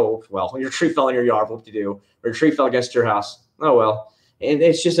be like, oh, well, your tree fell in your yard. What to do? Or your tree fell against your house. Oh, well. And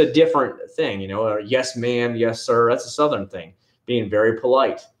it's just a different thing, or yes, ma'am, yes, sir. That's a southern thing, being very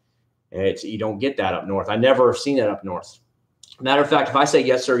polite. You don't get that up north. I never have seen that up north. Matter of fact, if I say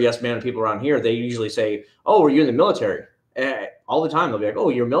yes, sir, yes, ma'am to people around here, they usually say, oh, were you in the military? All the time. They'll be like, oh,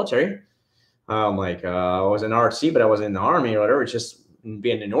 you're military? I'm like, I was in RC, but I wasn't in the Army or whatever. It's just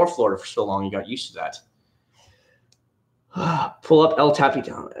being in North Florida for so long, you got used to that. Pull up El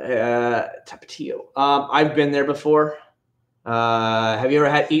Tapatio. I've been there before. Have you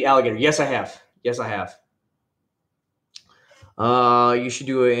ever eat alligator? Yes, I have. Yes, I have. You should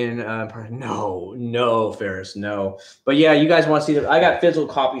do it in no, Ferris, no. But yeah, you guys want to see that? I got physical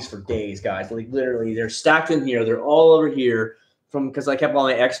copies for days, guys. Like literally, they're stacked in here. They're all over here because I kept all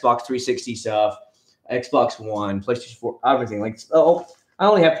my Xbox 360 stuff, Xbox One, PlayStation 4, everything. Like I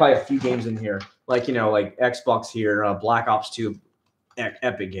only have probably a few games in here. Like like Xbox here, Black Ops 2,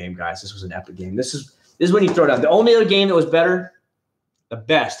 epic game, guys. This was an epic game. This is when you throw it down. The only other game that was better, the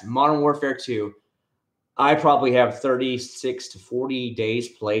best, Modern Warfare 2. I probably have 36 to 40 days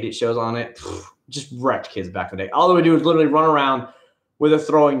played. It shows on it. Just wrecked kids back in the day. All I would do is literally run around with a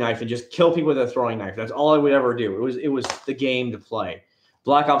throwing knife and just kill people with a throwing knife. That's all I would ever do. It was the game to play.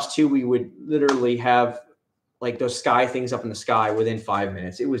 Black Ops 2, we would literally have like those sky things up in the sky within 5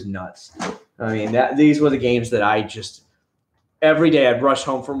 minutes. It was nuts. I mean, these were the games that I just every day I'd rush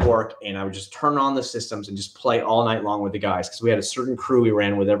home from work and I would just turn on the systems and just play all night long with the guys because we had a certain crew we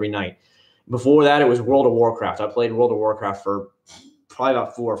ran with every night. Before that, it was World of Warcraft. I played World of Warcraft for probably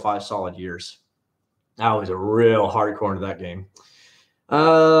about 4 or 5 solid years. I was a real hardcore into that game.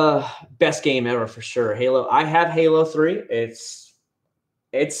 Best game ever for sure. Halo. I have Halo 3. It's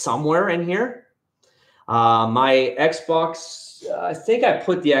somewhere in here. My Xbox, I think I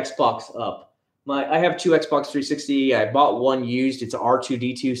put the Xbox up. I have 2 Xbox 360. I bought one used. It's an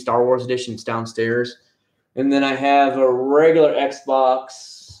R2-D2 Star Wars edition. It's downstairs. And then I have a regular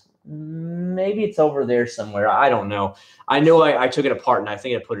Xbox. Maybe it's over there somewhere. I don't know. I know I took it apart and I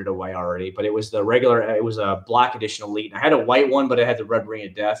think I put it away already. But it was the regular. It was a black edition Elite. I had a white one, but it had the red ring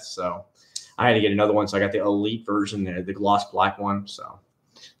of death. So I had to get another one. So I got the Elite version, the gloss black one. So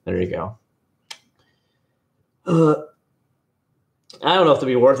there you go. I don't know if they'll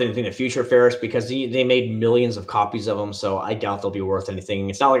be worth anything in the future, Ferris, because they made millions of copies of them, so I doubt they'll be worth anything.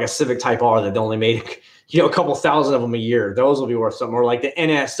 It's not like a Civic Type R that they only made, a couple thousand of them a year. Those will be worth something. Or like the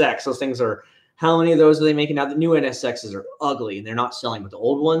NSX. Those things are, how many of those are they making now? The new NSXs are ugly, and they're not selling, but the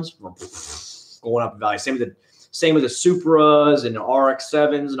old ones are going up in value. Same with the Supras and the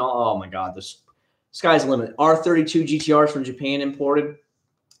RX-7s and all. Oh, my God. The sky's the limit. R32 GTRs from Japan imported.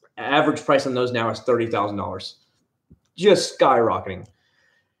 Average price on those now is $30,000. Just skyrocketing.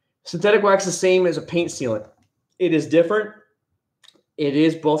 Synthetic wax is the same as a paint sealant. It is different. It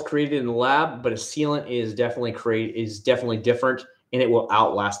is both created in the lab, but a sealant is definitely different, and it will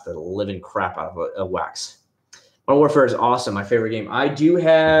outlast the living crap out of a wax. Modern Warfare is awesome. My favorite game. I do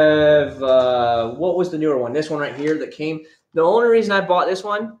have what was the newer one? This one right here that came. The only reason I bought this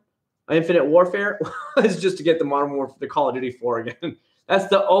one, Infinite Warfare, was just to get the Modern Warfare, the Call of Duty 4 again. That's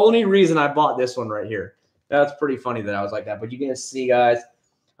the only reason I bought this one right here. That's pretty funny that I was like that. But you're going to see, guys,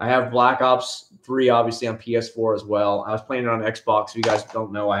 I have Black Ops 3, obviously, on PS4 as well. I was playing it on Xbox. If you guys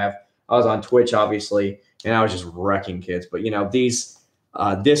don't know, I was on Twitch, obviously, and I was just wrecking kids. But,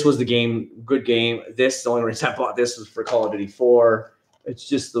 this was the game, good game. The only reason I bought this was for Call of Duty 4. It's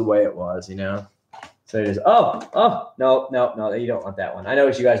just the way it was, So it is. Oh, no, you don't want that one. I know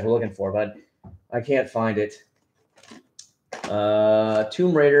what you guys were looking for, but I can't find it.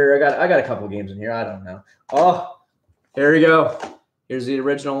 Tomb Raider. I got a couple of games in here. I don't know. Oh, here we go. Here's the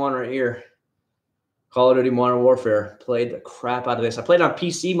original one right here. Call of Duty Modern Warfare. Played the crap out of this. I played on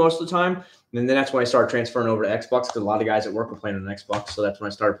PC most of the time, and then that's when I started transferring over to Xbox because a lot of guys at work were playing on Xbox, so that's when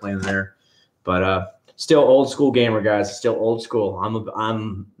I started playing there. But still old school gamer, guys. Still old school.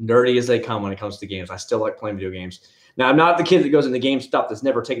 I'm nerdy as they come when it comes to games. I still like playing video games. Now, I'm not the kid that goes in the GameStop that's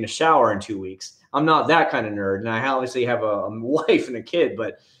never taken a shower in 2 weeks. I'm not that kind of nerd, and I obviously have a wife and a kid,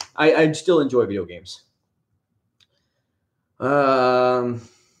 but I still enjoy video games.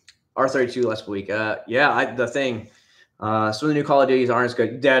 R32 last week. The thing. Some of the new Call of Duties aren't as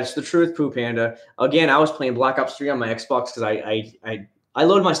good. That's the truth, Poo Panda. Again, I was playing Black Ops 3 on my Xbox because I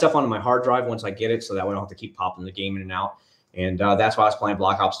load my stuff onto my hard drive once I get it, so that way I don't have to keep popping the game in and out. And that's why I was playing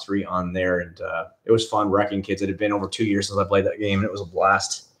Black Ops 3 on there, and it was fun wrecking kids. It had been over 2 years since I played that game, and it was a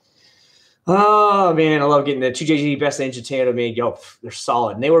blast. Oh, man, I love getting the 2JZ best engine Toyota made. Yo, they're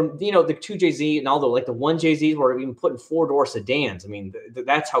solid. And they were, the 2JZ and all the, the 1JZs were even putting four-door sedans. I mean,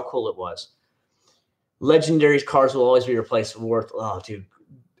 that's how cool it was. Legendary cars will always be replaced worth, dude.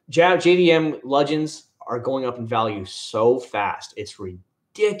 JDM Legends are going up in value so fast. It's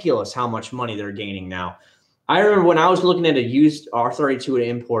ridiculous how much money they're gaining now. I remember when I was looking at a used R32 to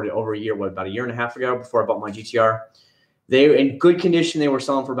import it over a year, about a year and a half ago before I bought my GTR. They were in good condition. They were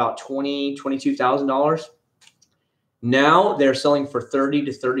selling for about $22,000. Now they're selling for $30,000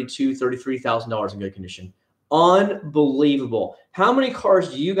 to $32,000, $33,000 in good condition. Unbelievable. How many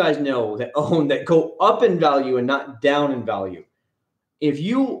cars do you guys know that own that go up in value and not down in value? And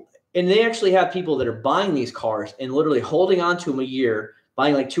they actually have people that are buying these cars and literally holding on to them a year,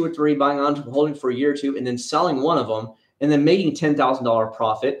 buying like 2 or 3, buying on to them, holding for a year or two, and then selling one of them and then making $10,000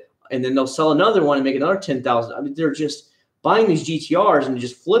 profit. And then they'll sell another one and make another $10,000. I mean, they're just buying these GTRs and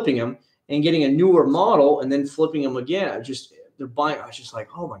just flipping them and getting a newer model and then flipping them again. They're buying. I was just like,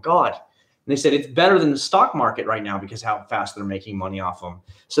 oh my God. And they said it's better than the stock market right now because how fast they're making money off them.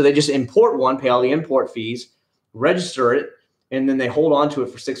 So they just import one, pay all the import fees, register it, and then they hold on to it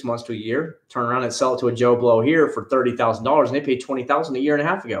for 6 months to a year, turn around and sell it to a Joe Blow here for $30,000, and they paid $20,000 a year and a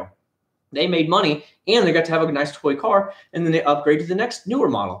half ago. They made money, and they got to have a nice toy car, and then they upgrade to the next newer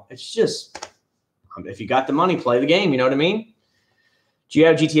model. It's just, if you got the money, play the game. You know what I mean? Do you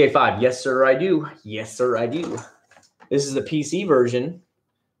have GTA 5? Yes, sir, I do. Yes, sir, I do. This is the PC version,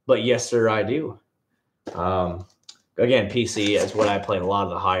 but yes, sir, I do. Again, PC is what I played a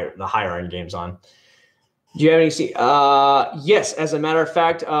lot of the higher end games on. Do you have any? Yes, as a matter of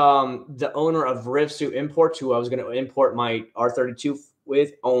fact, the owner of Rivsuit Imports, who I was going to import my R32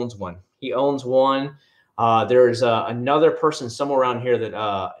 with, owns one. He owns one. There's another person somewhere around here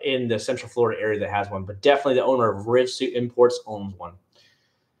that in the Central Florida area that has one, but definitely the owner of Rivsuit Imports owns one.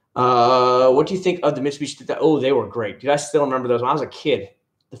 What do you think of the Mitsubishi? Oh, they were great. Dude, I still remember those when I was a kid.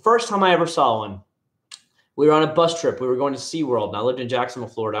 The first time I ever saw one, we were on a bus trip. We were going to SeaWorld, and I lived in Jacksonville,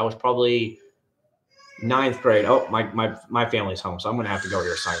 Florida. I was probably 9th grade. Oh, my family's home, so I'm going to have to go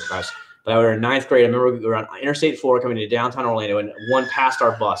here. Sorry, guys. But we were in 9th grade. I remember we were on Interstate 4 coming to downtown Orlando, and one passed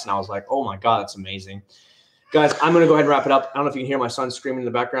our bus, and I was like, oh, my God, that's amazing. Guys, I'm going to go ahead and wrap it up. I don't know if you can hear my son screaming in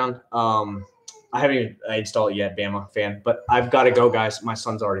the background. I haven't even installed it yet, Bama fan, but I've got to go, guys. My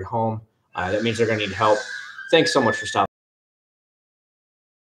son's already home. That means they're going to need help. Thanks so much for stopping.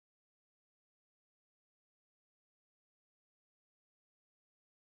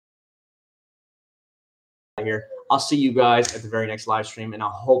 here. I'll see you guys at the very next live stream, and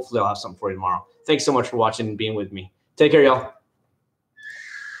hopefully I'll have something for you tomorrow. Thanks so much for watching and being with me. Take care, y'all.